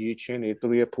တွေရဲ့အရေးချင်းတွေသူ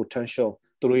တို့ရဲ့ potential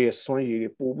သူတို့ရဲ့စွမ်းရည်တွေ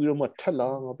ပို့ပြီးတော့မှထက်လာ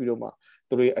ပြီးတော့မှ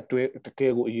သူတို့ရဲ့အတွင်းတက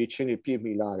ယ်ကိုအရေးချင်းတွေပြည့်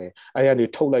မီလာတယ်အဲ့ရနေ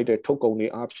ထုတ်လိုက်တဲ့ထုတ်ကုန်တွေ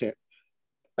အဖြစ်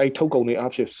အဲ့ထုတ်ကုန်တွေအ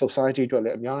ဖြစ် society အတွက်လ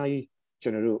ည်းအများကြီးကျွ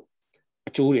န်တော်တို့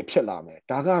အကျိုးတွေဖြစ်လာမယ်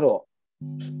ဒါကတော့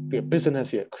ဒီ business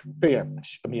ရဲ့ပြန်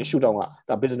အမြင်ရှုထောင့်က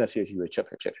ဒါ business ရဲ့ရွေးချက်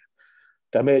ပဲဖြစ်တယ်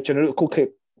ဒါပေမဲ့ကျွန်တော်တို့အခုခေတ်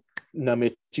နာမ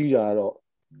ည်ကြီးတာတော့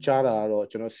ကြားတာတော့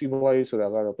ကျွန်တော်စီးပွားရေးဆိုတာ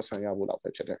ကတော့ပတ်စံရဖို့လောက်ပဲ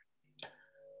ဖြစ်တယ်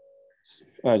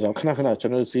အဲကြောင့်ခဏကျွ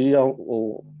န်တော်ဈေးရောက်ဟို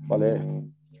ဗာလဲ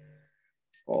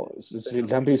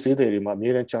လမ်းဘေးဈေးတွေမှာအ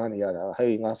များနဲ့ကြားနေရတာ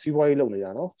ဟဲ့ငါစီးပွားရေးလုပ်နေရ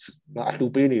နော်ငါအလှူ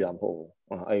ပေးနေတာမဟုတ်ဘူး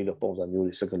အဲ့လိုပုံစံမျိုး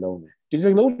တွေစကလုံးတွေဒီစ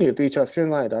ကလုံးတွေတေချာစဉ်း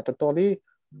စားရတာတော်တော်လေး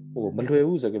ဟိုမလွယ်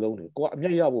ဘူးစကလုံးတွေကိုကအမျ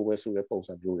က်ရဖို့ပဲဆိုတဲ့ပုံ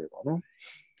စံမျိုးတွေပေါ့နော်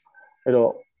အဲ့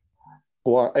တော့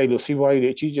ကိုကအဲ့လိုစီးပွားရေး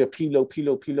တွေအကြီးကျယ်ဖိလုပ်ပြီး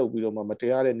တော့မှ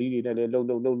မတရားတဲ့နည်းတွေနဲ့လည်း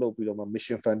လှုပ်ပြီးတော့မှ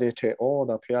mission fund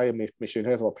တဲ့ထဲဒါဖះရဲ့ mission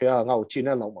ထဲဆိုဖះကငါ့ကို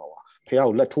ချိန်နဲ့လောက်မှာပါဖះ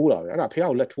ကိုလက်ထိုးတာပဲ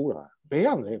အဲ့ဒါဖះကိုလက်ထိုးတာဘယ်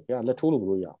ရမလဲဖះလက်ထိုးလို့မ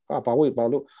လို့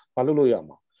ရဘာလို့ရ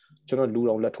မှာကျွန်တော်လူ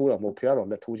တော်လက်ထိုးတာမဟုတ်ဖះတော်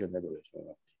လက်ထိုးခြင်းနဲ့လို့လေကျွန်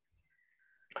တော်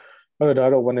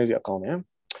အဲ့ဒါတော့ one is အကောင်းတယ်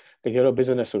တကယ်တော့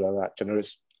business ဆိုတာကကျွန်တော်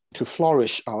to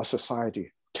flourish our society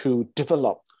to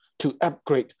develop to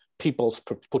upgrade people's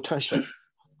potential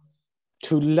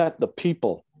to let the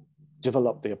people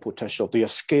develop their potential, their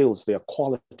skills, their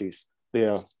qualities,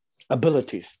 their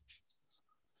abilities.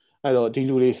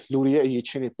 အဲ့တော့ဒီလူတွေရဲ့အ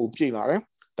ရေးချင်းတွေပုံပြလာ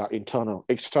တယ်ဒါ internal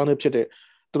external ဖြစ်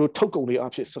တဲ့သူတို့ထုတ်ကုန်တွေ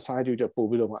အဖြစ် society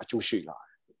တွေပို့ပြီးတော့မှအကျိုးရှိလာ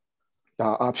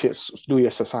တယ်ဒါအဖြစ်လူ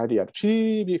ရဲ့ society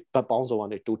ကဖြည်းဖြည်းဗတ်ပေါင်းစုံက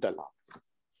နေတိုး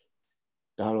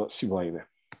တက်လာဒါတော့စီးပွား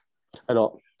ရေးပဲအဲ့တော့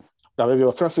ဒါပဲ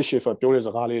ပြော Francis Schaeffer ပြောတဲ့စ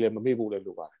ကားလေးလည်းမမေ့ဖို့လည်း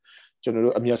လိုပါတယ်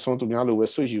ကျွန်တော်တို့အမျက်ဆုံးသူများ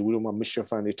လိုပဲဆွေ့ယူပြီးတော့မှ mission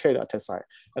fund တွေထည့်တာထက်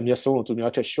ဆိုင်အမျက်ဆုံး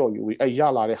ကိုသူများထက် short ယူပြီးအဲ့ရ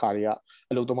လာတဲ့ဟာတွေ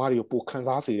ကအလုပ်သမားတွေကိုပိုခ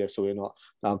န်းစားစေတယ်ဆို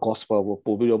ရင်တော့ဒါ gospel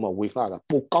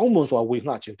ကိုပို့ပြီးတော့မှဝေငှတာပိုကောင်းမွန်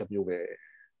စွာဝေငှခြင်းတစ်မျိုးပဲ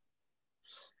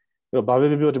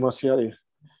အဲ့တော့ဘာပဲပြောဒီမှာ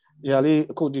ဆရာလေး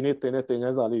အခုဒီနေ့တင်တဲ့သင်ခ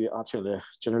န်းစာလေးတွေအားဖြ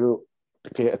င့်လဲကျွန်တော်တို့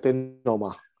တကယ်အသ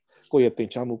င်းတော်မှာကိုယ့်ရဲ့သင်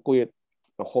ကြားမှုကိုယ့်ရဲ့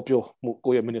ဟောပြောမှု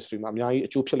ကိုယ့်ရဲ့ ministry မှာအများကြီး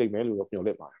အကျိုးဖြစ်လိမ့်မယ်လို့ပြော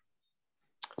လိုက်ပါတယ်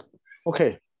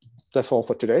Okay that's all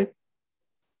for today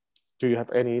Do you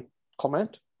have any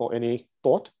comment or any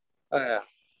thought?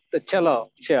 တစ်ချက်လောက်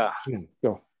ဆရာ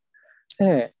ပြော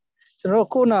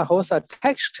ကျွန်တော်ခုနဟောစာ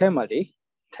text ထဲမှာလေ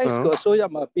text ကိုအစိုး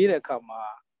ရမှာပြီးတဲ့အခါ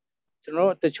မှာကျွန်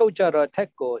တော်တချို့ကြတော့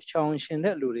text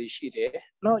ကိုရှောင်ရှင်တဲ့လူတွေရှိတယ်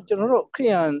။နော်ကျွန်တော်တို့ခရိ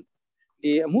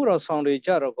ယန်ဒီအမှုတော်ဆောင်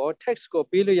တွေကြတော့ကို text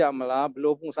ကိုပြီးလို့ရမလား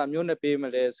ဘယ်လိုပုံစံမျိုးနဲ့ပြီးမ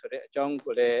လဲဆိုတဲ့အကြောင်း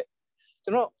ကိုလည်းကျွ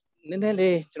န်တော်နည်းနည်း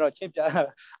လေးကျွန်တော်ချ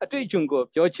င်းပြအတွေ့အကြုံကို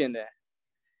ပြောချင်တယ်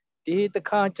။ဒီ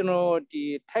တစ်ခါကျွန်တော်ဒီ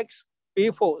text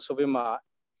ပေးဖို့ဆိုပြီးမှ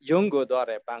ရုံး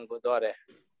ကိုသွားတယ်ဘဏ်ကိုသွား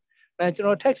တယ်အဲကျွန်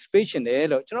တော် text ပေးရှင်တယ်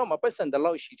လို့ကျွန်တော်မှာပတ်စံတ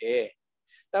လောက်ရှိ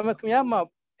တယ်ဒါပေမဲ့ခင်ဗျားမှာ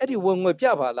အဲ့ဒီဝင်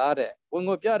ငွေပြပါလားတဲ့ဝင်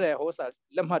ငွေပြတဲ့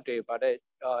ဟိုစာလက်မှတ်တွေပါတဲ့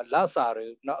လာစာ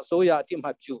တွေနော်အစိုးရအတိ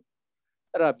အမှတ်ပြု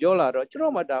အဲ့ဒါပြောလာတော့ကျွန်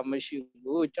တော်မှဒါမရှိ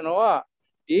ဘူးကျွန်တော်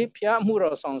ကဒီဖျားမှု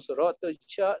တော်ဆောင်ဆိုတော့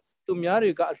သူများ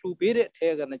တွေကအလှူပေးတဲ့အထ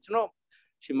က်ကလည်းကျွန်တော်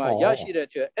ဒီမှာရရှိတဲ့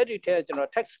အတွက်အဲ့ဒီထဲကျွန်တော်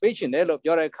text ပေးရှင်တယ်လို့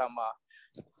ပြောတဲ့အခါ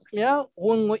မှာခင်ဗျား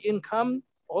ဝင်ငွေ income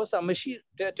ဟောစာမ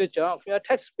ရှိတဲ့အတွက်ကြောင့်ခင်ဗျာ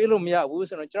tax ပေးလို့မရဘူး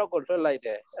ဆိုတော့ကျွန်တော်ကိုလွှတ်လိုက်တ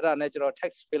ယ်အဲ့ဒါနဲ့ကျွန်တော်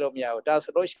tax ပေးလို့မရဘူးဒါ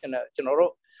ဆိုလို့ရှိရင်ကျွန်တော်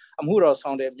တို့အမှုတော်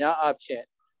ဆောင်တဲ့အများအပြား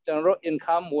ကျွန်တော်တို့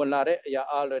income ဝင်လာတဲ့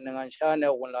အရာအားလုံးနိုင်ငံခြားနဲ့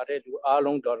ဝင်လာတဲ့လူ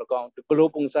အားလုံးတော်၎င်းဘယ်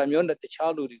လိုပုံစံမျိုးနဲ့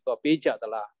တခြားလူတွေကပေးကြ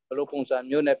သလားဘယ်လို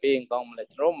ပုံစံမျိုးနဲ့ပေးရင်ကောင်းမလဲ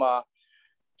ကျွန်တော်မှာ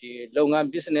ဒီလုပ်ငန်း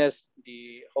business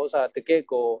ဒီဟောစာတကယ့်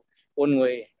ကိုဝင်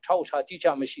ငွေထောက်ထားကြည့်ချ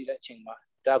မရှိတဲ့အချိန်မှာ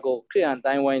ဒါကိုခရိ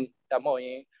ယန်တိုင်းဝိုင်းတမော့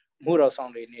ရင်မှုတော်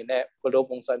ဆောင်တွေအနေနဲ့ဘယ်လို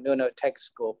ပုံစံမျိုးနဲ့ tax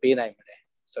ကိုပေးနိုင်မလဲ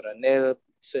ဆိုတော့ nail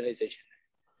civilization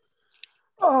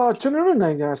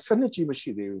ကျွန်တော်တို့နိုင်ငံစနစ်ကြီးမရှိ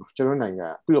သေးဘူးကျွန်တော်နိုင်ငံ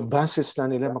ပြီးတော့ ban system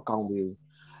တွေလည်းမကောင်းသေးဘူး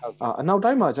အနောက်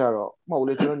တိုင်းမှာကျတော့မဟုတ်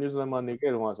လေကျွန်တော် New Zealand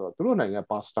မှာနေခဲ့တော့ဆိုတော့သူတို့နိုင်ငံ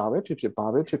pasta ပဲဖြစ်ဘာ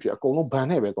ပဲဖြစ်အကုန်လုံး ban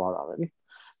နဲ့ပဲသွားတာပဲလေ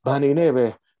ban နေ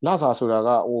နဲ့ပဲလစာဆိုတာက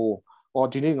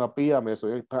ဒီနေ့ငါပေးရမယ်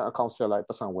ဆိုရင် ban account ဆက်လိုက်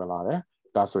ပတ်စံဝင်လာ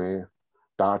တယ်ဒါဆို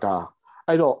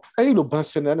ရင်ဒါအဲ့တော့အဲ့လို ban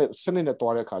စနစ်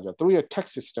နဲ့တွားတဲ့အခါကျတော့သူတို့ရဲ့ tax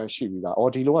system ရှိပြီးသား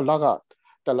ဒီလိုကလက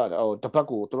တက်လာတ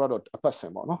ပတ်ကိုသူတို့ကတော့အပတ်စ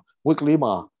င်ပေါ့နော် weekly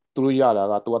မှာသူတို့ရတာ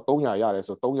ကသူက300ရတယ်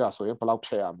ဆို300ဆိုရင်ဘယ်လောက်ဖြ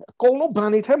တ်ရမလဲအကုန်လုံး ban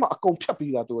တွေထဲမှာ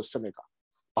အကုန်ဖြတ်ပြီးသားသူတို့စနစ်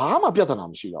ကဘာမှပြဿနာ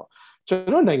မရှိတော့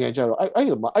ကျွန်တော်နိုင်ငံကျတော့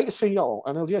အဲ့လိုမှာအဲ့အစိမ်းရောက်အောင်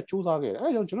NLD ကစူးစမ်းခဲ့တယ်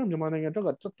အဲ့ကြောင့်ကျွန်တော်မြန်မာနိုင်ငံတော့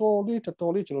တော်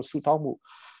တော်လေးကျွန်တော်ဆူတောင်း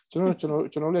မှုကျွန်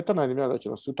တော်လည်းတက်နိုင်တယ်များတော့ကျွ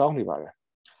န်တော်ဆူတောင်းနေပါ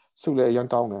တယ်ဆူလည်းရန်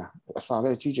တောင်းတယ်အစာ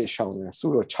လည်းကြီးကြီးရှောင်းတယ်ဆူ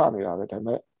တော့ချနေတာပဲဒါပေ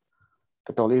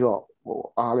မဲ့တော်တော်လေးတော့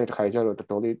အားလည်းတစ်ခါကျတော့တော်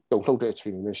တော်လေးတုန်လှုပ်တဲ့အ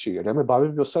ချိန်တွေလည်းရှိတယ်ဒါပေ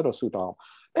မဲ့ဘာပဲပြောဆက်တော့ဆူတောင်း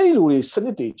အဲ့လိုတွေစ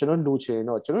နစ်တွေကျွန်တော်လိုချင်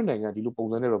တော့ကျွန်တော်နိုင်ငံဒီလိုပုံ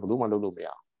စံနဲ့တော့ဘယ်လိုမှလုပ်လို့မ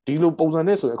ရဒီလို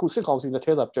ပုံစံနဲ့ဆိုရင်အခုစစ်ကောင်စီနဲ့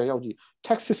ထဲသာပြန်ရောက်ကြည့်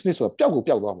taxes နဲ့ဆိုတာပျော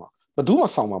က်သွားမှာဘယ်သူမှ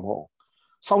ဆောင်မှာ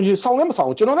မဟုတ်ဆောင်လည်းမဆောင်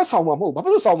ကျွန်တော်လည်းဆောင်မှာမဟုတ်ဘာဖြ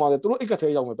စ်လို့ဆောင်မှာလဲသူတို့အိတ်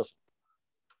ကထဲရောက်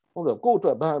မယ်ပဲဟုတ်တယ်ကိုယ့်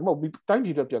အတွက်ဘာမဟုတ်တိုင်းပြ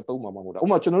ည်အတွက်ပြန်သုံးမှာမဟုတ်တာဥ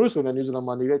ပမာကျွန်တော်တို့ဆိုရင် New Zealand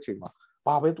မှာနေတဲ့အချိန်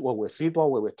မှာဘာပဲသူ့ဝယ်ဈေးသွား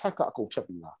ဝယ် tax ကအကုန်ဖြတ်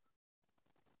ပြီး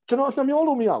လားကျွန်တော်နှမျော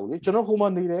လို့မရဘူးလေကျွန်တော်ဟိုမှာ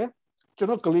နေတယ်ကျွန်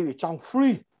တော်ကလေးတွေကျောင်း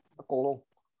free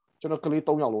အကုန်လုံးကျွန်တော်ကလေး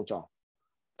3ယောက်လုံးကျောင်း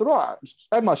သူတို့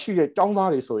ကအဲ့မှာရှိတဲ့ကျောင်း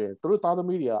သားတွေဆိုရင်သူတို့သားသ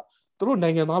မီးတွေ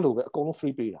ကသူတို့နိုင်ငံသားလိုပဲအကုန်လုံး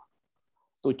free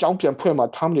ပေးတာသူကျောင်းပြန်ဖွင့်မှာ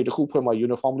term တွေတစ်ခုဖွင့်မှာ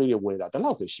uniform လေးတွေ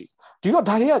ဝယ်တာဒါတော့ပဲရှိဒီတော့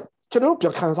ဒါတွေက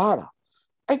ကျွန်တော်တို့ပြန်ခံစား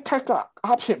ရတာအဲ့ tax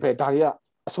ကအားဖြင့်ပဲဒါတွေကအ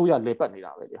စိုးရလေပတ်နေ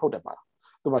တာပဲလေဟုတ်တယ်ပါလား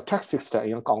သူက tax system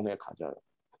အရင်ကောင်းတဲ့အခါကျတော့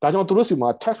ဒါကြောင့်သူတို့စီမှာ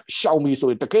tax ရှောင်ပြီး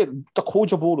ဆိုရင်တကယ်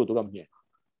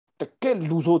တခိုးချဖို့လို့သူတို့မြင်တ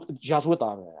ကယ်လူဆိုရာဇဝတ်တာ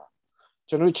ပဲ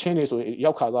ကျွန်တော်ချင်းနေဆိုရင်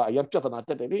ရောက်ခါစားအရင်ပြဿနာတ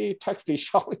က်တယ်လေ tax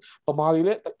တွေရှောင်ဗမာတွေလ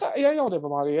ည်းအရင်ရောက်တယ်ဗ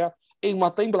မာတွေကအိမ်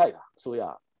မှာသိမ့်ပလိုက်တာဆိုရ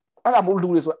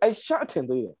အဲ့ဒါမို့လူတွေဆိုအဲ့ရှာအ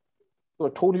ထင်သေးတယ်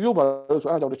ထိုးနေလို့ပါလို့ဆို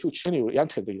အဲ့ကြောင့်တချို့ချင်းတွေကိုရမ်း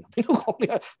ထည့်သေးတယ်မင်းတို့ကောင်းတွေ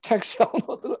က tax အောင်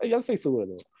တော့သူအရင်စိတ်ဆိုးတယ်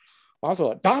လို့ဘာဆို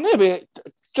တော့ဒါနဲ့ပဲ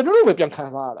ကျွန်တော်တို့ပဲပြန်ခံ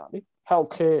စားရတာလေ health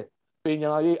care ပ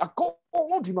ညာရေးအကုန်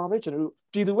လုံးဒီမှာပဲကျွန်တော်တို့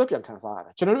ပြည်သူပဲပြန်ခံစားရ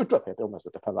တာကျွန်တော်တို့အတွက်ပဲပြောမှ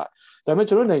ဆိုတစ်ဖက်ကဒါပေမဲ့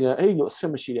ကျွန်တော်နိုင်ငံအဲ့လိုအဆ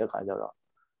င့်မရှိတဲ့အခါကျတော့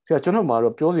ဆရာကျွန်တော်မှာ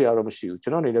တော့ပြောစရာတော့မရှိဘူးကျွ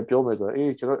န်တော်အနေနဲ့ပြောမယ်ဆို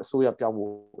တော့ကျွန်တော်အစိုးရပြောင်း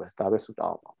ဖို့ပဲဒါပဲဆူတော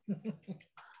င်းပါ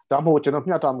ဒါမှမဟုတ်ကျွန်တော်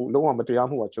မျှတမှုလုံးဝမတရား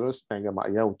မှုကကျွန်တော်နိုင်ငံမှာ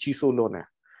အရင်ကကြီးစိုးလွန်းနေ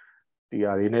ဒီ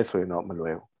အရေးနဲ့ဆိုရင်တော့မလွ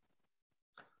ယ်ဘူး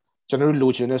ကျွန်တော်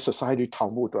လိုချင်တဲ့ society ထော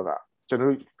င်ဖို့အတွက်ကကျွန်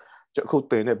တော်အခု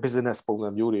တင်တဲ့ business ပုံစံ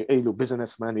မျိုးတွေအဲ့လို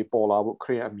businessman တွေပေါ်လာဖို့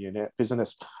create အမြင်နဲ့ business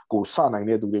ကိုစနိုင်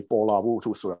တဲ့သူတွေပေါ်လာဖို့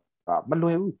ဆိုတာမလွ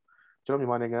ယ်ဘူးကျွန်တော်မြ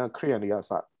န်မာနိုင်ငံက create နေရ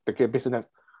စတကယ် business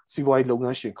စီးပွားရေးလုပ်င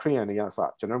န်းရှင် create နေရစ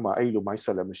ကျွန်တော်မှာအဲ့လို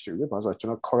mindset လည်းမရှိဘူးဘာလို့ဆိုတော့ကျွ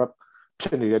န်တော် corrupt ဖြ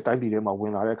စ်နေတဲ့တိုင်းပြည်ထဲမှာဝ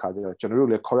င်လာတဲ့အခါကျတော့ကျွန်တော်တို့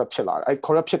လည်း corrupt ဖြစ်လာတယ်အဲ့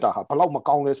corrupt ဖြစ်တာဟာဘယ်လောက်မ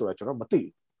ကောင်းလဲဆိုတာကျွန်တော်မသိ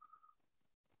ဘူး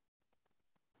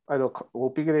အဲ့တော့ဟို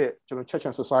ပြီးကြတဲ့ကျွန်တော်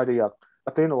Chechen society က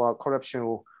အသင်းတော်က corruption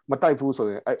ကိုမတိုက်ဘူးဆို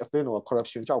ရင်အဲ့အသင်းတော်က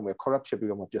corruption ကြောက်မယ် corrupt ဖြစ်ပြီး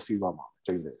တော့မှပျက်စီးသွားမှာကျ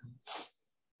င်းတယ်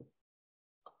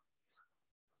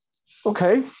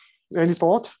Okay any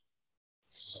thought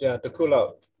ဆရာတခုလောက်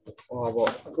ဟော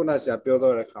ပေါ့ခုနဆရာပြော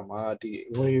တော့တဲ့ခါမှာဒီ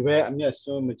ငွေပဲအမျက်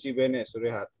စွန်းမကြည့်ပဲနဲ့ဆို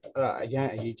တဲ့ဟာအဲ့ဒါအရင်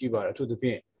အရေးကြီးပါတယ်အထူးသဖြ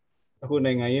င့်အခု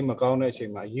နိုင်ငံရေးမကောင်းတဲ့အချိ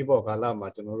န်မှာရေးပေါ်ကာလမှာ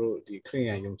ကျွန်တော်တို့ဒီခရစ်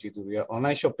ယာန်ယုံကြည်သူတွေက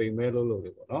online shopping ပဲလုပ်လို့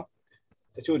လေပေါ့နော်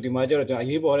တချို့ဒီမှာကျတော့အ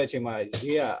ရေးပေါ်တဲ့အချိန်မှာ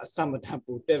ရေးကအစမတန်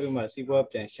ပူတက်ပြီးမှစီးပွား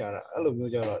ပြန်ရှာတာအဲ့လို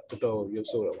မျိုးကျတော့တော်တော်ရုပ်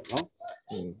ဆိုးတယ်ပေါ့နော်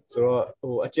ဆိုတော့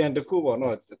ဟိုအကြံတစ်ခုပေါ့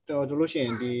နော်တော်ဆိုလို့ရှိရ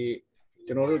င်ဒီ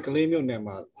ကျွန်တော်တို့ကလေးမျိုးနယ်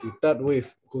မှာဒီ third wave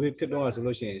ကိုဗစ်ဖြစ်တော့ဆို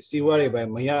လို့ရှိရင်စီးပွားတွေပဲ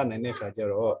မရနိုင်တဲ့ခါကျ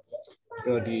တော့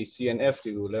ဒီ CNF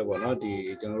တွေကိုလည်းပေါ့နော်ဒီ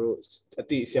ကျွန်တော်တို့အ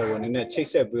တိဆရာဝန်တွေနဲ့ချိတ်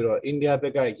ဆက်ပြီးတော့အိန္ဒိယဘ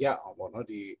က်ကရအောင်ပေါ့နော်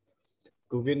ဒီ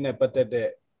ကိုဗစ်နဲ့ပတ်သက်တဲ့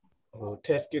ဟို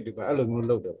test kit တွေပါအဲ့လိုမျိုး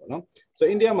လုပ်တယ်ပေါ့နော်ဆို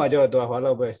အိန္ဒိယမှာကျတော့ဘာ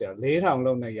လောက်ပဲဆရာ4000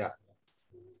လောက်နဲ့ရဒါ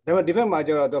ပေမဲ့ဒီဘက်မှာ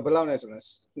ကျတော့ဘယ်လောက်နဲ့ဆိုတော့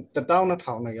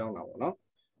12000နဲ့ရောက်တာပေါ့နော်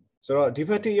ဆိုတော့ဒီဘ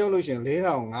က်ထိရောက်လို့ရှိရင်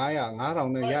4500 5000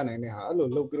နဲ့ရနိုင်တဲ့ဟာအဲ့လို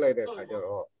လုပ်ပြလိုက်တဲ့အခါကျ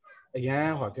တော့အရ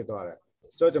န်ဟောဖြစ်သွားတယ်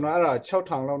ဆိုတော့ကျွန်တော်အဲ့ဒါ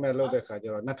6000လောက်နဲ့လုပ်တဲ့ခါကျ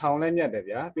တော့2000လည်းမြတ်တယ်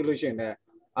ဗျာပြီးလို့ရှိရင်လည်း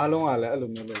အားလုံးကလည်းအဲ့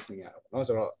လိုမျိုးလုပ်နေရတာပေါ့နော်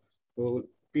ဆိုတော့ဟို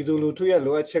ပြည်သူလူထုရဲ့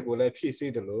လိုအပ်ချက်ကိုလည်းဖြည့်ဆ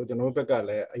ည်းတယ်လို့ကျွန်တော်တို့ဘက်က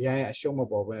လည်းအရင်အရှုံးမ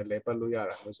ပေါ်ပဲလဲပတ်လို့ရ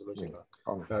တာလို့ဆိုလို့ရှိရင်တော့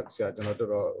ဒါဆရာကျွန်တော်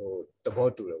တို့တော့ဟိုသဘော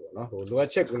တူတယ်ပေါ့နော်ဟိုလိုအပ်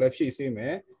ချက်ကိုလည်းဖြည့်ဆည်းမ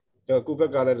ယ်တော့ကိုယ့်ဘ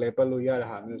က်ကလည်းလဲပတ်လို့ရတဲ့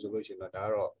ဟာမျိုးဆိုလို့ရှိရင်တော့ဒါက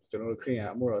တော့ကျွန်တော်တို့ခရိယန်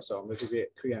အမှုတော်ဆောင်မျိုးဖြစ်ဖြစ်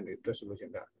ခရိယန်တွေအတွက်ဆိုလို့ရှိရ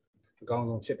င်ဒါအကောင်း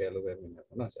ဆုံးဖြစ်တယ်လို့ပဲမြင်တယ်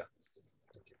ပေါ့နော်ဆရာ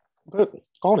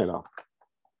ကောင်းတယ်လား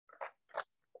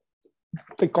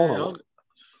သိကောင်းတယ်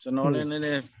ကျွန်တော်လည်းနည်းန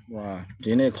ည်းဟို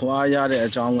ဒီနေ့ခွာရတဲ့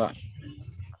အကြောင်းက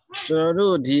ကျွန်တော်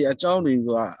တို့ဒီအကြောင်းတွေက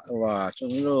ဟိုကျွ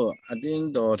န်တော်တို့အတင်း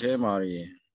တော်ထဲမှာ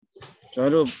ကျွန်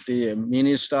တော်တို့ဒီ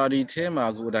minister တွေထဲမှာ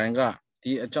ကိုယ်တိုင်က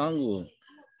ဒီအကြောင်းကို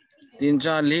တင်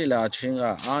ကြားလေ့လာခြင်းက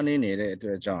အားနည်းနေတဲ့အတွ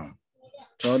က်ကြောင့်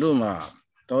ကျွန်တော်တို့မှာ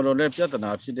တော်တော်လေးပြဿ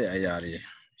နာဖြစ်တဲ့အရာတွေ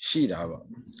ရှိတာပေါ့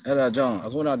အဲ့ဒါကြောင့်အ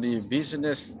ခုနဒီ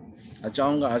business အကြော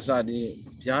င်းကအစဒီ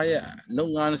ဘုရားရဲ့လု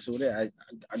ပ်ငန်းဆိုတဲ့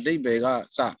အဓိပ္ပာယ်က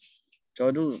စကျွန်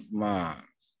တော်တို့မှာ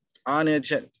အားနည်း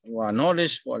ချက်ဟို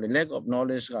knowledge ပေါ့လေ lack of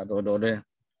knowledge ကတော်တော်လေး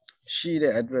ရှိ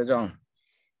တဲ့အတွက်ကြောင့်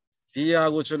ဒီဟာ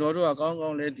ကိုကျွန်တော်တို့ကကောင်းကော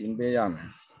င်းလေးတင်ပေးရမယ်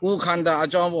ကိုယ်ခန္ဓာအ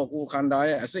ကြောင်းပေါ့ကိုယ်ခန္ဓာ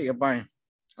ရဲ့အစိတ်အပိုင်း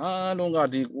အားလုံးက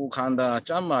ဒီကိုယ်ခန္ဓာ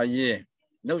ကျမ်းမာရေး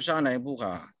လှုပ်ရှားနိုင်ဖို့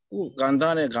ခါကိုယ်ခန္ဓာ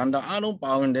နဲ့ခန္ဓာအားလုံး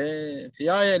ပါဝင်တယ်ဘု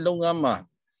ရားရဲ့လုပ်ငန်းမှာ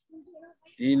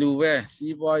ဒီလူပဲ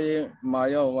စီးပွားရေးမှာ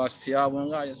ရောဆရာဝန်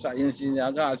ကအစအင်ဂျင်နီယာ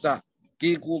ကအစဒီ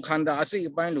ကိုယ်ခန္ဓာအစိတ်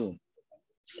အပိုင်းလို့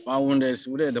ပါဝင်တယ်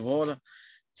ဆိုတဲ့သဘော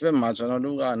ဘက်မှာကျွန်တော်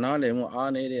တို့ကနားလည်မှု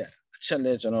အားနေတဲ့အချက်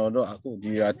လဲကျွန်တော်တို့အခု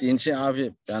ဒီဟာတင်ချင်းအားဖြ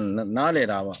င့်နားလည်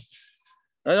တာပါ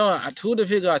ဒါကြောင့်အထူးတစ်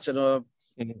ဖြစ်ကကျွန်တော်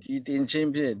ဒီတင်ချင်း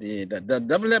ဖြစ်ဒီ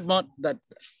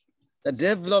the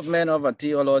development of a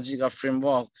theological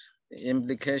framework the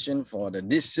implication for the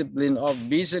discipline of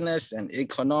business and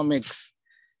economics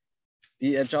ဒီ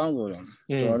အကြောင်းကို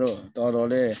ကျွန်တော်တို့တော်တော်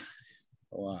လေး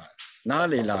ဟိုနား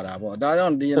လည်လာတာပေါ့ဒါကြော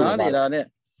င့်ဒီနားလည်လာတဲ့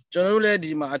ကျွန်တော်တို့လည်း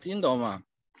ဒီမှာအတင်းတော်မှာ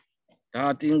ဒါ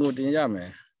တင်ကိုတင်ရမယ်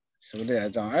ဆိုတဲ့အ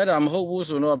ကြောင်းအဲ့ဒါမဟုတ်ဘူး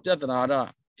ဆိုတော့ပြဿနာတော့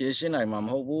ဖြေရှင်းနိုင်မှာမ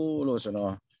ဟုတ်ဘူးလို့ဆို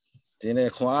တော့ဒီနေ့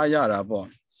ခွန်အားရတာပေါ့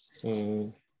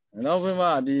နောက်ပြီးမှ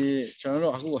ဒီကျွန်တော်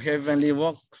တို့အခု heavenly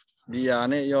walk ဒီဟာ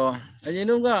နဲ့ရောအရင်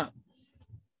တုန်းက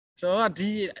ကျွန်တော်ကဒီ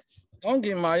ကောင်းက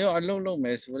င်မှာရောအလုပ်လုပ်မ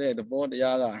ယ်ဆိုတဲ့သဘောတ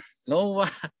ရားကလုံးဝ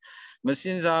မစ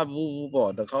င်စားဘူး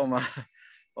ပေါ့တခေါက်မှာ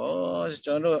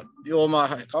ကျွန်တော်တို့ပြောမှာ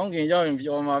ကောင်းကင်ရောက်ရင်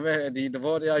ပြောမှာပဲဒီသ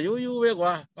ဘောတရားရိုးရိုးပဲ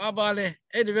ကွာပါလေ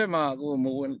အဲ့ဒီဘက်မှာကို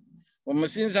မ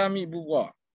စင်စားမိဘူးကွာ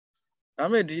ဒါပေ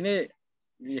မဲ့ဒီနေ့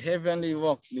ဒီ heavenly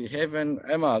walk ဒီ heaven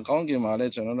အဲ့မှာကောင်းကင်မှာလဲ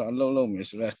ကျွန်တော်တို့အလုပ်လုပ်မယ်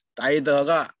ဆိုတော့တိုင်တော်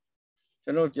ကကျွ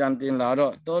န်တော်ပြန်တင်လာ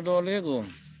တော့တော်တော်လေးကို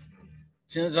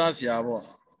စဉ်းစားစရာပေါ့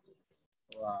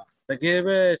တကယ်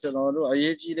ပဲကျွန်တော်တို့အ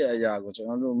ရေးကြီးတဲ့အရာကိုကျွန်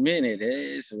တော်တို့မေ့နေတယ်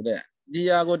ဆိုတဲ့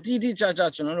dia go ti cha cha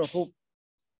chunro hope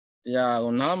dia go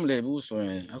nam le bu so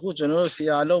yin aku chunro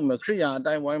sia lo me khriya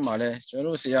atai wai ma le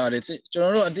chunro sia de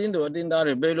chunro atin do atin da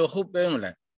de be lo hope be ma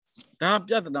le da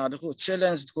pyatana tku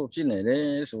challenge tku phit ne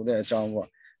de so de achang po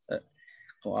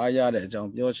khwa ya de achang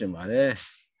pyo chin ba de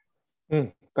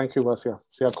thank you ပါဆ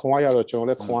ရာခွန်အားရတော့ကျွန်တော်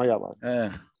လည်းခွန်အားရပါတ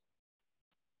ယ်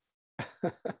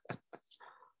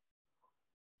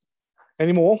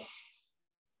Any more?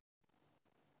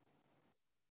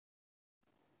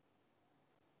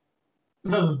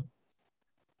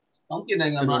 Không cái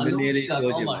này mà lúc xí là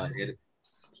có mà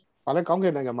bạn lấy cống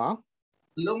cái này mà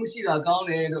lúc xí là có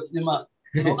này nhưng mà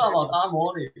nó có vào ta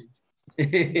mỏ này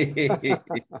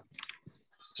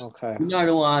okay ခုနက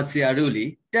တော့ဆရာတို့လေ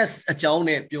test အကြောင်း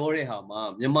နဲ့ပြောတဲ့ဟာမှာ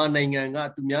မြန်မာနိုင်ငံက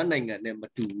သူများနိုင်ငံနဲ့မ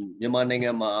တူဘူးမြန်မာနိုင်ငံ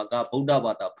မှာကဗုဒ္ဓ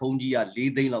ဘာသာဘုန်းကြီးက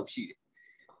4 သိန်းလောက်ရှိတယ်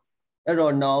အဲ့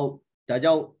တော့နောက်ဒါ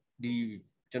ကြောင့်ဒီ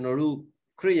ကျွန်တော်တို့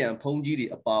ခရစ်ယာန်ဘုန်းကြီးတွေ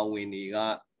အပါဝင်တွေက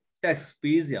tax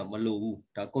ပေးစရာမလိုဘူး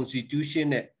ဒါ constitution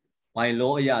နဲ့ by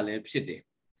law အရလည်းဖြစ်တယ်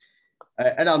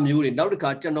အဲ့ဒါမျိုးတွေနောက်တစ်ခါ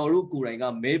ကျွန်တော်တို့ကိုယ်တိုင်က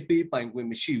မဲပေးပိုင်ခွင့်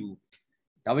မရှိဘူး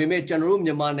ဒါပေမဲ့ကျွန်တော်တို့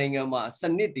မြန်မာနိုင်ငံမှာစ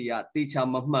နစ်တွေကတေချာ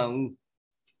မမှန်ဘူး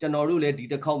ကျွန်တော်တို့လည်းဒီ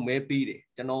တစ်ခေါက်မဲပေးတယ်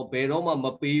ကျွန်တော်ဘယ်တော့မှမ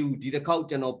ပေးဘူးဒီတစ်ခေါက်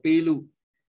ကျွန်တော်ပေးလို့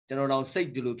ကျွန်တော်တော့စိတ်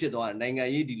ဒီလိုဖြစ်သွားတယ်နိုင်ငံ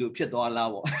ရေးဒီလိုဖြစ်သွားလား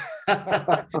ပေါ့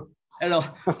အဲ့တော့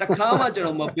တစ်ခါမှကျွန်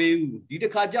တော်မပေးဘူးဒီတ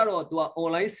စ်ခါကျတော့ तू က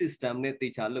online system နဲ့တေ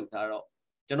ချာလုပ်ထားတော့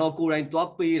ကျွန်တော်ကိုယ်တိုင်သွား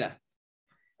ပေးတာ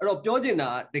အဲ့တော့ပြောချင်တာ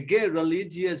တကယ်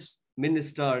religious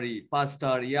minister တွေ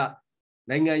pastor တွေက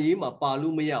နိုင်ငံရေးမှာပါ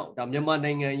လို့မရအောင်ဒါမြန်မာ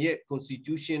နိုင်ငံရဲ့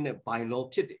constitution နဲ့ by law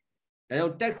ဖြစ်တယ်ဒါကြော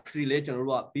င့် tax တွေလည်းကျွန်တော်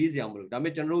တို့ကပေးစရာမလိုဒါပေ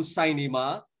မဲ့ကျွန်တော်တို့စိုင်တွေမှာ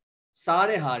စား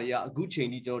တဲ့ဟာတွေကအခုချိန်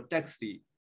ကြီးကျွန်တော် tax တွေ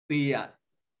ပေးရတယ်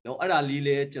နော်အဲ့ဒါလေးလ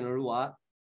ည်းကျွန်တော်တို့က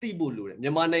သိဖို့လိုတယ်မြ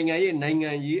န်မာနိုင်ငံရဲ့နိုင်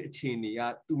ငံရေးအခြေအနေက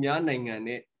သူများနိုင်ငံ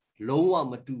နဲ့လုံးဝ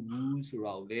မတူဘူးဆို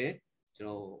တာကိုလည်းကျွန်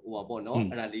တော်ဟိုပါပေါ့နော်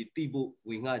အဲ့ဒါလေးသိဖို့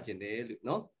ဝင်ငှကျင်တယ်လို့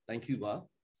နော် thank you ပါ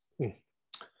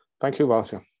thank you ပါဆ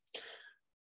ရာ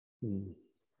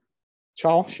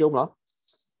Charles show me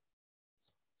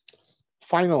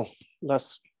final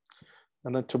last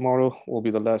and then tomorrow will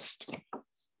be the last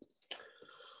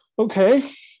okay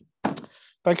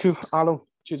thank you အားလုံး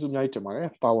ကျေးဇူးအများကြီးတင်ပါတယ်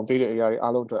ပါဝင်ပေးတဲ့အရာတွေ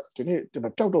အားလုံးအတွက်ဒီနေ့ဒီ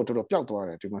မှာပျောက်တော့တော်တော်ပျောက်သွားတ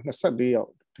ယ်ဒီမှာ24ယောက်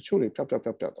တချို့တွေပျောက်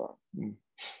သွား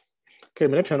okay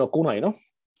မနေ့ပြန်တော့9နာရီနော်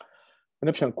မ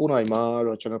နေ့ပြန်9နာရီမှာ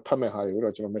တော့ကျွန်တော်ဖတ်မဲ့ဟာတွေကို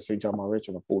တော့ကျွန်တော် messenger မှာပဲကျွ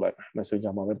န်တော်ပို့လိုက်မယ်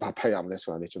messenger မှာပဲဗာဖတ်ရမလဲဆို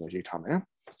တာလေးကျွန်တော်ရေးထားမယ်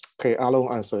okay အားလုံး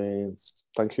အဲ့ဆိုရင်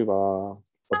thank you ပါ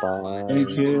bye bye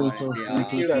thank you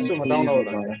ဆုမတောင်းတော့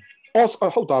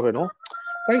လား ဟုတ်တာပဲနော်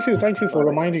thank you for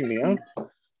reminding me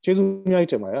ကျေးဇူးအများ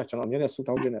ကြီးတင်ပါတယ်ကျွန်တော်အမြဲတမ်းဆု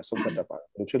တောင်းခြင်းနဲ့ဆုံးသက်တတ်ပါတယ်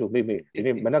ဘယ်ဖြစ်လို့မေ့ဒီ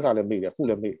နေ့မနက်ကလည်းမေ့တယ်အခု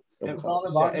လည်းမေ့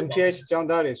MTH ကျောင်း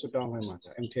သားတွေဆုတောင်းခိုင်းပါ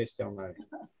ဗျာ MTH ကျောင်းသားတွေ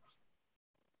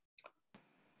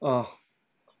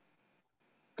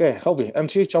ကဲဟုတ်ပြီ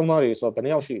MTH ကျောင်းသားတွေဆိုတော့ဘယ်နှ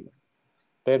ယောက်ရှိလဲ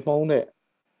ဘယ်ဖုန်းနဲ့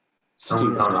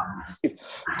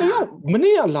တယောက်မ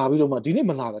နေ့ကလာပြီးတော့မှဒီနေ့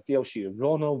မလာတာတယောက်ရှိတယ်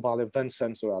Ronald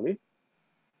Vincent ဆိုတာလေ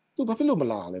သူဘာဖြစ်လို့မ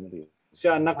လာလဲမသိဘူးဆ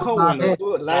ရာနှခေါက်ဝင်လို့သူ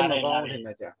live မကောင်းထင်တ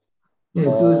ယ်ကြာ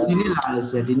သူဒီနေ့လာတယ်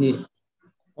ဆရာဒီနေ့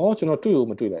ကျွန်တော်တွေ့လို့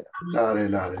မတွေ့လိုက်တာ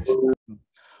လာတယ်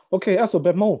okay အဲ့ဆို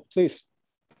Bemo please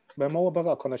Bemo ဘာက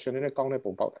connection နဲ့ကောင်းတဲ့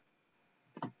ပုံပေါက်တယ်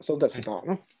ဆိုတော့စစ်တော့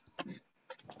နော်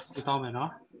ဒီကောင်းမယ်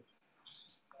နော်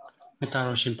မေတ္တာ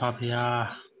တော်ရှင်ဖဖရာ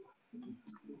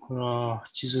ကို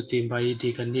ကျေးဇူးတင်ပါ၏ဒီ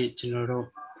ကနေ့ကျွန်တော်တို့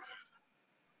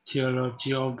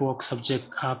Theology of Work subject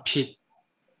အဖြစ်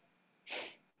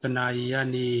တနာရီက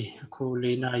နေအခု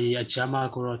4နာရီအကြမ်း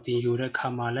ကိုတော့တင်ယူတဲ့ခါ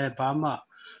မှာလည်းဘာမှ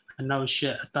အနောက်ရှ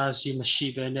က်အသာစီမရှိ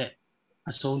ဘဲနဲ့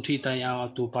အဆုံးထိတိုင်အော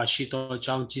င်သူပါရှိတော့အ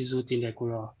ကြောင်းကျေးဇူးတင်တယ်ကို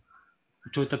တော့အ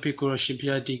ထူးသဖြင့်ကိုရရှိပြ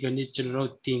ဒီကနေ့ကျွန်တော်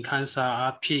တို့တင်ခန်းစာ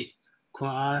အဖြစ်ခွ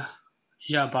န်အား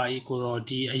ရပါ၏ကိုတော့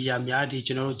ဒီအရာများဒီ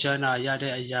ကျွန်တော်တို့ကြားနာရ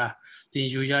တဲ့အရာတင်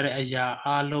ယူရတဲ့အရာ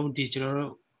အားလုံးဒီကျွန်တော်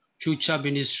တို့ future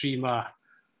ministry မှာ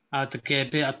တကယ်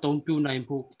ပဲအသုံးပြုနိုင်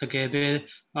ဖို့တကယ်ပဲ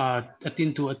အတ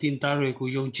င်းသူအတင်းသားတွေကို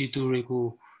ယုံကြည်သူတွေကို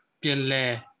ပြန်လဲ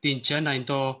တင်ချနိုင်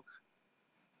တော့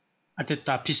အတ္တ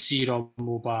ဖြစ်စီတော်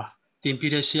မူပါတင်ပြ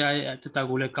တဲ့ဆရာရဲ့အတ္တ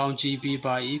ကိုလည်းကောင်းချီးပေး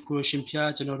ပါ၏ကိုရှင်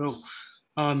ဖျားကျွန်တော်တို့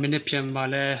မိနစ်ပြန်မှာ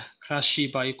လည်းခရရှိ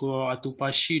ပါ၏ကိုအတူပါ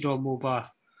ရှိတော်မူပါ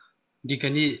ဒီက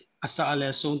နေ့အစအလဲ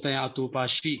ဆုံးတဲ့အတူပါ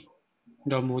ရှိ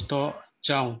တော်မူတော့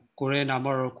ကြောင့်ကိုရဲနာမ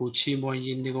တော်ကိုချီးမွမ်းရ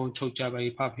င်းနေကုန်ချုပ်ကြပါ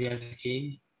၏ဖဖရာခင်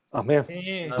Amen.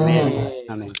 Amen.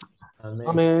 Amen.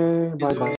 Amen. Bye bye.